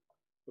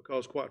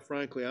 Because quite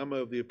frankly, I'm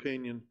of the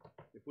opinion,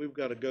 if we've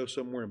got to go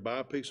somewhere and buy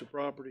a piece of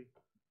property,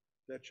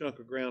 that chunk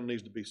of ground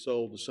needs to be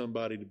sold to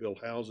somebody to build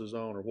houses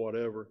on or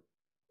whatever,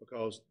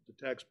 because the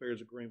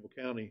taxpayers of Greenville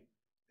County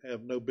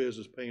have no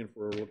business paying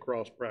for a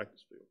lacrosse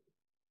practice field.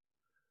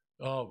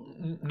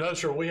 No,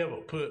 sir, we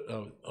haven't put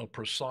a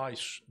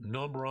precise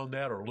number on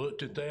that or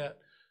looked at that.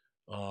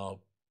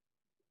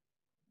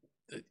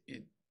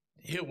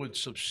 It would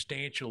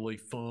substantially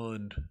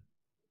fund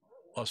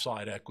a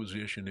site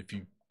acquisition if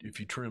you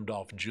trimmed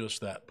off just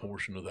that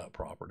portion of that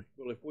property.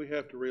 Well, if we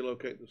have to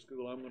relocate the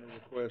school, I'm going to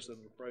request that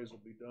an appraisal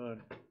be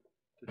done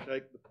to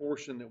take the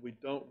portion that we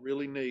don't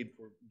really need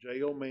for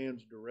J.O.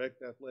 Mann's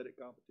direct athletic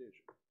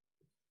competition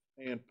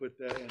and put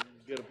that and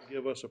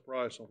give us a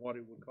price on what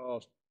it would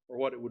cost or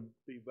what it would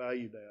be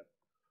valued at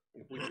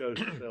if we chose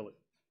to sell it.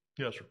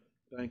 Yes, sir.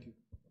 Thank you.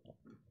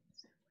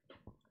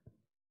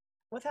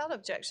 Without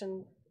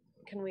objection,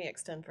 can we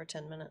extend for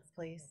 10 minutes,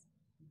 please?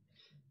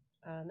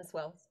 Ms.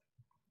 Wells?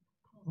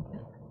 I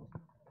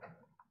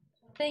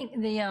think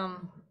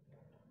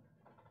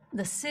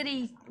the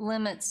city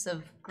limits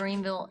of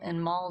Greenville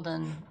and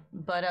Malden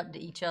butt up to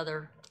each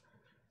other,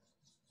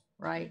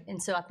 right?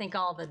 And so I think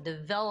all the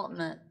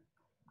development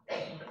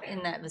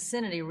in that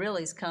vicinity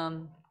really has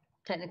come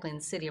technically in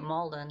the city of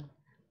Malden,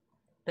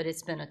 but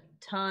it's been a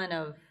ton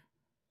of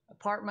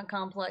apartment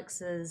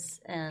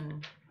complexes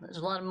and there's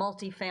a lot of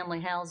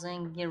multi-family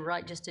housing, you know,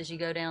 right just as you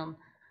go down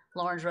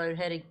Lawrence Road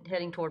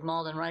heading toward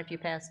Malden, right if you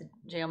pass the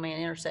J.L. Mann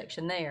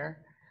intersection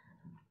there.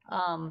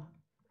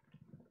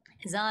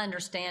 As I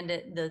understand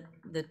it,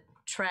 the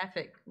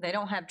traffic, they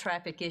don't have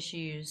traffic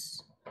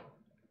issues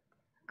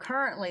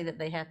currently that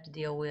they have to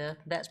deal with.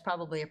 That's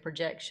probably a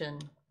projection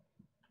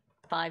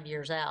 5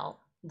 years out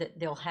that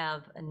they'll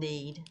have a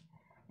need.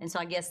 And so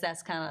I guess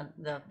that's kind of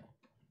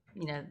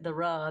the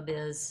rub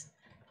is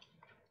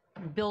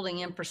building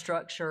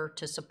infrastructure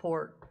to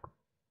support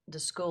the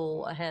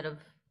school ahead of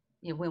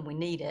when we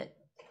need it.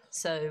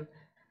 So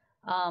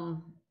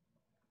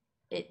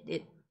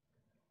it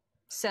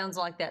sounds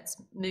like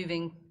that's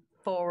moving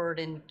forward,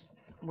 and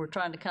we're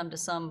trying to come to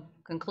some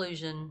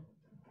conclusion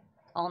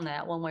on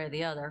that one way or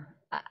the other.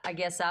 I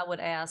guess I would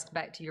ask,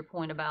 back to your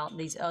point about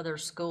these other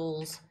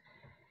schools,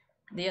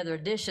 the other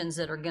additions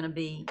that are going to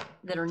be,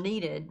 that are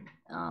needed,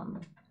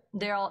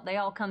 they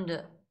all come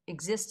to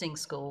existing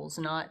schools,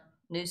 not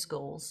new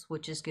schools,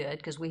 which is good,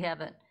 because we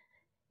haven't,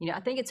 I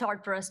think it's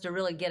hard for us to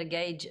really get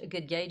a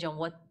good gauge on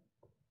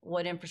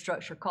what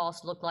infrastructure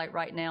costs look like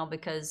right now,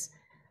 because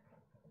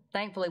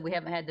thankfully we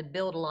haven't had to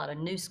build a lot of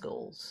new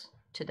schools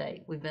to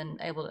date. We've been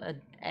able to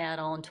add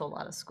on to a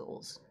lot of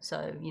schools.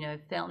 So,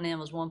 Fountain Inn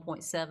was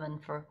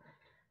 1.7 for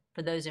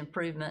those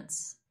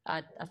improvements.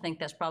 I think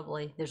that's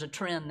probably, there's a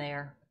trend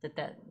there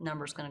that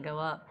number's going to go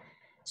up.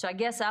 So I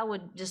guess I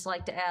would just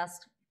like to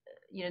ask,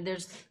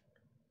 there's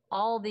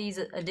all these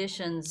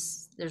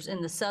additions, there's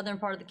in the southern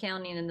part of the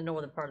county and in the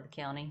northern part of the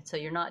county. So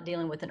you're not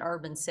dealing with an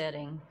urban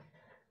setting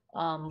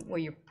where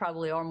you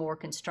probably are more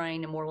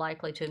constrained and more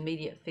likely to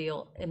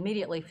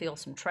immediately feel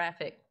some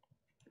traffic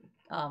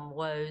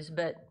woes.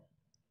 But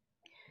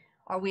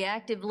have we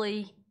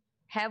actively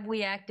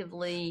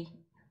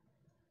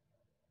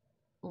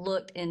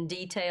looked in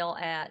detail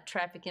at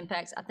traffic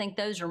impacts? I think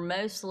those are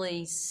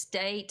mostly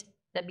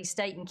that'd be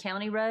state and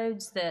county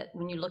roads, that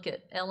when you look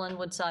at Ellen,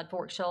 Woodside,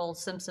 Fork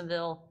Shoals,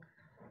 Simpsonville,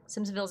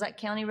 is that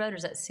county road or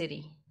is that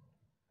city?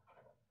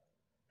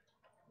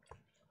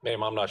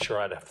 Ma'am, I'm not sure.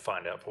 I'd have to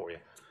find out for you.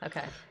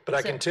 Okay. But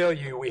I can tell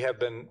you, we have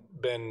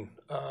been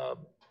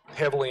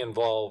heavily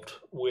involved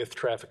with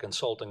traffic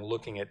consulting,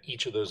 looking at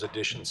each of those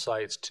addition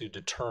sites to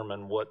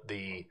determine what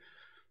the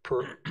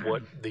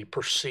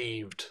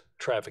perceived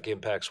traffic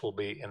impacts will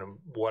be and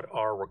what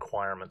our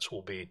requirements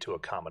will be to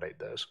accommodate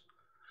those.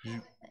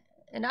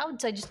 And I would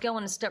say, just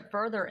going a step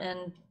further,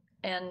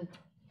 and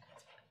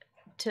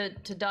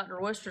to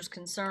Dr. Worcester's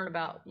concern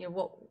about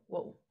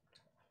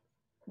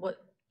what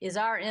is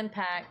our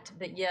impact,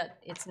 but yet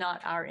it's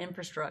not our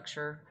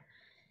infrastructure.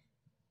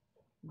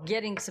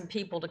 Getting some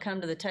people to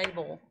come to the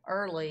table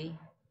early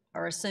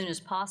or as soon as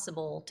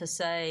possible to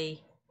say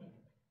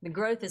the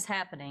growth is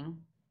happening,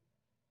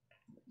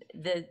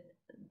 the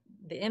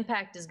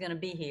impact is going to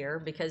be here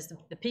because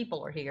the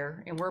people are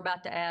here, and we're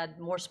about to add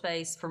more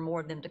space for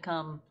more of them to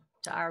come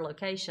to our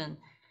location,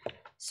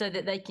 so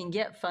that they can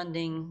get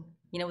funding.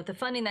 With the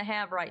funding they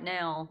have right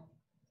now,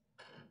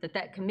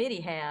 that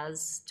committee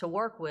has to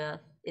work with,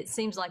 it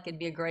seems like it'd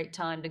be a great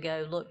time to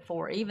go look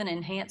for even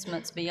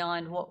enhancements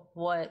beyond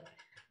what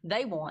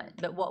they want,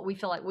 but what we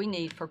feel like we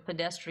need for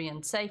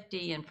pedestrian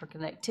safety and for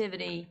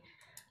connectivity.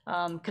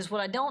 Because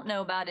what I don't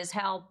know about is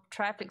how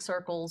traffic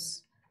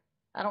circles,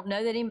 I don't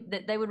know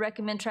that they would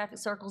recommend traffic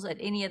circles at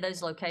any of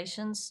those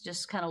locations,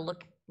 just kind of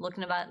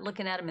looking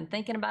at them and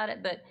thinking about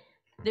it. But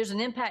there's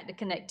an impact to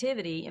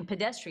connectivity and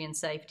pedestrian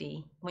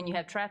safety when you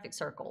have traffic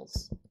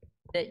circles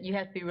that you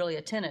have to be really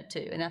attentive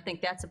to. And I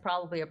think that's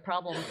probably a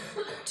problem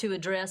to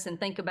address and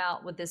think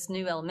about with this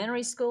new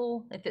elementary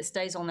school, if it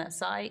stays on that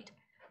site,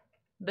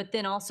 but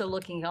then also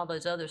looking at all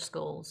those other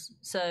schools.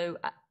 So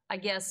I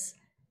guess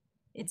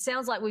it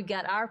sounds like we've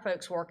got our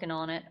folks working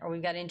on it, or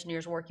we've got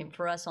engineers working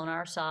for us on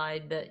our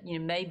side, but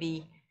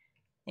maybe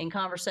in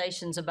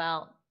conversations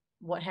about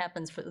what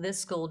happens for this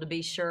school, to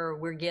be sure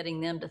we're getting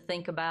them to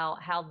think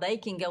about how they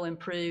can go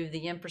improve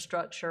the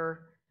infrastructure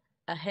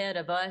ahead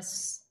of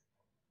us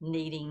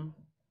needing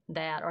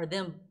that, or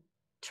them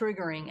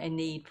triggering a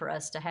need for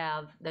us to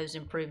have those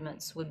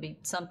improvements, would be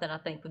something I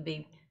think would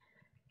be,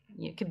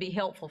 could be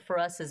helpful for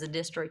us as a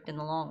district in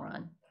the long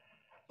run.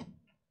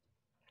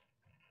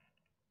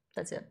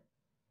 That's it.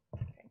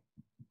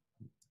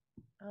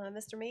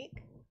 Mr.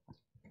 Meek?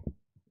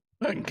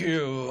 Thank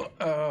you.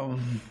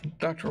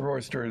 Dr.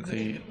 Royster,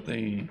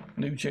 the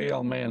new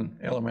J.L. Mann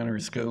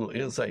Elementary School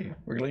is a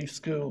relief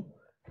school.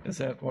 Is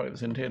that what it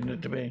was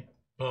intended to be?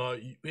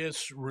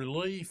 It's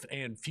relief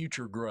and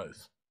future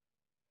growth.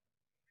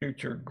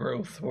 Future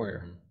growth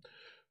where?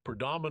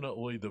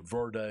 Predominantly the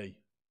Verde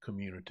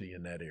community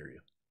in that area,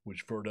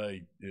 which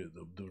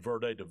the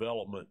Verde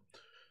development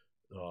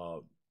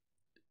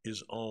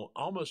is on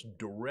almost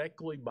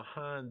directly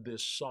behind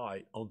this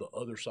site on the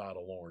other side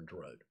of Lawrence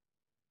Road.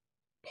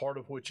 Part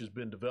of which has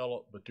been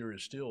developed, but there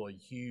is still a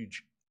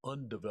huge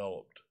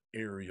undeveloped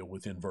area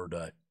within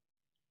Verde.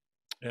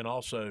 And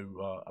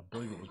also, I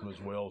believe it was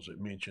Ms. Wells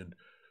that mentioned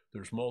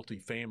there's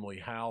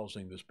multifamily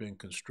housing that's been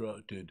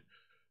constructed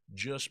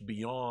just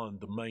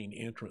beyond the main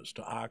entrance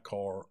to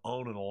ICAR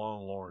on and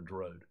along Lawrence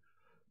Road.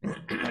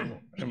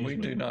 And we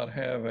do not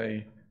have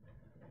a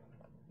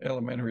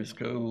elementary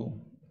school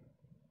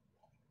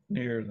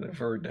near the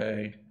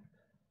Verde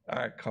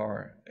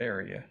ICAR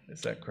area.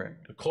 Is that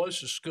correct? The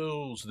closest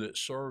schools that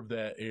serve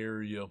that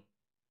area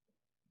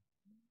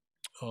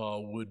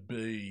would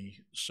be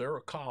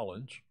Sarah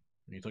Collins.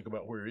 When you think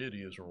about where it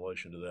is in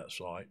relation to that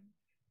site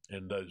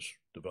and those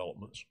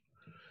developments.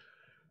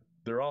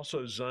 They're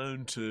also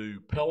zoned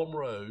to Pelham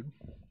Road,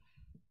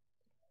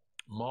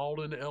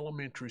 Malden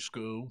Elementary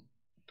School.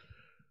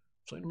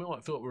 St. Mill,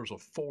 I felt there was a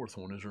fourth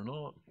one, is there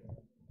not?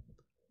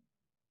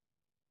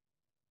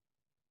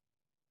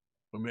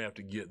 We may have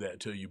to get that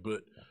to you,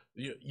 but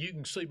you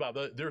can see by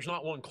there's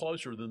not one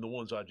closer than the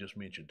ones I just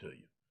mentioned to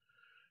you.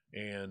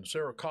 And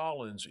Sarah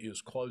Collins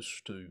is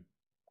close to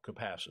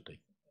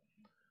capacity.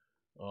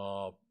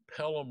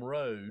 Pelham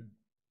Road,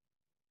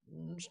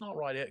 it's not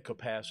right at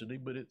capacity,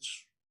 but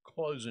it's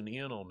closing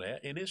in on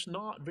that, and it's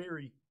not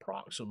very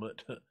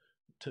proximate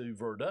to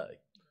Verde.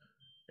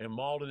 And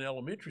Malden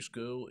Elementary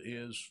School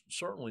is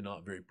certainly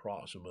not very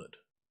proximate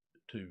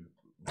to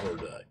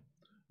Verde.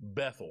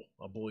 Bethel,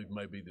 I believe,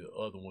 may be the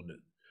other one that,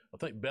 I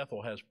think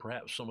Bethel has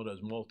perhaps some of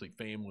those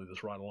multifamily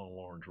that's right along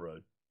Lawrence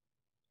Road.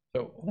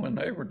 So when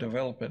they were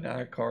developing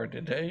ICAR,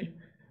 did they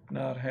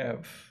not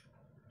have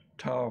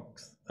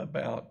talks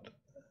about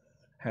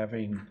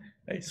having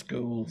a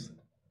schools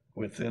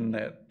within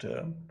that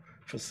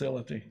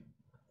facility?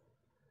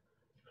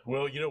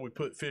 Well, we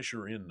put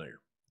Fisher in there.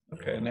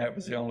 Okay, and that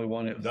was the only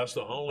one. That's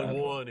the only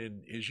one,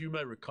 and as you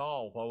may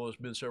recall, although it's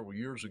been several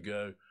years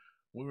ago,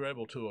 we were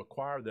able to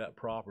acquire that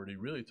property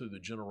really through the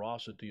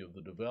generosity of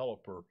the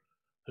developer,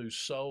 who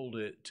sold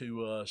it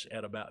to us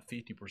at about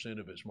 50%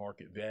 of its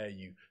market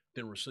value,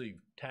 then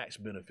received tax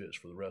benefits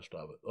for the rest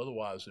of it.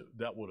 Otherwise,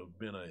 that would have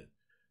been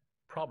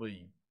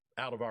probably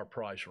out of our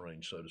price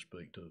range, so to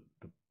speak, to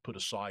put a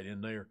site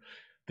in there.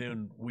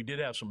 Then we did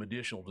have some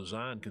additional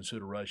design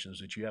considerations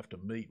that you have to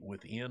meet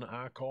within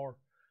ICAR.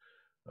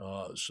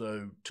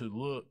 So to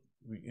look,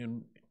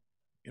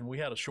 and we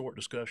had a short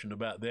discussion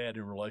about that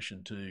in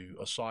relation to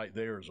a site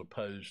there as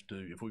opposed to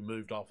if we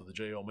moved off of the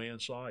J.L. Mann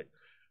site.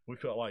 We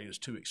felt like it was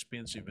too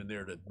expensive in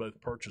there to both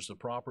purchase the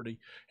property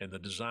and the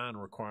design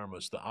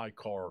requirements the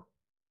ICAR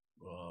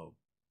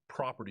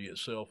property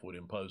itself would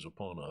impose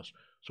upon us.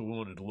 So we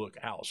wanted to look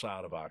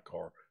outside of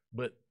ICAR,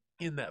 but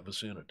in that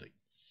vicinity.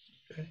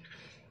 Okay.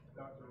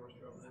 Dr.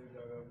 Rostrell, I believe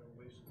that other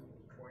lease was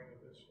Buena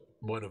Vista.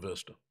 Buena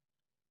Vista.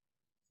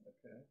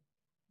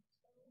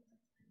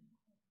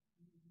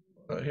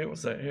 Okay.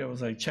 It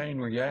was a chain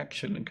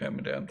reaction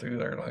coming down through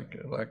there,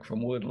 like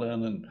from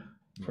Woodland and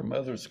from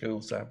other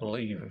schools, I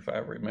believe, if I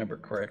remember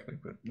correctly.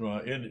 But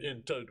right,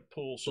 and to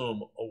pull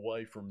some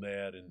away from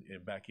that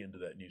and back into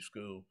that new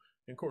school.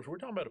 And of course, we're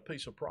talking about a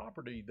piece of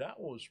property that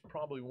was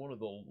probably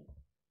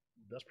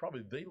that's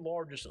probably the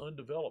largest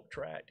undeveloped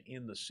tract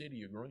in the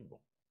city of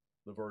Greenville,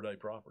 the Verde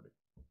property.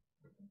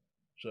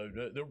 So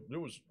there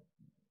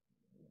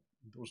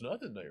was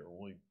nothing there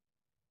when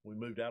we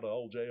moved out of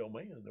old J.L.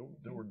 Mann.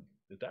 There were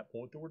at that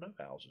point there were no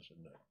houses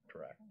in that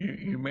tract.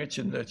 You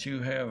mentioned that you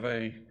have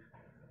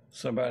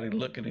somebody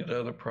looking at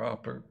other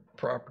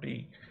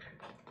property.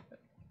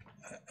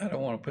 I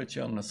don't want to put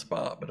you on the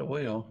spot, but I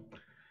will.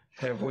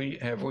 Have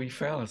we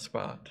found a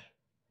spot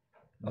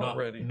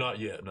already? Not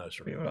yet, no,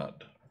 sir. We have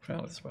not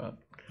found a spot.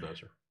 No,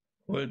 sir.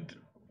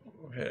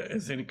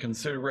 Is any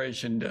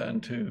consideration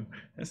done to,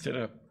 instead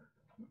of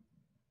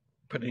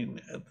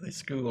putting the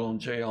school on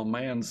J.L.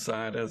 Mann's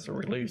side as a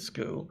relief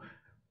school,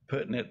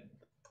 putting it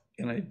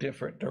in a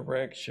different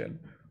direction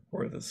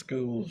where the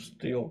school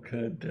still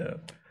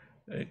could,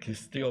 it could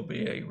still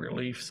be a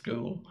relief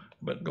school,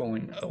 but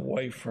going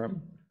away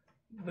from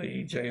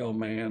the J.L.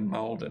 Mann,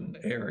 Malden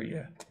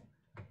area?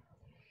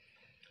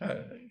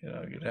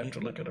 You'd have to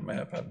look at a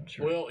map, I'm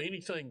sure. Well,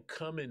 anything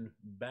coming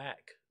back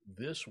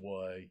this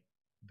way,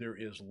 there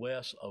is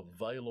less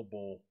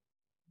available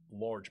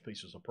large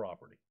pieces of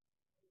property.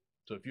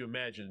 So if you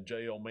imagine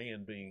J.L.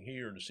 Mann being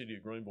here and the city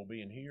of Greenville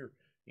being here,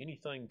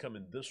 anything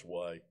coming this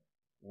way,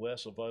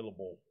 less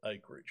available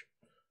acreage.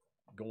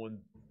 Going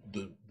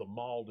the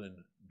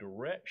Malden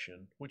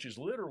direction, which is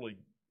literally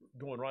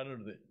going right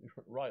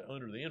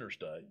under the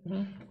interstate,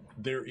 Mm-hmm.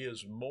 there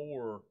is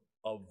more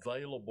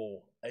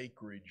available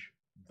acreage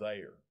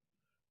there.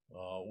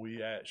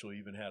 We actually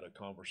even had a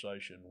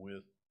conversation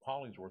with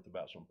Hollingsworth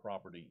about some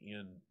property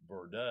in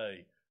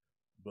Verde,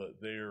 but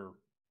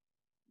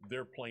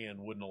their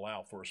plan wouldn't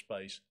allow for a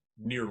space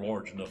near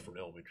large enough for an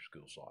elementary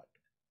school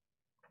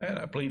site. And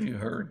I believe you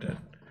heard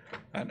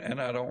that, and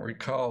I don't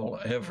recall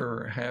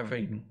ever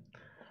having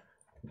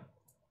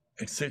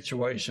a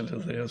situation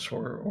of this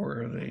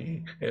where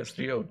the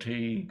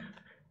SDOT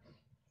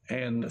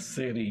and the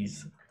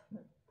cities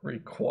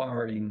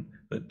requiring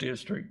the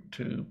district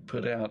to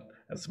put out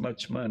as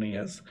much money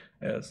as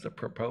the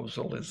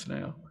proposal is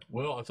now.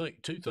 Well, I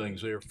think two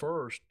things there.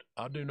 First,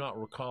 I do not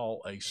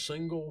recall a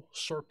single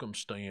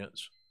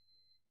circumstance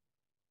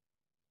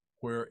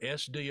where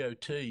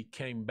SDOT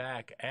came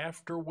back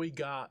after we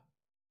got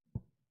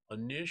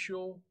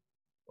initial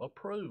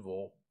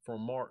approval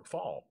from Mark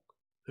Falk,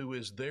 who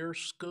is their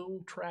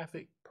school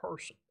traffic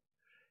person,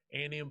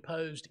 and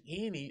imposed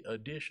any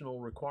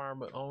additional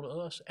requirement on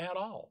us at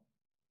all.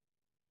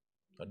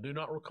 I do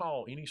not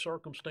recall any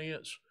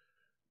circumstance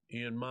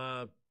in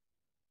my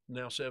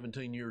now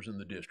 17 years in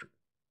the district.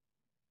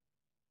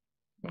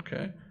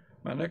 Okay.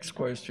 My next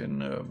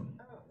question.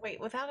 Wait,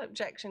 without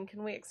objection,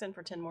 can we extend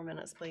for 10 more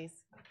minutes, please?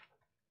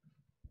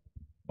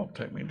 Won't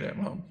take me that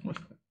long.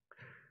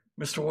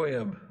 Mr.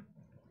 Webb,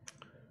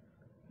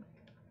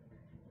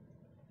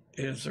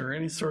 is there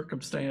any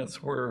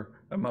circumstance where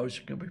a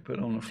motion can be put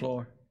on the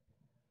floor?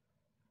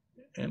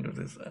 Under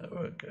this,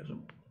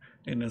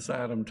 in this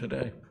item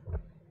today?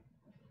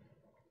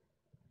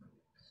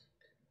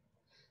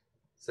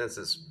 Since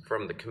it's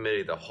from the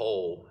committee of the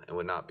whole and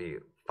would not be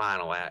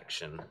final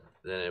action,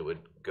 then it would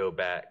go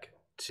back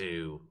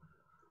to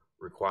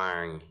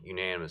requiring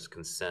unanimous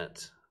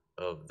consent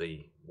of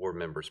the board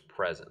members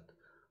present.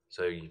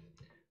 So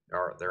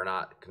there are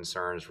not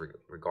concerns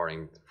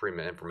regarding the Freedom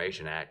of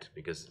Information Act,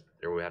 because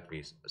there would have to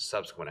be a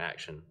subsequent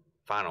action,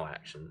 final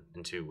action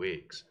in 2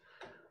 weeks.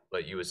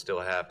 But you would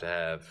still have to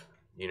have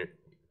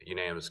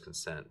unanimous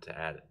consent to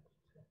add it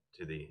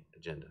to the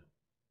agenda.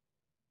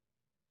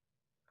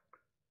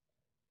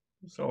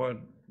 So I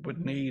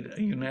would need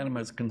a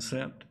unanimous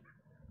consent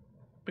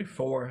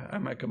before I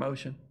make a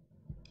motion,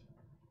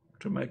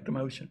 to make the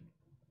motion?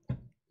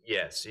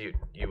 Yes, you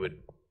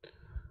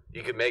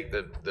could make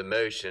the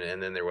motion,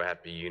 and then there will have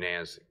to be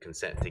unanimous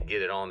consent to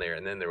get it on there,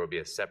 and then there will be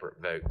a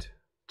separate vote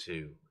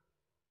to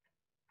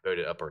vote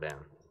it up or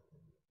down.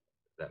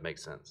 If that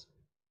makes sense.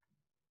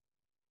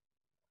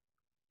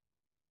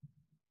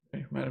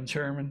 Okay, Madam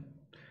Chairman,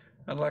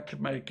 I'd like to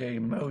make a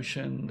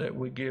motion that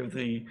we give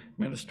the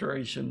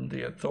administration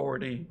the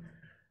authority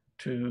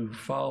to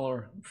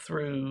follow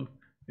through,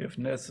 if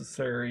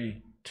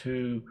necessary,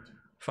 to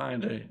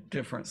find a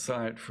different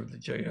site for the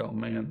J.L.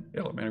 Mann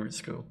Elementary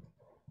School.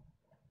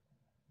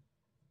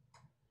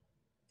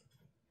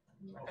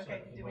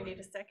 Okay, do we need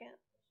a second?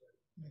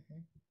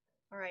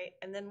 All right,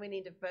 and then we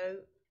need to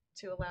vote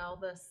to allow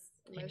this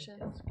motion?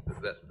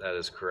 That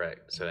is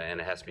correct. So, and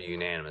it has to be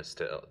unanimous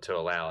to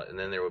allow it, and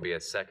then there will be a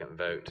second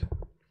vote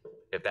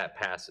if that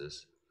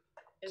passes.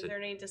 Is there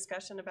any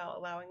discussion about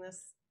allowing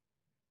this?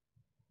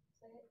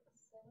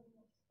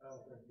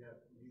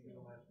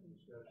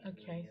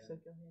 Okay, so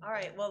go ahead. All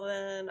right, well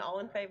then, all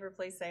in favor,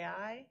 please say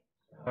aye.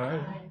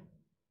 Aye.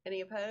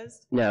 Any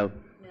opposed? No.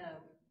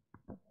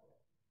 No.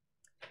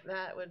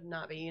 That would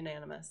not be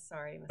unanimous,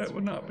 sorry. Mr. That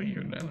would not be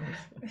unanimous.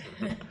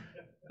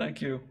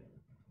 Thank you.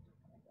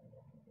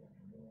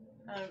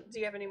 Do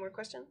you have any more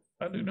questions?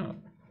 I do not.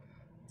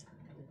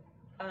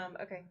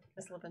 Okay,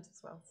 Ms.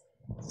 Leventis Wells.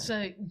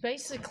 So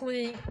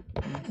basically,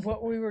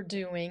 what we were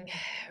doing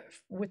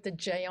with the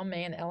J.L.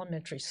 Mann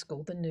Elementary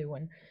School, the new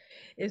one,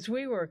 is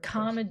we were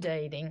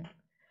accommodating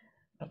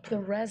the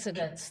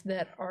residents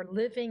that are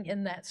living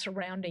in that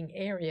surrounding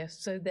area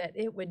so that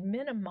it would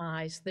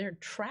minimize their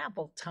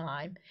travel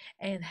time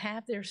and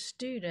have their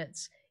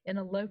students in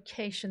a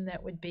location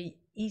that would be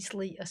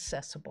easily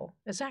accessible.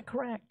 Is that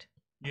correct?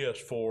 Yes,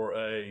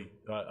 I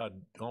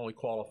only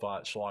qualify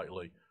it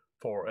slightly,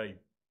 for a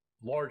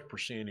large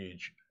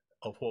percentage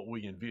of what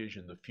we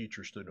envision the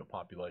future student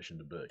population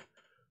to be.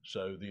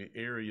 So the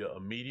area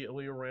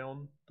immediately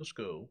around the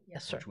school,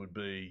 yes, sir, which would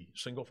be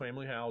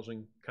single-family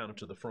housing kind of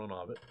to the front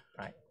of it,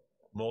 right,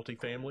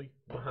 multifamily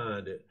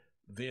behind it,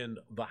 then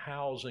the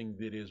housing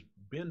that has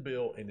been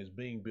built and is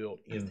being built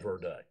in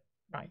Verde.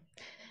 Right.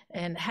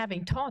 And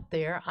having taught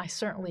there, I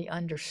certainly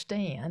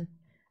understand.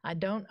 I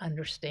don't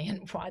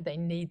understand why they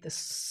need the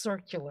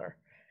circular.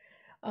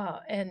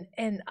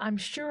 And I'm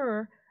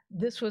sure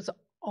this was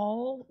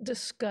all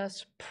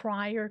discussed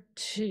prior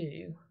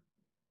to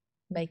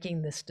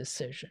making this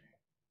decision.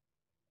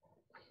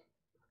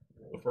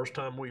 The first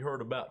time we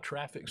heard about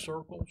traffic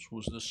circles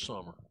was this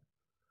summer.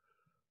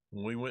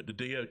 When we went to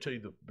DOT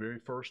the very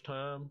first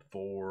time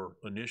for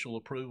initial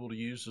approval to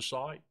use the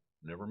site,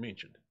 never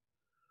mentioned.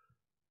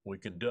 We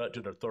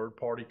conducted a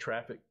third-party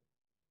traffic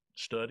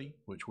study,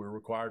 which we're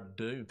required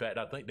to do. In fact,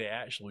 I think they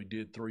actually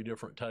did 3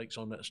 different takes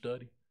on that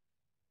study,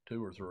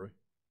 2 or 3,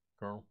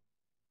 Colonel?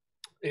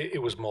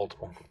 It was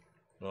multiple.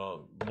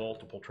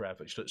 Multiple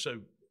traffic, so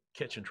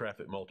catching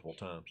traffic multiple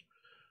times.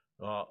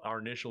 Our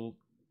initial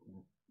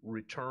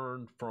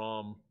return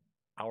from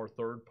our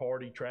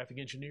third-party traffic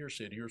engineer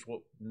said, here's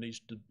what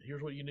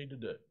you need to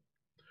do.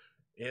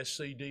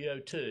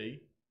 SCDOT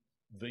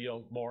via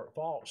Mark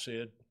Falk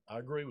said, I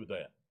agree with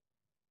that.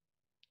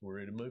 We're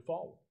ready to move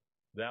forward.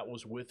 That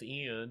was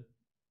within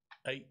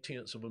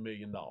 $0.8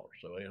 million,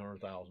 so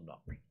 $800,000.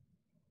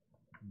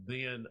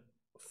 Then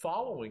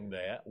following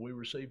that, we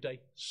received a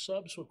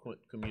subsequent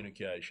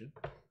communication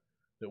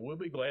that we'll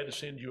be glad to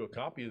send you a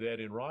copy of that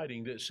in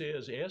writing that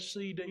says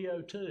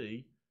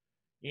SCDOT,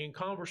 in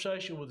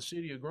conversation with the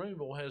city of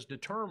Greenville, has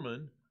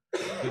determined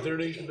that there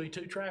needs to be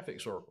 2 traffic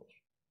circles.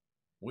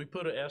 We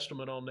put an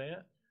estimate on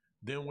that.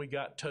 Then we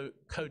got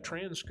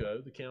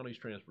CoTransco, the county's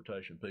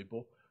transportation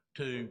people,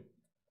 to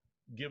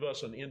give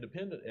us an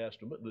independent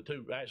estimate. The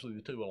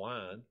two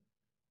aligned.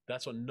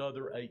 That's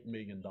another $8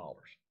 million.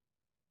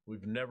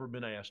 We've never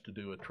been asked to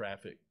do a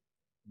traffic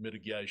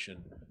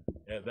mitigation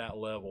at that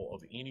level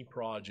of any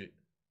project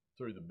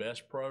through the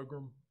BEST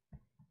program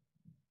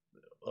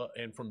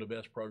and from the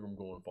BEST program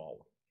going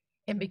forward.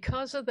 And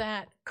because of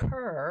that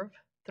curve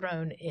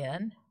thrown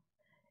in,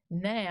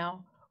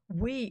 now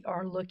we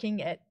are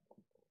looking at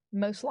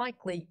most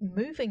likely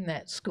moving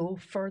that school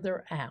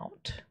further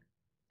out.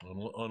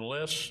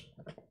 Unless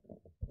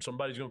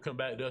somebody's going to come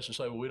back to us and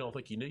say, well, we don't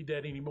think you need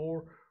that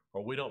anymore,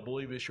 or we don't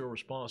believe it's your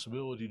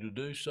responsibility to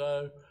do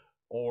so,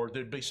 or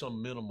there'd be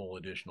some minimal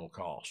additional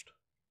cost.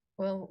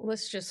 Well,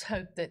 let's just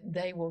hope that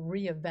they will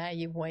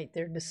reevaluate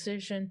their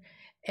decision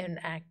and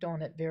act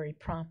on it very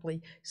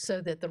promptly so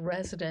that the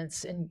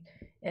residents in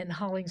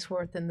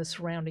Hollingsworth and the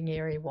surrounding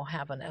area will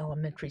have an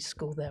elementary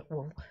school that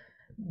will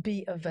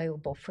be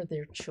available for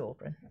their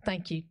children.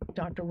 Thank you,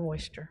 Dr.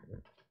 Royster.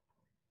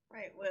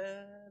 Right,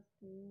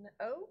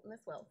 Ms.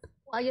 Wells.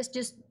 I guess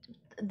just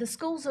the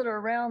schools that are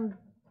around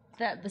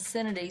that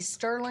vicinity,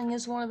 Sterling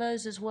is one of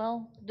those as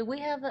well. Do we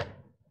have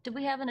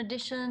an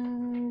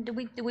addition? Do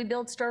we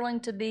build Sterling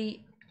to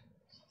be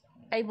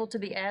able to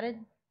be added?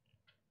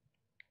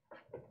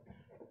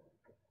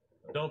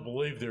 I don't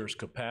believe there's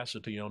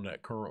capacity on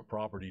that current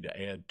property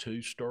to add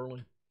to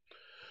Sterling.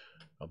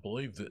 I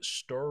believe that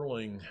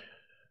Sterling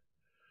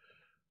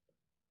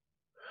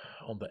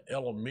on the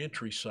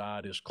elementary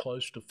side is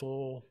close to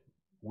full.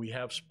 We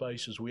have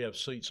spaces, we have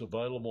seats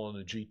available on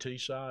the GT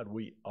side.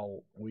 We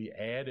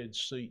added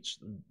seats,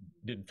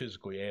 didn't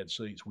physically add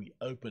seats, we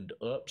opened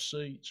up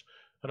seats.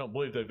 I don't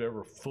believe they've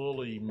ever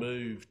fully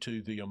moved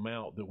to the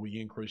amount that we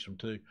increased them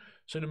to. It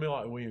seemed to me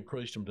like we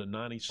increased them to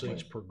 90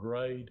 seats per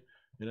grade,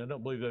 and I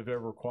don't believe they've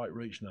ever quite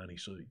reached 90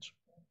 seats.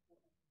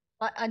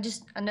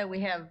 I know we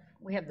have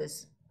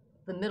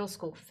the middle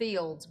school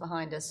fields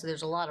behind us, so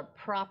there's a lot of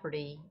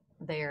property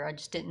there. I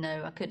just didn't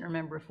know, I couldn't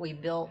remember if we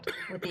built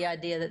with the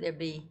idea that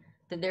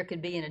there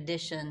could be an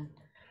addition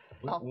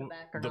off the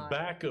back or not. The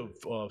back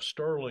of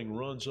Sterling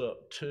runs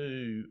up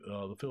to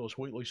the Phyllis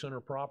Wheatley Center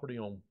property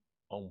on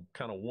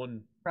kind of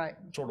one, right,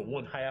 sort of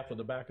one half of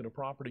the back of the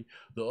property.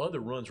 The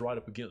other runs right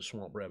up against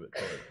Swamp Rabbit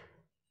Trail.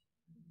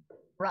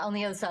 Right on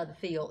the other side of the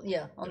field,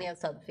 yeah, on the other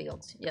side of the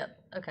fields,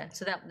 yep. Okay,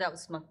 so that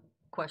was my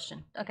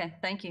question. Okay,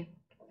 thank you.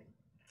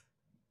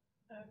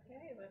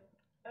 Okay,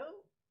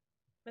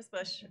 Ms.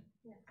 Bush.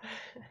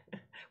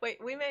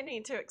 Wait, we may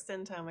need to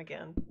extend time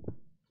again.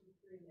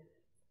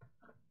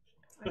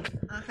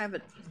 I have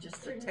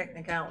just a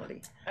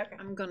technicality. Okay.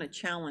 I'm going to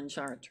challenge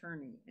our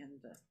attorney in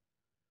the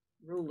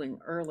ruling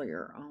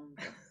earlier on.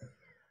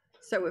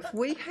 So if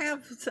we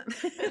have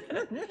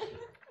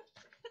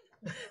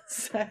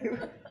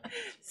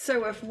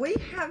so if we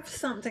have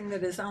something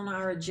that is on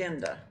our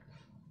agenda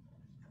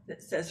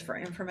that says for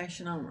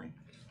information only,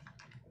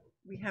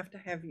 we have to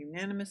have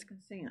unanimous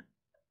consent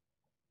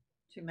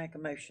to make a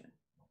motion.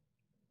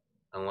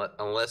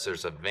 Unless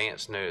there's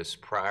advance notice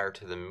prior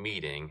to the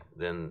meeting,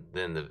 then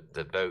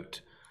the vote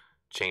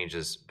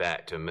changes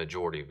back to a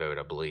majority vote,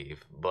 I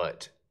believe.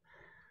 But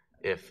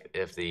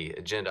if the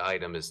agenda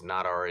item is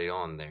not already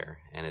on there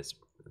and it's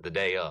the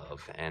day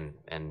of and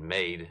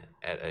made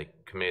at a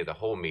committee of the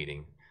whole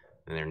meeting,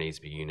 then there needs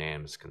to be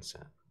unanimous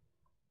consent.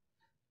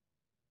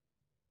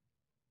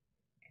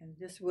 And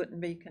this wouldn't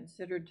be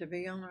considered to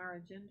be on our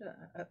agenda,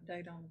 an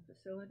update on the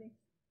facility?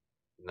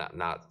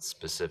 Not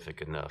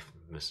specific enough,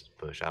 Mrs.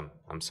 Bush.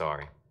 I'm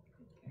sorry.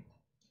 Okay.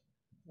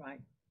 Right.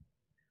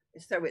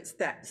 So it's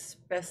that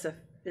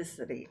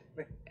specificity.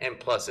 And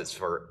plus, it's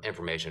for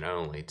information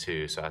only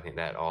too. So I think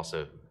that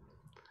also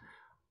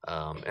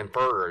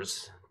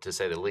infers, to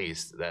say the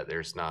least, that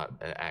there's not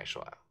an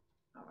actual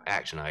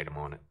action item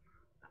on it.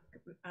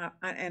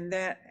 And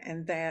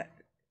that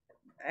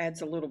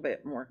adds a little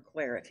bit more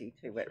clarity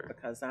to it.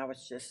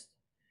 Sure.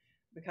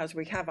 Because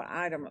we have an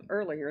item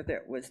earlier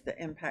that was the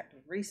impact of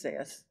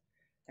recess,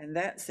 and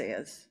that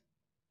says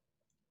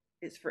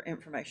it's for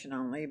information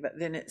only, but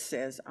then it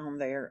says on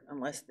there,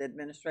 unless the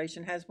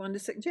administration has one to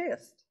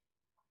suggest.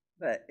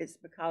 But it's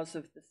because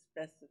of the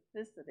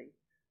specificity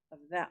of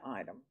that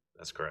item.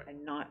 That's correct.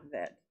 And not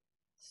that.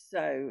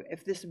 So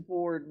if this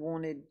board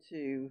wanted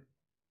to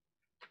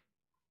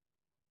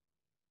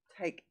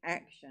take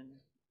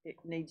action, it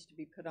needs to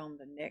be put on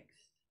the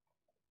next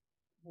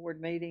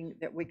board meeting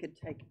that we could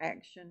take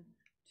action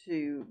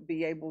to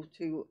be able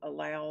to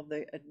allow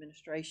the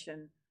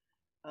administration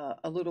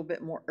a little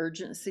bit more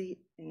urgency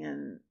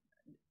in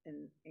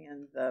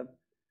the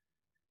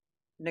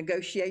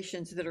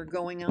negotiations that are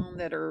going on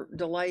that are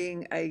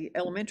delaying a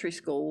elementary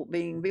school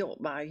being built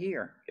by a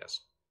year. Yes.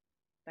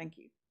 Thank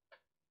you.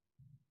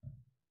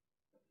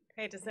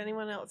 Okay, does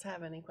anyone else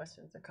have any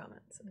questions or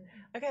comments?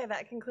 Okay,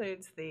 that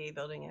concludes the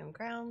Building and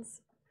Grounds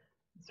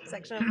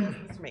section of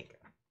this. Mr. Meek.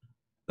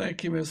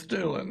 Thank you, Ms.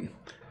 Doolin.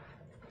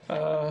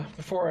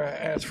 Before I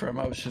ask for a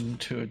motion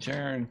to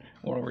adjourn,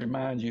 I want to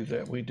remind you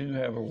that we do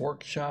have a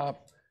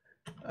workshop.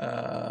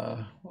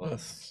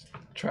 Let's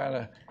try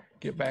to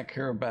get back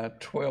here about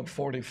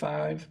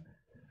 12:45.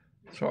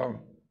 So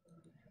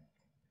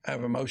I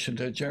have a motion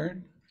to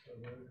adjourn.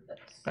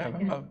 I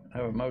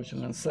have a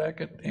motion and a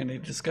second. Any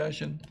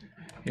discussion?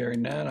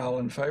 Hearing none, all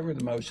in favor of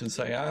the motion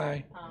say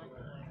aye.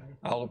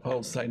 All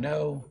opposed say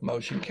no.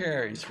 Motion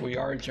carries. We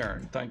are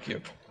adjourned. Thank you.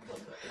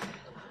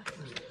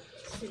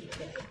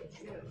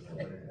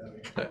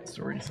 That's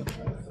the reason.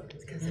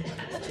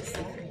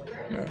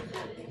 Yeah.